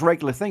up. It's a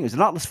regular thing. It's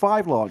an Atlas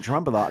V launch.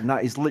 Remember that? And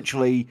that is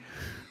literally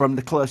from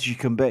the closest you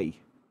can be.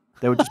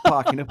 They were just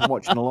parking up and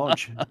watching the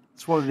launch.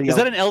 It's one of the. Is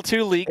that an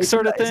L2 leak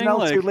sort of thing? It's an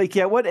L2 leak.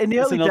 Yeah. In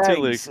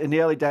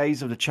the early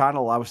days of the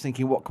channel, I was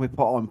thinking, what can we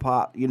put on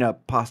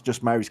past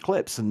just Mary's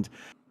clips? And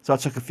so I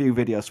took a few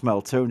videos from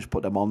L2 and just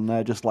put them on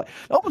there, just like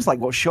almost like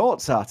what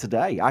shorts are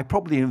today. I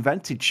probably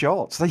invented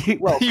shorts.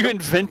 Well, you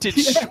invented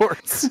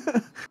shorts.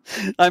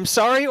 I'm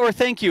sorry or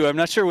thank you. I'm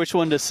not sure which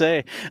one to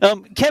say.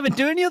 Kevin,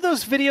 do any of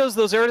those videos,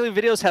 those early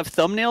videos, have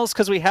thumbnails?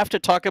 Because we have to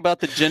talk about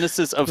the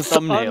genesis of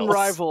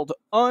thumbnails.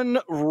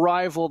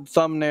 Unrivaled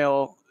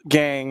thumbnail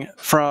gang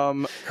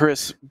from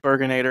Chris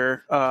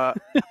Bergenator.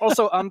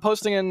 Also, I'm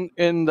posting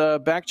in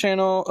the back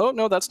channel. Oh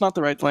no, that's not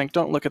the right link.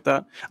 Don't look at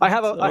that. I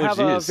have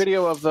a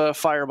video of the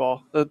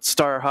fireball, the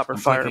Starhopper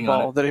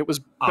fireball, that it was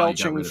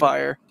belching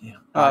fire.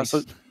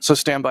 So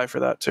stand by for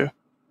that too.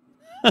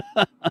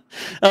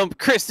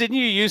 Chris, didn't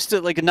you used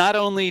to not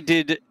only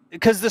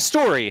because the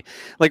story,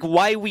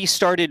 why we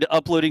started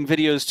uploading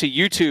videos to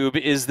YouTube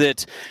is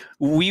that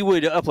we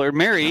would upload,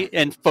 Mary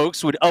and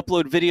folks would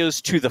upload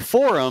videos to the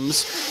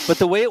forums, but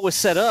the way it was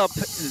set up,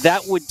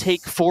 that would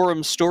take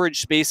forum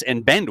storage space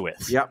and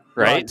bandwidth. Yep.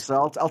 Right? So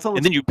I'll tell.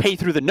 And then you pay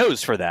through the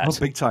nose for that. Oh,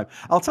 big time.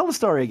 I'll tell the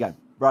story again.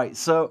 Right.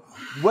 So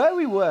where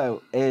we were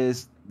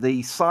is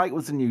the site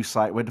was a new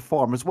site with the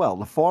forum as well.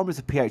 The forum is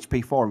a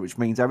PHP forum, which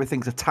means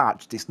everything's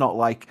attached. It's not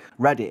like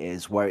Reddit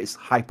is, where it's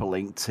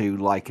hyperlinked to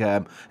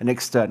an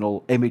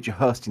external image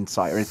hosting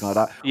site or anything like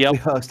that. Yep. We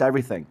host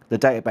everything. The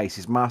database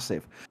is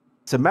massive.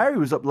 So Mary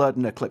was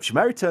uploading her clips.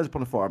 Mary turns up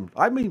on the forum.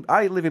 I mean,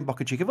 I live in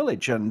Boca Chica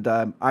Village, and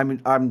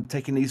I'm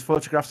taking these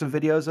photographs and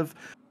videos of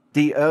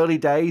the early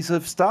days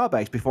of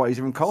Starbase before it was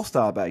even called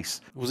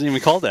Starbase. It wasn't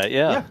even called that,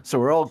 yeah. So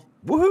we're all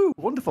woohoo,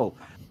 wonderful,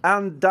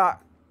 and that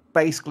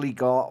basically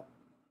got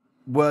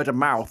word of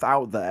mouth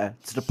out there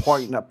to the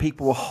point that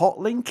people were hot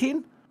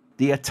linking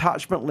the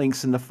attachment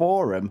links in the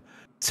forum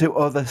to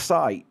other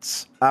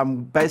sites.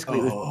 Basically,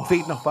 it was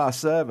feeding off our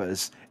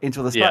servers into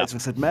other sites. I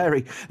said,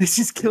 Mary, this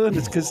is killing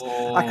us, because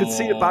I could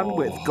see the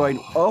bandwidth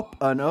going up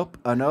and up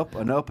and up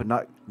and up, and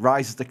that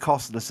rises the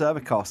cost of the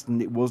server cost,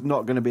 and it was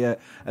not going to be a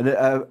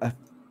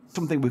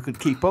something we could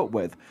keep up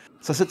with.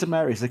 So I said to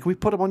Mary, can we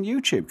put them on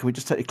YouTube? Can we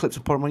just take the clips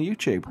and put them on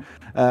YouTube?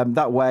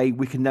 That way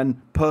we can then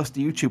post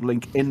the YouTube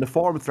link in the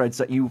forum threads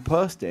that you were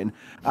posting.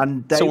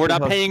 And so we're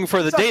not paying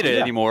for the data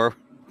anymore,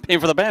 paying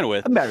for the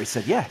bandwidth. And Mary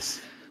said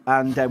yes.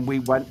 And then we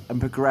went and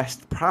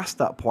progressed past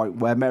that point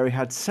where Mary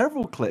had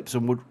several clips,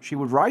 and she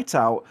would write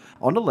out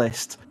on a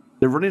list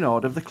the running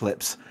order of the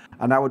clips,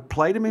 and I would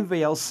play them in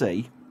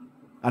VLC,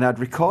 and I'd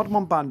record them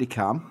on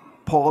Bandicam,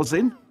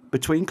 pausing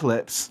between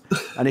clips,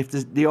 and if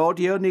the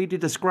audio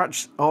needed a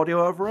scratch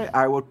audio over it,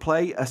 I would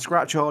play a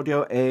scratch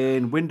audio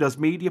in Windows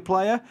Media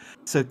Player.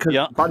 So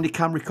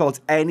Bandicam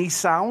records any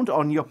sound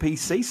on your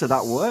PC, so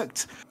that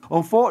worked.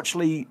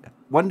 Unfortunately,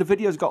 when the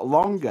videos got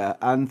longer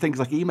and things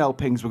like email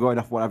pings were going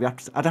off, whatever,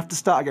 I'd have to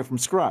start again from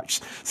scratch.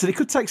 So it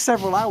could take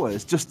several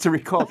hours just to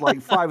record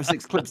 5 or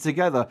 6 clips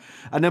together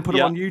and then put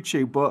them on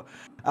YouTube. But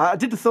I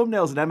did the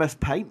thumbnails in MS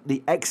Paint,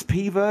 the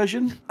XP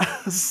version.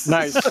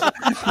 Nice.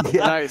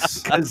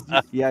 Nice.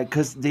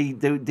 Because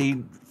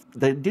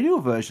the newer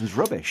version's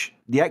rubbish.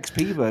 The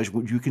XP version,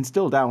 which you can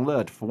still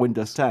download for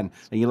Windows 10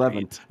 and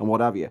 11 and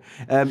what have you,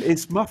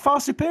 is far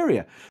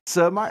superior.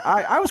 So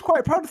I was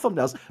quite proud of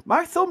thumbnails.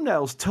 My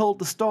thumbnails told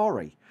the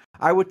story.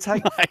 I would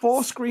take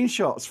 4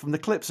 screenshots from the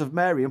clips of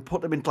Mary and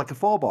put them into a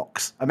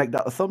 4-box and make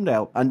that the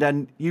thumbnail, and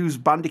then use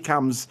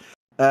Bandicam's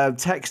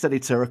text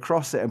editor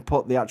across it and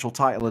put the actual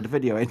title of the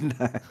video in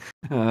there.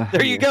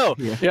 There you go.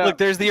 Yeah. Look,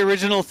 there's the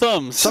original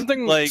thumbs.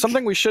 Something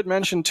we should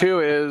mention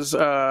too is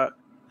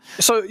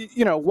so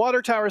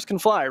water towers can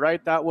fly,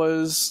 right? That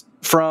was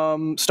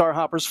from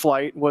Starhopper's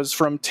flight, was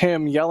from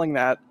Tim yelling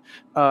that.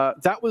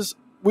 That was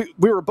we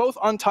were both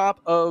on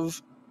top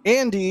of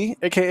Andy,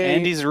 aka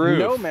Andy's roof.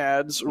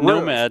 Nomad's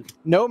roof.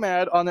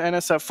 Nomad on the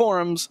NSF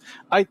forums.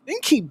 I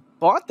think he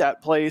bought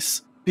that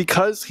place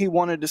because he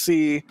wanted to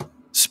see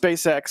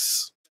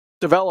SpaceX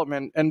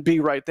development and be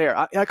right there.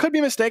 I could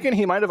be mistaken.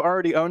 He might have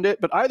already owned it,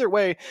 but either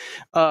way,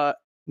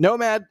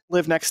 Nomad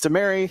lived next to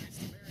Mary.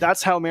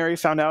 That's how Mary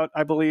found out,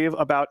 I believe,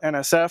 about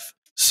NSF.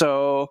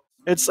 So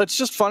it's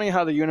just funny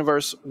how the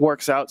universe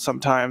works out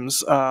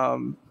sometimes.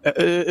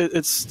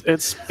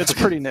 It's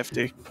pretty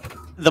nifty.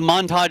 The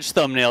montage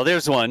thumbnail.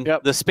 There's one.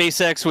 Yep. The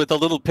SpaceX with a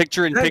little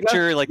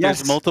picture-in-picture. Like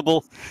there's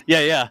multiple.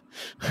 Yeah.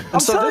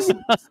 So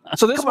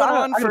this went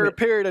on for a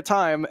period of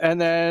time, and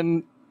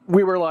then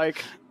we were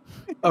like,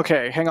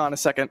 okay, hang on a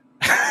second.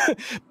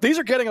 These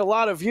are getting a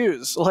lot of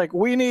views. Like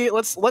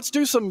let's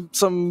do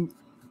some.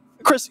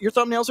 Chris, your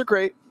thumbnails are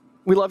great.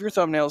 We love your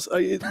thumbnails.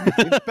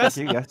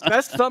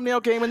 Best thumbnail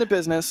game in the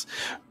business.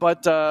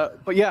 But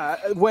yeah,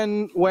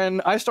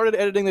 when I started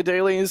editing the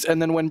dailies,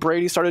 and then when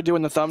Brady started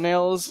doing the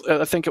thumbnails,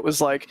 I think it was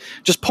like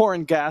just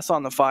pouring gas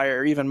on the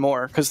fire even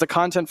more, because the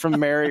content from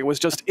Mary was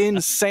just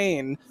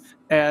insane.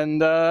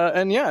 And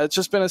yeah, it's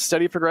just been a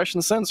steady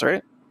progression since,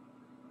 right?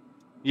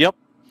 Yep.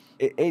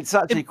 It's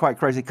actually quite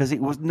crazy, because it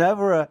was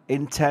never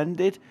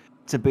intended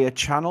to be a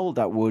channel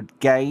that would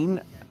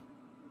gain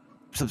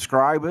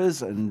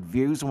subscribers and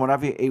views and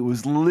whatever. It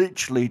was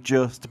literally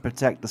just to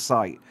protect the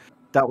site.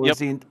 That was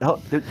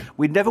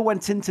we never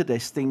went into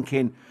this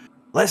thinking,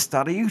 let's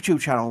start a YouTube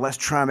channel, let's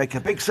try and make a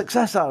big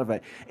success out of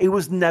it. It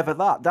was never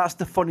that. That's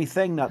the funny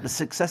thing, that the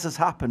success has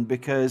happened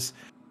because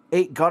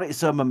it got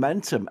its own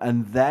momentum,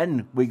 and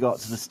then we got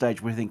to the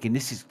stage where we're thinking,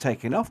 this is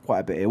taking off quite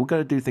a bit here, we're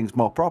going to do things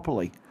more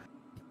properly.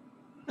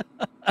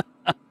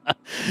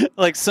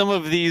 Like some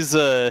of these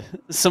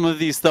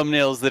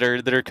thumbnails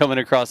that are coming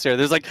across here.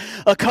 There's like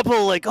a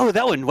couple like, oh,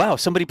 that one, wow,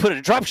 somebody put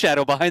a drop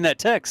shadow behind that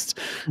text.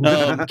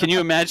 Can you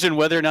imagine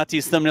whether or not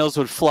these thumbnails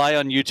would fly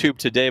on YouTube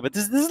today? But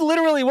this is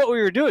literally what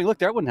we were doing. Look,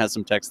 that one has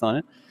some text on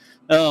it.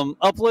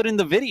 Uploading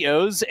the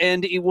videos,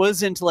 and it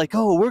wasn't like,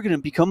 oh, we're going to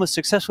become a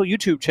successful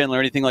YouTube channel or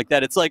anything like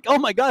that. It's like, oh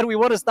my God, we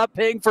want to stop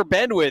paying for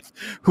bandwidth.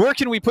 Where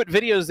can we put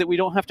videos that we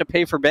don't have to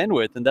pay for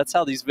bandwidth? And that's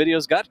how these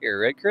videos got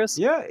here, right, Chris?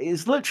 Yeah,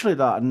 it's literally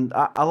that. And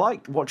I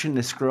like watching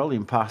this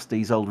scrolling past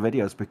these old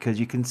videos, because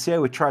you can see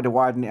how we tried to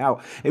widen it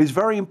out. It was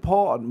very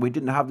important we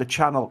didn't have the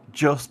channel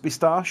just be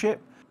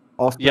Starship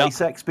or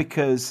SpaceX,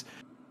 because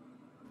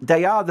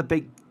they are the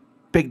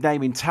big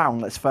name in town,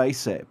 let's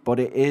face it, but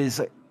it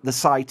is... The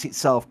site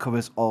itself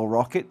covers all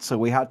rockets, so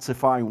we had to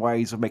find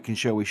ways of making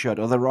sure we showed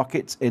other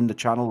rockets in the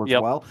channel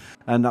as well.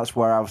 And that's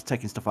where I was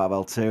taking stuff out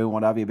of L2 and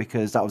what have you,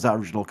 because that was our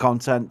original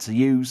content to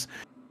use.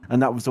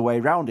 And that was the way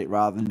around it,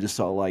 rather than just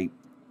sort of like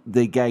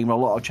the game a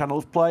lot of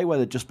channels play, where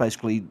they just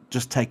basically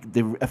just take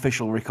the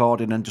official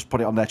recording and just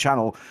put it on their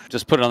channel.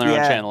 Just put it on their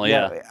own channel,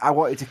 yeah. I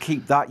wanted to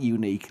keep that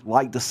unique,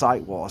 like the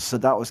site was. So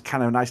that was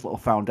kind of a nice little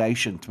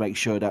foundation to make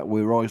sure that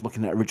we were always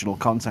looking at original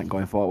content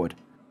going forward.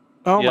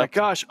 Oh my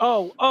gosh!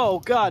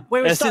 Oh God!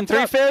 Wait,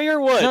 SN3 failure?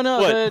 What? No.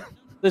 What?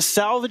 The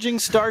salvaging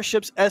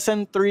starships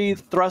SN3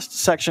 thrust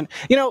section.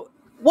 You know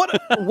what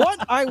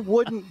I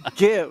wouldn't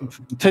give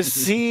to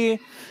see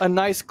a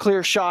nice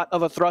clear shot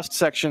of a thrust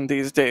section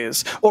these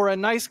days, or a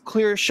nice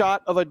clear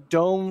shot of a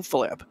dome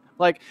flip.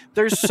 Like,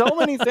 there's so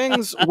many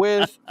things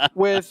with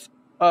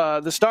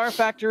the Star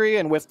Factory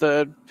and with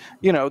the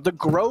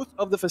growth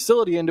of the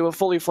facility into a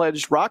fully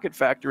fledged rocket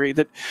factory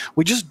that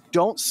we just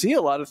don't see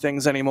a lot of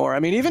things anymore. I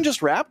mean, even just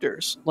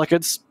Raptors. Like,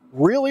 it's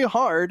really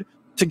hard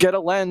to get a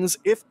lens,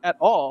 if at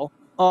all,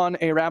 on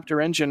a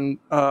Raptor engine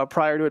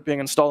prior to it being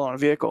installed on a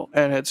vehicle.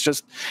 And it's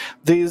just,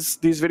 these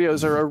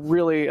videos are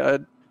really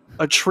a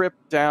trip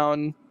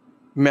down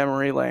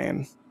memory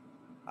lane.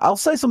 I'll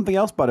say something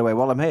else, by the way,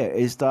 while I'm here,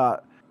 is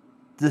that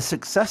the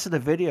success of the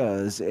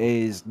videos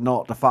is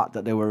not the fact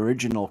that they were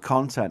original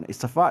content. It's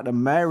the fact that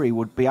Mary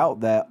would be out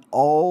there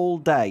all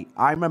day.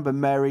 I remember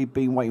Mary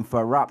being waiting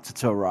for a Raptor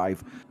to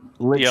arrive.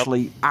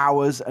 Literally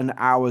hours and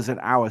hours and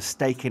hours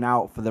staking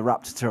out for the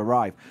Raptor to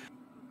arrive.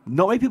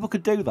 Not many people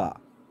could do that.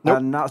 Nope.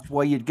 And that's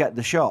where you'd get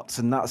the shots,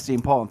 and that's the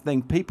important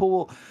thing.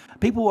 People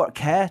won't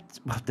care.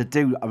 Well, they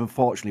do,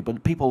 unfortunately,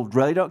 but people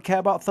really don't care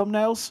about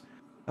thumbnails,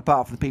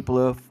 apart from the people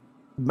who are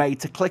made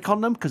to click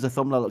on them because the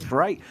thumbnail looks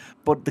great.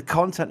 But the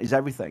content is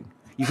everything.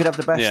 You could have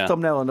the best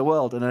thumbnail in the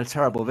world and a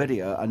terrible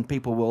video, and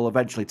people will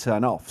eventually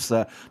turn off.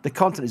 So the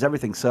content is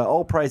everything. So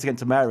all praise again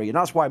to Mary, and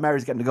that's why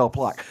Mary's getting the gold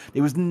plaque.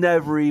 It was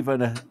never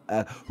even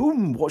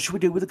what should we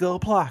do with the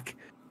gold plaque?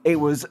 It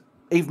was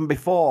even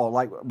before,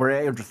 like, we're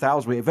at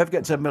 800,000. If we ever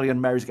get to 1 million,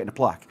 Mary's getting a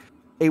plaque.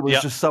 It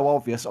was just so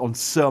obvious on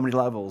so many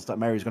levels that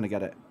Mary's going to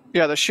get it.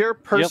 Yeah, the sheer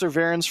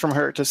perseverance from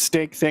her to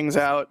stake things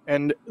out.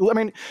 And I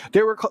mean,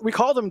 we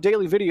call them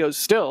daily videos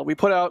still. We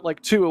put out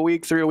like 2 a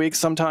week, 3 a week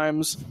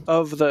sometimes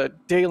of the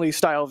daily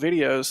style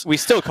videos. We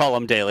still call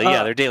them daily.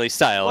 Yeah, they're daily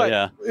style.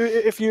 Yeah.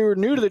 If you're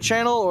new to the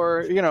channel,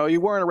 or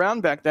you weren't around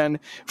back then,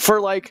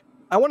 for like,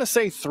 I want to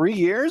say 3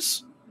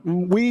 years,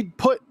 we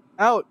put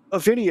out a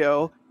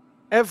video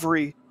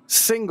every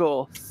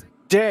single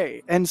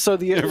day. And so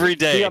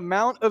the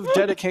amount of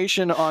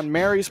dedication on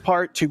Mary's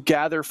part to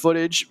gather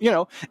footage,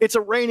 it's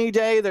a rainy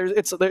day,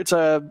 it's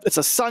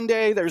a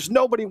Sunday, there's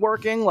nobody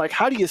working. Like,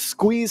 how do you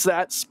squeeze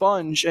that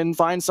sponge and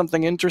find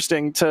something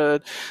interesting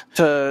to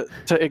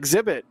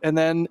exhibit? And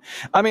then,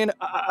 I mean,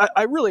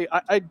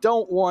 I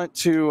don't want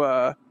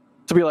to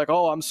be like,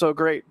 oh, I'm so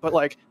great, but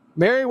like,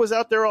 Mary was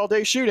out there all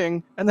day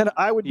shooting, and then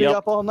I would be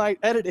up all night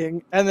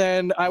editing, and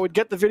then I would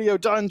get the video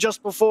done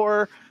just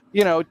before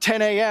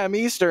 10 a.m.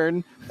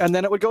 Eastern, and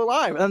then it would go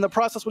live, and then the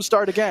process would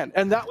start again.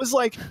 And that was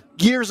like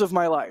years of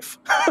my life.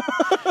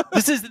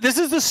 This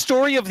is the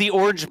story of the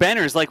orange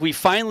banners. Like, we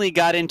finally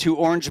got into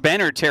orange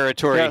banner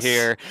territory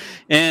here.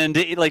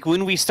 And like,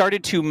 when we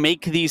started to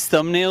make these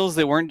thumbnails,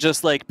 they weren't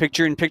just like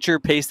picture in picture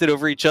pasted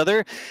over each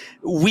other.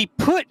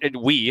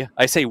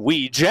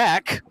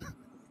 Jack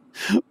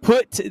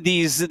put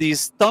these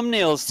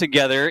thumbnails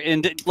together,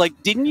 and like,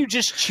 didn't you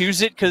just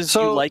choose it because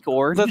you like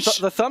orange?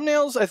 The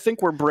thumbnails, I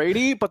think, were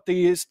Brady, but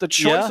the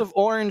choice of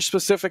orange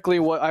specifically,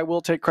 I will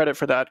take credit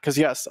for that, because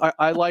yes,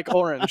 I like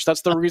orange.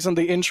 That's the reason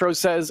the intro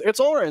says it's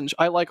orange.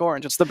 I like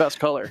orange. It's the best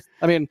color.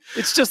 I mean,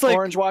 it's just like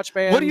orange watch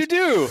band. What do you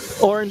do?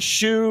 Orange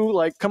shoe.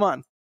 Like, come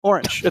on,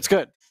 orange. It's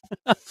good.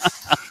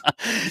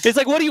 It's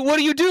like, what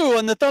do you do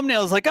on the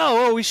thumbnails? Like,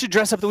 oh, we should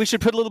dress up. We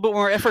should put a little bit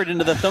more effort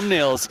into the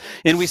thumbnails.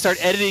 And we start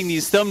editing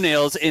these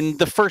thumbnails, and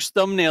the first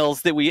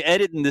thumbnails that we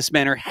edit in this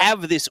manner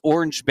have this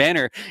orange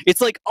banner.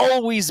 It's like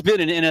always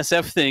been an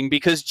NSF thing,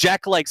 because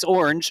Jack likes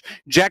orange.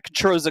 Jack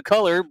chose a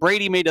color.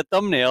 Brady made a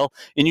thumbnail,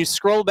 and you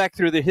scroll back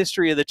through the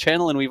history of the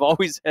channel, and we've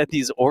always had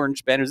these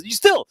orange banners. You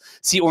still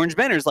see orange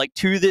banners, like,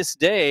 to this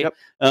day.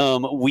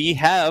 We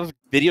have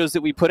videos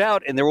that we put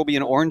out, and there will be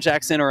an orange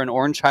accent or an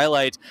orange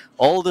highlight.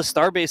 All the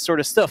Starbase sort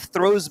of stuff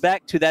throws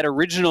back to that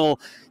original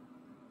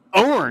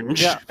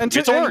orange. Yeah, and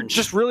it's orange.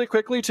 Just really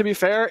quickly, to be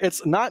fair,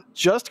 it's not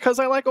just because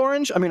I like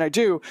orange. I mean, I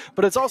do,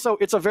 but it's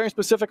a very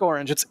specific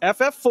orange. It's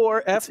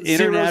FF4F00.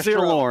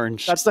 International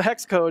orange. That's the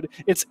hex code.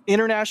 It's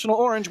international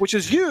orange, which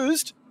is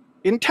used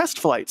in test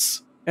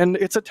flights, and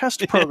it's a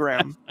test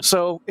program,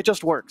 so it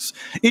just works.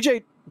 EJ,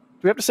 do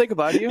we have to say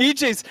goodbye to you?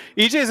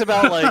 EJ's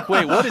about like,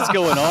 wait, what is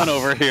going on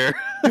over here?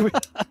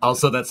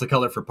 Also, that's the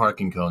color for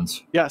parking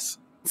cones. Yes.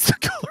 It's the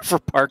color for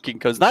parking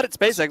cones. Not at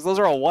SpaceX. Those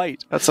are all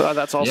white. That's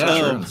also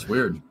true. It's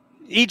weird.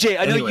 EJ,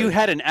 I know you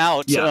had an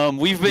out. Yeah.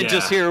 We've been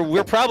just here.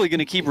 We're probably going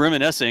to keep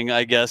reminiscing,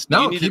 I guess. Do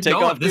you need keep to take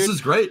going. off, This dude?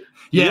 is great.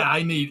 Yeah,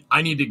 I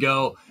need to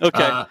go.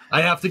 Okay.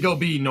 I have to go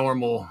be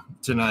normal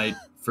tonight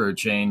for a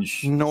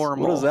change.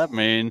 Normal. What does that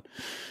mean?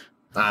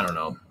 I don't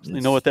know. You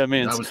know what that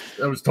means?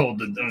 I was told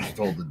to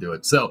do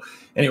it. So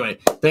anyway,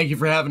 thank you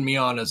for having me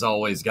on, as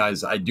always,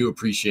 guys. I do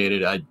appreciate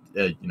it.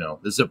 This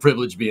is a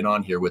privilege being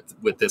on here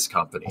with this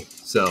company.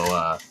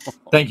 So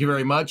thank you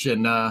very much,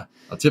 and I'll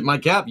tip my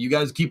cap. You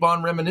guys keep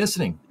on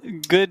reminiscing.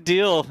 Good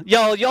deal.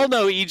 Y'all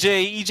know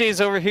EJ.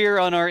 EJ's over here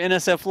on our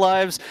NSF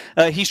Lives.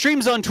 He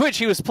streams on Twitch.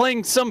 He was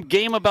playing some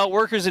game about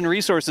workers and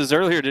resources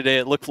earlier today,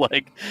 it looked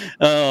like.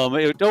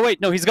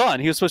 Wait, no, he's gone.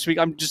 He was supposed to be.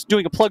 I'm just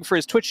doing a plug for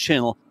his Twitch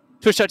channel.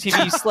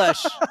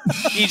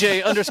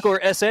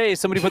 Twitch.tv/EJ_SA.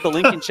 Somebody put the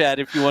link in chat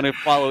if you want to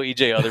follow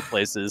EJ other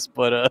places.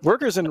 But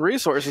workers and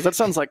resources, that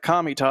sounds like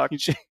commie talk.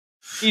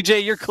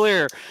 EJ, you're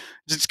clear.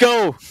 Just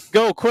go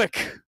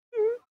quick.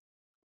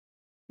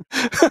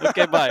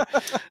 Okay, bye.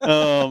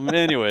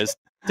 Anyways,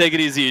 take it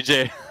easy,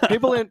 EJ.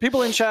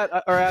 People in chat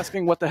are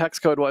asking what the hex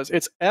code was.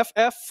 It's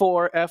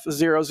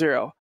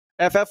FF4F00.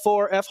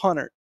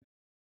 FF4F100.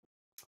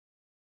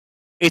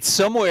 It's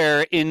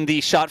somewhere in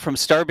the shot from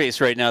Starbase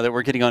right now that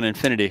we're getting on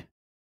Infinity.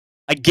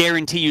 I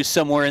guarantee you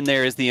somewhere in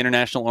there is the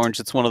international orange.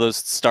 It's one of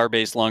those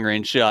Starbase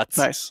long-range shots.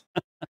 Nice.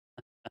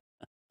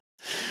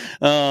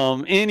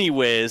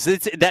 Anyways,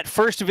 it's that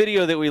first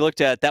video that we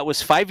looked at, that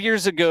was 5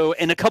 years ago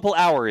in a couple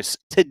hours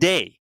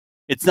today.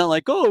 It's not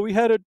like, oh, we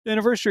had an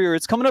anniversary or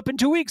it's coming up in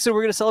 2 weeks, so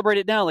we're going to celebrate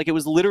it now. Like, it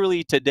was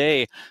literally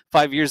today,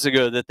 5 years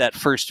ago, that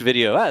first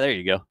video. There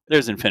you go.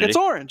 There's Infinity. It's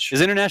orange.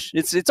 It's international.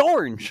 It's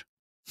orange.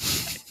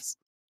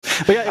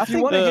 But yeah, if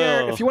you want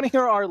to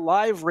hear our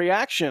live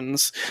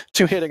reactions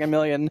to hitting 1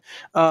 million,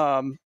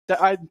 I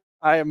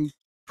am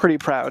pretty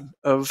proud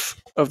of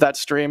that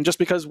stream, just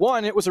because,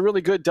 one, it was a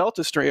really good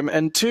Delta stream,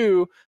 and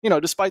two,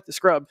 despite the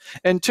scrub,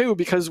 and two,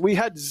 because we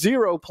had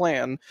zero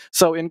plan.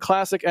 So in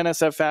classic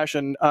NSF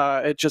fashion,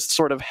 it just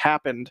sort of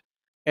happened.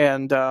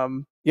 And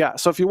yeah,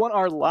 so if you want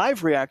our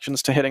live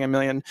reactions to hitting 1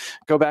 million,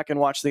 go back and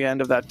watch the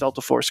end of that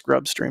Delta 4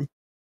 scrub stream.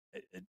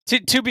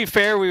 To be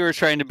fair, we were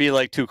trying to be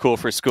like too cool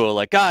for school.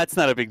 Like, it's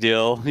not a big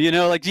deal.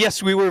 Like,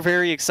 yes, we were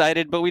very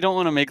excited, but we don't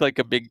want to make like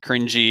a big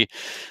cringy,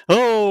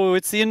 oh,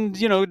 it's the end,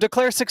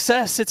 declare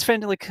success. It's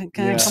like,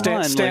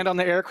 stand on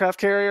the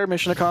aircraft carrier,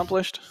 mission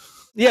accomplished.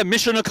 Yeah,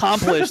 mission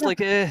accomplished. Like,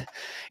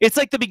 it's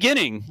like the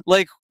beginning.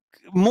 Like,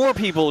 more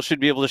people should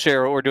be able to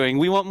share what we're doing.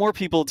 We want more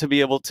people to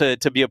be able to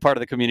be a part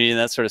of the community and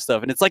that sort of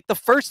stuff. And it's like the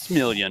first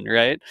million,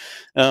 right?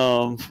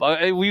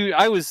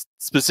 I was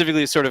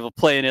specifically sort of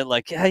playing it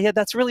like, yeah,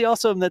 that's really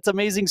awesome. That's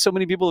amazing. So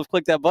many people have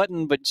clicked that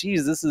button, but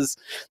geez,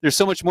 there's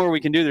so much more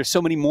we can do. There's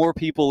so many more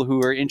people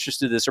who are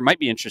interested in this or might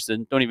be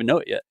interested, don't even know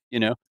it yet, you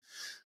know?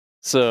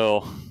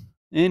 So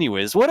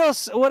anyways, what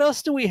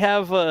else do we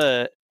have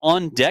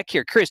on deck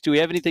here? Chris, do we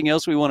have anything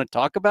else we want to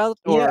talk about?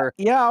 Or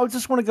yeah, I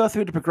just want to go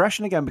through the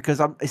progression again because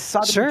it's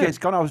sad that EJ's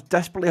gone. I was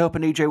desperately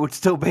hoping EJ would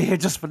still be here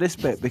just for this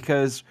bit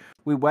because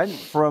we went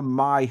from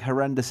my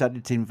horrendous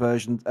editing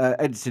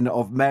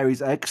of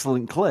Mary's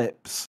excellent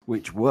clips,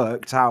 which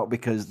worked out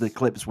because the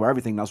clips were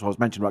everything. That's what I was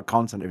mentioning about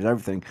content. It was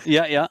everything.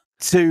 Yeah.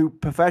 To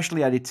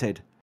professionally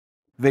edited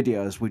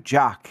videos with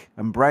Jack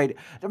and Brady.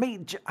 I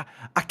mean,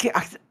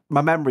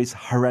 my memory's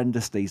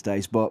horrendous these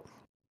days, but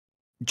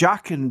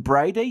Jack and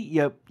Brady,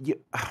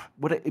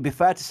 would it be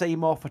fair to say you're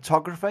more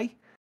photography?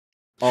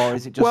 Or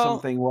is it just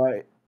something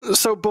where...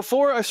 So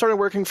before I started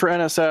working for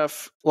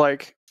NSF,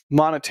 like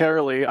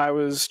monetarily, I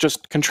was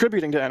just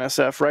contributing to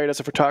NSF, right, as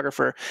a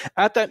photographer.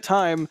 At that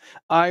time,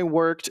 I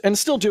worked, and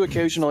still do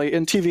occasionally,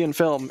 in TV and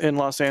film in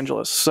Los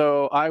Angeles.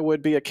 So I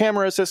would be a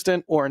camera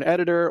assistant or an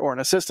editor or an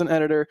assistant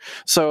editor.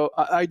 So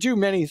I do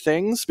many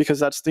things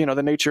because that's, the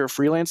nature of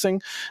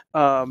freelancing.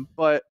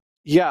 But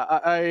yeah,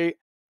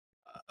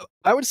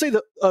 I would say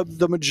that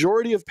the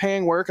majority of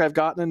paying work I've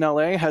gotten in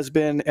LA has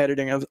been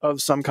editing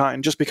of some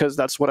kind, just because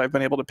that's what I've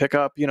been able to pick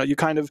up. You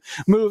kind of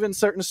move in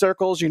certain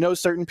circles,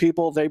 certain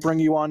people, they bring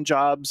you on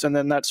jobs, and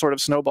then that sort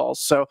of snowballs.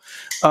 So,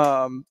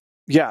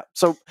 yeah.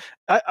 So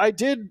I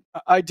did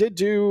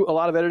do a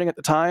lot of editing at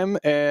the time,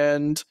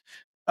 and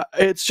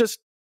it's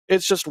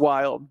just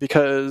wild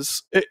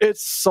because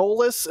it's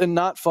soulless and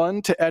not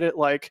fun to edit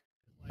like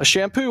a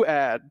shampoo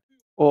ad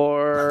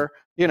or.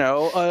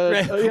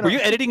 Were you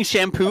editing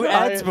shampoo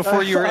ads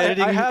before you were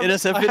editing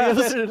NSF videos? I have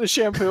edited a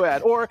shampoo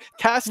ad or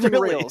casting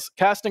reels.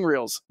 Casting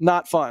reels,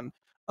 not fun.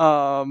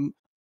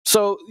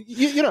 So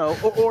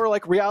or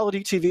like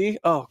reality TV.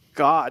 Oh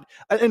God!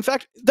 In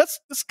fact,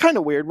 that's kind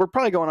of weird. We're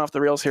probably going off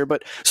the rails here,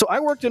 but so I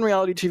worked in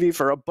reality TV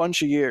for a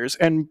bunch of years,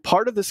 and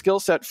part of the skill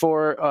set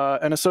for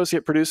an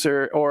associate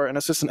producer or an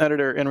assistant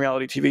editor in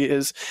reality TV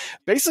is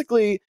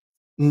basically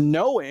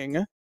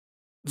knowing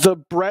the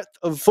breadth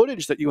of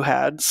footage that you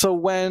had. So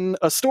when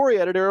a story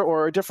editor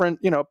or a different,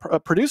 a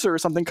producer or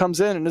something comes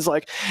in and is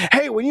like,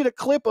 hey, we need a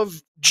clip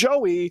of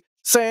Joey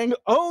saying,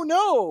 oh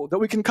no, that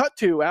we can cut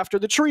to after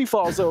the tree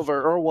falls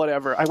over or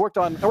whatever. I worked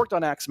on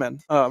X-Men,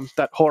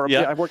 that horrible,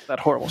 I worked that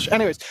horrible shit.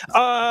 Anyways,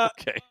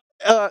 okay.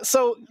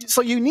 So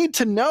you need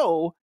to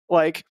know,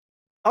 like,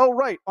 oh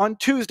right, on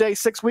Tuesday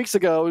 6 weeks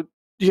ago,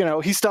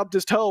 he stubbed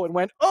his toe and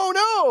went, oh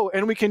no!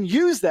 And we can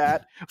use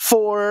that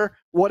for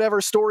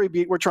whatever story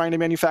beat we're trying to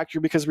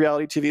manufacture because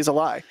reality TV is a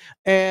lie.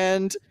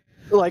 And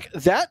like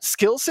that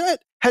skill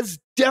set has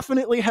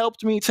definitely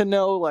helped me to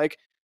know, like,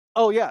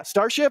 oh yeah,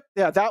 Starship,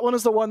 yeah, that one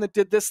is the one that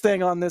did this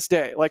thing on this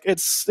day. Like it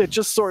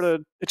just sort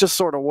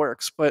of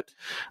works. But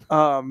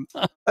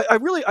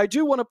I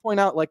do want to point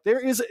out, like,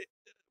 there is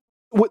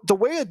the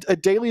way a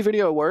daily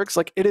video works.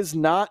 Like, it is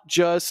not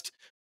just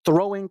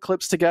throwing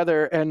clips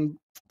together and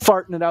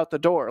farting it out the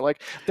door.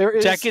 Like, there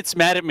is... Jack gets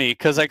mad at me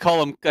because I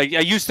call them, I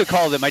used to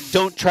call them, I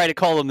don't try to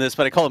call them this,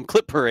 but I call them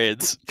clip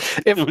parades.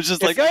 It was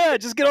just like, oh yeah,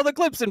 just get all the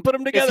clips and put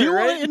them together. If you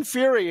want to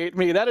infuriate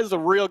me, that is a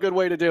real good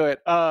way to do it.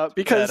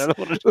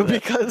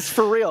 Because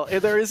for real,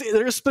 there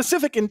is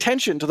specific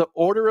intention to the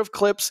order of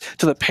clips,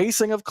 to the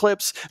pacing of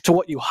clips, to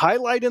what you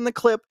highlight in the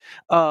clip.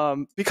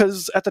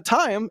 Because at the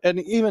time,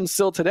 and even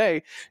still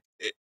today,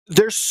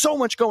 there's so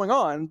much going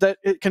on that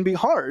it can be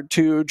hard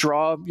to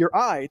draw your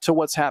eye to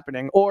what's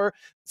happening, or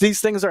these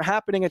things are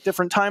happening at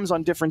different times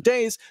on different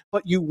days,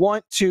 but you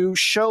want to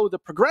show the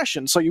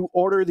progression. So you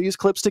order these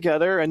clips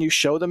together and you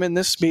show them in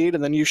this speed,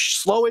 and then you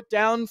slow it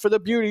down for the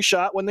beauty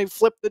shot when they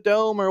flip the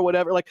dome or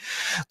whatever. Like,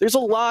 there's a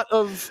lot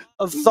of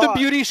thought. The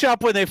beauty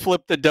shot when they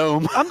flip the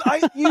dome.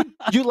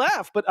 You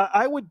laugh, but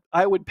I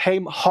would pay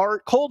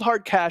cold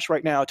hard cash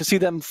right now to see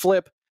them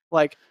flip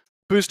like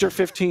Booster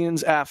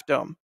 15's aft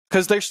dome.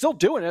 Because they're still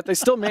doing it. They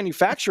still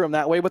manufacture them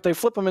that way, but they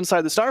flip them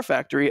inside the Star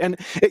Factory. And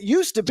it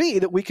used to be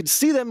that we could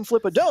see them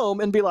flip a dome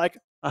and be like,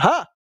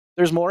 aha,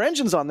 there's more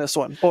engines on this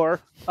one. Or,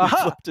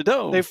 aha,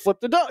 they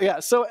flipped a dome. Yeah,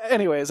 so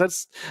anyways,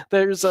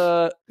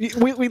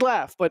 we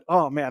laugh, but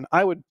oh man,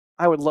 I would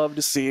love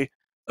to see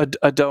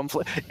a dome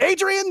flip.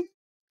 Adrian!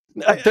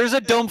 There's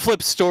a dome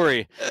flip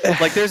story.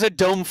 Like, there's a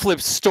dome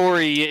flip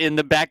story in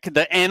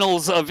the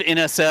annals of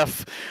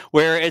NSF,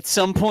 where at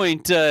some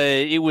point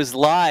it was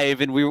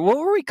live, and what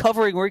were we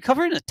covering? Were we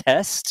covering a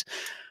test?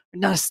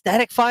 Not a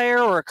static fire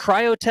or a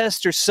cryo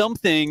test or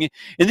something,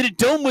 and then a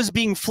dome was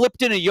being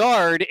flipped in a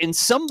yard, and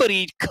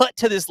somebody cut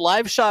to this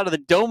live shot of the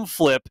dome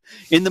flip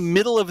in the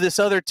middle of this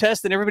other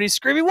test, and everybody's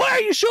screaming, why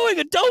are you showing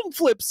a dome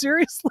flip?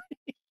 Seriously?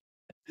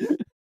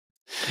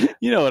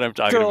 You know what I'm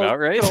talking about,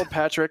 right? Good old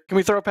Patrick. Can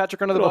we throw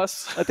Patrick under the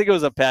bus? I think it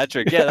was a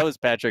Patrick. Yeah, that was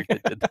Patrick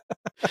that did that.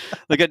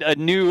 Like a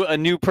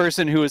new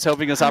person who was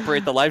helping us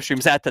operate the live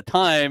streams at the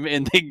time,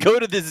 and they go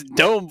to this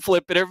dome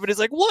flip, and everybody's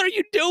like, "What are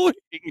you doing?"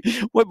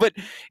 But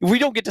we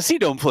don't get to see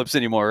dome flips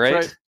anymore,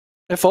 right?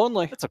 If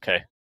only. That's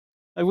okay.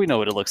 We know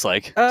what it looks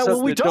like.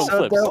 Well, we don't.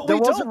 There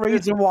was a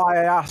reason why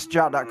I asked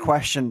Jack that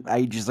question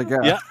ages ago.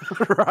 Yeah.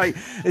 Right.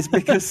 It's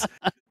because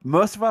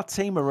most of our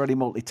team are really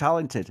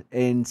multi-talented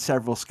in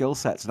several skill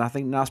sets. And I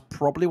think that's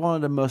probably one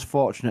of the most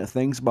fortunate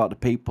things about the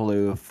people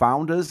who have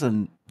found us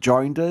and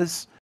joined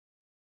us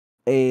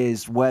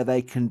is where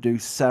they can do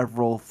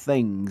several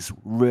things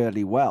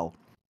really well.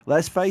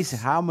 Let's face it,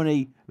 how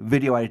many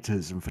video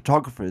editors and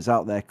photographers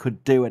out there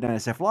could do an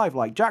NSF Live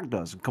like Jack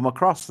does and come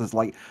across as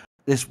like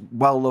this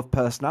well-loved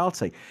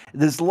personality?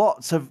 There's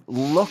lots of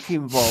luck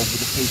involved with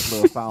the people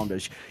who are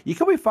founders. You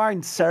can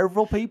find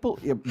several people,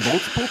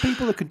 multiple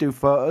people that could do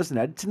photos and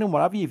editing and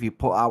whatever if you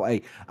put out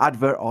a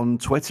advert on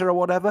Twitter or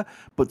whatever.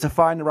 But to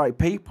find the right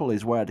people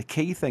is where the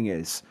key thing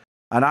is.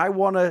 And I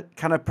want to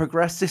kind of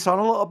progress this on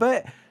a little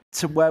bit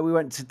to where we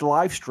went to the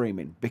live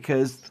streaming,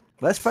 because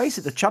let's face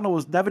it, the channel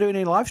was never doing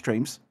any live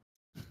streams.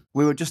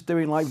 We were just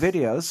doing like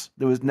videos.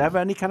 There was never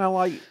any kind of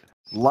like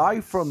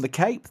live from the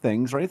Cape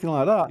things or anything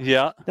like that.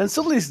 Yeah. Then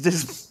suddenly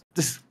this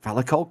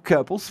fella called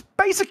Kerbal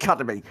Space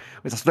Academy,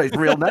 which is not his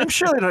real name.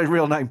 Surely not his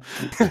real name.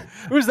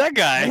 Who's that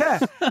guy?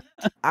 Yeah.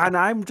 And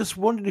I'm just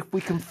wondering if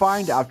we can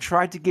find it. I've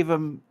tried to give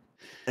him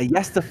a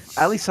yes.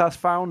 Elisar's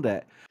found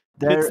it.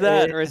 It's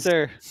that right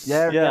there.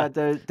 Yeah.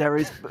 There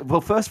is.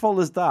 Well, first of all,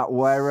 there's that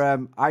where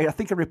I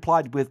think I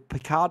replied with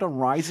Picard on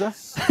Riser.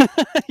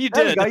 You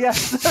there did. We go,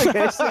 yes.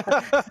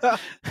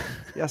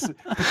 Yes,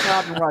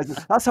 Picard and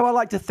Riser. That's how I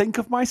like to think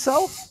of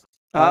myself.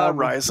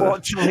 Riser.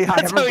 Fortunately,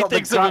 That's how he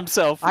thinks of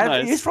himself.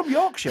 Nice. He's from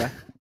Yorkshire.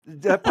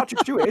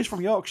 Patrick Stewart is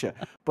from Yorkshire,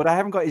 but I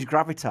haven't got his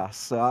gravitas,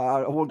 so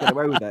I won't get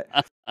away with it.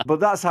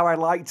 But that's how I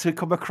like to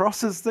come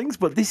across as things.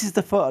 But this is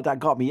the photo that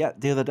got me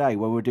the other day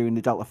when we were doing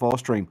the Delta 4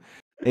 stream.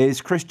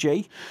 Is Chris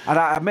G. And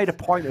I made a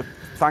point of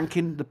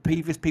thanking the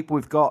previous people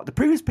we've got, the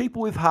previous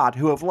people we've had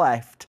who have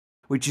left,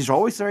 which is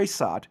always very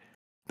sad.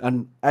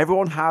 And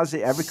everyone has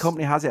it, every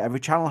company has it,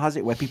 every channel has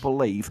it where people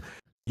leave.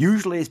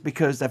 Usually it's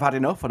because they've had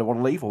enough or they want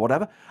to leave or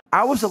whatever.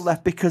 Ours have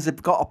left because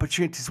they've got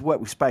opportunities to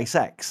work with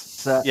SpaceX.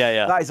 So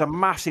that is a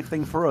massive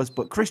thing for us.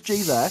 But Chris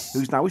G there,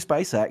 who's now with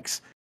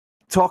SpaceX,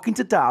 talking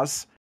to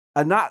Daz,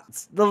 and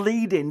that's the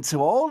lead into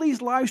all these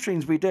live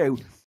streams we do,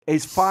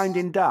 is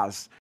finding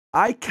Daz.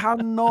 I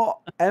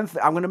cannot, I'm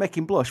going to make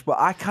him blush, but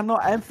I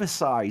cannot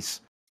emphasize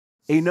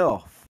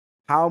enough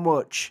how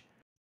much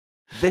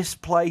this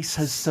place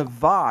has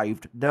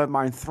survived, never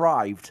mind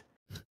thrived,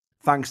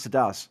 thanks to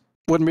Daz.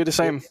 Wouldn't be the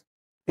same.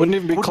 Wouldn't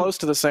even be close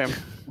to the same.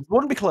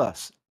 Wouldn't be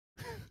close.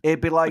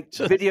 It'd be like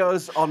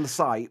videos on the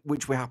site,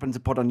 which we happen to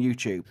put on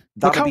YouTube.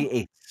 That'd be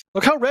it.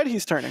 Look how red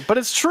he's turning. But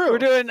it's true.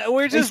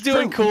 We're just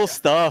doing cool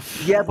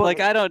stuff. Yeah, but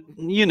like I don't,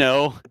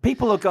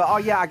 people will go, oh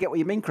yeah, I get what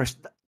you mean, Chris.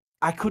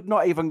 I could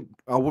not even,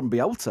 I wouldn't be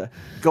able to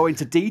go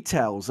into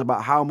details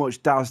about how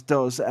much Daz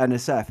does at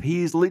NSF.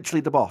 He is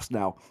literally the boss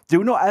now.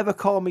 Do not ever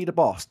call me the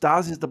boss.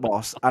 Daz is the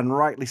boss, and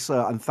rightly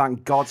so, and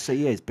thank God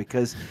he is,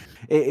 because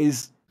it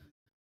is,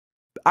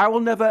 I will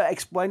never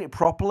explain it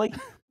properly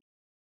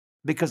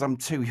because I'm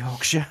too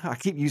Yorkshire. I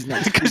keep using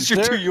that excuse. Because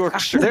you're too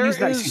Yorkshire.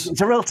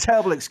 It's a real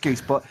terrible excuse,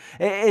 but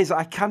it is.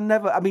 I can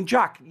never, I mean,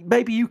 Jack,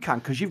 maybe you can,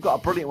 because you've got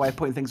a brilliant way of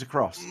putting things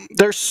across.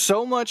 There's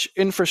so much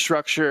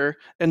infrastructure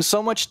and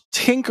so much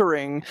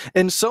tinkering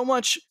and so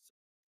much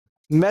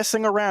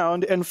messing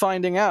around and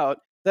finding out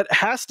that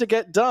has to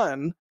get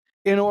done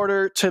in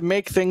order to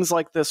make things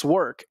like this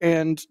work.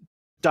 And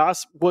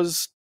Das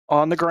was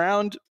on the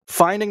ground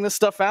finding this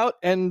stuff out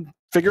and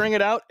figuring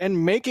it out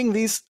and making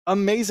these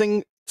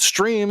amazing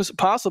streams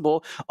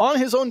possible on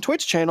his own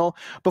Twitch channel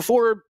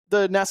before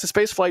the NASA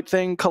spaceflight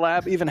thing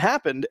collab even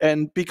happened.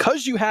 And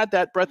because you had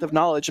that breadth of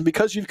knowledge and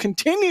because you've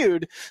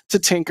continued to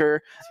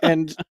tinker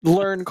and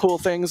learn cool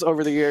things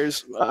over the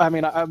years, I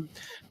mean,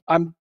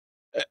 I'm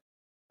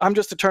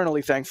just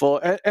eternally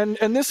thankful.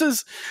 And this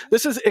is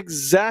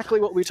exactly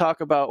what we talk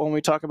about when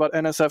we talk about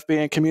NSF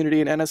being a community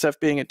and NSF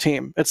being a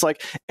team. It's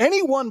like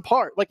any one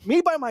part, like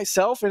me by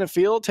myself in a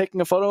field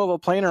taking a photo of a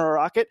plane or a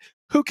rocket,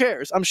 who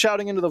cares? I'm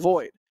shouting into the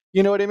void.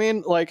 You know what I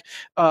mean? Like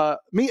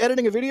me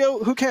editing a video,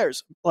 who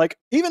cares? Like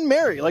even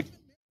Mary, like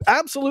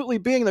absolutely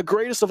being the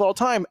greatest of all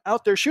time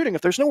out there shooting.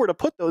 If there's nowhere to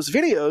put those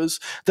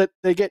videos that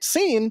they get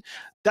seen,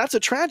 that's a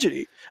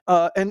tragedy.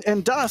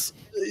 And Das,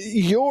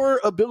 your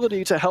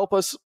ability to help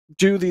us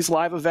do these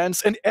live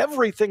events and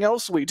everything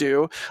else we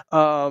do,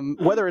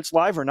 whether it's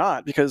live or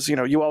not, because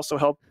you also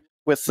help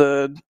with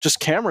the just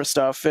camera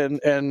stuff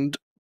and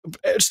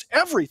just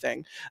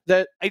everything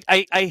that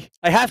I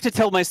have to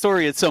tell my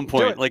story at some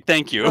point. Like,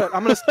 thank you.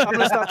 I'm gonna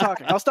stop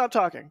talking. I'll stop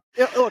talking.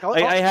 Yeah, look,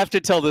 I have to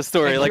tell this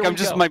story. Like, I'm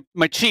just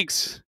my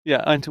cheeks.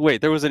 Yeah. And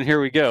wait, there was an here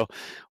we go.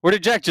 Where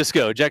did Jack just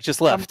go? Jack just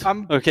left.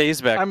 Okay,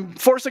 he's back. I'm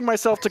forcing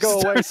myself to go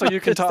away so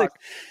you can talk.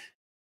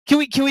 Can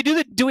we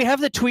do we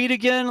have the tweet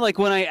again? Like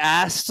when I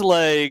asked,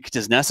 like,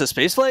 does NASA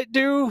spaceflight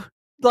do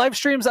live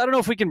streams. I don't know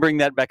if we can bring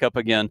that back up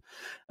again.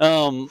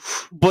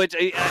 But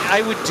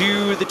I would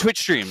do the Twitch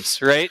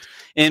streams, right?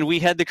 And we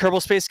had the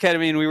Kerbal Space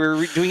Academy, and we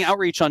were doing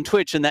outreach on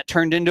Twitch, and that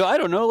turned into, I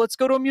don't know, let's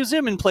go to a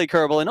museum and play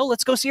Kerbal, and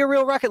let's go see a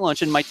real rocket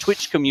launch. And my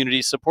Twitch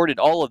community supported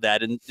all of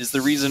that, and is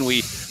the reason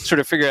we sort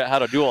of figured out how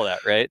to do all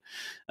that, right?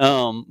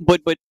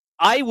 But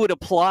I would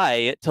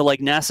apply to like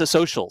NASA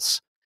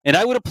socials, and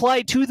I would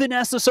apply to the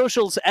NASA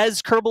socials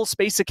as Kerbal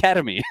Space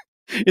Academy.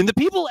 And the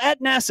people at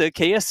NASA,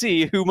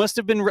 KSC, who must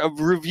have been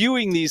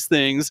reviewing these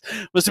things,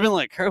 must have been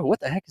like, oh,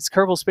 what the heck is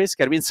Kerbal Space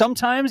Academy? And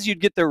sometimes you'd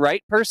get the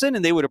right person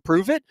and they would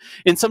approve it,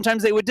 and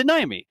sometimes they would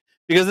deny me.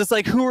 Because it's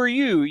like, who are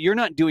you? You're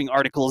not doing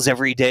articles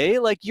every day.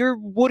 Like,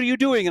 what are you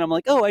doing? And I'm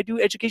like, oh, I do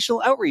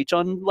educational outreach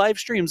on live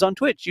streams on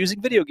Twitch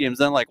using video games.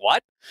 And I'm like,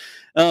 what?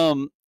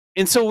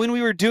 And so when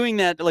we were doing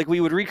that, like, we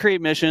would recreate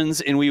missions,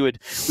 and we would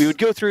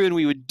go through and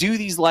we would do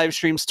these live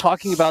streams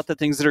talking about the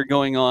things that are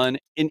going on.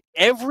 And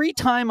every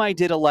time I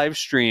did a live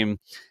stream,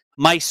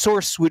 my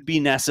source would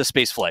be NASA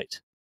spaceflight,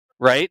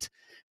 right?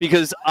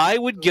 Because I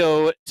would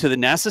go to the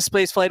NASA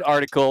spaceflight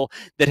article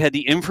that had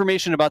the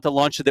information about the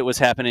launch that was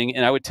happening,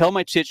 and I would tell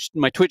my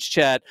Twitch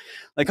chat,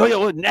 like, oh yeah,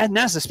 well,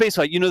 NASA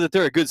spaceflight, you know that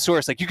they're a good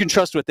source, like you can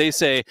trust what they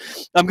say.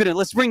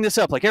 Let's bring this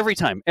up, like every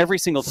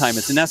single time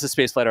it's a NASA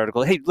spaceflight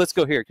article. Hey, let's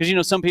go here,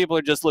 because some people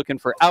are just looking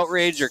for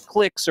outrage or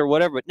clicks or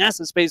whatever. But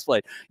NASA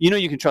spaceflight,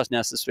 you can trust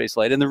NASA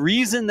spaceflight. And the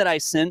reason that I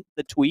sent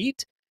the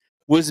tweet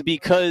was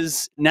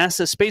because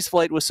NASA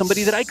spaceflight was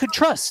somebody that I could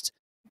trust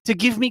to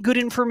give me good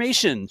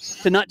information,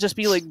 to not just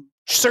be like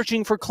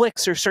searching for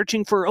clicks or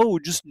searching for,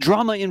 just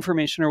drama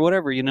information or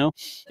whatever, And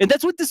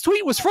that's what this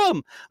tweet was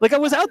from. Like, I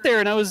was out there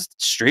and I was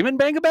streaming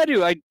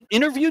Bangabadu. I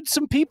interviewed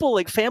some people,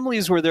 like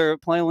families were there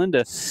at Playa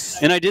Linda.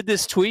 And I did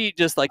this tweet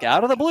just like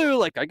out of the blue,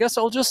 like, I guess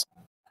I'll just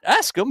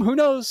ask them, who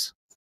knows?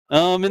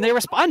 And they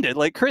responded.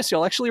 Like, Chris,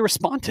 y'all actually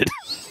responded.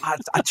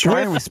 I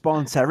try and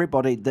respond to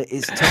everybody. That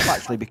is tough,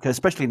 actually, because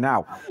especially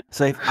now.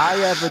 So if I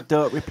ever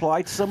don't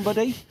reply to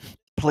somebody,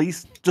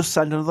 please just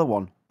send another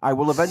one. I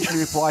will eventually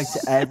reply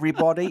to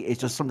everybody. It's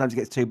just sometimes it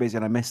gets too busy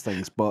and I miss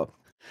things. But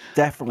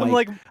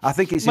definitely, I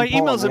think it's my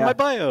important. Email's in my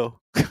bio.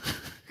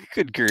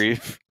 Good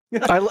grief.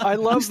 I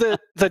love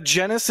that the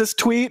Genesis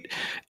tweet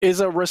is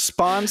a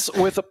response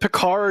with a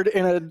Picard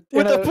in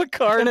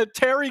a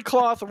terry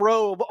cloth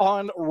robe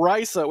on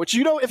Risa, which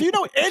if you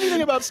know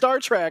anything about Star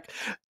Trek,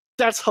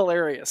 that's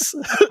hilarious.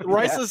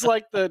 Risa's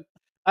like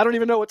I don't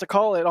even know what to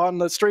call it on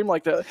the stream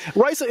like that.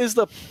 Risa is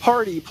the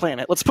party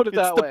planet. Let's put it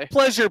that way.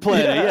 Pleasure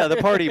planet. Yeah, the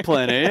party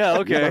planet. Yeah,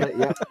 okay.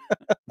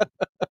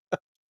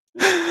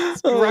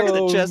 Rocking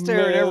the chest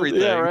hair and everything.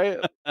 Yeah, right.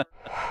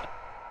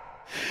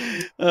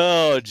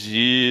 Oh,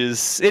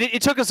 geez.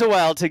 It took us a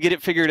while to get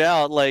it figured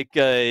out. Like,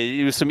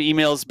 it was some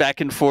emails back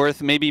and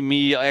forth. Maybe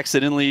me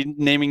accidentally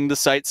naming the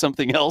site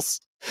something else.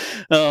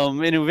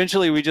 And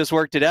eventually we just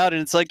worked it out,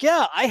 and it's like,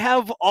 yeah, I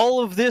have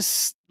all of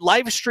this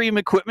live stream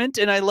equipment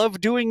and I love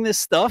doing this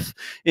stuff,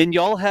 and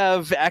y'all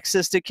have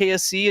access to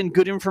KSC and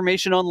good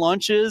information on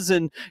launches,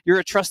 and you're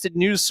a trusted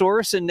news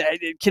source, and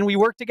can we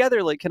work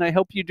together? Like, can I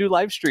help you do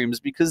live streams?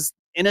 Because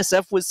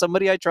NSF was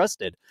somebody I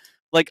trusted.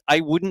 Like,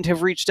 I wouldn't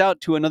have reached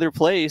out to another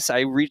place. I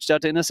reached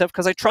out to NSF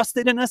because I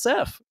trusted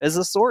NSF as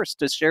a source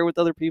to share with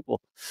other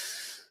people.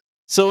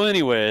 So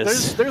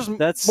anyways, there's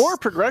more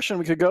progression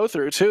we could go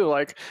through too.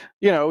 Like,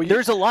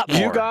 there's a lot more.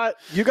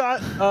 You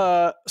got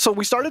so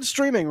we started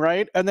streaming,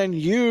 right? And then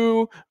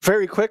you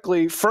very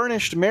quickly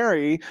furnished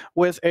Mary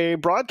with a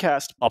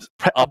broadcast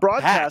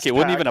broadcast pack. It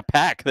wasn't even a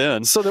pack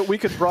then. So that we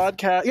could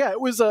broadcast. Yeah,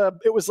 it was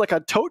like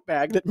a tote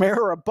bag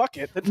or a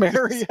bucket that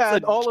Mary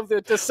had all of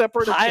the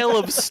separate pile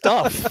of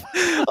stuff.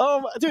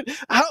 Dude,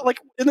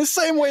 in the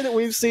same way that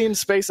we've seen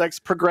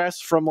SpaceX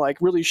progress from like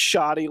really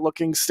shoddy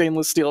looking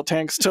stainless steel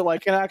tanks to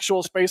like an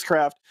actual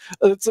spacecraft,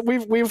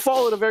 we've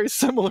followed a very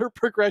similar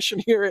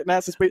progression here at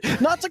NASA Space.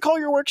 Not to call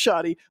your work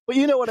shoddy, but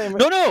you know what I mean.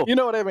 No. You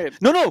know what I mean.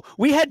 No.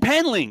 We had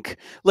PanLink.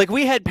 Like,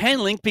 we had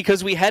PanLink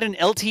because we had an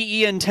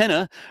LTE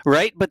antenna,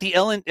 right? But the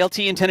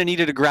LTE antenna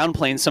needed a ground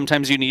plane.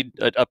 Sometimes you need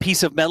a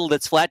piece of metal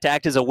that's flat to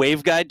act as a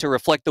waveguide to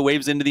reflect the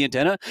waves into the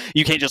antenna.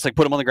 You can't just like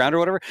put them on the ground or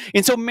whatever.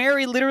 And so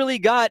Mary literally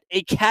got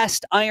a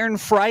cast iron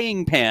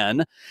frying pan,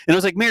 and I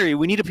was like, Mary,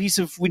 we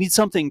need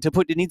something to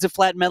put. It needs a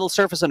flat metal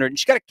surface under it. And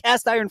she got a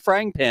cast iron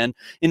frying pan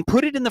and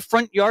put it in the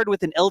front yard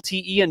with an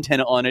LTE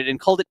antenna on it and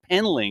called it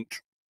PanLink.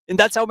 And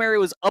that's how Mary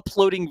was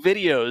uploading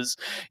videos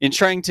and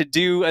trying to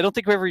do,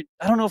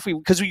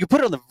 because you could put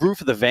it on the roof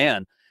of the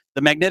van.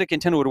 The magnetic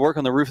antenna would work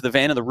on the roof of the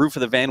van, and the roof of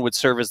the van would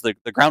serve as the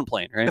ground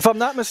plane, right? If I'm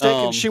not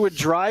mistaken, she would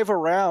drive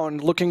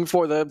around looking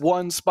for the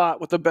one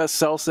spot with the best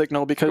cell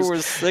signal, because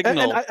and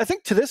I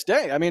think to this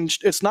day, I mean,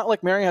 it's not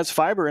like Mary has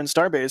fiber in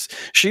Starbase.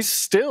 She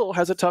still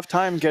has a tough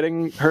time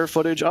getting her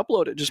footage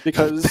uploaded just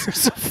because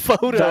there's a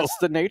photo. That's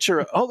the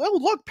nature of,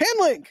 look,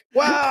 PanLink.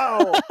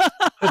 Wow.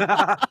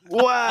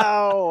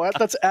 Wow.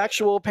 That's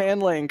actual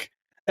PanLink.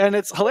 And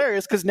it's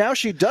hilarious because now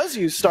she does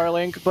use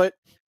Starlink, but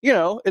you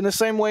know, in the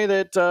same way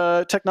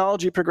that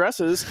technology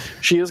progresses,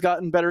 she has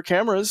gotten better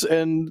cameras,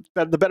 and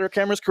the better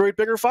cameras create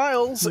bigger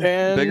files,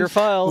 and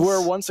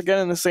we're once again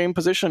in the same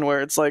position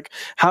where it's like,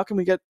 how can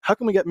we get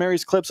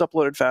Mary's clips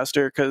uploaded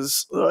faster?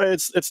 Because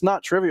it's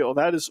not trivial.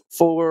 That is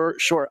for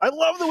sure. I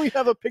love that we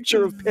have a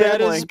picture of Pan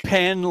that Link. is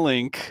Pan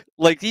Link.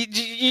 Like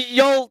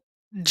y'all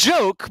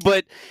joke,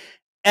 but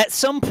at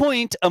some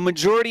point, a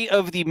majority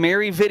of the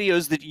Mary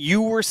videos that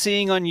you were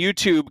seeing on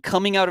YouTube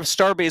coming out of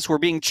Starbase were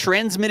being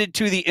transmitted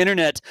to the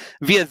internet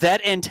via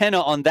that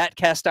antenna on that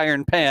cast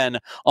iron pan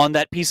on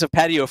that piece of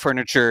patio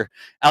furniture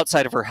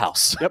outside of her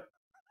house. Yep,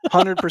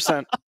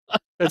 100%.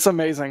 It's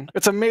amazing.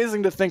 It's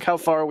amazing to think how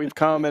far we've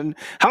come and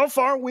how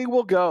far we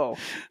will go.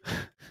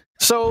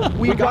 So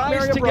we got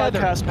Mary a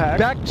broadcast pack.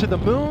 Back to the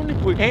moon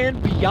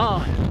and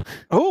beyond.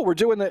 Oh, we're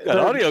doing the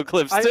audio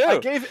clips too.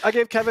 I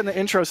gave Kevin the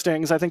intro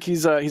stings. I think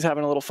he's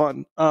having a little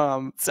fun.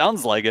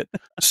 Sounds like it.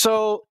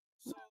 So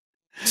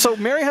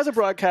Mary has a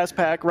broadcast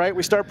pack, right?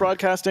 We start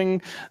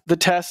broadcasting the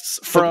tests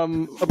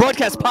from a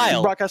broadcast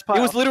pile. Broadcast pile.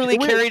 It was literally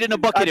carried in a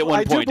bucket at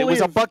one point. It was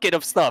a bucket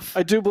of stuff.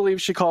 I do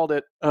believe she called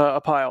it a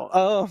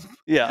pile.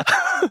 Yeah.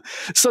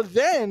 So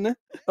then,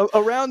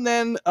 around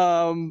then,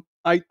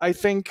 I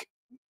think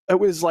it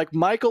was like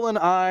Michael and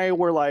I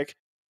were like,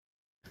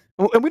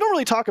 and we don't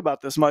really talk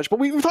about this much, but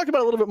we've talked about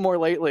it a little bit more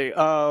lately.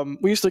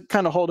 We used to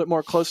kind of hold it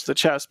more close to the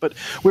chest, but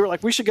we were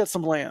like, we should get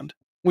some land.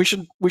 We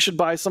should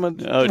buy some.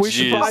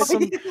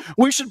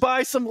 We should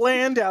buy some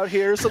land out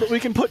here so that we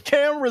can put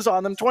cameras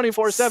on them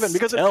 24/7.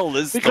 Because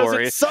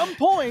at some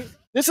point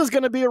this is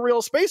going to be a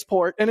real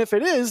spaceport, and if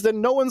it is,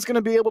 then no one's going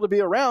to be able to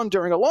be around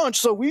during a launch.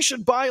 So we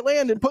should buy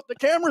land and put the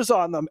cameras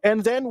on them,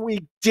 and then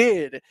we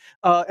did.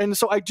 And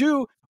so I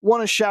do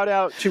want to shout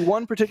out to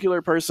one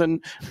particular person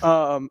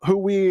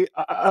who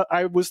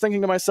I was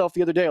thinking to myself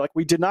the other day, like,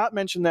 we did not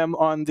mention them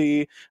on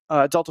the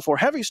Delta 4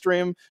 Heavy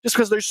stream, just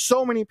because there's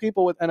so many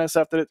people with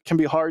NSF that it can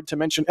be hard to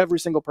mention every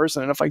single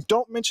person. And if I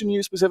don't mention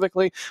you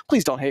specifically,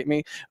 please don't hate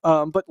me.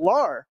 But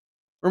Lar,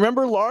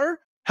 remember Lar?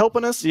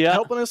 Helping us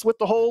with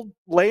the whole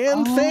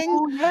land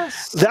thing.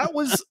 Yes. That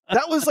was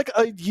like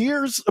a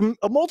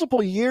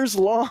multiple years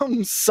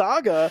long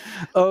saga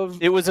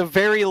of. It was a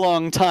very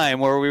long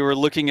time where we were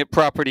looking at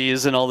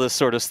properties and all this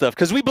sort of stuff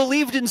because we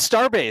believed in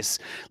Starbase.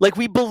 Like,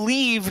 we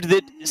believed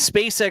that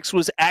SpaceX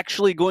was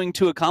actually going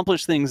to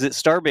accomplish things at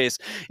Starbase,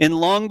 and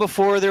long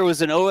before there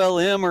was an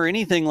OLM or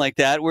anything like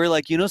that, we're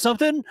like, you know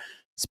something?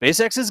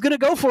 SpaceX is going to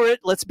go for it.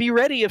 Let's be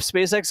ready if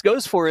SpaceX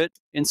goes for it.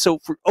 And so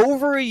for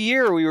over a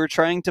year, we were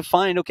trying to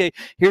find, okay,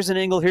 here's an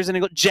angle, here's an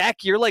angle.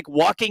 Jack, you're like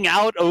walking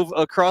out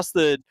across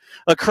the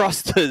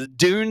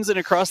dunes and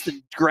across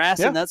the grass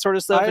and that sort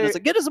of stuff. And it's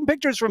like, get us some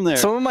pictures from there.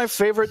 Some of my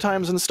favorite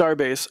times in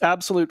Starbase,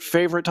 absolute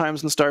favorite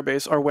times in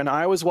Starbase, are when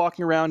I was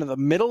walking around in the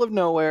middle of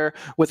nowhere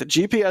with a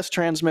GPS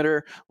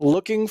transmitter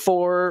looking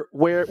for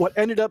what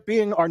ended up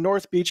being our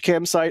North Beach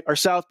campsite, our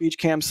South Beach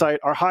campsite,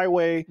 our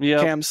highway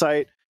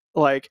campsite,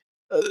 like,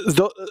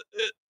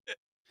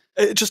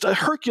 just a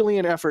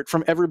Herculean effort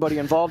from everybody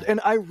involved.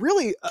 And I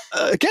really,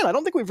 again, I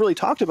don't think we've really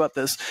talked about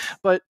this,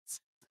 but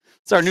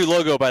it's our new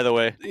logo, by the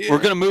way. We're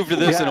going to move to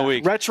this in a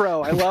week.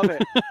 Retro. I love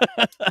it.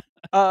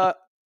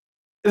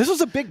 This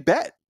was a big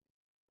bet.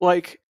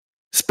 Like,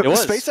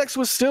 SpaceX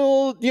was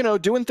still,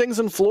 doing things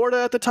in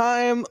Florida at the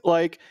time.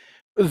 Like,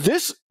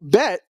 this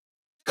bet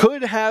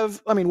could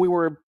have, I mean, we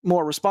were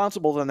more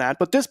responsible than that,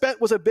 but this bet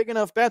was a big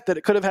enough bet that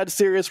it could have had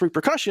serious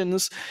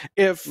repercussions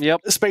if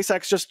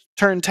SpaceX just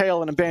turned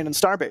tail and abandoned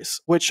Starbase,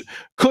 which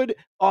could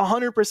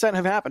 100%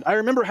 have happened. I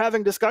remember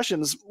having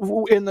discussions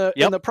in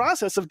the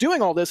process of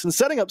doing all this and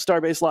setting up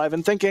Starbase Live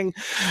and thinking,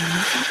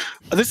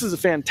 this is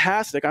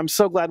fantastic. I'm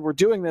so glad we're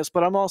doing this,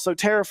 but I'm also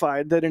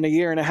terrified that in a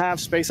year and a half,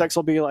 SpaceX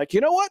will be like, you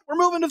know what? We're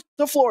moving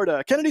to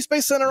Florida, Kennedy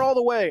Space Center all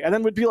the way. And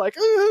then we'd be like,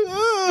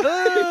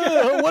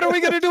 what are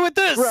we going to do with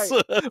this?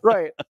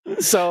 Right.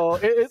 So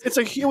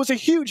it was a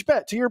huge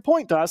bet. To your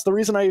point, Das, the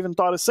reason I even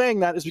thought of saying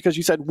that is because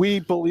you said we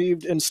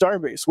believed in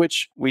Starbase,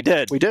 which we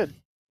did.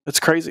 It's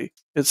crazy.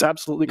 It's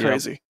absolutely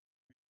crazy.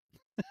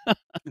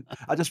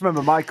 I just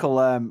remember, Michael,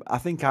 I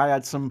think I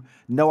had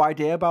no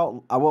idea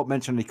about, I won't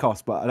mention any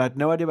costs, but I had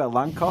no idea about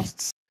land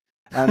costs.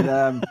 And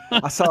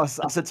I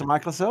said to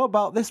Michael, so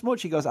about this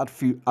much? He goes, add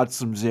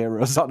some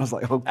zeros on. I was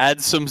like, oh. Add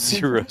some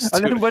zeros.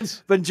 And then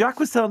when Jack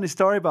was telling his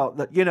story about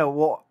that,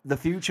 what the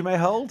future may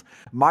hold,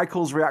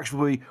 Michael's reaction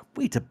would be,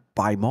 we need to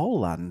buy more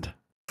land.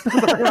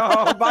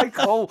 Oh,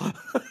 Michael.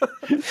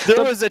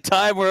 There was a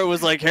time where it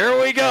was like, here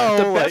we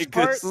go.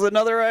 This is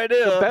another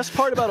idea. The best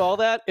part about all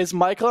that is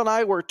Michael and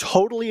I were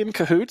totally in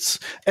cahoots,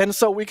 and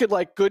so we could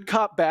good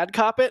cop, bad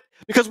cop it,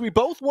 because we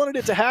both wanted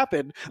it to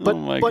happen. But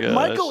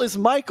Michael is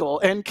Michael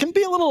and can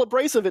be a little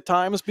abrasive at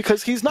times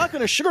because he's not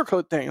going to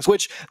sugarcoat things,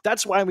 which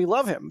that's why we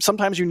love him.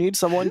 Sometimes you need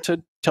someone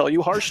to tell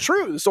you harsh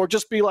truths or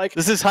just be like,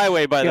 this is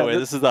highway, by the way.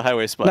 This is the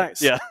highway spot.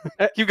 Nice. Yeah.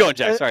 Keep going,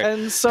 Jack. Sorry.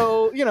 And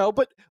so,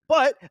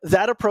 but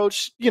that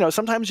approach,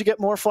 sometimes you get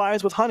more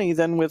flies with honey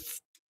than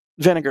with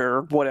vinegar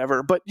or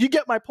whatever, but you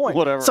get my point.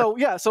 Whatever. So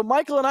yeah, so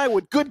Michael and I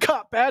would good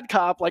cop, bad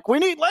cop, like we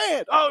need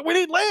land. Oh, we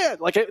need land.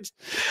 Like it's,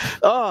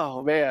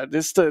 oh man,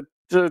 just to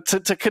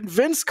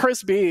convince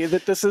Chris B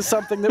that this is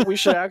something that we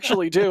should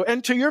actually do.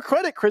 And to your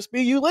credit, Chris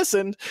B, you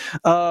listened,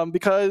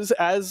 because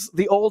as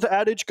the old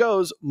adage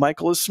goes,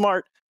 Michael is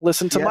smart.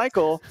 Listen to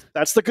Michael.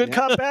 That's the good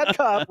cop, bad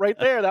cop right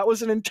there. That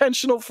was an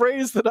intentional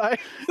phrase that I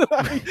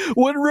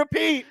would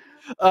repeat.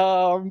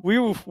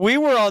 We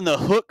were on the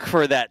hook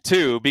for that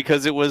too,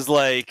 because it was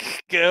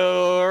like,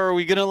 are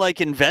we gonna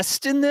like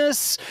invest in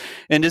this,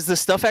 and is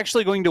this stuff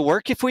actually going to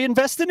work if we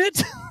invest in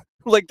it?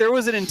 Like there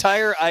was an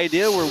entire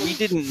idea where we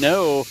didn't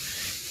know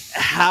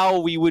how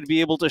we would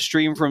be able to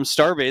stream from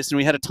Starbase, and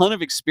we had a ton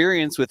of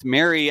experience with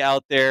Mary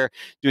out there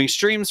doing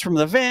streams from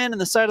the van and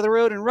the side of the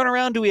road and run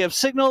around. Do we have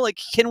signal? Like,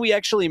 can we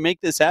actually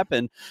make this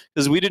happen?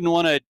 Because we didn't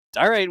want to,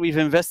 all right, we've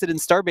invested in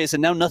Starbase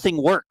and now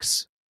nothing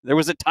works. There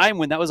was a time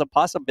when that was a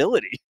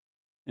possibility.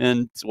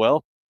 And,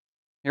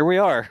 here we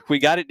are. We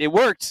got it. It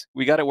worked.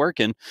 We got it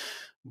working.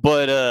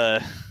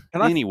 But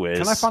anyways.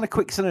 Can I find a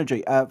quick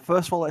synergy?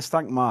 First of all, let's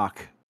thank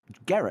Mark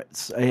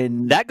Garrett's.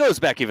 That goes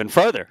back even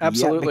further.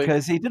 Absolutely. Yeah,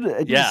 because he did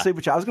a super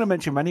chat. I was going to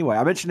mention him anyway.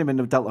 I mentioned him in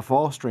the Delta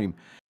 4 stream.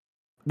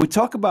 We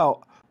talk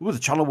about, the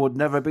channel would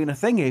never have been a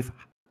thing if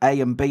A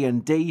and B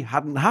and D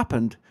hadn't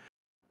happened.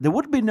 There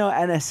would be no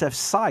NSF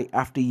site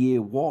after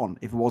year 1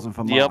 if it wasn't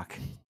for Mark.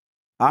 Yep.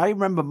 I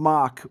remember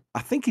Mark, I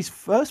think his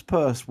first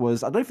post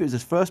was, I don't know if it was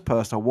his first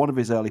post or one of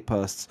his early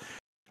posts,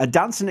 a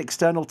dancing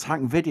external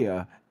tank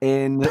video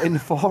in the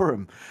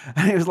forum.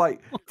 And it was like,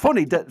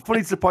 funny to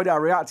the point I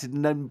reacted,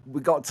 and then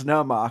we got to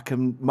know Mark,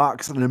 and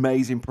Mark's an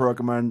amazing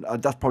programmer, and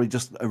that's probably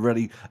just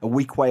a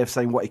weak way of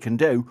saying what he can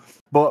do.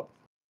 But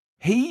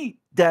he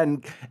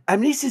then,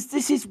 and this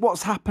is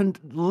what's happened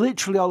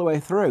literally all the way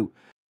through.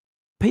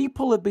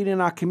 People have been in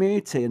our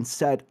community and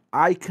said,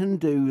 I can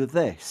do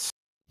this.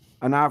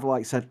 And I've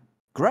said,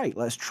 great,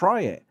 let's try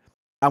it.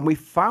 And we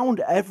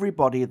found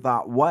everybody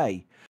that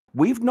way.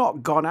 We've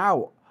not gone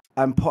out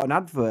and put an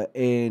advert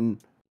in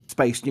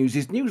Space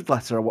News'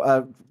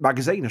 newsletter,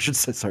 magazine, I should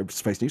say, sorry,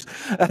 Space News.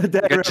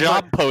 Like a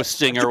job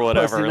posting or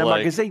whatever. Posting in a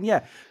magazine,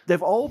 yeah.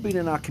 They've all been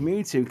in our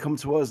community and come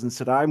to us and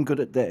said, I'm good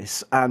at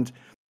this. And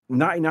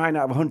 99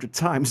 out of 100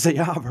 times, they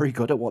are very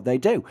good at what they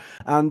do.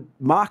 And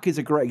Mark is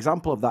a great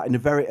example of that in the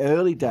very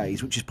early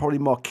days, which is probably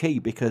more key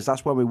because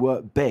that's when we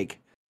worked big.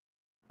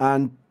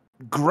 And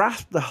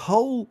grasped the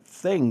whole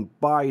thing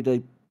by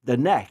the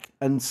neck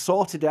and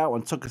sorted out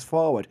and took us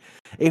forward.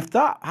 If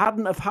that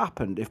hadn't have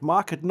happened, if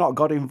Mark had not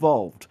got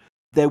involved,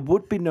 there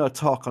would be no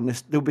talk on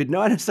this. There would be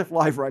no NSF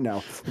Live right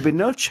now. There'd be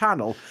no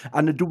channel,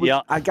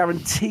 and I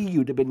guarantee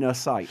you there'd be no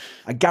site.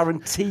 I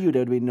guarantee you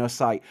there'd be no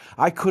site.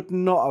 I could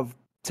not have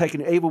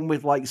taken it, even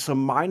with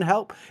some mine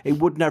help, it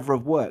would never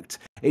have worked.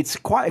 It's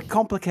quite a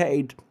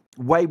complicated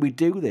way we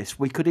do this.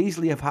 We could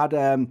easily have had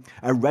a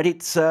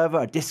Reddit server,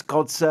 a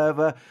Discord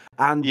server,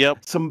 and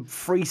some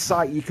free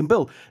site you can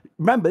build.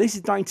 Remember, this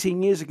is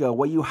 19 years ago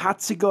where you had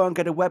to go and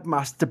get a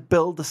webmaster to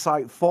build the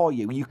site for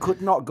you. You could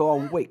not go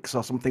on Wix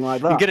or something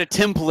like that. You get a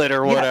template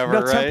or whatever,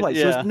 no right? Templates.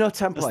 There was no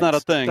templates. That's not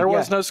a thing. There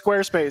was no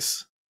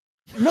Squarespace.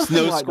 Nothing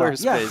no like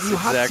Squarespace, that. Yeah, you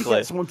had to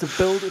get someone to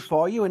build it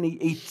for you, and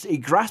he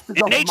grasped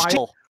it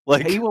off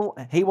he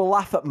will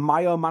laugh at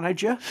Myo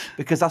Manager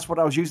because that's what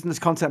I was using as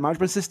content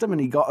management system,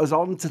 and he got us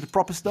on to the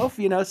proper stuff,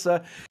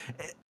 So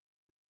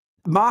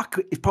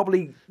Mark is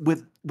probably,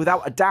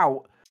 without a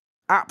doubt,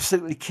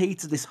 absolutely key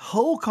to this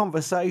whole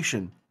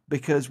conversation,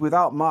 because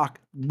without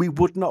Mark, we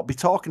would not be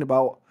talking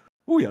about,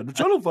 had the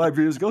channel 5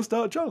 years ago,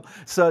 start a channel.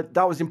 So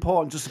that was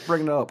important just to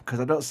bring it up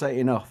because I don't say it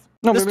enough.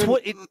 No,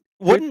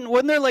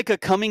 wasn't there a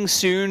coming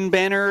soon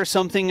banner or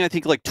something, I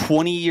think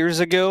 20 years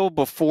ago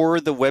before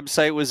the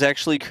website was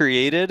actually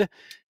created?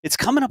 It's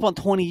coming up on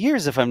 20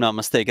 years, if I'm not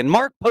mistaken.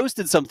 Mark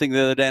posted something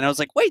the other day, and I was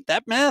like, wait,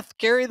 that math,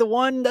 carry the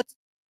one? That's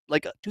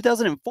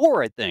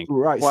 2004, I think.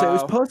 Right, wow.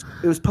 So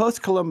it was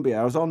post Columbia.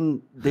 I was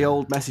on the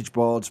old message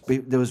boards.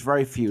 There was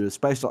very few. There was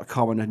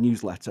space.com and a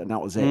newsletter, and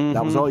that was it. Mm-hmm.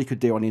 That was all you could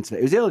do on the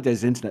internet. It was the early days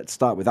of the internet to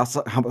start with. That's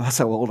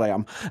how old I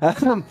am.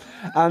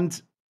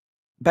 And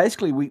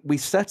basically, we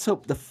set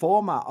up the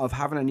format of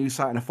having a news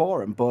site and a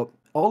forum, but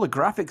all the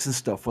graphics and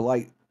stuff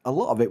were a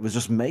lot of it was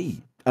just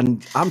me.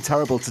 And I'm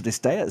terrible to this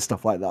day at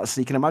stuff like that.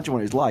 So you can imagine what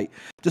it was like,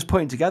 just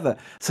putting together.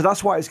 So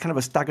that's why it's kind of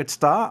a staggered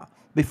start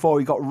before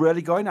we got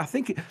really going. I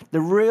think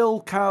the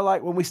real kind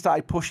of when we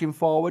started pushing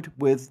forward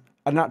with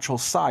a natural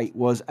site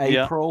was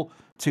April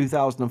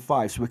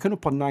 2005. So we're coming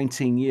up on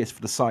 19 years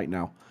for the site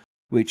now,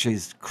 which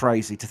is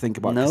crazy to think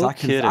about. No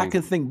kidding. I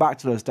can think back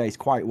to those days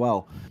quite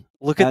well.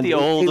 Look at the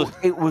old...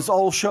 It was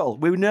all shuttle.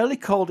 We nearly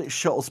called it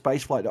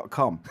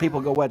shuttlespaceflight.com. People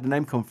go, where'd the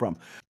name come from?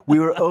 We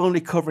were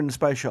only covering the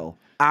space shuttle.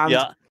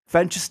 And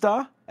Venture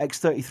Star,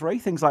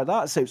 X-33, things like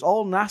that. So it's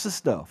all NASA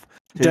stuff.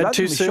 So Dead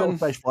too soon.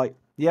 Spaceflight.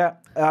 Yeah,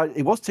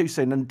 it was too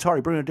soon. And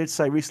Tori Bruno did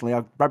say recently,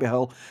 rabbit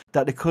hole,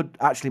 that they could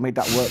actually make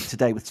that work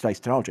today with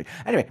today's technology.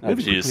 Anyway,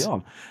 moving quickly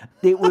on.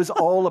 It was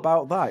all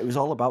about that. It was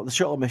all about the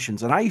shuttle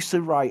missions. And I used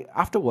to write,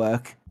 after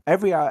work,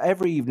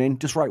 every evening,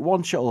 just write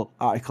one shuttle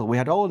article. We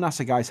had all the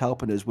NASA guys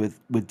helping us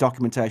with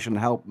documentation and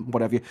help,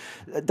 whatever.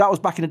 That was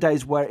back in the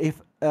days where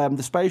if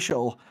the space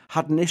shuttle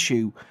had an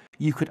issue,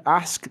 you could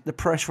ask the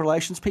press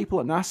relations people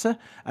at NASA,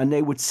 and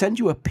they would send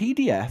you a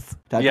PDF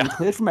that had been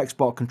cleared from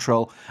export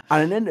control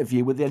and an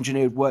interview with the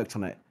engineer who worked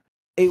on it.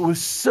 It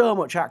was so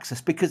much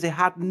access because they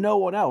had no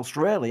one else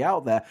really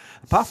out there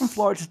apart from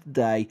Florida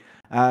Today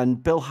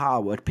and Bill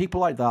Howard,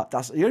 people like that.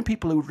 That's the only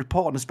people who would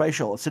report on the space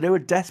shuttle. So they were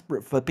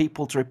desperate for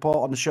people to report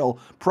on the shuttle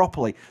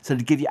properly, so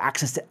to give you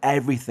access to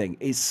everything.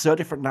 It's so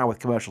different now with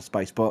commercial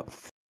space, but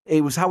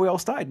it was how we all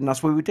started, and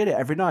that's why we did it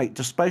every night,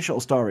 just space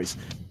shuttle stories.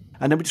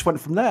 And then we just went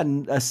from there,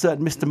 and a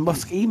certain Mr.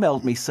 Musk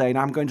emailed me saying,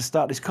 I'm going to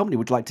start this company,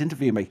 would you like to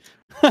interview me?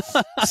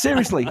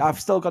 Seriously, I've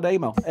still got an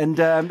email. And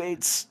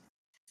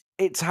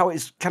it's how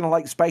it's kind of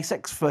like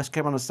SpaceX first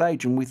came on the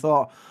stage, and we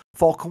thought,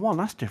 Falcon 1,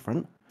 that's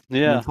different.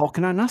 Yeah. And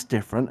Falcon 9, that's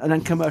different. And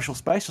then commercial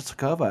space just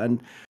took over.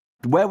 And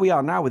where we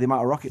are now with the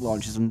amount of rocket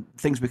launches and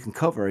things we can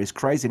cover is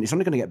crazy. And it's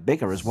only going to get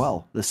bigger as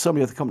well. There's so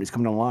many other companies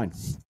coming online.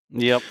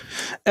 Yep.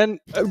 And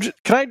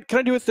can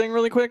I do a thing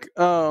really quick?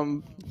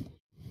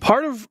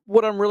 Part of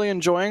what I'm really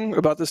enjoying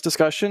about this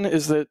discussion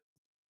is that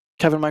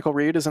Kevin Michael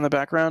Reed is in the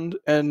background,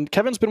 and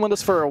Kevin's been with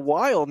us for a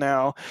while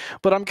now.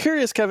 But I'm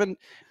curious, Kevin,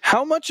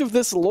 how much of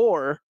this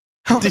lore,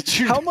 how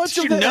much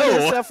of the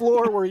NSF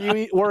lore were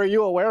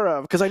you aware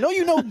of? Because I know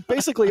you know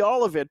basically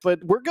all of it,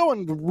 but we're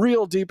going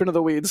real deep into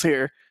the weeds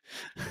here.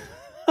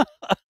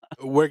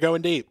 We're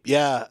going deep,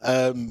 yeah.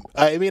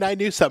 I mean, I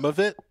knew some of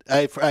it.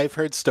 I've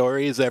heard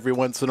stories every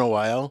once in a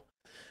while.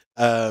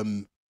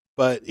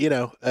 But, you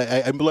know,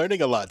 I'm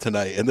learning a lot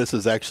tonight, and this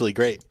is actually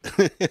great.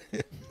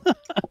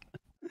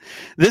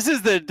 This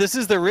is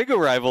the rig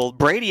arrival.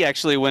 Brady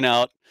actually went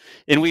out,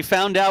 and we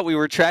found out, we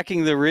were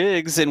tracking the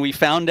rigs, and we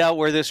found out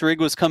where this rig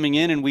was coming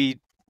in, and we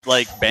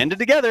banded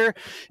together,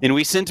 and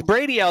we sent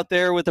Brady out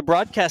there with a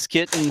broadcast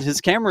kit and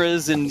his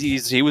cameras, and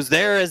he was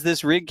there as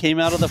this rig came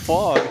out of the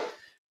fog.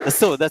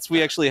 So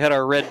we actually had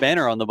our red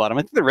banner on the bottom.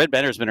 I think the red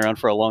banner's been around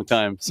for a long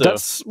time. So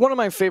that's one of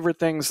my favorite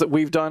things that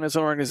we've done as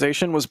an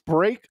organization was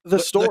break the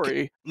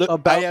story. Look,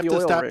 about I have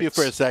to stop rigs. you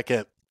for a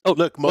second. Oh,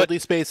 look, Moldy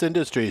Space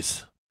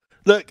Industries.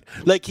 Look,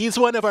 like he's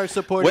one of our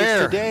supporters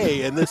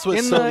today, and this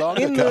was long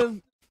ago.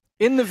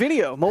 In the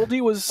video,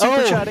 Moldy was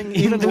super chatting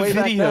even way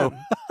back then,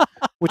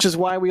 which is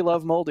why we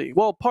love Moldy.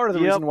 Well, part of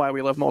the reason why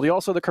we love Moldy.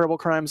 Also, the Kerbal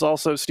Crimes.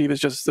 Also, Steve is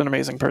just an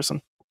amazing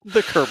person.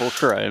 The Kerbal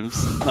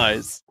Crimes.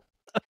 Nice.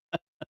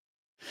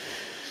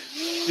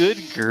 Good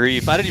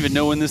grief. I don't even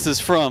know when this is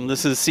from.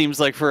 Seems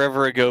like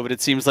forever ago, but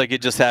it seems like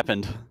it just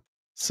happened.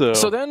 So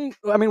then,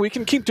 I mean, we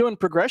can keep doing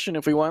progression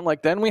if we want.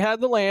 Like, then we had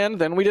the land,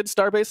 then we did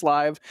Starbase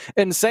Live.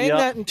 And saying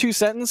that in 2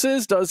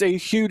 sentences does a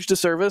huge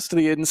disservice to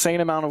the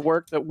insane amount of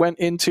work that went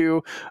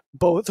into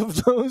both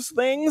of those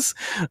things.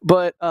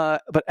 But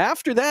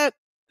after that,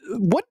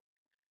 what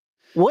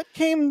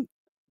came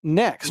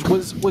next?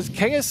 Was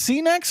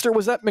KSC next, or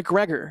was that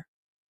McGregor?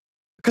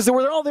 Because they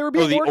were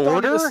being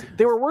worked on.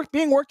 They were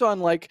being worked on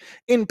like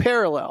in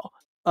parallel.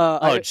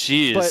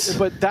 Jeez.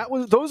 But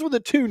those were the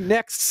 2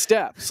 next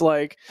steps.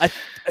 Like I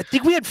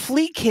think we had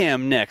Fleet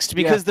Cam next,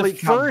 because the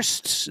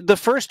first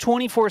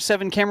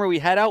 24/7 camera we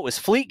had out was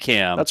Fleet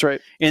Cam. That's right.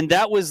 And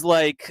that was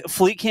like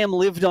Fleet Cam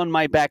lived on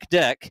my back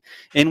deck,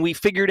 and we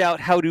figured out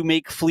how to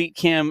make Fleet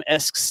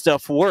Cam-esque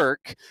stuff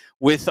work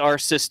with our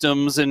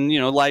systems and, you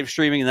know, live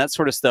streaming and that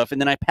sort of stuff. And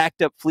then I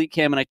packed up Fleet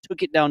Cam and I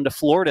took it down to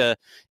Florida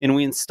and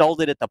we installed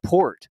it at the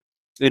port.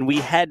 And we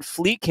had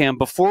Fleet Cam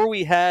before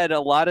we had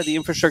a lot of the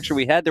infrastructure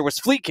we had. There was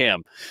Fleet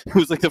Cam. It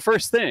was like the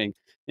first thing.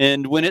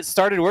 And when it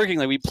started working,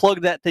 like we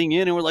plugged that thing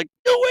in and we're like,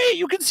 no way,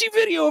 you can see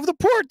video of the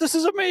port. This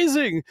is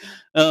amazing.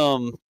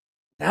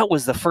 That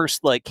was the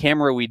first like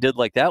camera we did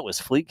like that was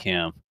Fleet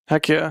Cam.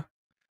 Heck yeah.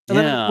 And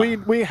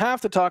then we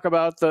have to talk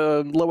about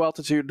the low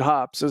altitude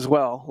hops as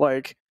well.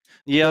 Like,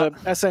 the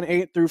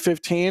SN8 through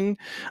 15,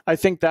 I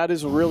think that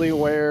is really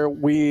where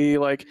we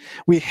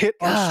hit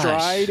our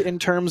stride in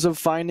terms of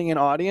finding an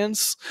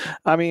audience.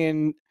 I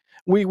mean,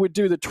 we would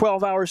do the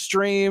 12-hour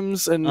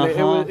streams, and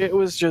it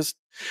was just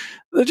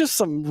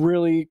some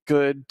really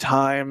good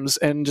times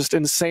and just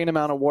insane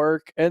amount of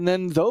work. And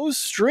then those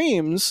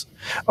streams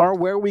are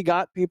where we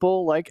got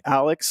people like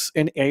Alex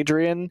and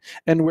Adrian,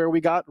 and where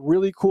we got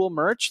really cool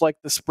merch like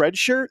the spread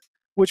shirt.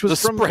 Which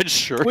was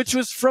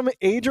from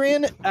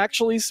Adrian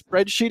actually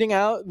spreadsheeting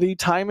out the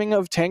timing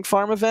of tank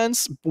farm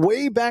events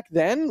way back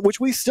then, which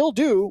we still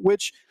do,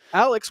 which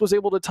Alex was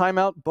able to time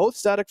out both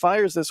static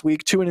fires this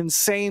week to an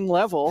insane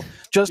level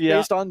just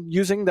based on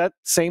using that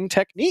same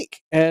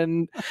technique.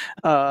 And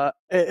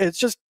it's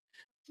just,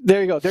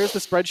 there you go. There's the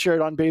spread shirt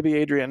on Baby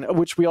Adrian,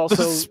 which we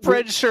also...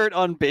 shirt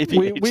on Baby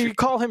Adrian. We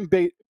call him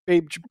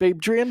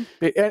Babe-Drian.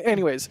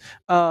 Anyways,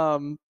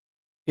 I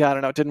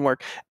don't know. It didn't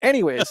work.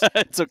 Anyways.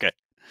 It's okay.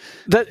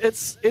 That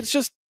it's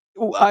just,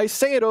 I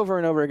say it over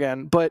and over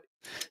again, but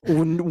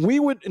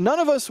none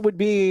of us would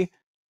be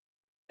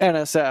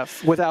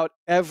NSF without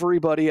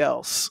everybody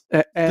else.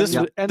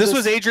 This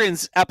was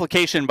Adrian's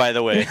application, by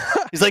the way.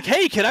 He's like,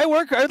 "Hey, can I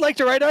work? I'd like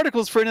to write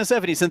articles for NSF,"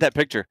 and he sent that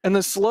picture. And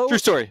true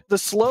story. The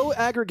slow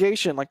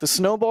aggregation, like the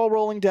snowball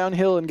rolling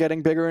downhill and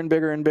getting bigger and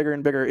bigger and bigger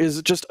and bigger,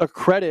 is just a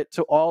credit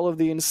to all of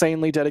the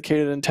insanely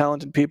dedicated and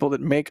talented people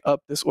that make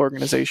up this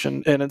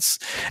organization. And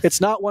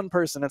it's not one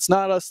person. It's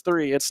not us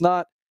three. It's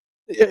not.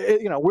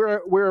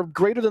 We're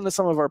greater than the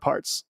sum of our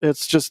parts.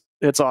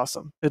 It's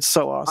awesome. It's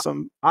so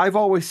awesome. I've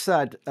always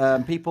said,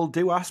 people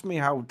do ask me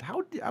how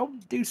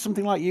do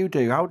something like you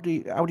do. How do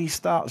you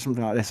start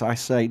something like this? I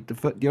say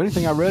the only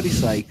thing I really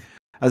say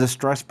as a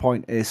stress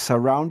point is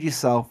surround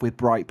yourself with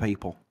bright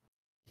people.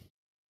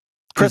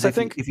 Chris, I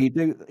think if you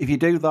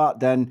do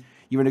that, then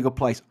you're in a good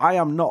place. I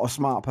am not a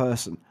smart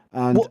person.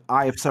 And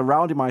I have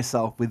surrounded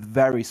myself with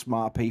very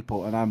smart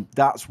people, and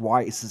that's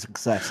why it's a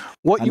success.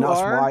 That's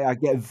why I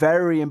get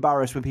very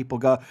embarrassed when people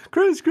go,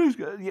 Chris.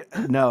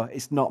 No,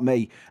 it's not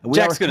me.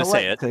 Jack's going to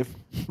say it.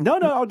 No,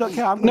 I don't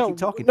care. I'm going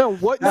to keep talking. No,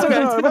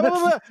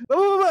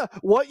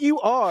 what you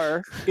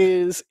are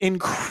is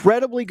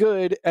incredibly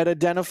good at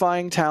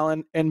identifying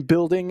talent and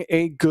building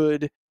a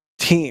good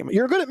team.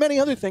 You're good at many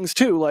other things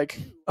too, like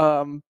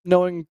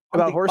knowing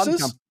about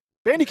horses.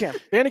 Bandicam,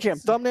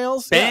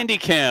 thumbnails,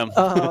 Bandicam.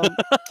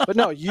 But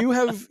no, you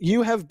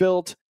have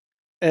built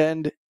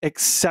an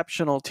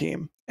exceptional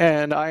team,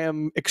 and I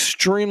am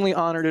extremely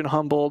honored and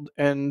humbled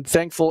and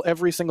thankful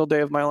every single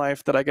day of my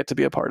life that I get to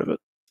be a part of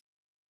it.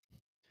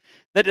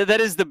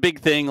 That is the big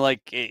thing.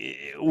 Like,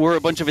 we're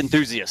a bunch of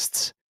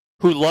enthusiasts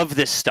who love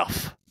this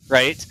stuff.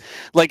 Right?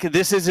 Like,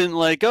 this isn't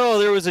like, oh,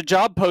 there was a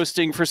job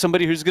posting for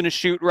somebody who's going to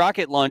shoot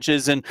rocket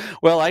launches and,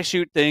 well, I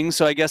shoot things,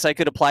 so I guess I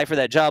could apply for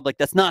that job. Like,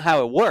 that's not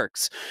how it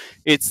works.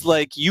 It's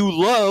like you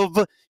love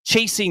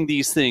chasing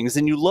these things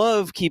and you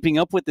love keeping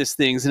up with these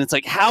things. And it's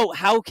like,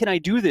 how can I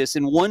do this?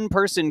 And one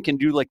person can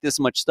do like this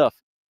much stuff,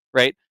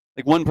 right?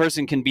 Like, one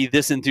person can be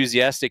this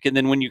enthusiastic. And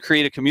then when you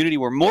create a community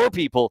where more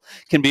people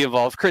can be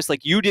involved, Chris,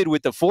 like you did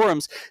with the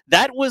forums,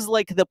 that was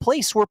like the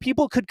place where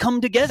people could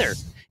come together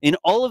in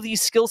all of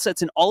these skill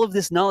sets and all of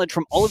this knowledge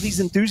from all of these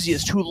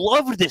enthusiasts who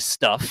loved this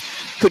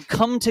stuff could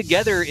come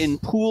together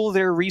and pool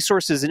their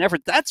resources and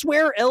effort. That's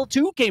where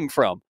L2 came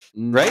from,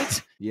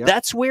 right? Yep.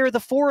 That's where the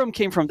forum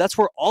came from. That's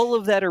where all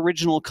of that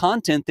original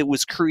content that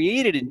was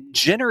created and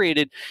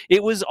generated,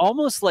 it was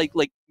almost like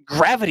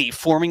gravity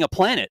forming a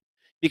planet.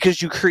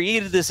 Because you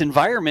created this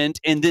environment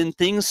and then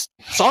things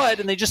saw it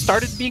and they just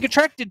started being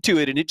attracted to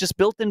it and it just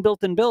built and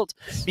built and built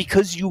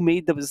because you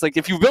made them. It's like,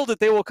 if you build it,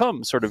 they will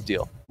come sort of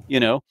deal, you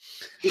know?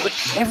 But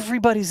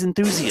everybody's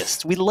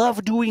enthusiasts. We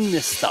love doing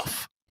this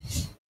stuff.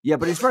 Yeah,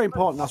 but it's very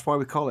important. That's why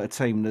we call it a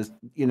team. There's,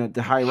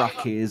 the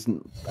hierarchy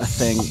isn't a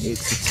thing.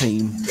 It's a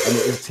team, and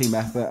it is a team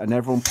effort, and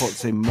everyone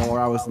puts in more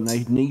hours than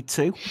they need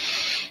to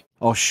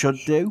or should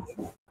do.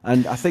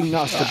 And I think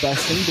that's the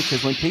best thing,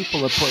 because when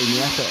people are putting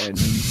the effort in and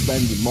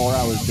spending more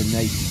hours than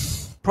they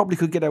probably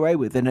could get away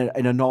with in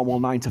a normal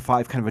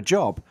 9-to-5 kind of a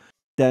job,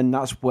 then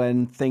that's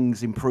when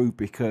things improve,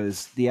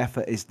 because the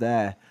effort is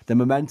there, the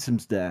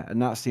momentum's there,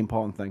 and that's the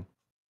important thing.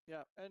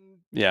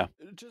 Yeah,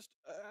 and just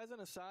as an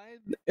aside,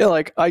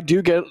 like, I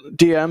do get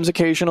DMs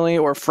occasionally,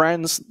 or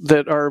friends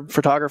that are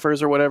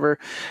photographers or whatever,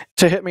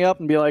 to hit me up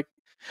and be like,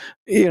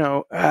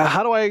 how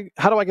do I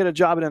get a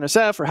job at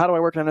NSF, or how do I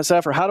work at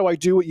NSF, or how do I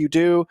do what you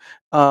do?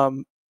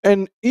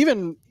 And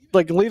even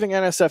like leaving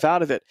NSF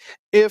out of it,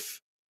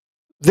 if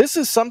this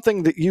is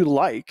something that you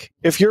like,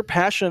 if you're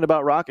passionate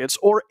about rockets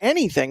or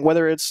anything,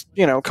 whether it's,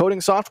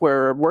 coding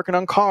software or working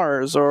on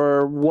cars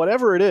or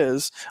whatever it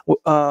is,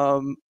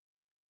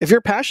 if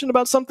you're passionate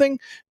about something,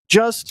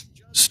 just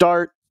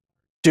start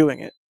doing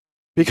it.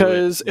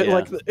 Because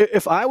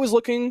if I was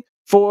looking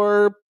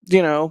for,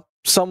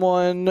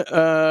 someone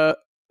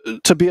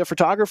to be a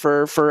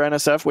photographer for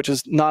NSF, which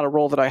is not a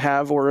role that I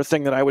have or a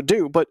thing that I would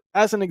do, but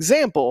as an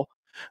example,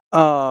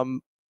 I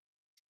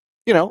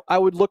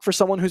would look for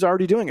someone who's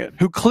already doing it,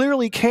 who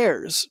clearly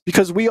cares,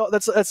 because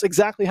that's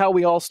exactly how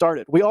we all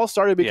started. We all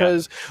started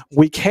because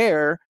we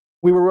care.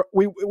 It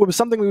was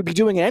something we would be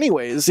doing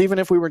anyways, even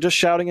if we were just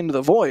shouting into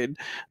the void.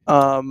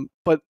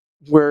 But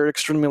we're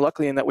extremely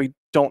lucky in that we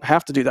don't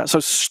have to do that. So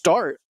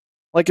start.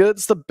 Like,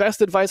 it's the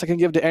best advice I can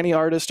give to any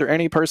artist or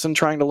any person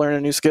trying to learn a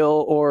new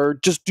skill, or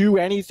just do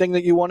anything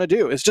that you want to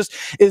do.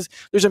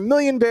 There's a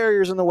million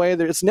barriers in the way.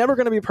 That it's never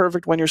going to be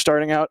perfect when you're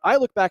starting out. I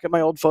look back at my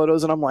old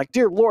photos and I'm like,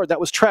 dear Lord, that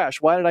was trash.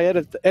 Why did I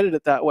edit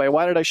it that way?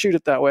 Why did I shoot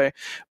it that way?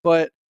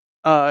 But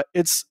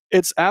it's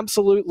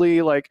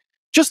absolutely like,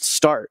 just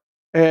start.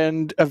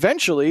 And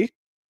eventually,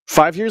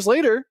 5 years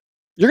later,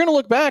 you're going to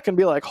look back and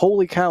be like,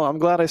 holy cow, I'm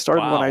glad I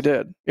started when I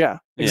did. Yeah,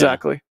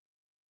 exactly.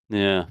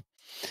 Yeah.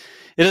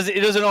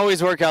 It doesn't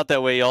always work out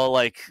that way, y'all.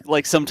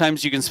 Like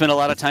sometimes you can spend a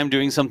lot of time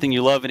doing something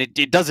you love and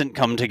it doesn't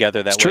come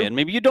together that way. And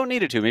maybe you don't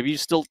need it to. Maybe you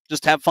still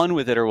just have fun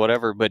with it or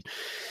whatever. But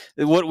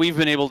what we've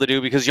been able to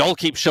do, because y'all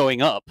keep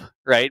showing up,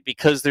 right?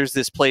 Because there's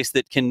this place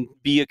that can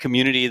be a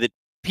community that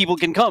people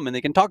can come and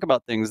they can talk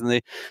about things and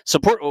they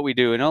support what we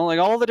do and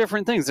all the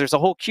different things. There's a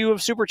whole queue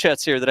of super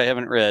chats here that I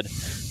haven't read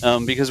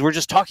because we're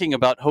just talking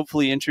about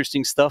hopefully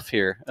interesting stuff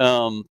here.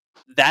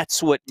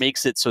 That's what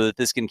makes it so that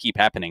this can keep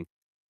happening.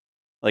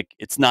 Like,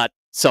 it's not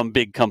some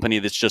big company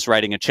that's just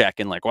writing a check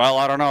and like, well,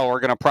 I don't know, we're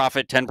going to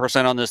profit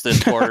 10% on this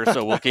quarter,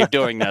 so we'll keep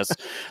doing this.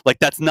 Like,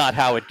 that's not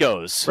how it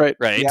goes. Right.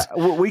 Yeah,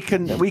 we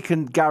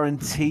can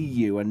guarantee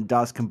you, and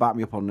Daz can back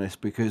me up on this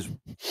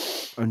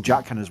and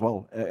Jack can as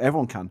well.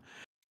 Everyone can.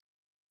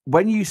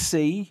 When you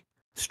see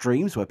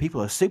streams where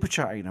people are super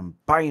chatting and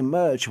buying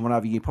merch and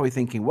whatever, you're probably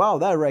thinking, well,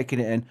 they're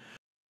raking it in.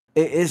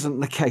 It isn't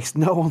the case.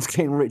 No one's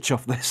getting rich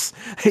off this.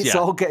 It's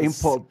all getting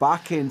put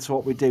back into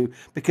what we do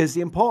because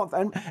the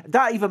important, and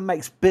that even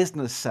makes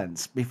business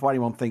sense before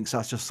anyone thinks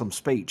that's just some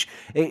speech.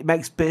 It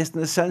makes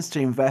business sense to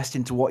invest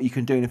into what you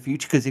can do in the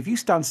future because if you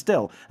stand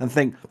still and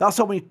think, that's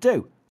all we need to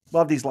do,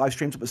 we'll have these live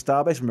streams up at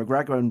Starbase and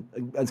McGregor and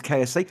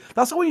KSC,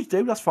 that's all we need to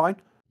do, that's fine.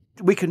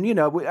 We can,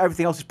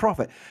 everything else is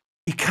profit.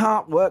 You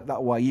can't work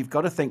that way. You've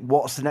got to think,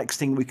 what's the next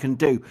thing we can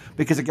do?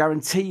 Because I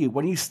guarantee you,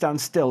 when you stand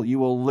still, you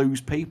will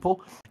lose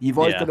people. You've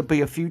always got to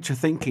be a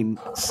future-thinking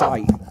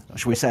site,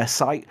 should we say a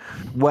site,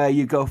 where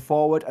you go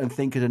forward and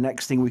think of the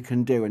next thing we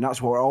can do. And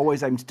that's what we're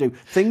always aiming to do.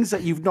 Things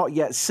that you've not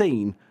yet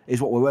seen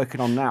is what we're working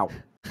on now.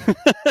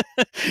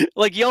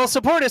 Like, y'all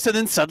support us, and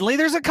then suddenly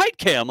there's a kite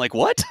cam. Like,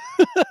 what?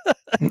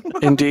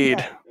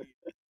 Indeed.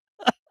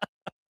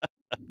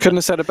 Couldn't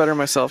have said it better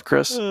myself,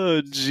 Chris.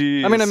 Oh,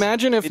 jeez. I mean,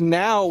 imagine if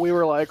now we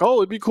were like, oh,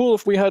 it'd be cool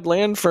if we had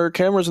land for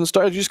cameras and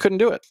stuff. You just couldn't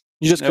do it.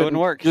 You just couldn't. It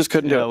wouldn't work. You just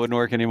couldn't do it. It wouldn't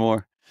work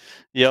anymore.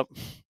 Yep.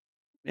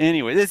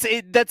 Anyway,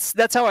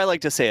 that's how I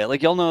like to say it.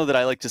 Like, y'all know that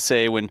I like to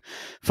say when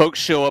folks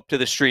show up to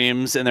the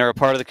streams and they're a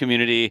part of the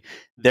community,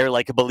 they're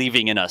like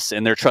believing in us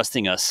and they're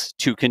trusting us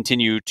to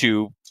continue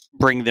to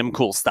bring them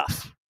cool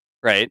stuff.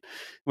 Right?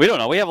 We don't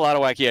know. We have a lot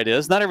of wacky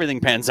ideas. Not everything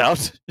pans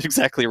out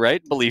exactly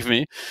right, believe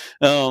me.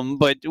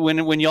 But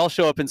when y'all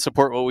show up and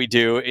support what we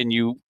do and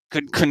you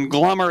could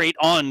conglomerate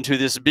on to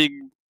this big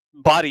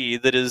body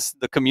that is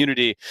the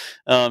community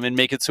and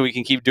make it so we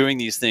can keep doing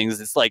these things,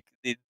 it's like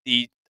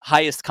the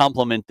highest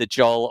compliment that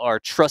y'all are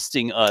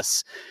trusting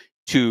us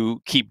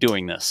to keep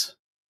doing this.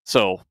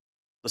 So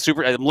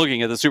I'm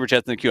looking at the super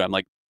chats in the queue. I'm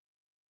like,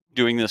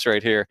 doing this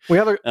right here.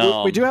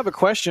 We do have a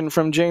question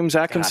from James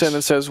Atkinson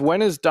that says,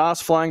 when is DOS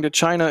flying to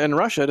China and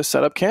Russia to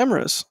set up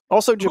cameras?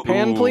 Also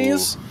Japan,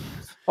 please.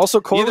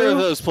 Also Kourou. Either of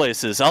those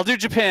places. I'll do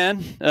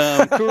Japan.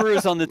 Kourou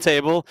is on the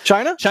table.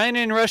 China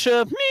and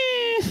Russia.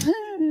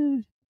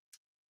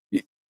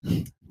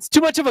 It's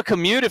too much of a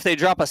commute if they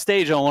drop a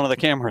stage on one of the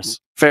cameras.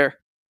 Fair.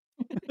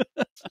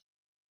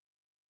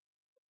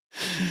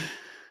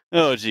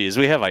 Oh, geez.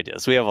 We have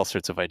ideas. We have all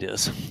sorts of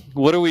ideas.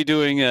 What are we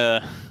doing?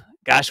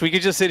 Gosh, we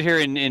could just sit here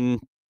and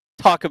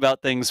talk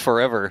about things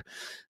forever.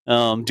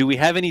 Do we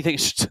have anything?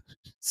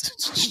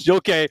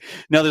 Okay,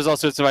 now there's all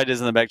sorts of ideas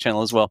in the back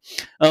channel as well.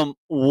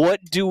 What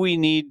do we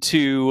need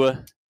to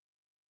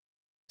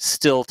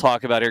still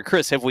talk about here?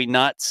 Chris, have we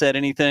not said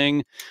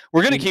anything?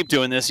 We're going to keep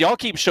doing this. Y'all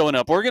keep showing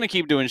up. We're going to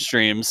keep doing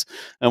streams,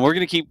 and we're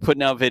going to keep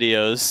putting out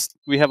videos.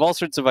 We have all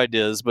sorts of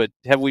ideas, but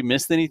have we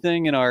missed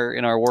anything in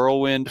our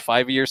whirlwind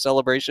 5-year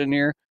celebration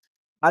here?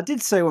 I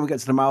did say when we get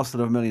to the milestone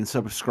of 1 million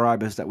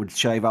subscribers that would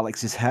shave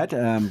Alex's head.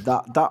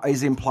 That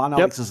is in plan.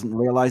 Alex doesn't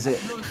realize it.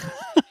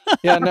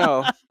 Yeah,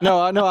 no.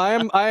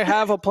 I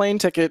have a plane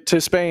ticket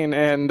to Spain,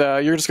 and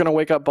you're just gonna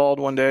wake up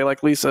bald one day,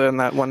 like Lisa in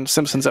that one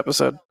Simpsons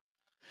episode.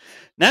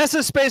 NASA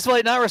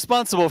spaceflight not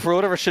responsible for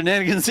whatever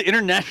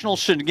international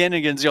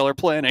shenanigans y'all are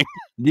planning.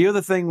 The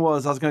other thing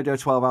was I was going to do a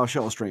 12-hour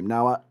shuttle stream.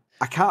 Now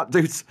I can't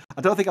do.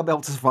 I don't think I'll be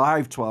able to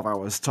survive 12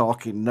 hours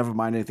talking. Never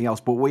mind anything else.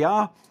 But we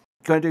are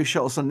going to do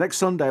shuttle Sunday next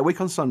Sunday. A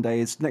week on Sunday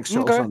is next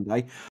shuttle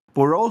Sunday.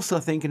 But we're also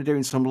thinking of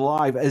doing some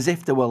live, as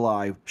if there were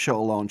live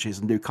shuttle launches,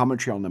 and do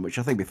commentary on them, which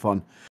I think would be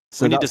fun.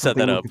 So we need to set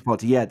that up.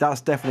 Yeah, that's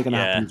definitely going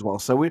to happen as well.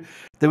 So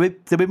there'll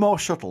be more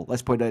shuttle.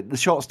 Let's put it. The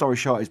short story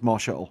short is more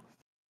shuttle.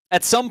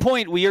 At some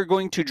point, we are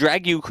going to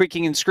drag you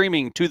creaking and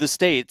screaming to the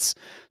States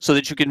so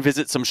that you can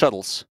visit some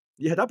shuttles.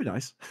 Yeah, that'd be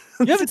nice.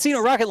 You haven't seen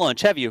a rocket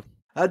launch, have you?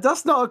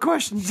 That's not a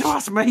question to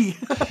ask me.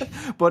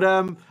 But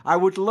I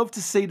would love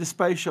to see the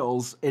space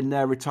shuttles in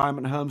their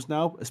retirement homes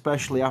now,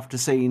 especially after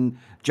seeing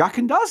Jack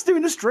and Daz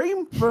doing a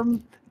stream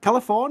from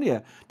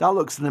California. That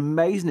looks an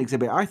amazing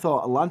exhibit. I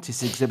thought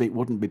Atlantis exhibit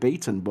wouldn't be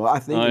beaten, but I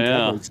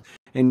think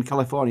in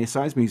California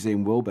Science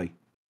Museum will be.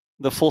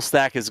 The full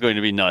stack is going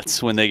to be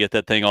nuts when they get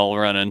that thing all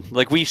running.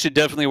 Like, we should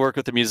definitely work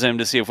with the museum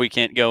to see if we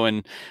can't go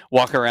and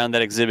walk around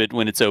that exhibit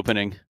when it's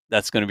opening.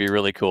 That's going to be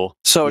really cool.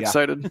 So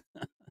excited.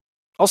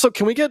 Also,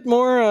 can we get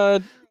more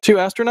two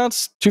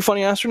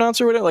funny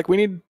astronauts or whatever? Like, we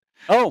need...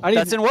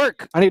 that's in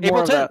work. I need April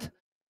more 10th. of that.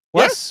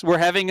 Yes, we're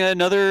having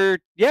another...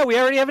 Yeah, we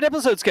already have an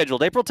episode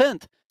scheduled, April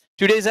 10th.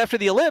 2 days after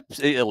the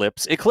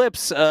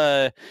eclipse,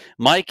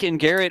 Mike and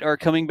Garrett are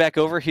coming back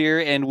over here,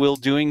 and we'll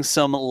doing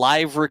some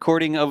live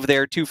recording of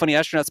their Two Funny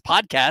Astronauts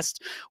podcast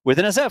with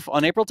NSF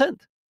on April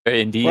 10th.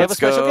 Indeed. We'll have a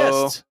special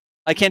guest.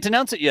 I can't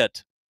announce it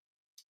yet.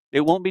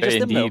 It won't be just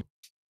them, though. It'll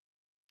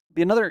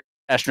be another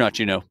astronaut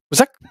you know. Was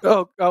that?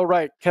 Oh,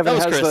 right. Kevin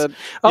has Chris. the.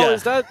 Oh,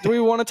 is that? Do we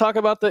want to talk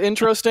about the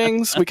intro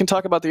stings? We can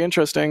talk about the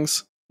intro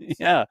stings.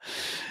 Yeah.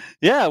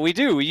 Yeah, we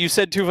do. You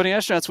said Two Funny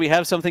Astronauts. We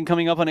have something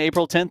coming up on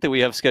April 10th that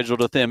we have scheduled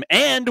with them,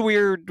 and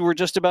we're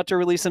just about to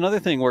release another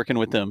thing working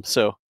with them.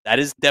 So that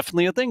is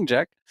definitely a thing,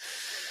 Jack.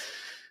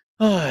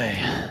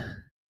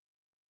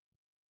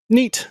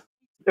 Neat.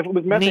 If it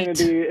was methane,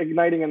 it'd be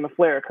igniting in the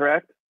flare,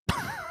 correct?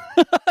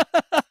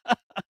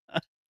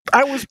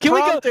 I was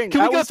prompting.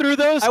 Can we go through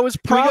those? I was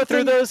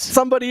prompting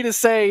somebody to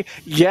say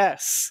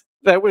yes.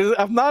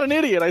 I'm not an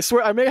idiot. I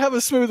swear. I may have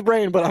a smooth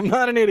brain, but I'm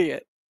not an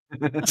idiot.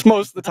 It's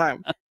most of the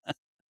time.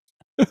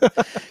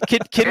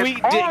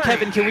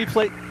 Kevin?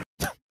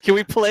 Can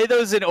we play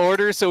those in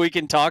order so we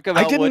can talk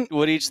about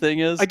what each thing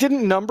is? I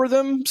didn't number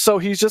them, so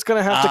he's just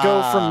going to have to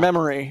go from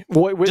memory.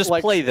 Just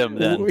play them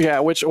then. Yeah,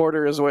 which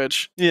order is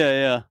which?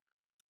 Yeah.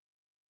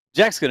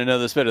 Jack's going to know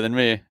this better than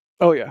me.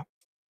 Oh yeah.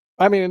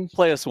 I mean,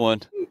 play us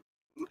one.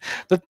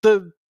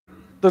 The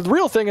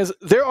real thing is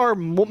there are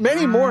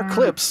many more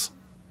clips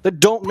that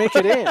don't make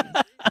it in.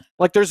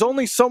 Like, there's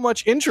only so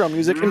much intro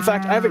music. In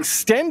fact, I've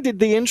extended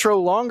the intro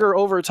longer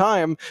over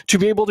time to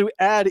be able to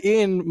add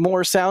in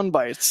more sound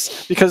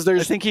bites because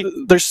there's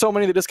so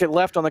many that just get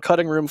left on the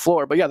cutting room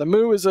floor. But yeah, the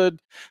moo is I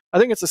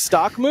think it's a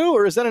stock moo,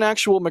 or is that an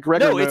actual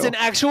McGregor moo? No, it's an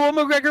actual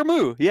McGregor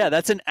moo. Yeah,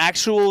 that's an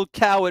actual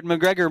cow at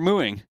McGregor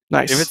mooing.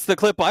 Nice. If it's the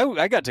clip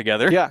I got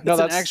together, yeah, no,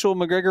 that's an actual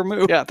McGregor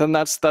moo. Yeah, then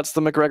that's the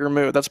McGregor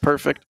moo. That's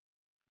perfect.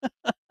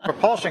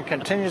 Propulsion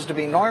continues to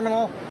be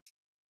nominal.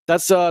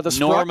 That's the Spruck.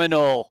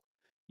 Nominal.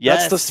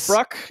 Yes. That's the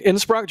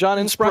Spruck, John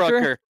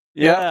Insprucker.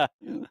 Yeah.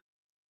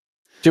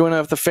 Doing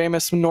the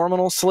famous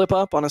nominal slip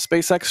up on a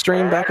SpaceX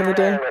stream back in the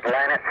day.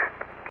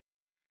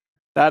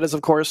 That is,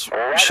 of course,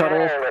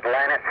 shuttle.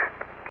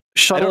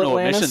 I don't know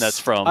what mission that's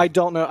from. I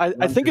don't know.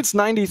 I think it's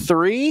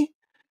 93.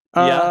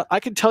 Yeah. I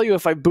can tell you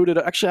if I booted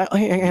it. Actually,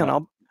 hang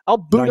on. I'll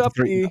boot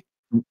 93. Up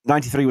the.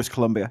 93 was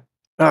Columbia.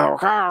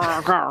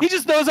 Oh, he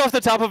just knows off the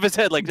top of his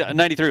head like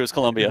 93 was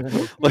Columbia.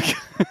 Like,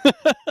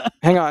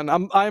 hang on,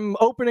 I'm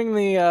opening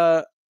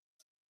the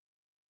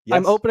yes.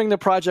 I'm opening the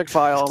project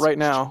file right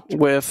now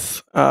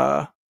with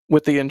the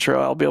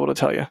intro. I'll be able to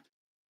tell you.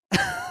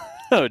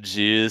 Oh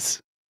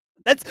jeez,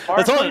 that's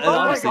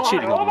honestly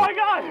cheating. Oh my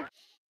god!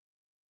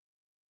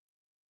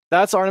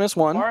 That's Artemis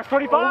 1. That's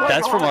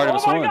from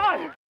Artemis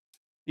 1.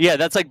 Yeah,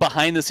 that's like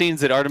behind the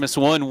scenes at Artemis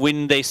 1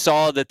 when they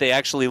saw that they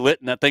actually lit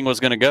and that thing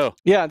was going to go.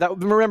 Yeah,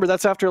 remember,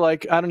 that's after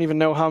like, I don't even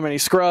know how many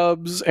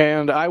scrubs,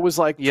 and I was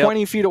like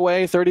 20 feet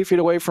away, 30 feet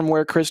away from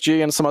where Chris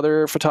G and some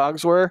other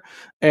photogs were,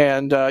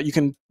 and you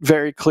can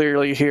very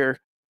clearly hear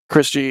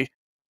Chris G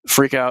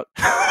freak out.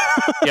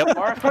 Yep.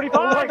 RS-25.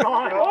 Oh my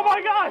god! Oh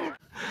my god!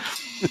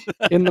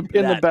 In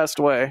the best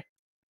way.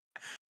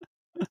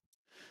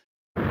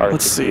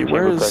 Let's see,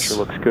 where's... pressure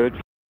looks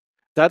good.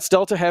 That's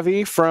Delta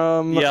Heavy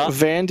from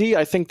Vandy.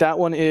 I think that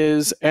one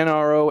is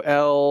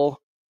NROL.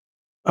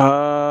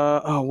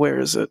 Where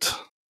is it?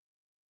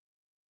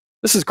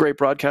 This is great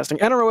broadcasting.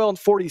 NROL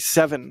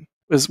 47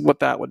 is what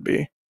that would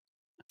be.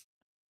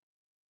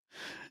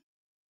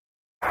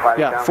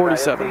 Yeah,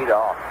 47.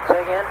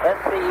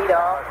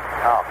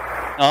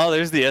 Oh,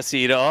 there's the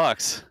SCE to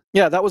aux.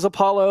 Yeah, that was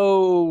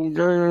Apollo.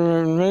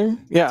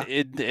 Yeah.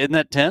 Isn't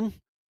that 10?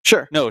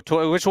 Sure. No,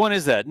 which one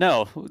is that?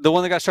 No, the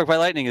one that got struck by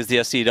lightning is the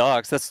SCE to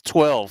aux. That's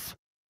 12.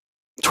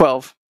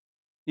 12.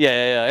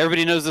 Yeah.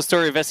 Everybody knows the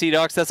story of SCE to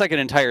aux. That's like an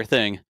entire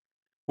thing.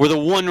 Where the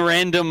one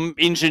random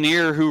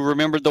engineer who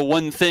remembered the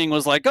one thing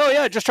was like, oh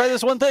yeah, just try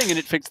this one thing, and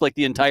it fixed like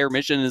the entire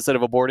mission instead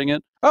of aborting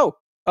it. Oh,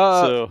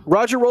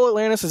 Roger Roll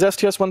Atlantis is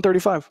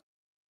STS-135.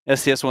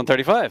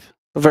 STS-135.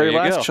 The very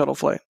last shuttle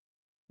flight.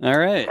 All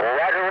right.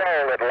 Roger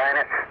Roll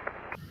Atlantis.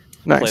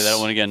 Nice. Play that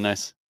one again.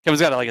 Nice. Kevin's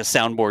got like a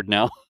soundboard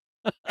now.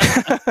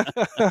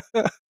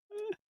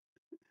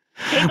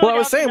 Well, I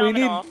was saying we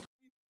need.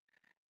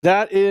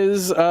 That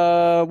is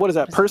what is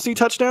that? Percy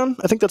touchdown?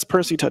 I think that's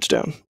Percy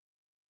touchdown.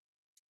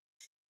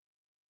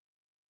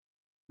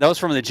 That was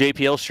from the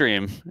JPL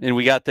stream, and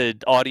we got the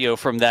audio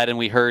from that, and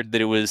we heard that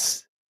it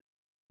was,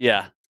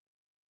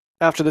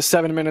 after the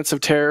 7 minutes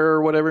of terror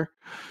or whatever.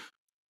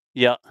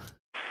 Yeah.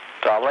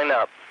 Throttling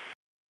up.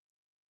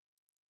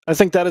 I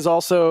think that is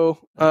also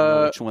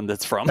which one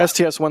that's from.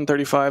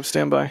 STS-135.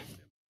 Standby.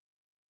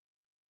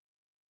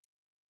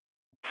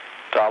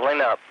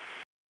 Throttling up.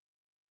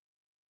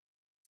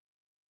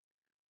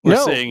 We're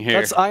seeing here.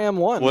 That's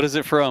IM-1. What is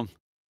it from?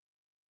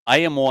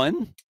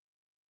 IM-1?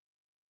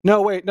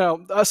 No, wait,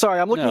 no. Sorry,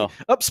 I'm looking up.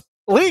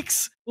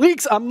 Leaks.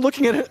 I'm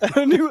looking at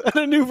a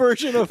new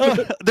version of.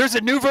 There's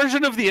a new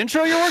version of the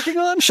intro you're working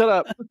on. Shut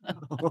up.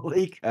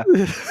 Leaker.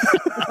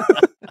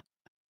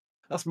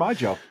 That's my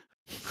job.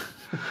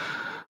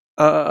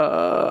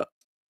 I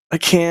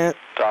can't.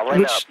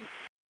 Throttling up.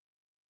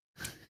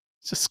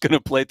 Just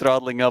gonna play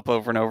throttling up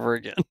over and over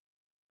again.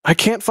 I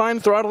can't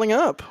find throttling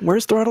up.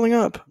 Where's throttling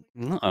up?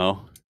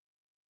 Uh-oh.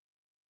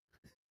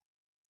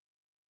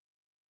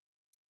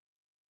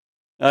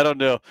 I don't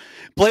know.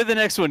 Play the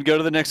next one. Go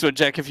to the next one,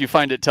 Jack. If you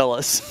find it, tell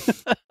us.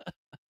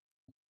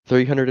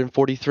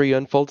 343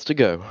 unfolds to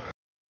go.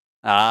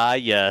 Ah,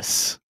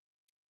 yes.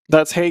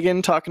 That's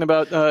Hagen talking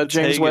about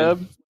James Hagen.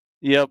 Webb.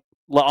 Yep,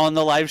 on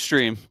the live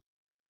stream.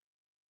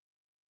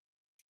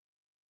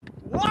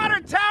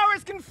 Water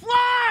towers can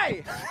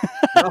fly!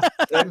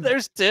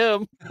 There's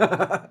Tim.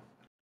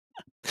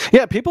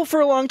 Yeah, people for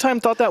a long time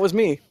thought that was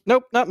me.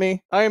 Nope, not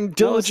me. I'm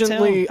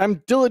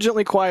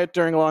diligently quiet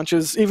during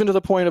launches, even to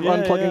the point of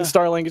unplugging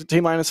Starlink at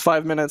T-minus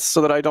 5 minutes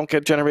so that I don't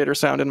get generator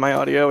sound in my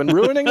audio and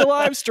ruining the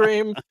live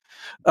stream.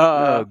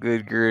 Oh,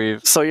 good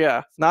grief. So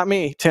yeah, not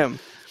me, Tim.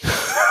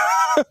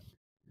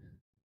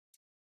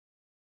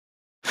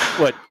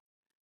 What?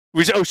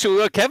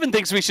 Kevin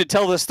thinks we should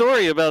tell the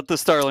story about the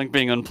Starlink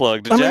being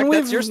unplugged. Jack,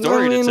 that's your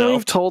story to tell.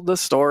 We've told the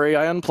story.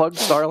 I unplugged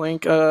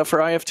Starlink for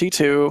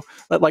IFT2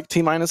 at like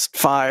T-minus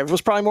 5. It was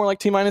probably more like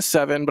T-minus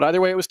 7, but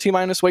either way, it was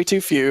T-minus way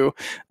too few.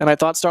 And I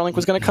thought Starlink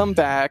was going to come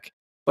back,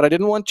 but I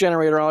didn't want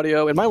generator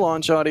audio in my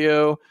launch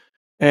audio.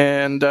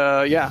 And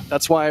yeah,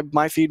 that's why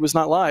my feed was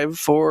not live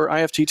for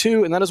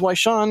IFT2. And that is why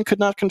Sean could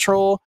not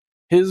control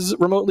his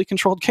remotely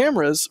controlled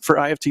cameras for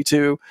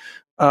IFT2.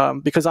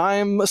 Because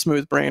I'm a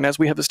smooth brain, as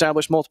we have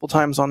established multiple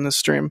times on this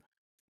stream.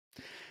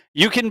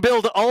 You can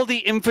build all the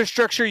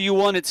infrastructure you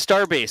want at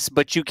Starbase,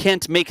 but you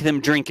can't make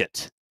them drink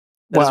it.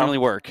 That doesn't really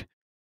work.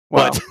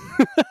 Wow.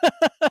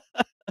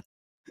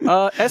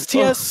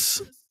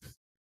 STS...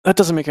 That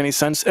doesn't make any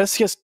sense.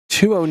 STS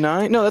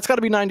 209? No, that's got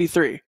to be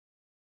 93.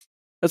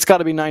 That's got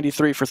to be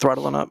 93 for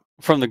throttling up.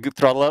 From the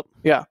throttle up?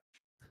 Yeah.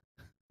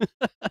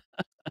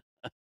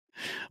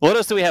 What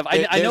else do we have?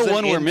 I know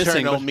one we're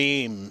missing. There's an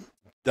internal meme,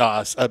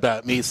 DOS,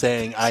 about me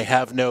saying I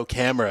have no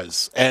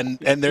cameras, and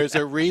there's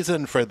a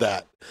reason for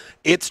that.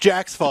 It's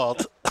Jack's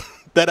fault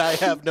that I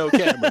have no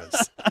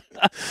cameras.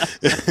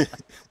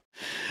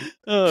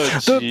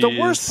 The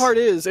worst part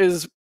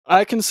is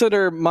I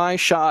consider my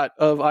shot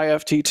of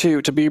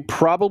IFT2 to be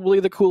probably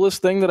the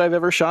coolest thing that I've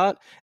ever shot,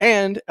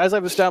 and as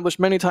I've established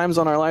many times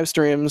on our live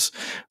streams,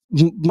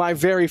 my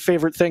very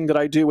favorite thing that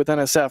I do with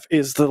NSF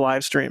is the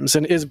live streams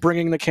and is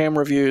bringing the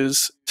camera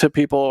views to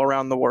people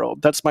around the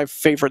world. That's my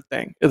favorite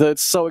thing.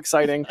 It's so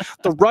exciting.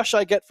 The rush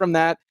I get from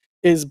that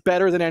is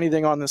better than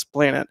anything on this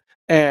planet.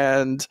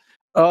 And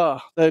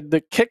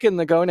the kick in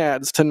the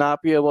gonads to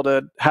not be able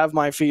to have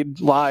my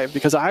feed live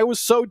because I was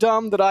so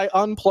dumb that I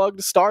unplugged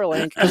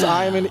Starlink because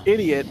I'm an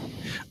idiot.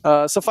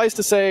 Suffice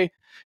to say,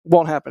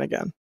 won't happen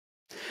again.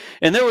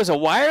 And there was a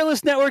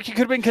wireless network you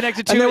could have been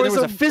connected to, and there was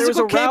a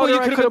physical cable you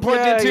could have been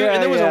plugged into,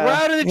 and there was a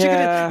router that you could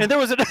have, and there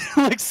was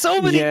like so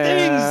many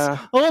things.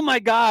 Oh my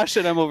gosh,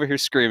 and I'm over here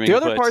screaming. The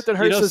other part that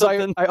hurts is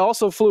I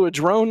also flew a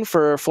drone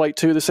for Flight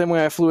 2 the same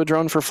way I flew a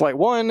drone for Flight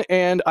 1,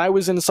 and I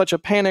was in such a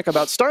panic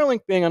about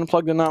Starlink being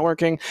unplugged and not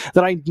working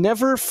that I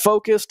never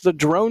focused the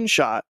drone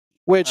shot,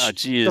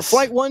 which the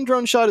Flight 1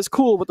 drone shot is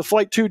cool, but the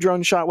Flight 2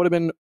 drone shot would have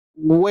been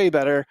way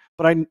better,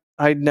 but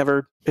I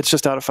never, it's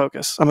just out of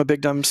focus. I'm a big,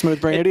 dumb, smooth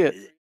brain idiot.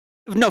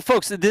 No,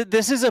 folks,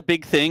 this is a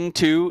big thing,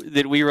 too,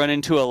 that we run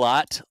into a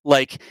lot.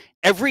 Like,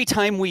 every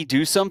time we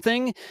do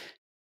something,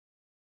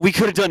 we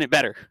could have done it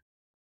better.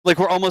 Like,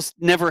 we're almost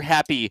never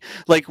happy.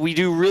 Like, we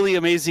do really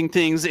amazing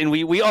things, and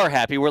we are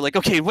happy. We're like,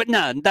 okay,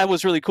 that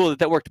was really cool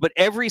that worked. But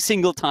every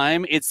single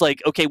time, it's like,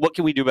 okay, what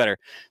can we do better?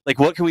 Like,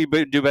 what can we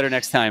do better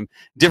next time?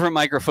 Different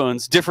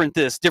microphones, different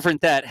this,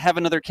 different that, have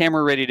another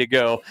camera ready to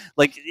go.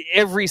 Like,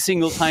 every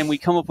single time we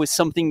come up with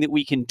something that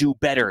we can do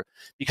better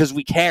because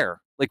we care.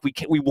 Like,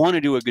 we want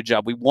to do a good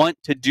job. We want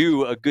to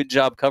do a good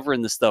job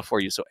covering this stuff for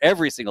you. So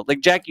every single, like,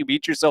 Jack, you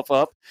beat yourself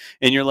up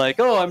and you're like,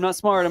 oh, I'm not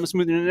smart, I'm a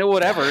smooth,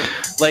 whatever.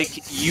 Like,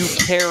 you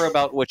care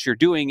about what you're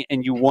doing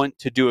and you want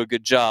to do a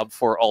good job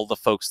for all the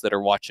folks that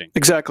are watching.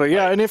 Exactly,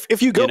 yeah. And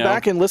if you go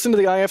back and listen to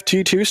the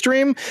IFT2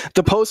 stream,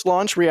 the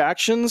post-launch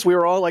reactions, we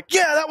were all like,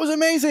 yeah, that was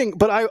amazing.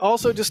 But I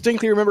also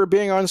distinctly remember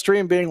being on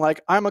stream being like,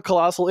 I'm a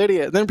colossal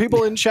idiot. And then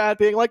people in chat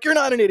being like, you're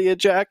not an idiot,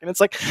 Jack. And it's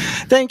like,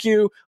 thank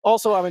you.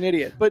 Also, I'm an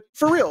idiot. But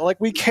for real, like,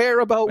 we care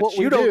about what we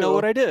do. You don't know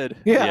what I did.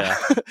 Yeah.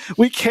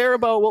 We care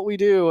about what we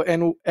do,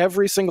 and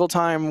every single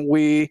time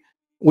we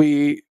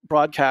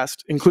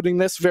broadcast, including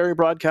this very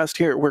broadcast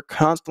here, we're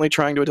constantly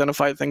trying to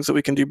identify things that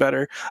we can do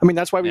better. I mean,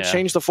 that's why we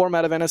changed the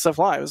format of NSF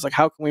Live. It's like,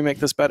 how can we make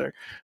this better?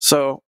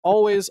 So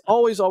always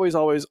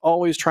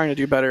trying to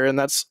do better, and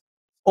that's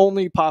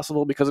only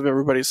possible because of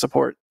everybody's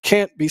support.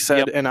 Can't be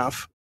said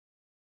enough.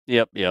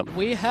 Yep.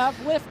 We have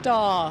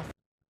liftoff.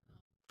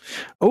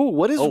 Oh,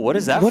 what is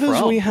that from? What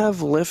is we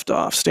have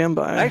liftoff? Stand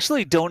by. I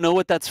actually don't know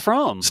what that's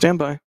from. Stand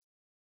by.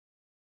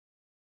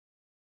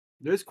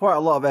 There's quite a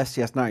lot of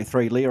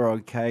STS-93. Leroy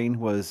Kane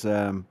was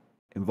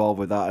involved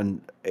with that, and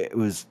it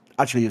was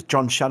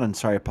John Shannon.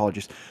 Sorry,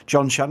 apologies.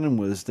 John Shannon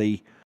was the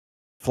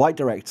flight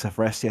director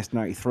for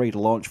STS-93, the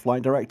launch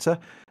flight director,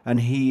 and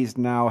he is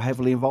now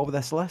heavily involved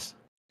with SLS.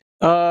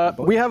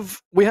 We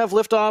have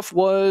liftoff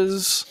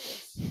was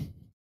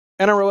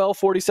NROL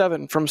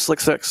 47 from Slick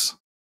 6.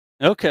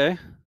 Okay.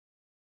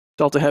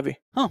 Delta Heavy.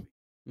 Huh.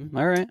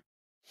 All right.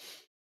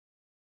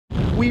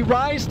 We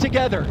rise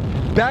together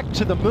back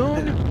to the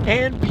moon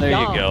and beyond. There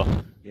you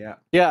go.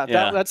 Yeah.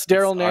 That's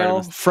Daryl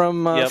Nail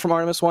from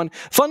Artemis 1.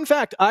 Fun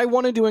fact, I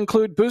wanted to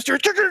include Booster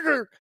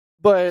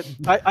but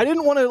I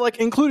didn't want to like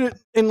include it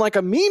in like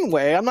a mean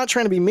way. I'm not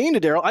trying to be mean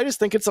to Daryl. I just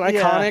think it's an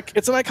iconic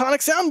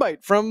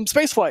soundbite from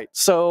spaceflight.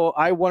 So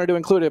I wanted to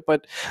include it,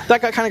 but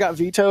that kind of got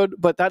vetoed.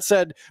 But that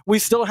said, we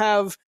still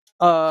have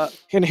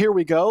and Here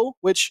We Go,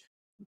 which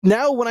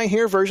now when I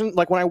hear when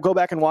I go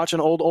back and watch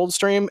an old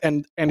stream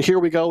and Here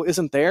We Go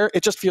isn't there,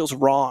 it just feels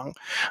wrong.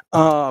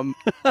 And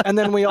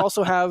then we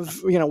also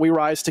have, We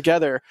Rise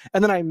Together.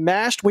 And then I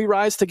mashed We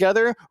Rise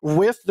Together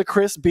with the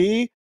Chris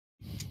G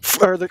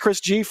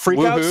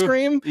freakout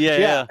scream.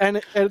 Yeah.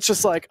 And it's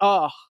just like,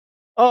 I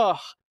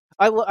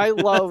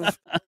love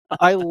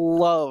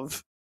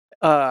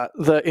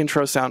the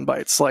intro sound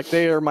bites. Like,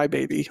 they are my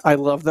baby. I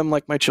love them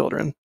like my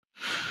children.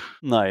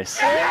 Nice.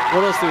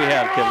 What else do we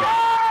have, Kevin?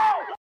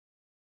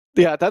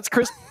 Yeah, that's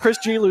Chris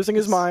G losing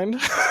his mind.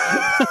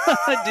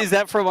 Is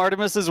that from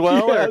Artemis as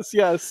well?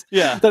 Yes.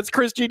 Yeah. That's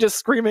Chris G just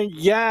screaming,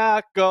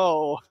 "Yeah,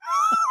 go."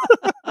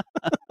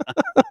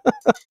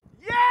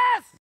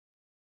 Yes!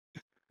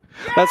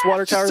 That's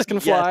Water Towers Can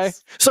Fly.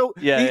 Yes. So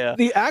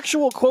the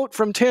actual quote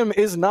from Tim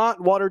is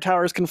not Water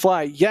Towers Can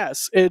Fly.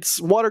 Yes,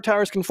 it's Water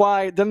Towers Can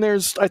Fly. Then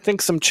there's, I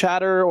think, some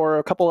chatter or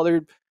a couple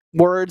other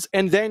words,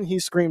 and then he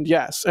screamed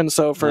yes. And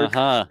so for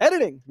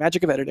editing,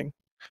 magic of editing.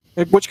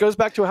 Which goes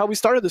back to how we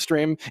started the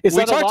stream. We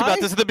talked about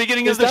this at the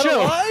beginning of the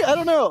show. I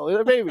don't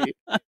know. Maybe.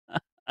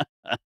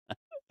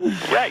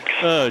 Yikes.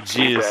 Oh,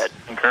 jeez.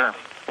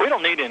 We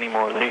don't need any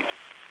more of these.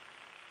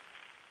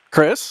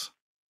 Chris?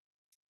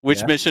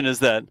 Which mission is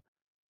that?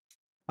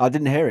 I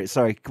didn't hear it.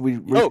 Sorry. Can we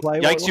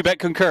replay? Yikes, you bet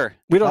concur.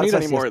 We don't need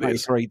any more of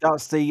these.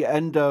 That's the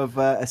end of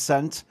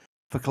Ascent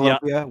for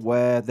Columbia,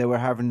 where they were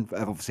having,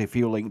 obviously, a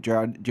fuel link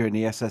during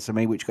the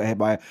SSME, which got hit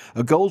by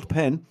a gold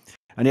pin,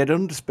 and he had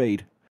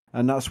underspeed.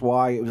 And that's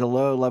why it was a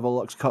low-level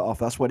lux cut-off.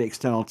 That's where the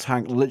external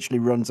tank literally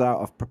runs out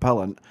of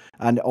propellant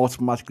and it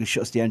automatically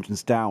shuts the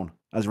engines down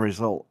as a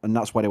result. And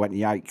that's why they went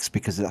yikes,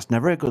 because that's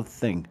never a good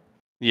thing.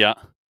 Yeah.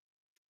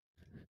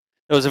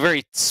 It was a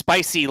very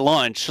spicy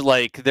launch.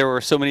 Like, there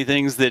were so many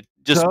things that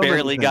just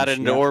barely got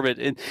into orbit.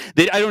 And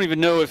I don't even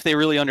know if they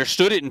really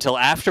understood it until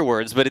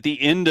afterwards. But at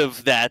the end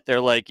of that, they're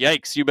like,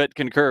 yikes, you bet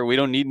concur. We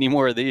don't need any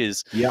more of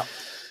these. Yeah.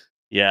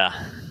 Yeah.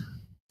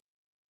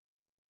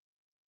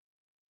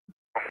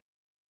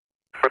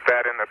 Put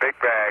that in the big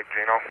bag,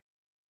 Gino.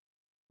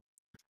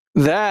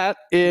 That's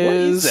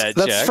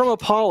Jack? from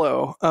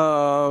Apollo.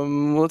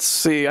 Let's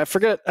see. I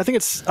forget. I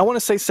think I want to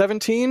say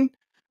 17.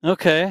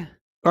 Okay.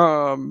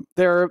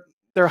 They're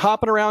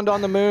hopping around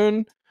on the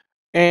moon,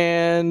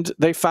 and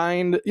they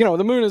find,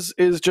 the moon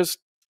is just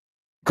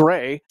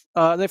gray.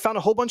 They found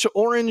a whole bunch of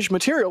orange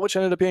material, which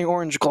ended up being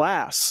orange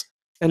glass.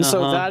 And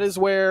so that is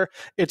where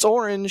it's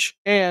orange,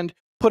 and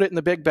put it in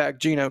the big bag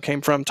Gino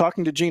came from.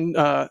 Talking to Gene,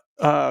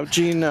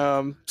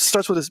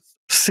 starts with a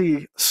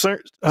C.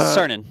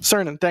 Cernan.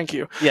 Cernan, thank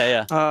you.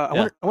 Yeah.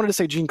 I wanted to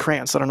say Gene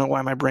Kranz. I don't know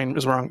why my brain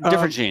is wrong.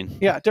 Different Gene.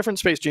 Yeah, different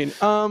space Gene.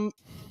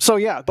 So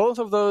yeah, both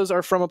of those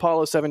are from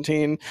Apollo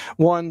 17.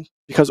 One,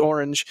 because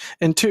orange,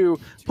 and two,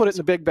 put it in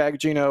the big bag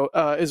Gino,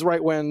 is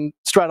right when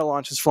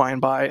Stratolaunch is flying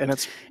by, and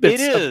it's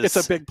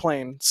a big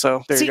plane.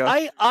 So there you go.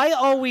 I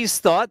always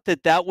thought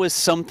that was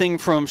something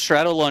from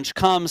Stratolaunch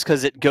comms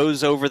because it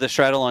goes over the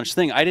Stratolaunch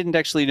thing. I didn't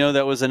actually know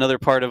that was another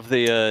part of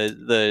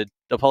the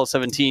Apollo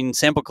 17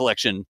 sample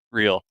collection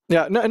reel.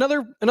 Yeah,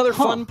 another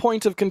fun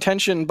point of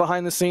contention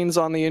behind the scenes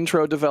on the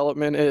intro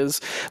development is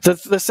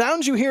that the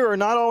sounds you hear are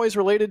not always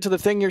related to the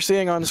thing you're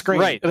seeing on screen.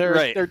 Right.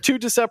 They're two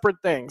separate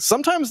things.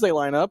 Sometimes they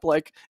line up,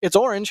 like It's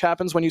Orange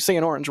happens when you see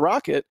an orange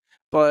rocket,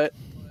 but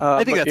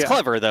I think that's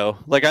clever, though.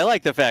 Like, I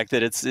like the fact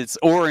that it's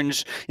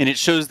orange and it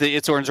shows the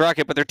It's Orange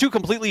rocket, but they're two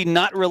completely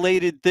not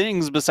related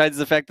things besides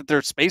the fact that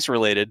they're space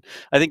related.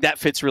 I think that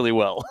fits really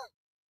well.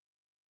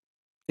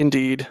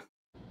 Indeed.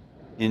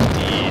 I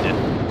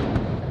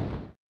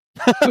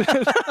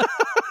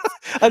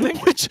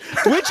think which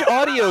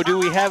audio do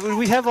we have?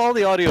 We have all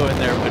the audio in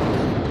there, but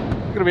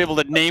we're going to be able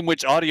to name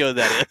which audio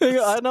that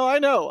is. I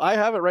know. I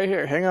have it right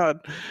here. Hang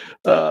on.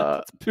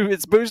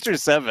 It's Booster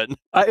 7.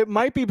 It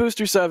might be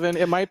Booster 7.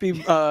 It might be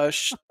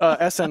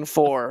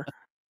SN4.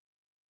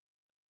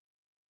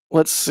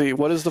 Let's see.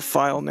 What is the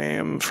file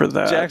name for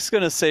that? Jack's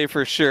going to say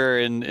for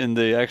sure in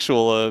the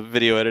actual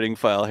video editing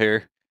file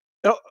here.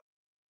 Oh.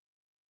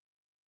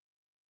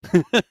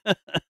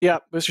 Yeah,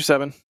 Booster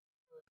 7.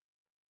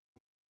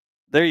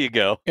 There you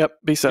go. Yep,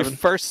 B7. Your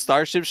first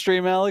Starship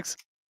stream, Alex?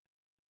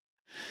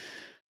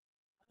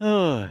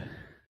 Oh.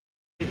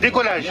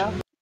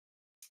 Décollage.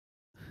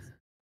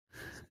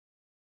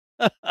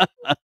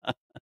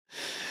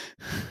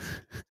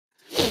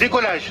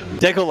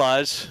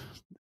 Decollage.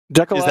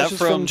 Decollage is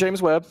from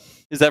James Webb.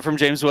 Is that from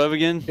James Webb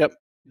again? Yep.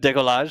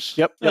 Decollage?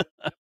 Yep.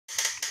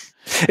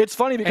 It's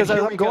funny because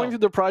as I'm going through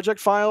the project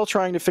file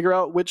trying to figure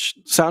out which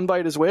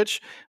soundbite is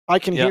which, I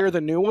can hear the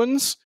new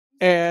ones,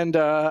 and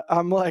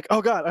I'm like,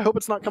 oh god, I hope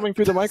it's not coming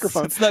through the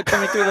microphone. It's not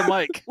coming through the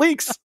mic.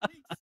 Leaks!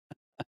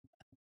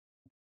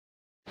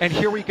 And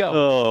here we go.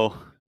 Oh,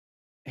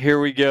 here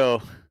we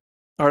go.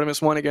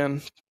 Artemis 1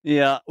 again.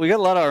 Yeah, we got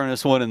a lot of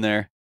Artemis 1 in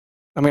there.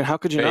 I mean, how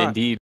could you not?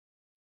 Indeed.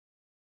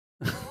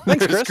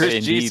 Thanks, Chris.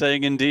 Chris G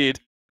saying indeed.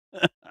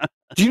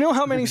 Do you know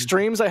how many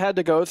streams I had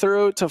to go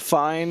through to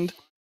find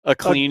a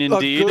clean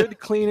Indeed? A good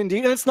clean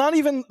Indeed. And it's not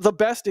even the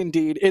best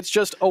Indeed. It's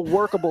just a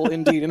workable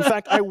Indeed. In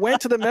fact, I went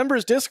to the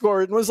members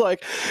Discord and was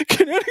like,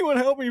 can anyone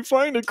help me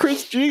find a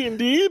Chris G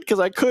Indeed? Because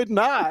I could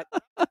not.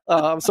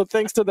 So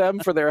thanks to them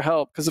for their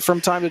help. Because from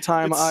time to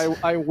time,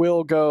 I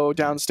will go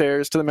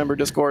downstairs to the member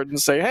Discord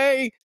and say,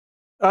 hey,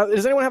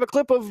 does anyone have a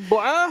clip of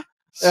blah?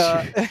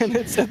 And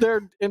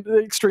they're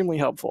extremely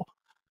helpful.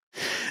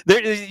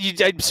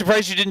 I'm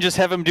surprised you didn't just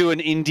have him do an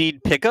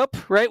Indeed pickup,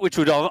 right? Which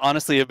would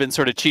honestly have been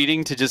sort of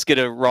cheating to just get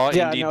a raw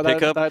Indeed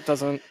pickup. That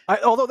doesn't.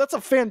 Although that's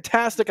a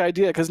fantastic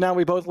idea because now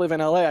we both live in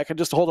LA. I could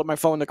just hold up my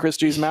phone to Chris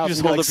G's mouth.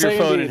 Just hold up your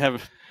phone and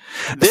have.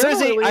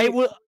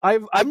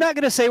 I'm not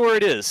going to say where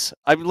it is.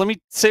 Let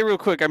me say real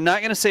quick. I'm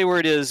not going to say where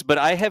it is, but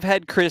I have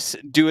had Chris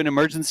do an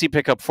emergency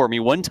pickup for me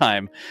one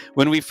time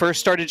when we first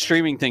started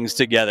streaming things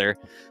together.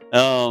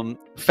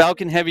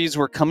 Falcon Heavies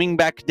were coming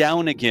back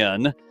down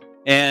again.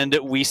 And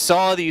we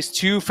saw these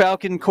 2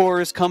 Falcon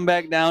cores come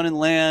back down and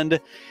land.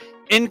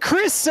 And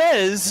Chris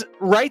says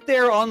right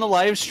there on the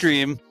live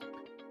stream,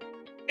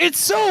 it's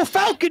so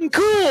Falcon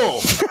cool.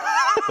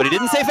 But he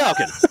didn't say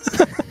Falcon.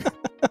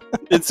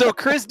 And so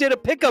Chris did a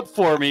pickup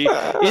for me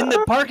in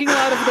the parking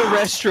lot of the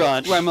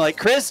restaurant where I'm like,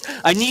 Chris,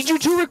 I need you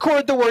to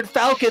record the word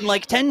Falcon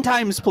like 10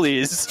 times,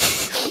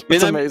 please.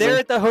 And I'm there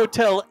at the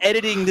hotel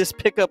editing this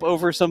pickup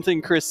over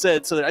something Chris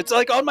said. So that it's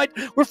like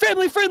we're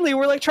family friendly.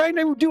 We're like trying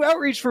to do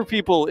outreach for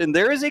people. And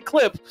there is a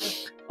clip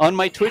on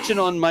my Twitch and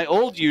on my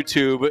old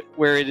YouTube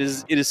where it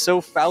is so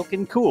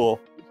Falcon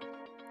cool.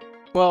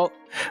 Well,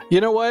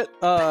 you know what?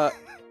 I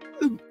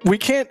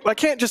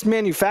can't just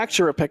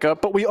manufacture a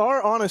pickup, but we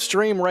are on a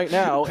stream right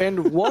now,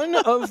 and one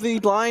of the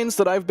lines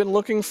that I've been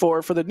looking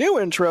for the new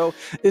intro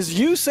is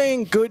you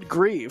saying "good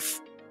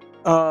grief."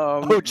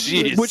 Oh,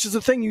 jeez. Which is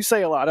a thing you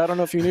say a lot. I don't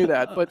know if you knew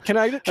that, but can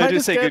I do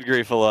say good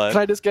grief a lot.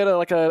 Can I just get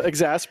a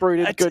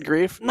exasperated good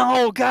grief?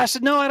 No,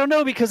 gosh, no, I don't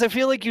know, because I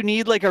feel like you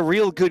need like a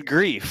real good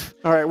grief.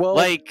 All right, well,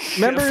 like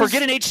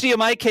forget an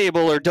HDMI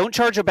cable or don't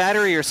charge a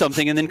battery or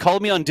something, and then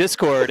call me on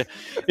Discord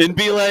and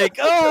be like,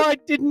 oh, I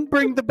didn't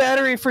bring the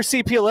battery for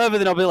CP11,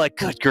 and I'll be like,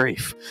 good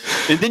grief,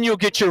 and then you'll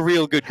get your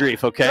real good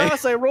grief, okay?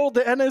 Yes, I rolled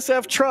the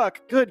NSF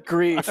truck. Good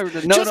grief.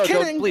 No,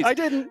 kidding. Please. I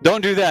didn't.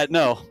 Don't do that.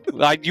 No,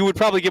 you would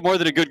probably get more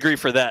than a good grief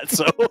for that.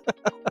 So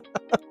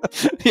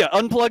yeah,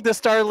 unplug the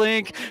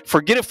Starlink,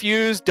 forget a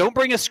fuse, don't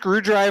bring a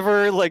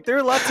screwdriver. Like, there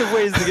are lots of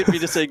ways to get me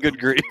to say good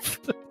grief.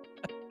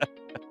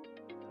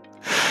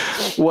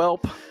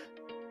 Welp.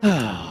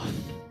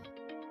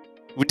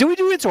 Did we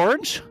do It's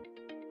Orange?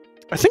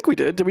 I think we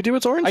did. Did we do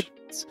It's Orange?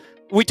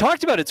 We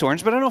talked about It's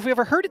Orange, but I don't know if we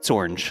ever heard It's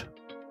Orange.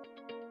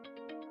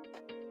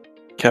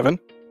 Kevin?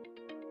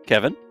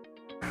 It's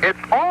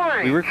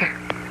orange!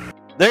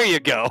 There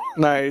you go.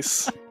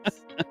 Nice.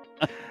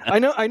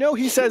 I know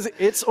he says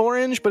it's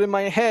orange, but in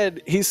my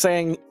head he's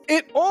saying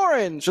it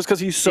orange just because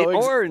he's so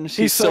orange.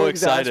 He's so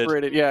excited.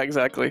 Exasperated. Yeah,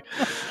 exactly.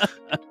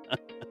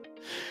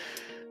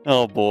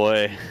 Oh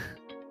boy.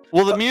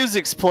 Well, the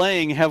music's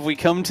playing. Have we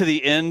come to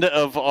the end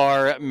of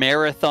our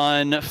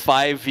marathon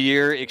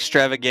 5-year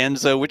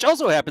extravaganza, which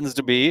also happens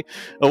to be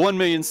a 1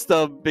 million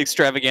stub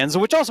extravaganza,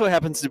 which also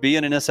happens to be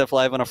an NSF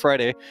Live on a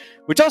Friday,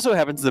 which also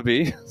happens to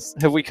be.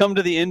 Have we come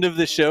to the end of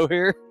the show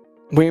here?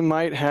 We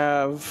might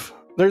have.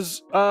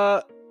 There's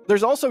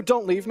also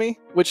 "Don't Leave Me,"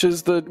 which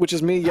is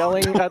me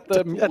yelling at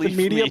the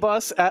media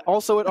bus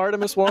also at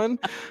Artemis 1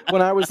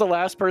 when I was the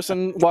last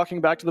person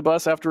walking back to the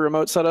bus after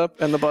remote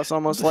setup and the bus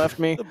almost left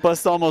me. The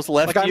bus almost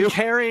left you. I'm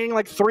carrying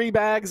like 3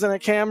 bags and a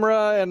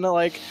camera and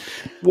like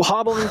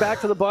hobbling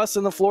back to the bus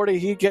in the Florida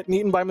heat, getting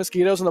eaten by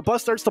mosquitoes, and the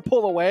bus starts to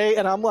pull away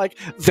and I'm like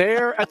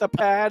there at the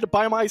pad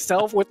by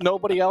myself with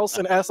nobody else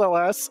in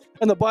SLS,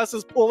 and the bus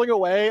is pulling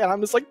away and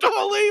I'm just like,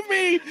 don't leave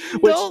me!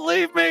 Don't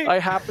leave me! I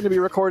happened to be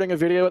recording a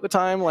video at the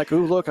time, like,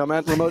 ooh, look, I'm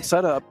at remote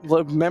setup,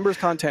 members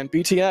content,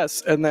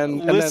 BTS, and then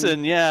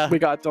we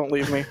got "Don't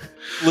Leave Me."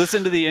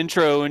 Listen to the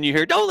intro and you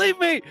hear "Don't leave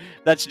me."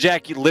 That's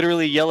Jack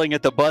literally yelling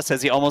at the bus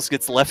as he almost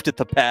gets left at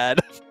the pad.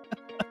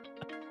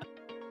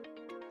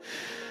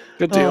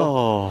 Good deal.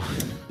 Oh,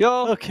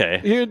 yo, okay.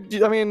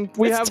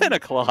 It's 10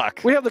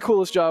 o'clock. We have the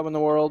coolest job in the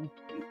world.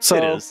 So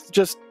it is.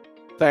 Just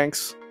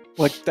thanks.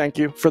 Thank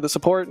you for the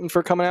support and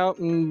for coming out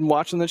and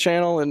watching the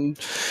channel. And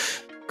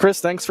Chris,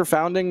 thanks for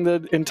founding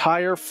the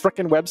entire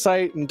frickin'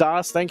 website. And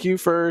Das, thank you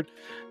for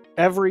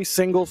every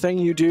single thing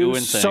you do.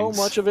 So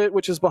much of it,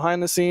 which is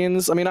behind the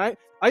scenes. I mean, I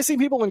see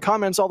people in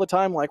comments all the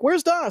time like,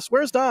 where's Das?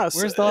 Where's Das?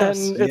 Where's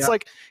Das? And it's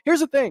like,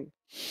 here's the thing.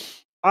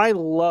 I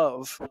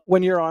love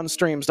when you're on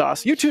streams,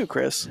 Das. You too,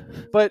 Chris.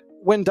 But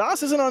when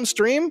Das isn't on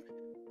stream,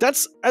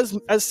 that's as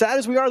sad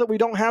as we are that we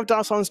don't have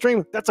Das on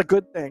stream. That's a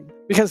good thing,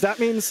 because that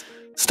means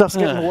Stuff's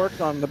getting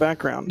worked on in the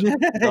background.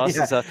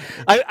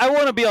 I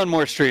want to be on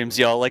more streams,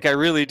 y'all. Like, I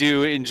really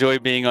do enjoy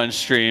being on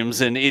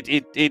streams, and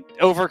it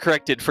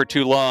overcorrected for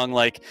too long.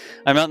 Like,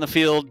 I'm out in the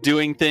field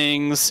doing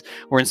things,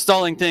 we're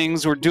installing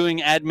things, we're doing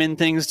admin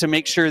things to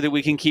make sure that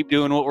we can keep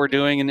doing what we're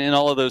doing and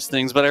all of those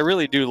things. But I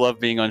really do love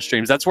being on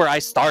streams. That's where I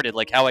started.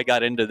 Like, how I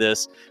got into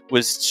this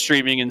was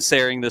streaming and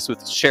sharing this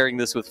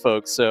with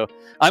folks. So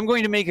I'm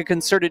going to make a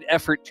concerted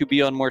effort to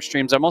be on more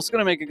streams. I'm also going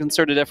to make a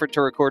concerted effort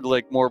to record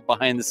like more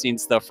behind the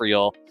scenes stuff for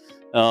y'all.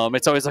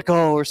 It's always like,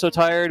 oh, we're so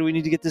tired, we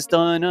need to get this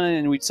done,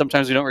 and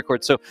sometimes we don't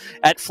record. So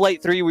at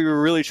Flight 3, we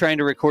were really trying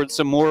to record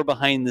some more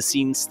behind the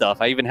scenes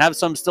stuff. I even have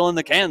some still in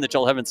the can that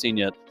y'all haven't seen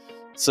yet.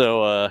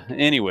 So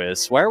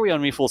anyways, why are we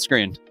on me full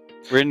screen?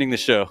 We're ending the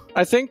show.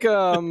 I think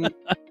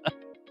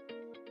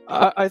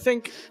I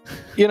think,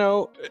 you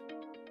know,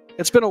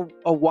 it's been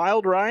a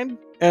wild ride,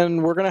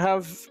 and we're going to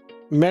have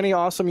many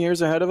awesome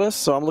years ahead of us,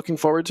 so I'm looking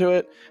forward to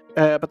it.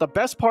 But the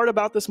best part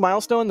about this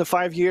milestone, the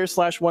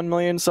 5-year/1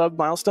 million sub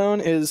milestone,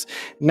 is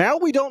now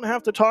we don't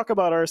have to talk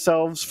about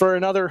ourselves for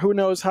another who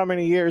knows how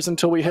many years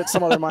until we hit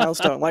some other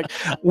milestone. Like,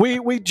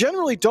 we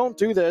generally don't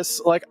do this.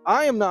 Like,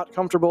 I am not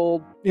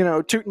comfortable, you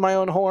know, tooting my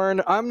own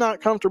horn. I'm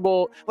not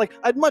comfortable. Like,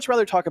 I'd much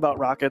rather talk about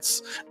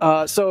rockets.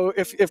 So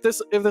if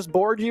this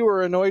bored you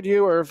or annoyed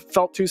you or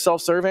felt too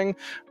self-serving,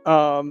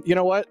 you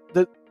know what?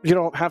 You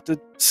don't have to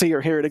see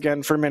or hear it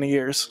again for many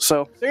years.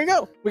 So there you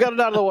go. We got it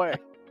out of the way.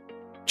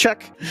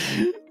 Check.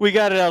 We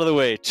got it out of the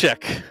way.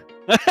 Check.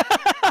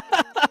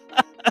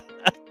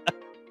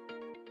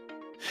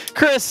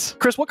 Chris,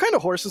 what kind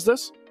of horse is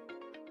this?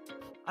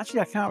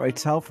 Actually, I can't really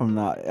tell from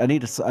that. I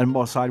need a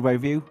more sideway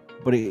view,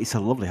 but it's a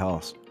lovely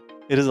horse.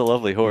 It is a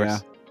lovely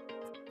horse.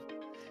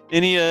 Yeah.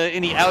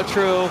 Any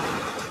outro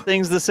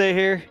things to say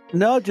here?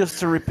 No, just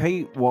to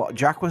repeat what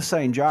Jack was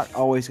saying. Jack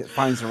always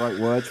finds the right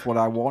words for what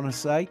I want to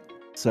say.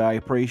 So I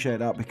appreciate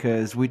that,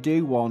 because we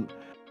do want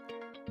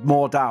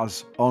more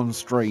Daz on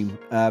stream.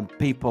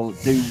 People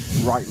do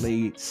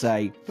rightly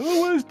say,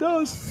 oh, where's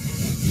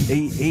Daz?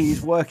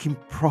 He's working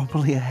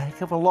probably a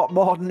heck of a lot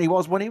more than he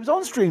was when he was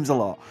on streams a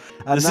lot.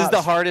 And this is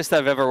the hardest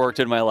I've ever worked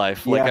in my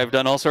life. Like, I've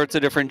done all sorts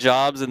of different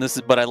jobs, and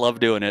but I love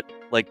doing it.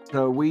 Like,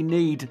 so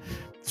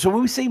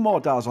when we see more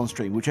Daz on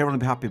stream, which everyone will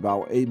be happy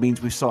about, it means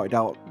we've sorted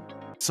out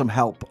some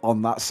help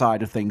on that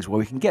side of things where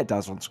we can get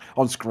Daz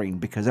on screen,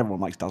 because everyone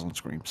likes Daz on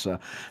screen. So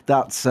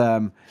that's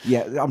I'm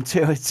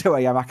 2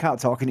 a.m. I can't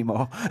talk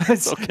anymore.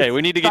 It's okay.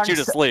 We need to get you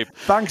to sleep.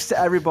 Thanks to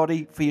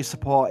everybody for your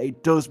support.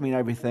 It does mean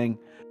everything,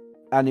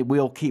 and it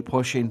will keep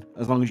pushing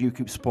as long as you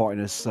keep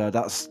supporting us.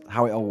 That's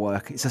how it all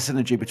works. It's a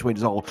synergy between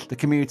us all, the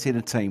community and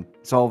the team.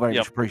 It's all very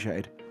much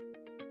appreciated.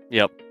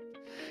 Yep.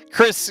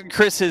 Chris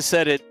has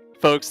said it.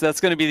 Folks, that's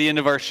going to be the end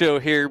of our show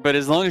here, but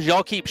as long as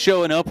y'all keep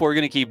showing up, we're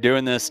going to keep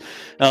doing this.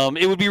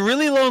 It would be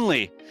really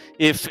lonely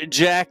if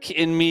Jack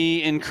and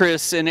me and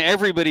Chris and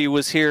everybody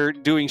was here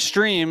doing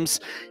streams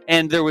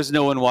and there was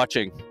no one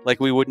watching. Like,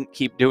 we wouldn't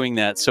keep doing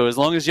that. So as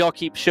long as y'all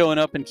keep showing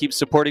up and keep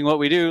supporting what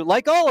we do,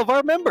 like all of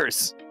our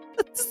members.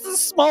 It's the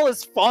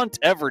smallest font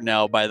ever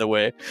now, by the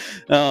way.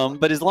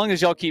 But as long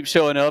as y'all keep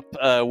showing up,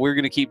 we're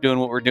going to keep doing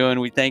what we're doing.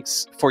 We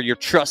thanks for your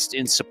trust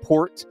and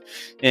support,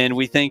 and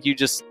we thank you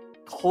just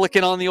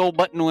clicking on the old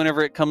button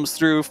whenever it comes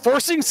through,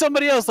 forcing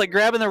somebody else, like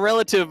grabbing the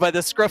relative by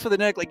the scruff of the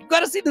neck, like, you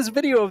got to see this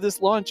video of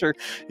this launch, or,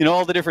 you know,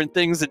 all the different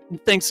things at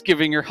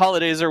Thanksgiving or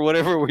holidays or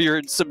whatever, where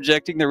you're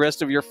subjecting the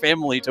rest of your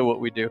family to what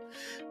we do.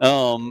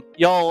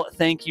 Y'all,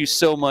 thank you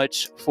so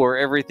much for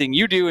everything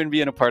you do and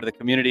being a part of the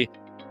community.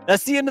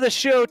 That's the end of the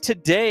show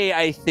today,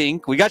 I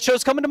think. We got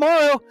shows coming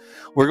tomorrow.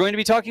 We're going to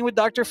be talking with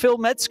Dr. Phil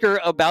Metzger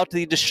about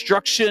the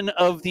destruction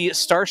of the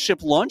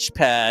Starship launch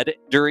pad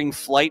during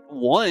Flight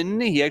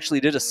 1. He actually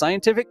did a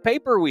scientific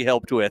paper we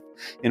helped with.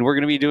 And we're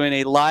going to be doing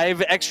a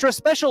live, extra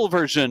special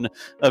version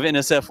of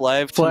NSF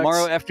Live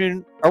tomorrow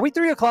afternoon. Are we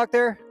 3 o'clock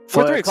there?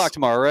 We're 3 o'clock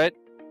tomorrow, right?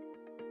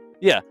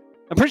 Yeah.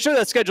 I'm pretty sure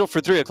that's scheduled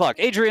for 3 o'clock.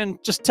 Adrian,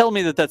 just tell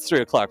me that that's 3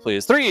 o'clock,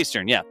 please. 3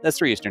 Eastern. Yeah, that's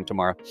 3 Eastern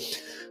tomorrow.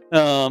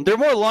 There are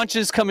more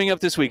launches coming up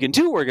this weekend,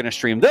 too. We're going to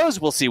stream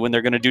those. We'll see when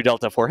they're going to do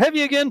Delta IV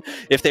Heavy again.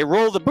 If they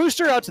roll the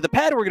booster out to the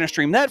pad, we're going to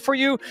stream that for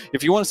you.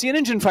 If you want to see an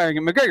engine firing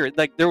at McGregor,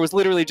 like, there was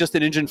literally just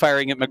an engine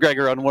firing at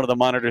McGregor on one of the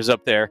monitors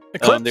up there.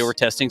 They were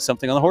testing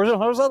something on the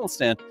horizontal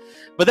stand.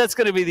 But that's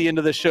going to be the end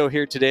of the show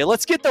here today.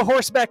 Let's get the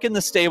horse back in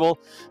the stable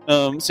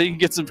so you can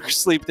get some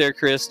sleep there,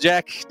 Chris.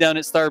 Jack down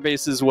at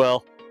Starbase as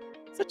well.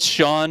 Is that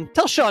Sean?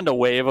 Tell Sean to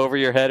wave over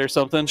your head or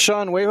something.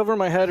 Sean, wave over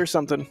my head or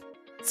something.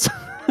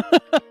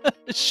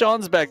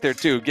 Sean's back there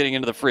too, getting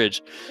into the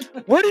fridge.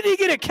 Where did he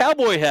get a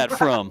cowboy hat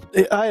from?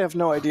 I have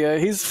no idea.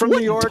 He's from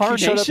New York. He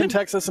showed up in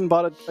Texas and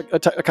bought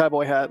a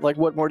cowboy hat. Like,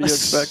 what more do you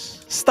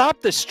expect?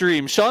 Stop the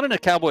stream. Sean in a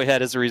cowboy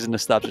hat is a reason to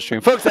stop the stream.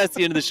 Folks, that's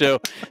the end of the show.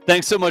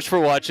 Thanks so much for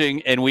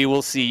watching, and we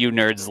will see you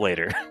nerds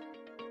later.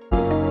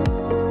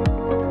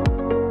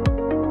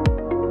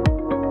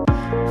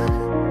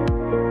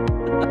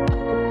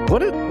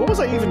 What was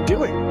I even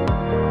doing?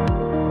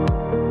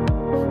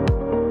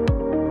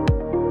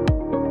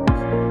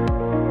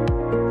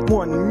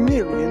 $1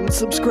 million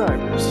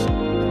subscribers.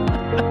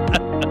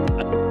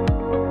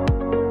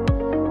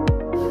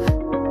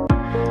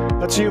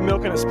 That's you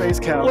milking a space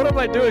cow. What am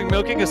I doing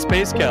milking a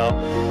space cow?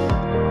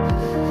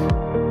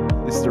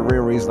 This is the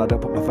real reason I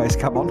don't put my face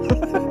cam on.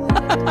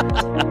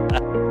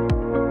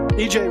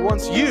 EJ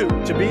wants you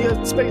to be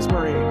a space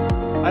marine.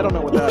 I don't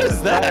know what that is. What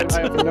is that?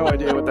 I have no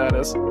idea what that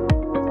is.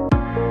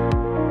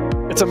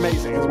 It's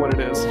amazing is what it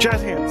is.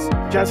 Jazz hands.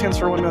 Jazz hands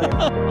for 1 million.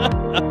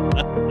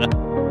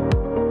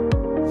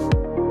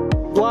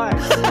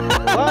 Lies.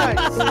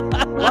 Lies.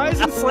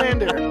 Lies and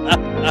slander.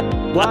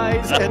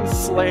 Lies and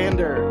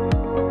slander.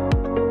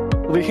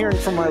 We'll be hearing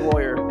from my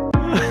lawyer.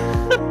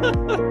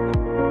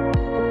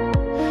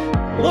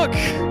 Look,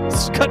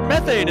 it's cut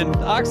methane and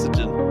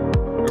oxygen.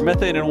 Or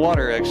methane and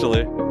water,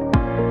 actually.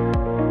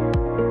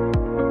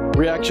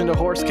 Reaction to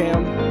horse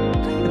cam.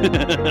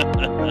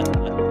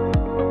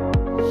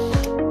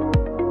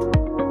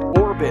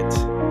 Orbit.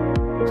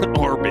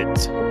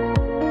 Orbit.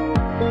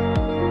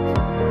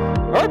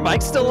 Are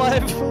Mike's still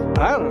alive?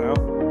 I don't know.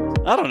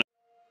 I don't know.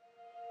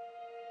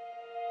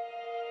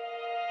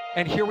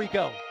 And here we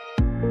go.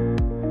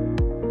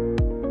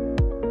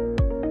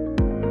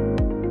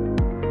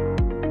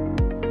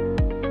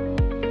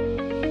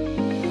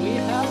 We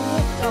have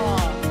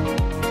liftoff.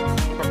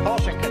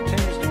 Propulsion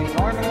continues to be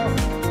normal.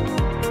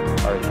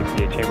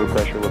 R68 chamber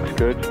pressure looks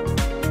good.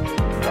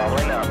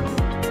 Following up.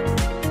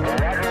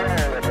 Roger,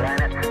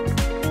 Atlantic.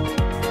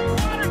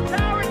 Water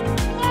towers,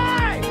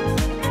 fly!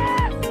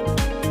 Yes!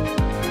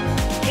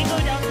 Echo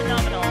down to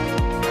nominal.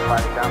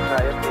 Flight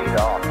downside FPD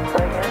off.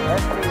 Bring in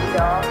FPD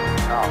off.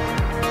 Off.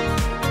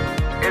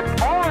 It's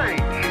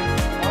orange!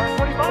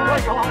 125! Oh my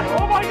god!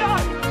 Oh my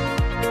god!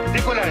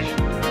 Decollage.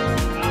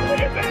 What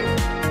do you think?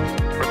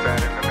 Put that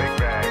in the big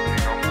bag,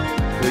 Eagle.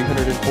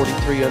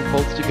 343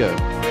 unfolds to go.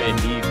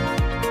 Indeed.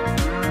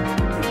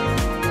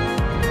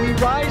 We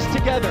rise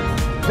together,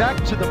 back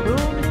to the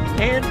moon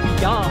and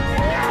beyond.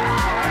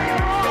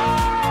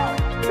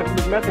 If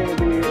the methane would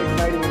be